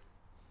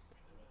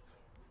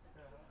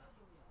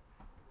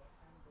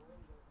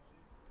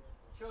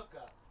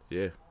 Chuka,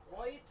 Yeah.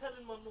 why are you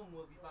telling my mum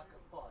we'll be back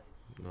at 5?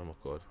 Oh my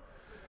god.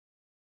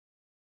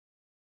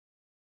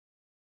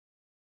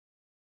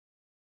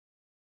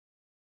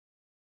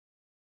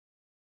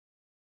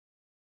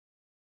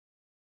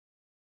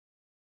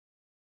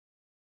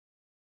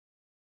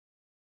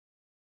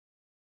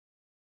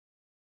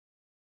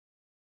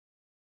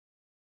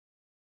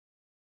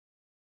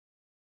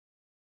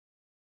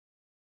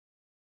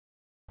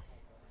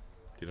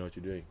 Do you know what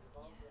you're doing?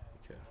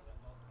 Okay.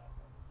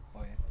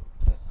 Oh yeah,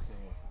 that's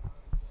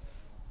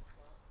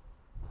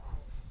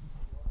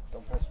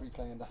don't press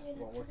replay on that. It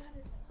won't work.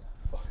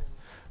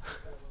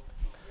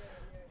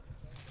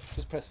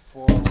 Just press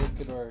 4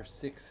 wicket or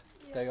 6.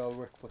 They all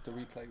work, but the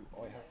replay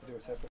I have to do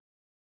it separate.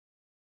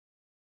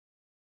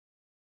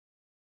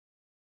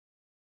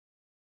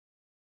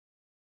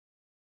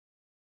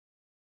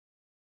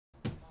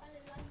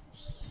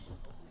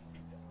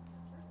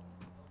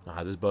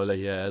 This bowler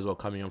here as well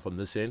coming on from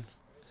this end.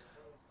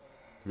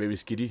 Very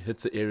skiddy,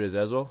 hits the areas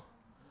as well.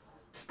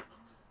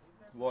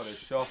 What a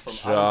shot from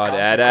Shot,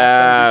 Adam.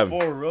 Adam.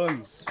 4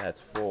 runs.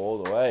 That's 4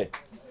 all the way.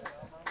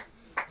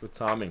 Good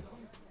timing.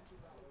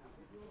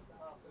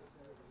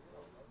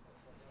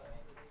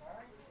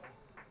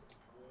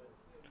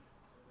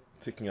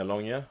 Ticking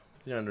along here.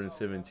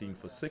 317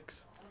 for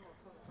 6.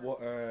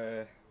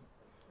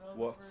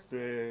 What's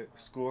the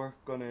score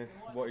gonna?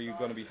 What are you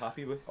gonna be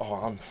happy with?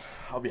 Oh,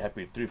 I'll be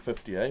happy with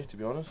 350, to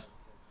be honest.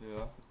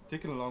 Yeah,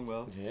 ticking along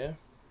well. Yeah.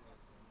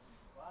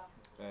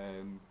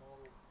 And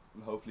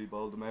hopefully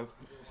bowl them out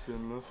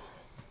soon enough.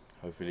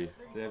 Hopefully.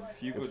 They have a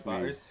few good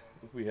batters.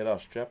 If we hit our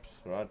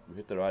straps, right, we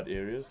hit the right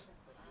areas,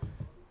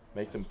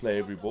 make them play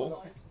every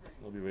ball,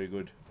 it'll be very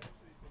good.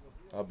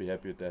 I'll be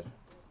happy with that.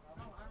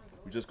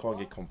 We just can't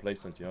get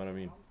complacent, you know what I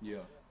mean? Yeah.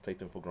 Take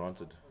them for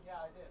granted.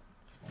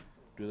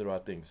 Do the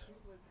right things.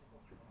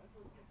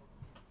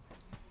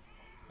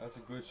 That's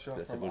a good shot.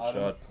 That's a from good Adam.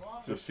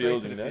 shot. Good Just straight to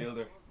fielding the there.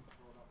 fielder.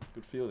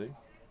 Good fielding.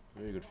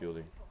 Very good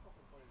fielding.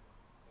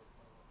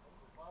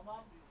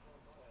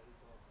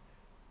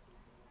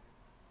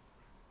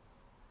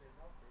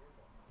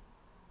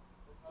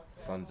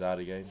 Sun's out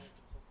again.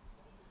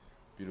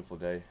 Beautiful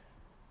day.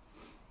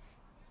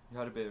 We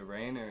had a bit of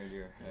rain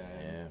earlier.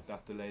 Yeah.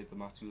 That delayed the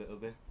match a little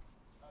bit.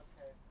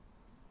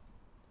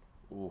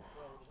 Ooh.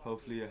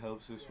 Hopefully it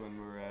helps us when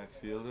we're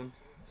fielding.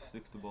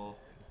 Sticks the ball.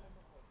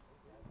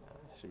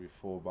 Should be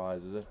 4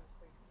 byes, is it?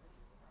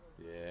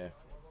 Yeah.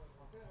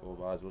 4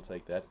 byes, we'll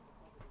take that.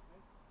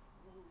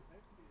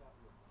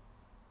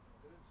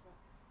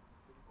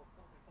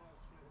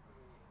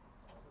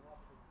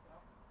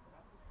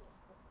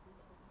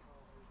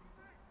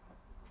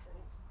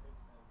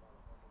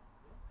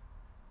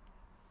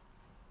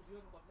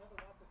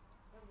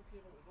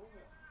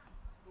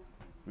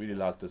 Really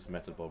like this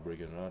method,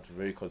 Balbriggan, right?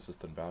 Very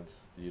consistent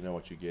bounce. You know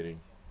what you're getting.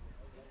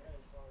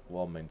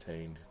 Well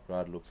maintained.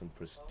 Ground looks in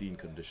pristine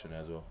condition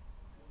as well.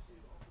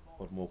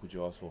 What more could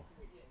you ask for?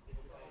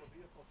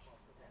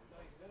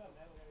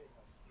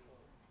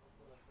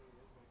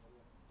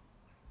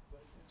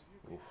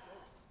 Oof.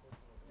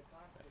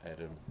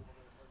 Adam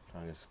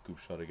trying a scoop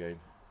shot again.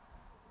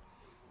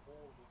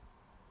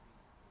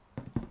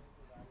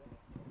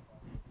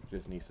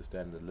 Just needs to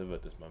stand and deliver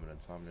at this moment in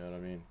time, you know what I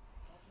mean?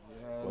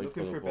 Yeah, Wait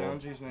looking for for the ball.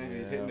 boundaries, maybe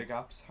Yeah. hitting the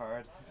gaps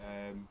hard.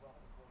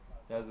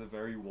 He has a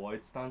very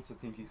wide stance. I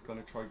think he's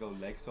gonna try go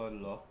leg side a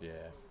lot.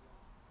 Yeah.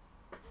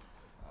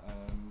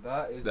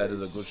 That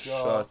is a good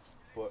shot.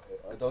 But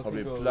I don't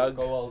Probably think it'll plug.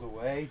 go all the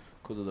way.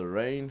 Because of the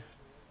rain.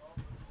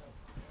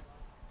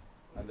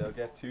 And they'll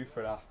get 2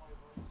 for that.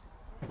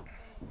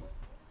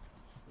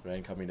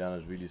 Rain coming down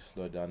has really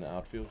slowed down the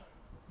outfield.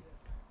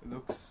 It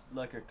looks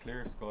like a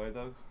clear sky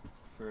though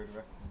for the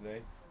rest of the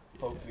day.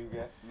 Yeah. Hopefully we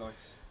get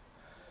nice.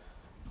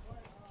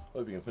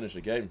 Hope we can finish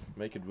the game,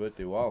 make it worth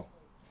their while.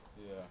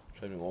 Yeah.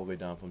 Training all the way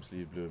down from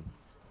Slieve Bloom.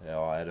 Yeah,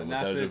 oh, Adam, And with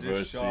that's that a just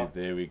reverse shot. sweep.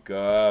 There we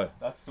go.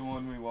 That's the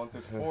one we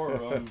wanted. 4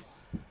 runs.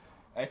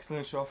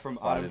 Excellent shot from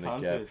Right Adam in the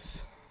gap. Tantis.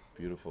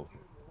 Beautiful.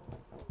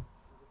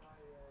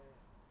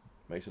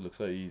 Makes it look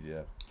so easy,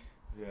 yeah.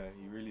 Yeah,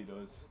 he really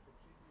does.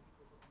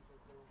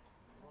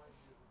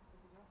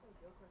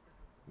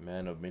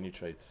 Man of many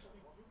traits.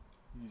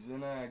 He's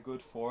in a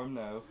good form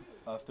now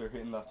after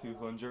hitting that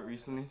 200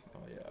 recently. Oh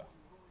yeah,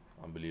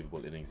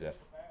 unbelievable innings there.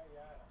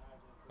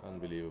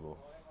 Unbelievable.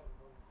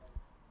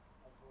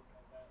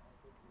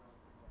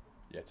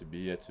 Yeah, to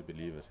believe it. To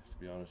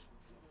be honest,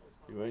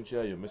 you weren't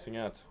here. You're missing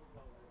out.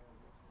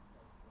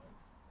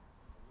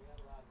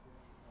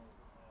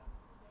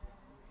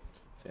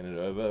 Send it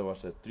over.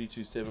 What's that?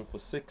 327 for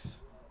 6.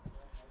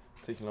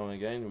 Taking long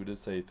again. We did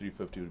say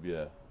 350 would be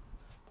a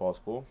pass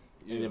ball.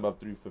 Anything above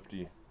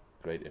 350,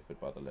 great effort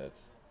by the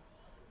lads.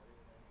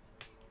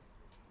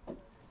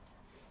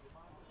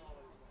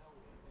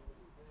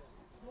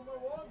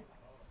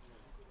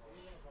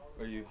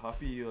 Are you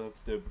happy with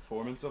the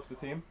performance of the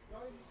team?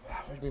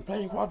 We've been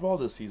playing quite well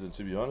this season,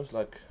 to be honest.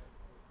 Like,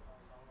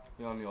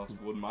 We only lost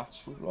 1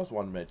 match. we've lost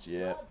 1 match,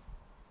 yeah.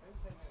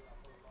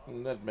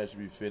 In that match, to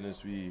be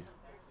fairness, we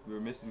We were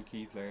missing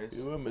key players.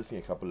 were missing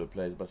a couple of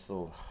players, but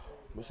still,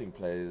 missing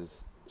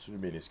players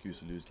shouldn't be an excuse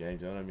to lose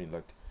games. You know what I mean?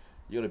 Like,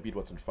 you gotta beat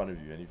what's in front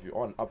of you, and if you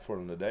aren't up for it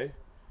on the day,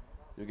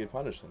 you'll get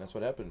punished, and that's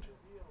what happened.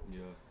 Yeah.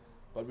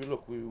 But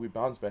we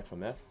bounce back from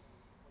that.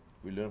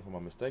 We learn from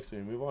our mistakes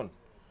and we move on.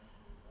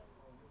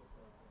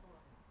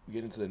 We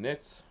get into the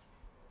nets.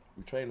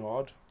 We train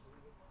hard.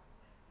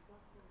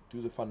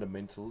 Do the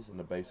fundamentals and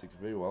the basics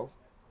very well.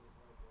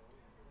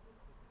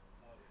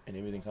 And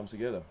everything comes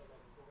together.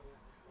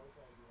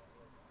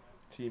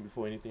 Team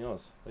before anything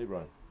else. Hey,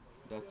 Brian.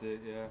 That's it,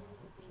 yeah.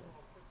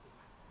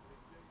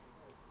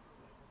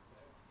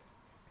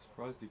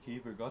 Surprised the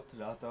keeper got to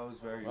that. That was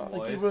very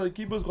wide. The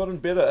keeper's gotten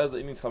better as the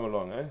innings come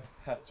along, eh?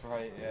 That's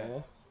right, yeah.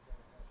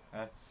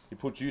 That's He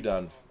put you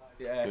down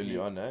yeah. early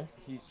on, eh?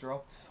 He's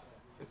dropped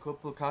a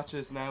couple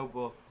catches now,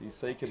 but He's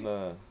taken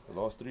the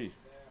last 3.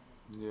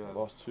 yeah. The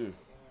last 2.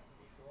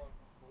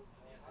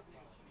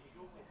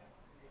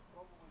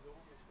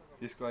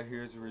 This guy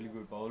here is a really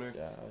good bowler.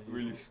 It's Yeah, he's-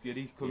 really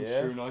skiddy, comes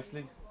Yeah. through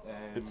nicely.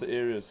 Hits the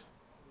areas.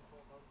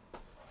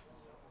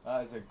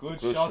 That is a good,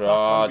 Good shot. shot, That's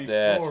going to be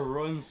that. 4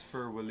 runs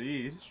for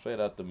Waleed. Straight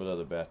out the middle of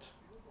the bat.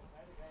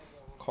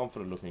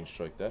 Confident looking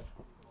stroke that.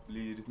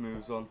 Waleed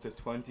moves on to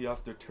 20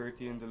 after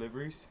 30 in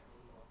deliveries.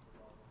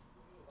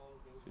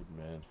 Good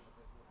man.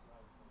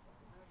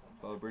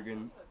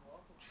 Balbriggan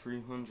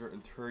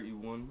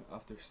 331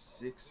 after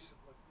 6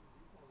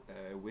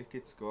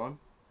 wickets gone.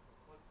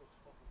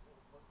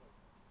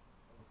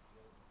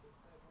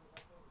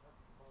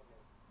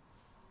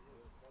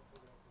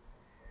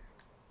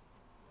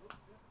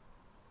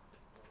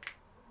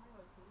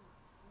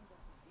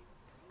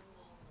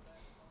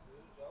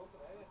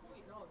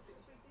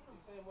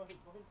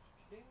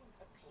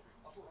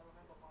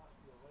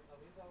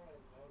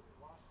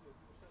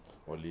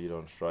 Or lead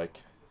on strike.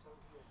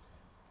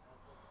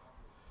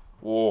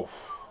 Whoa.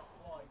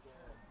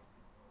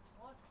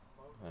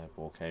 That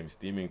ball came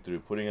steaming through,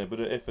 putting in a bit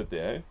of effort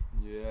there, eh?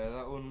 Yeah,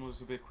 that one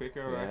was a bit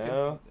quicker, I Yeah.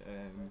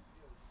 reckon.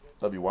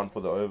 That'll be 1 for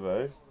the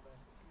over, eh?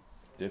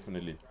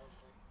 Definitely.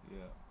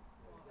 Yeah.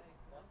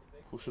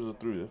 Pushes it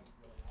through,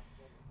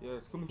 Yeah,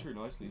 it's coming through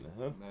nicely.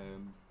 Uh-huh.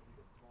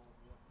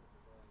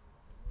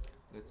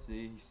 Let's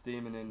see, he's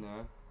steaming in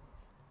now.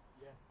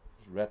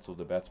 Just rattled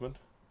the batsman.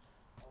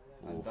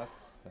 And Oof.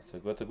 that's,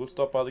 That's a good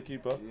stop by the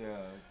keeper.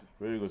 yeah,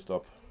 Very good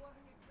stop.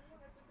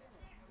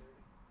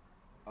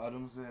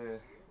 Adam's a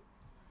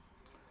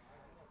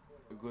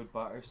good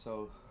batter,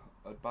 so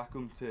I'd back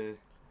him to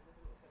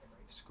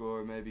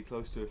score maybe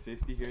close to a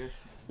 50 here.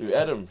 Ooh,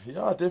 Adam,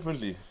 yeah,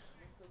 definitely.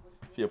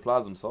 If he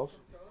applies himself.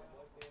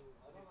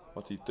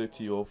 What's he,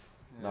 30 off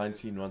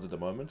 19 runs at the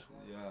moment?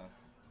 Yeah.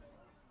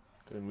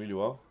 Going really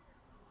well.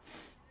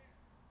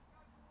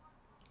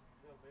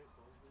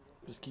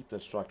 Just keep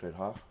that strike rate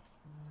high.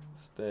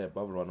 Stay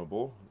above run or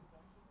ball.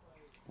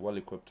 Well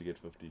equipped to get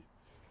 50.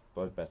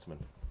 Both batsmen.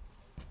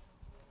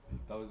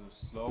 That was a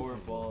slower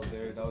ball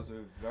there. That was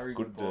a very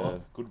good, Good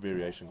ball. good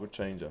variation, good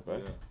change up, eh?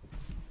 Yeah.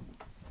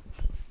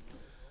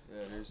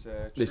 Yeah, there's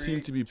They seem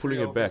to be pulling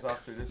three it back. overs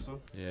after this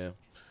one. Yeah.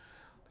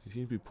 They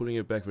seem to be pulling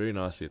it back very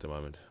nicely at the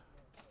moment.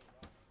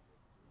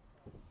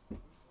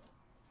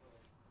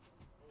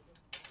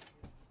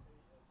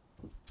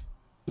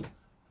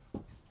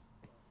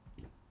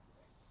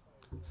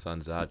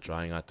 Sun's out,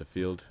 drying out the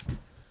field.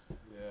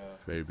 Yeah.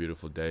 Very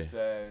beautiful day.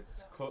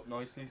 It's cut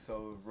nicely,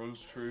 so it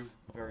runs through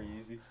very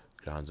easy.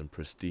 Ground's in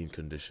pristine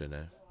condition,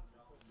 eh?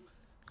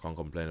 Can't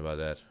complain about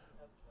that.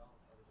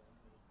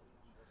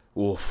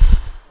 Oof.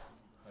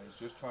 He's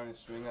just trying to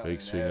swing at Big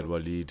it swing now. at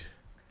Waleed.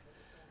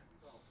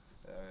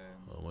 Um,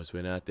 Almost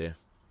went out there.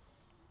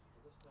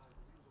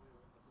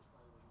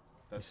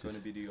 That's This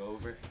going to is- be the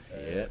over.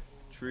 Yeah.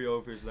 3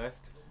 overs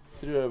left.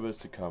 3 overs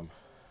to come.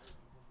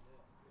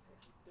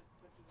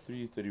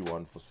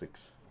 3:31 for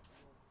 6.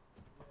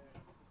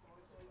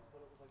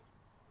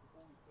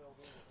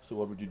 So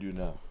what would you do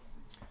now?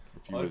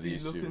 If you were I'd be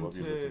these two, looking what are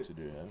you to looking to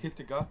do? Yeah? hit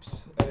the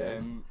gaps,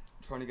 Yeah.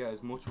 trying to get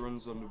as much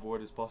runs on the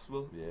board as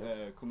possible.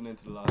 Yeah. Coming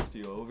into the last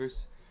few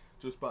overs,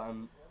 just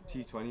batting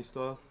T20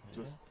 style,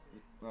 just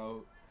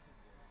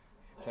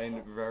playing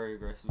it very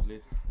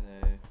aggressively.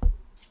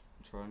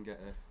 Try and get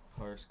a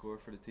higher score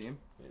for the team.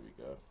 There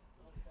we go.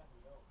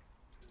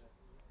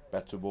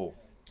 Bat to ball.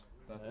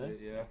 That's it.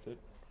 Yeah. That's it.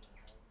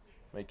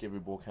 Make every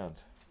ball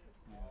count.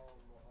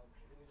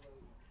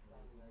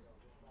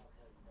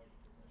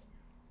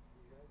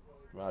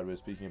 Right, we were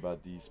speaking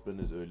about the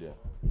spinners earlier.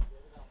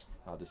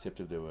 How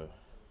deceptive they were.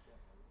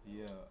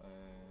 Yeah.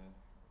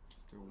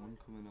 Is there one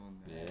coming on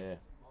there?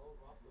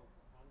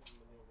 Yeah.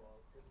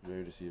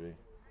 Very deceiving.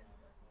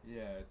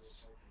 Yeah,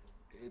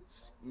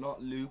 it's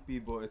not loopy,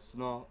 but it's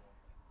not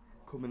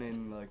coming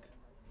in like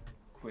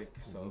quick,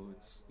 so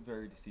it's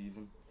very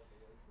deceiving.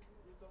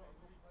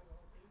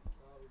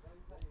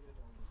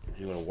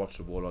 You want to watch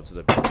the ball onto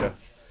the pitcher.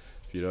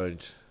 If you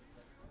don't,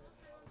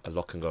 a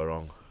lot can go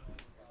wrong.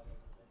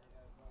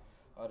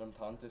 Adam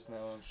Tantis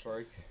now on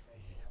strike.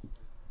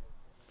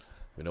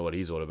 We know what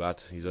he's all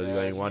about. He's only Yeah,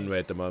 going one way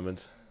at the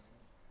moment.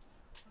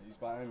 He's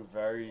batting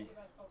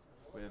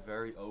with a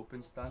very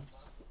open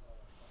stance.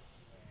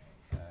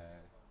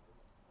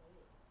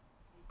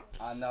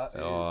 And that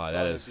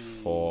That is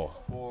four.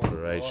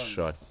 Great runs.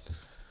 shot.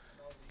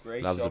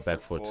 Great Loves shot the back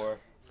for foot.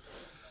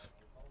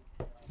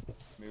 4.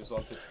 Moves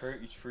on to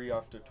 33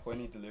 after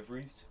 20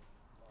 deliveries.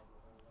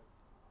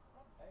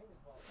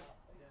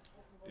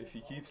 If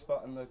he keeps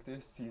batting like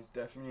this, he's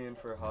definitely in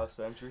for a half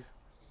century.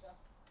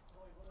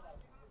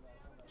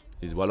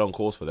 He's well on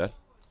course for that.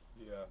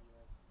 Yeah.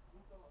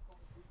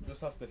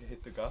 Just has to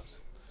hit the gaps.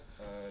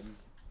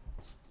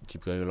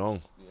 Keep going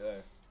along. Yeah.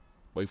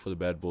 Wait for the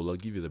bad ball. They'll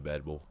give you the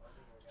bad ball.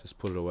 Just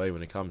put it away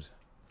when it comes.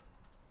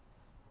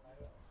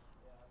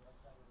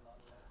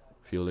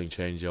 Fielding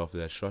change after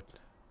that shot.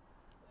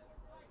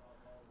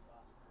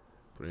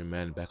 Putting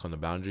man back on the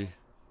boundary.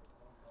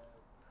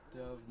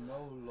 They have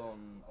no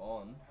long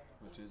on,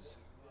 which is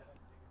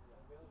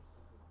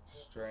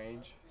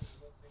strange.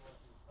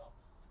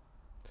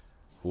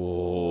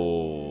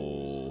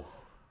 Whoa.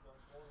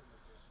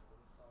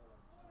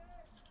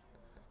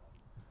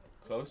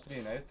 Close to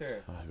being out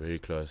there. Very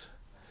close.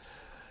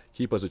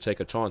 Keepers would take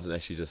a chance and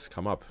actually just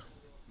come up.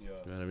 Yeah.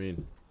 You know what I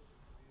mean?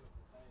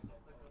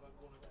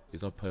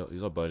 He's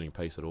not bowling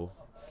pace at all.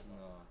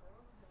 No.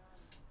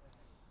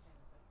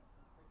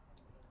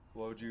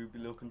 What would you be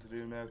looking to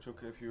do now, Chuck,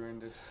 if you were in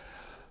this?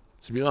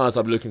 To be honest,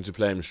 I'm looking to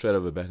play him straight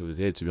over the back of his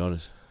head, to be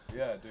honest.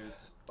 Yeah,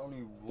 there's only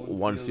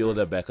One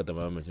fielder back at the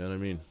moment, you know what I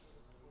mean?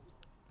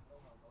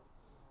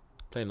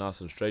 Play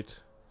nice and straight.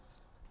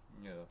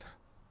 Yeah.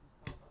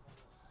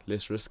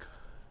 Less risk.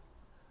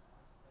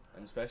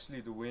 And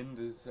especially the wind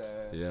is.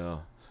 Yeah.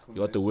 coming You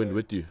got the this wind way.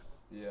 with you.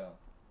 Yeah.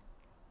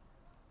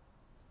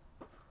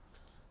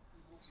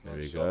 There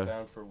Nice we shot go.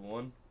 down for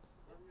 1.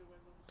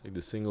 Take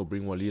the single,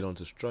 bring one lead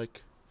onto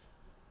strike.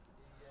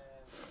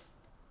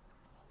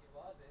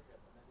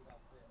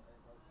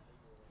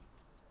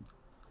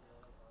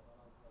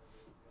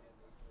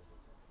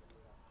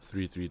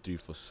 Three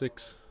for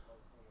 6.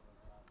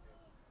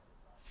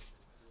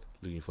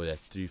 Looking for that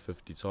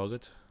 350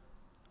 target.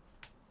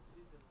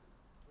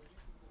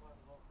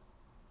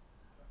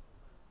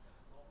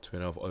 Two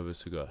and a half overs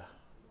to go.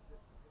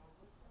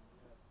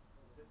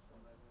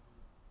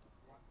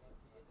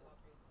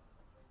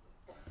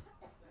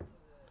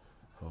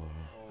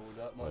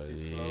 That might be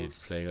Lead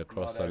close. playing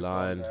across Not the out,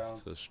 line. gone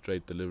down. So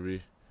straight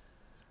delivery.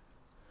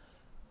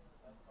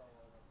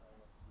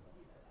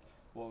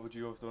 What would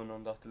you have done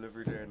on that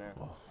delivery there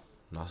now?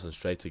 Nice and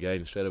straight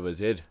again, straight over his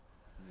head.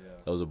 Yeah.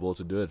 That was a ball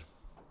to do it.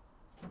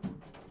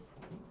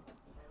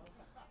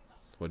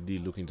 What D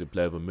looking to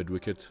play over mid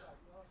wicket?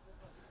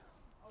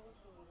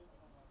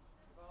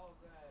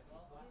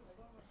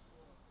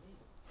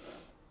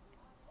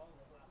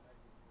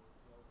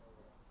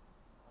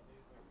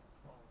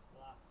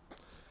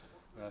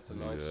 That's a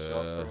nice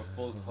shot for a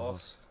full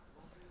toss.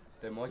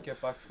 They might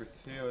get back for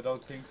 2. I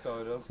don't think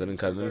so. I don't think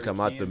they're Didn't come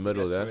very out the keen to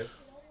middle get to there. it.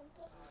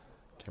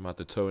 Came out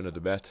the toe end of the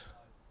bat.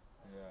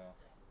 Yeah.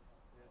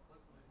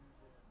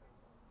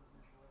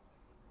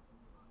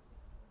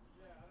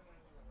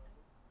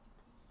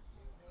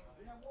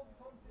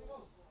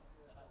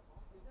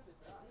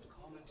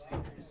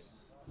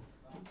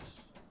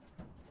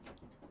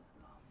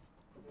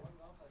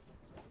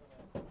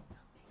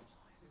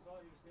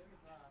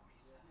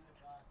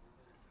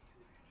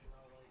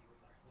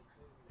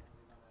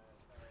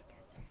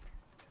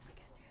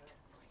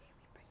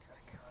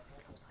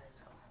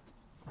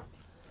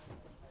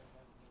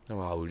 Oh,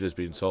 wow, we've just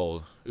been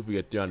told if we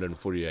get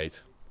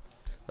 348,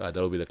 right,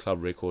 that'll be the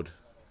club record.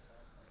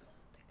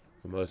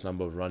 The most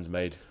number of runs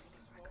made.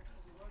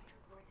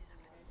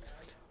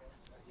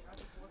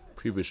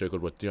 Previous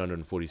record was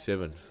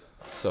 347.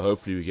 So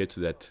hopefully we get to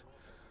that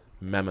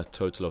mammoth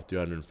total of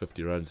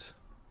 350 runs.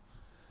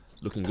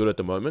 Looking good at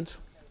the moment.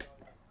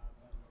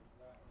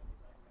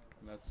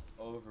 And that's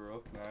over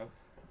up now.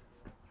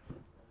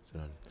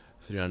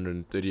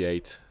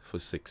 338 for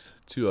 6.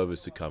 2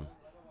 overs to come.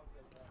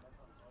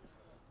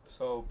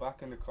 So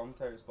back in the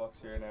commentators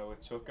box here now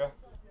with Chuka.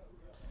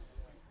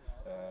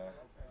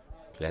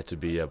 Glad to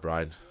be here,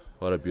 Brian.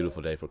 What a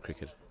beautiful day for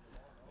cricket.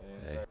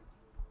 Yeah. Hey.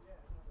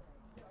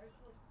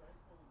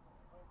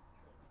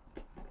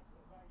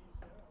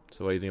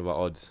 So what do you think about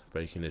odds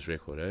breaking this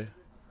record, eh?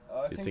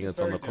 I You think think it's it's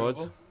on very the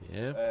cards? doable.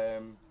 Yeah.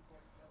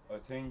 I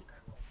think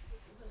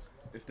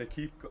if they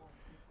keep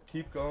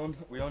going,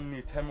 we only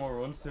need 10 more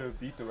runs to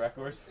beat the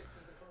record.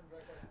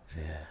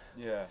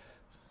 Yeah,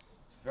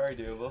 it's very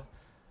doable.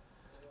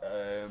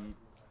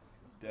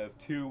 They have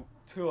two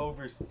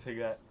overs to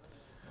get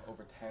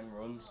over 10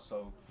 runs,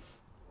 so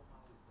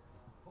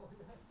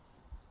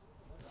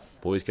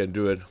Boys can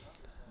do it.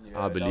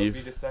 yeah, I believe.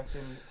 that'll be the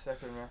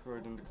second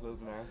record in the club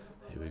now.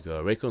 Here we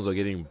go. Records are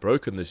getting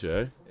broken this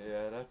year, eh?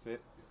 Yeah, that's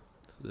it.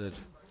 That's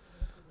it.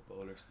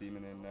 Bowler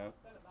steaming in now.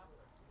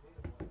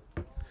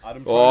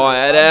 Adam Oh,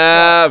 trying to-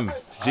 Adam!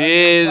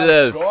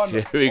 Jesus! Gone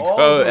Here we all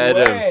go, the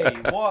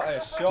Adam. way. What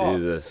a shot!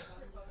 Jesus.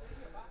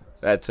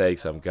 That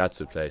takes some guts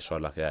to play a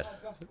shot like that.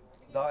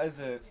 That is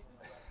an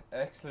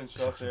excellent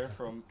shot there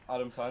from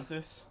Adam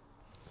Plantis.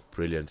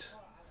 Brilliant.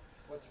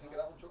 What do you think of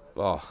that one,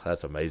 Chuck? Oh,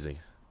 that's amazing.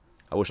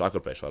 I wish I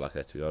could play a shot like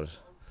that, to be honest.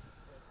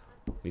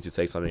 Need to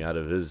take something out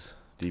of his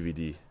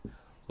DVD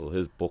or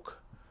his book.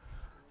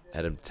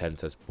 Adam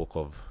Tanta's book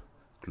of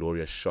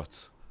glorious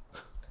shots.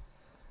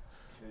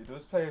 He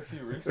does play a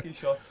few risky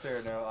shots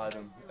there now,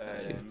 Adam.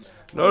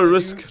 No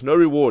risk, no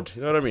reward.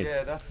 You know what I mean?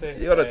 Yeah, that's it.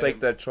 You gotta take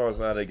that chance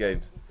now and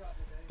again.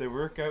 They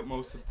work out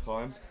most of the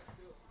time.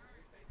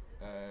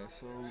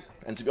 So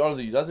And to be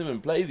honest, he doesn't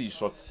even play these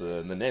shots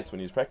in the net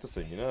when he's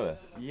practicing. You know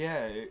that?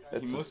 yeah,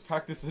 he must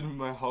practice it in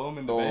my home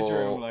in the Or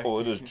bedroom, like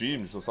in his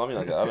dreams or something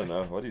like that. I don't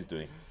know what he's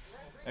doing.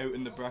 out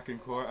in the Bracken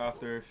Court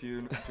after a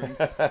few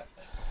drinks.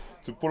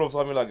 To pull off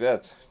something like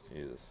that,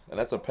 Jesus. And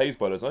that's a pace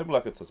bowler. It's not even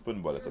like it's a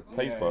spin bowler. It's a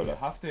pace You bowler.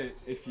 have to,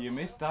 if you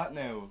miss that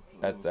now.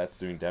 That's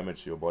doing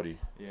damage to your body.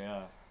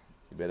 Yeah.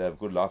 You better have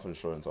good life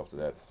insurance after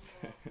that.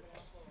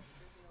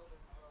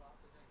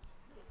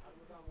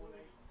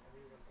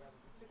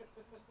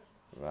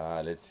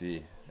 Right, let's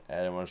see.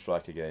 Adam on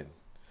strike again.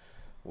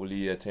 Will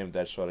he attempt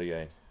that shot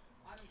again?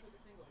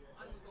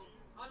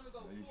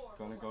 He's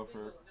gonna go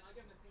for.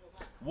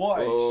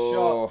 What a Oh.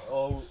 shot!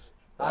 Oh,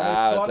 and it's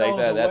I'll gone take all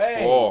that. the That's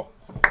way. 4.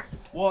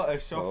 What a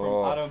shot Oh,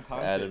 from Adam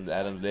Plantis.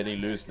 Adam's letting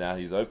loose now.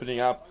 He's opening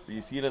up.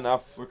 He's seen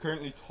enough. We're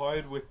currently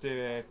tied with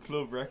the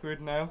club record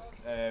now.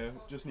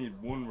 Just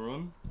need 1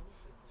 run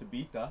to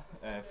beat that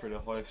for the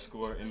highest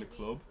score in the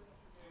club.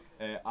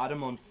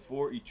 Adam on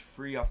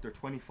 43 after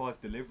 25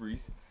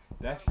 deliveries.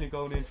 Definitely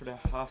going in for the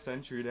half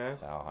century now.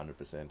 Oh,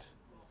 100%.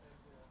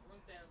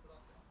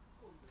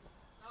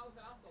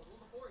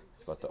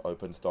 He's got the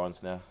open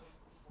stance now.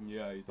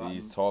 Yeah,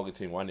 He's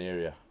targeting one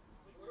area.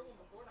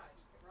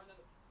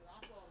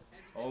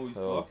 Oh, he's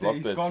Oh, blocked it.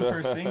 He's blocked it. gone for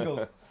a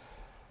single.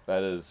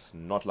 That is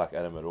not like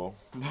Adam at all.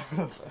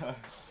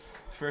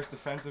 First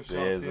defensive shot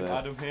There's seen a-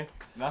 Adam hit.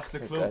 That's the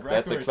club record.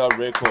 That's a club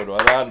record. Well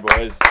done,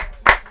 boys.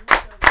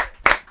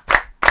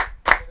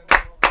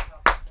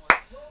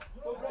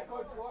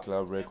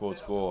 Club record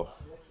score.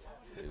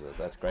 Jesus,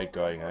 that's great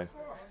going, eh?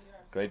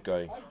 Great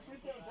going.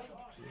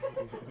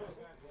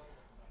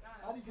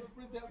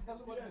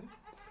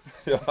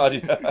 How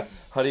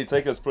do you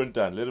take a sprint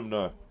down? Let him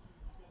know.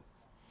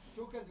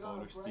 Oh,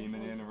 they're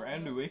steaming in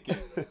around the wicket.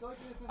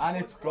 And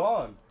it's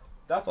gone.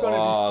 That's Oh, going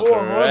to be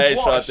 4 runs. great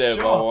What shot a there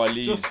by shot.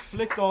 Waleed. Just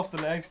flicked off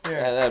the legs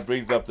there. And that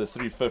brings up the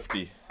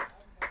 350.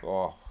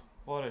 Oh,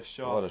 What a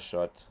shot. what a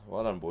shot.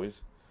 Well done,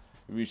 boys.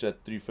 We reached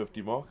that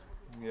 350 mark.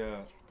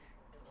 Yeah.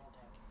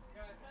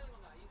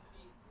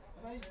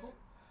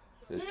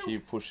 Just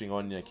keep pushing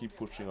on, yeah. Keep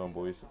pushing on,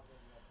 boys.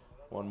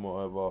 1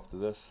 more over after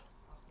this.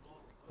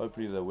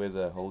 Hopefully the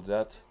weather holds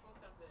out.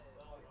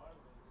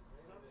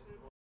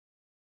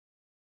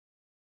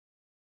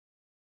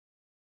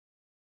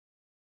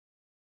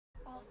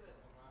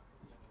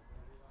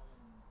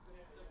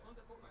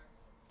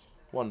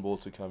 One ball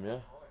to come, yeah.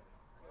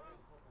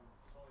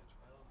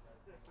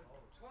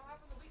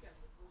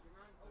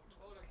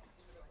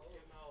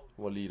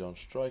 Waleed on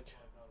strike.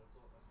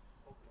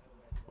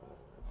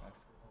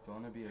 That's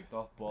going to be a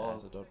dot ball.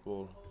 That's a dot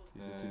ball.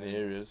 It's in the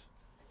areas.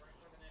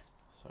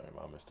 Sorry,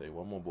 my mistake.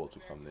 1 more ball to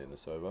come there in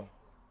this over.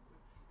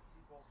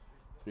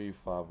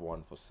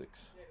 3-5-1 for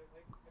 6.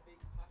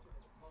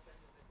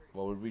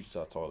 Well, we've reached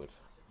our target,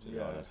 to be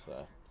honest.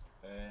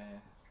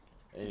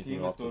 Anything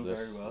team has after done this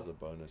very well. is a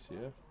bonus,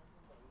 yeah?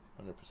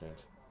 100%.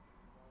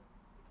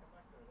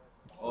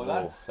 Oh,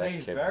 that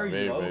stayed kept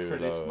very low very for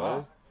this low, map.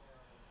 eh?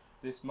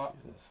 This map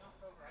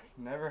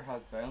never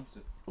has bounced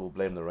it. We'll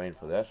blame the rain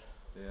for that.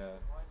 Yeah.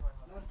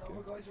 That's the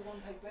other guys who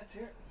want to take bets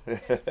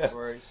here.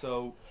 Right,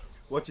 so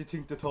what do you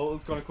think the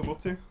total's going to come up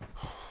to?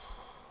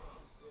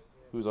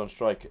 Who's on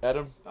strike?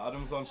 Adam?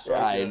 Adam's on strike.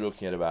 Yeah, you're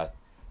looking at about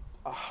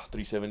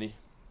 370.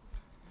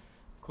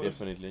 Could-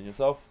 Definitely. And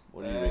yourself?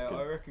 What do you reckon?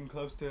 I reckon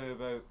close to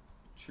about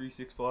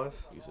 365.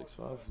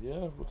 365.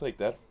 Yeah, we'll take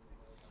that.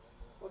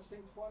 What do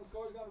you think the final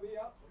score is going to be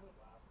at?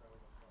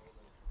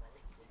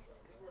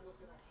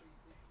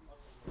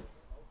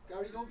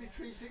 Gary Dunphy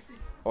 360.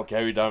 Oh,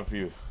 Gary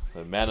Dunphy,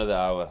 the man of the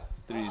hour,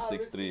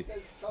 363. Richardson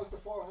says close to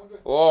 400.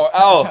 Oh,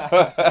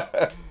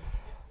 Al!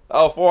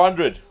 Al,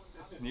 400.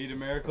 Need a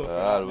miracle for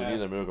that. We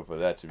need a miracle for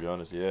that, to be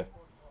honest, yeah.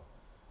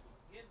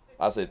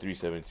 I'll say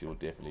 370 will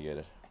definitely get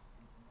it.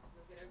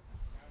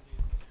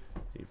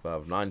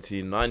 35,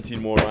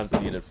 19 more runs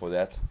needed for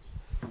that.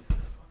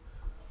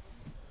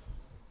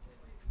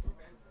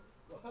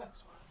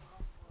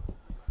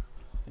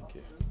 Thank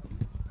you.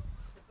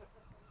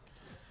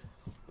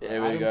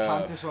 There we go.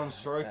 Adam Pantis on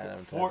strike Adam at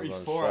Pantis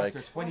 44 on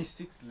after strike.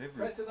 26 deliveries.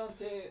 Press it on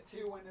to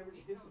 2 whenever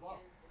you hit the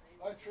ball.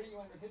 Or 3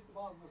 when you hit the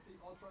ball. We'll see.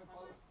 I'll try and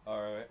follow.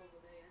 Alright.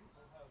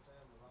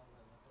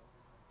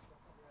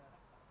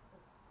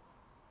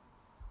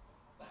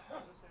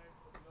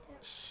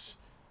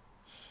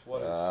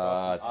 What a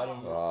shot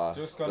from Adam.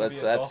 Just gonna be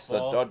a that's dot a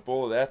ball. dot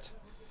ball, that.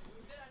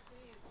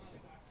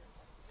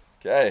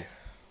 Okay.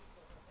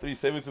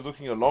 370 is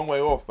looking a long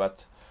way off,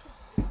 but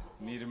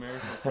Need a miracle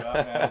for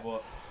that now,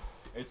 but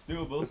it's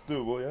doable. it's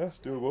doable, yeah, it's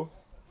doable.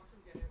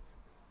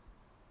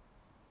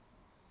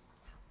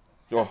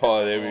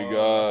 Oh, there we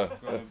go.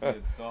 It's gonna be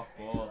a dot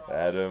ball.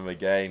 Adam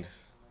again.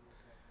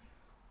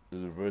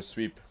 There's a reverse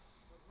sweep.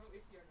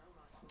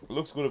 It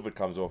looks good if it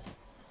comes off.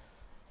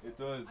 It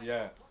does,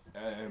 yeah.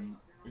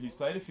 He's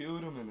played a few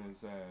of them in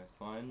his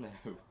time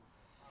now.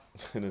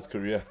 In his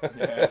career.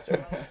 Yeah.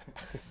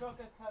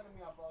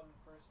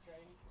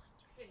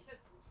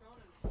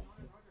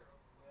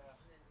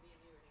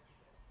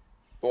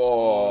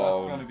 Oh,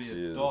 that's gonna be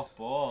jeez. a dot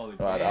ball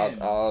again.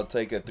 Right, I'll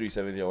take a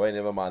 370 away.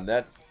 Never mind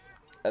that.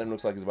 Adam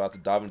looks like he's about to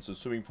dive into the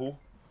swimming pool.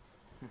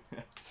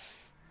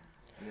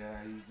 Yeah,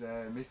 he's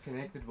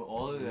misconnected with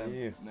all of them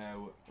Yeah.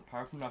 now,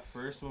 apart from that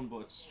first one, but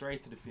it's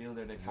straight to the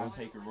fielder. They can't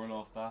take a run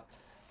off that.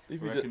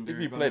 If Reckon he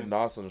they're played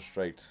gonna- nice and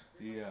straight,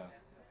 Yeah.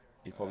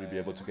 he'd probably be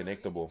able to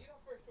connect the ball.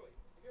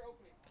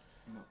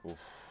 Oof.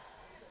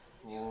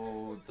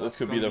 Oh, This that's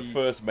could be the gonna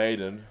first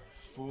maiden.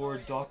 4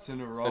 dots in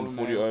a row And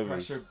 40 now.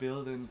 overs. Pressure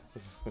building.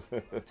 I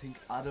think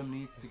Adam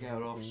needs to get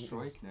off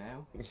strike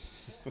now.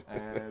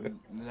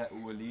 Let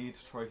Waleed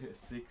try hit a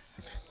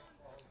 6.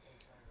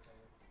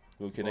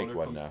 We'll connect Bowler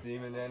one comes now.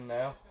 steaming in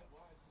now.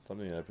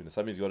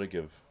 Something's got to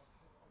give.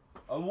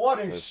 And what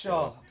a First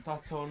shot! shot.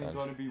 That's only Done.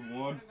 going to be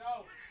 1.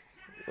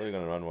 We're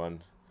going to run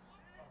one.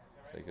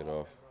 Take it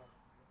off.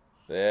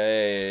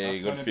 Hey,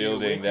 That's good gonna be a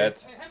fielding. wicket.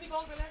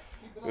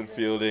 That. Good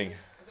fielding.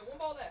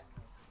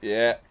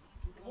 Yeah.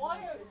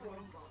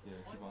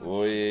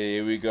 Oh, yeah,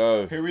 here we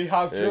go. Here we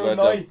have There we Drew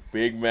got the Knight.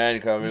 big man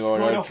He coming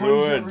scored on. 100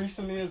 Druid.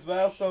 recently as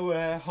well, so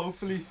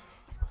hopefully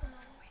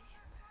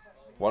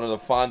One of the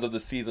finds of the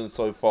season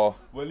so far.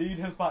 Waleed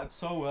has batted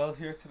so well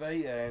here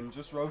today,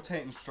 just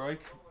rotating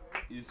strike.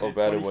 He's Well hit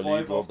batted, 25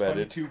 Waleed, well off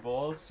batted. 22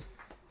 balls.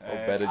 Well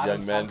batted, Adam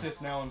young man.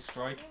 Pantis now on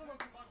strike.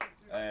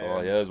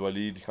 Oh, here's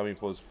Waleed coming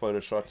for his photo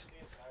shot.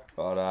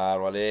 Hold on,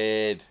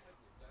 Waleed.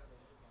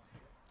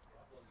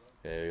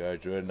 There we go,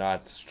 Drew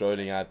Knight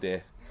strolling out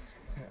there.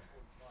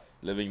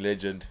 Living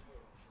legend.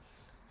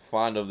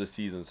 Find of the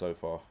season so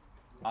far.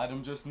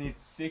 Adam just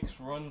needs 6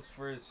 runs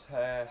for his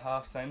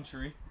half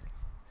century.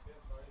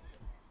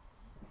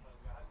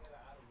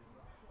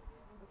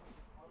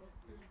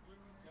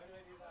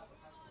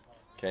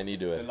 Can he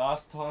do The it?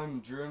 last time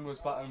Drew was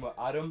batting with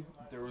Adam,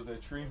 there was a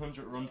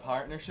 300 run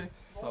partnership.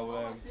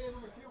 So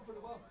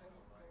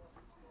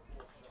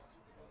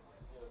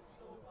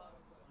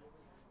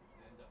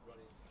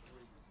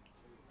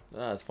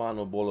It's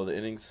final ball of the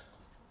innings.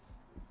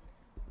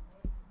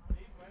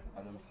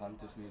 Adam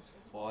Pantis needs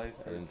 5.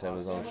 for And his Tim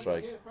is half on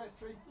century. strike.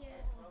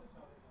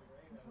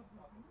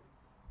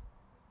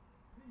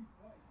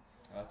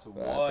 That's a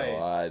That's wide. a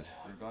wide.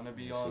 We're gonna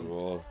be Extra on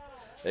ball.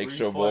 3,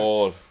 Extra 5,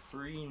 ball.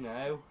 3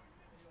 now.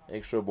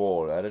 Extra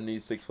ball. I don't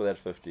need 6 for that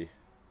 50.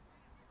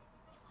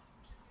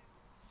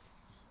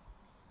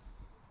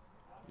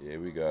 Here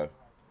we go.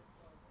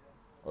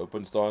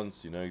 Open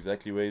stance. You know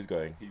exactly where he's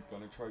going. He's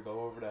gonna try to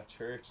go over that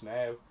church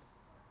now.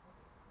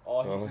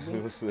 Oh, he's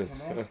what's this?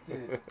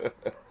 misconnected.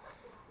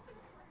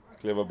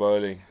 Clever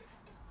bowling.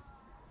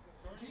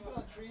 Keep it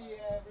on 3, Reece,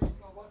 and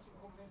I'll watch them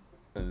coming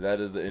in. And that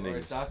is the Right,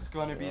 innings. that's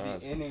gonna be Right.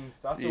 the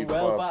innings. That's a 3-5.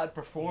 well batted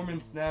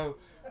performance now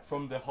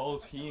from the whole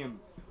team.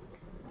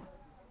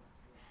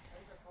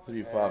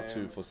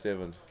 3-5-2 for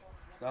 7.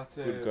 That's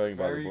a Good going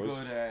by the very boys.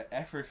 good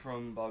effort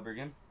from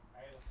Balbriggan.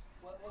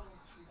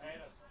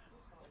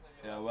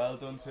 Yeah, well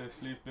done to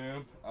Slieve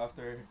Bloom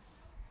after.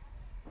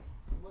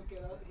 Might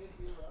get out hit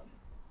here,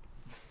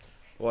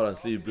 Well done,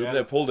 Slieve Bloom. Yeah.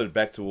 They pulled it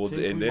back towards the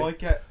Think end we there. might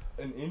get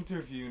an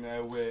interview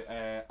now with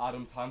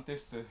Adam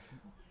Pantis,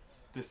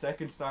 the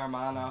second star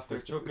man after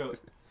Chuckle.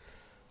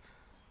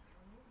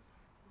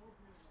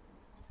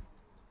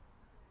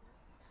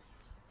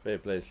 Fair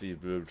play,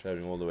 Slieve Bloom,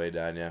 travelling all the way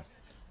down here.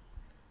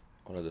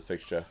 Onto the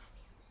fixture.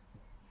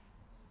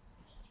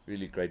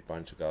 Really great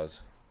bunch of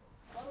guys.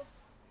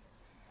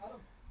 Adam,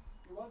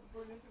 you want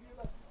for an interview,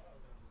 lad?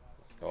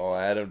 Oh,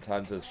 Adam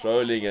Tunter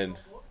strolling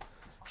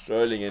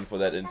in for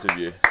that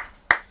interview.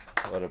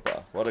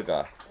 What a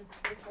guy.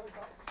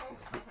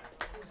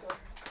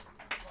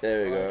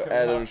 There we go. Okay,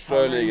 Adam not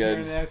struggling here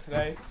again. now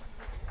today.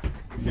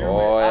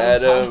 Oh,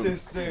 Adam.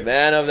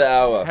 Man of the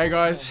hour. Hey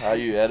guys. How are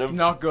you, Adam?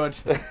 Not good.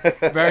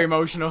 Very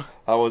emotional.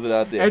 How was it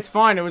out there? It's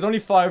fine. It was only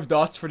 5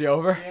 dots for the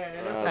over.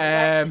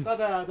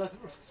 That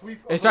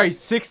sweep. Sorry,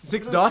 six The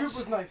dots.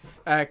 scoop was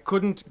nice.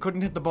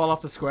 Couldn't hit the ball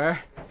off the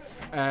square.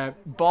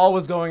 Ball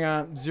was going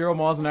at 0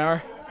 miles an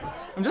hour.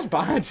 I'm just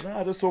bad.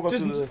 Nah, just talk us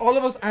to the... All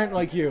of us aren't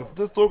like you.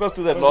 Just talk us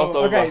to that last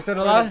over. Okay, so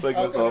the last... That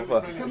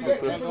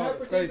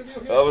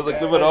was a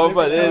Clifford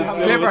Harper. It is.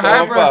 Clifford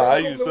Harper. How are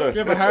you, sir?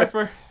 Clifford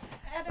Harper.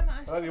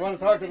 Oh, you want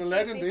to talk to the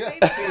legend, do you?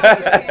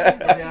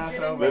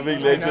 Living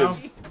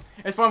legend.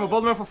 It's fine, we'll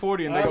build them out for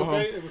 40 and they go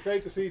home. It was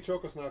great to see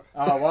Chuckasnock.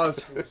 Oh, it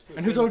was.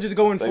 And who told you to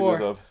go in Thank 4?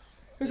 yourself.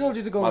 Who told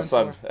you to go My in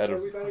son, 4?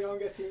 Adam. We better go and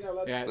get Tina,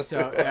 lads. Yeah,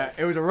 so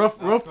it was a rough,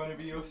 but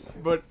it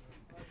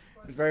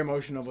was very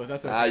emotional, but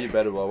that's okay. You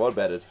better well. Well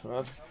batted.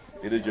 Right?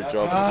 You did your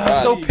job.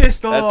 I'm so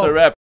pissed off. That's a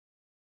wrap.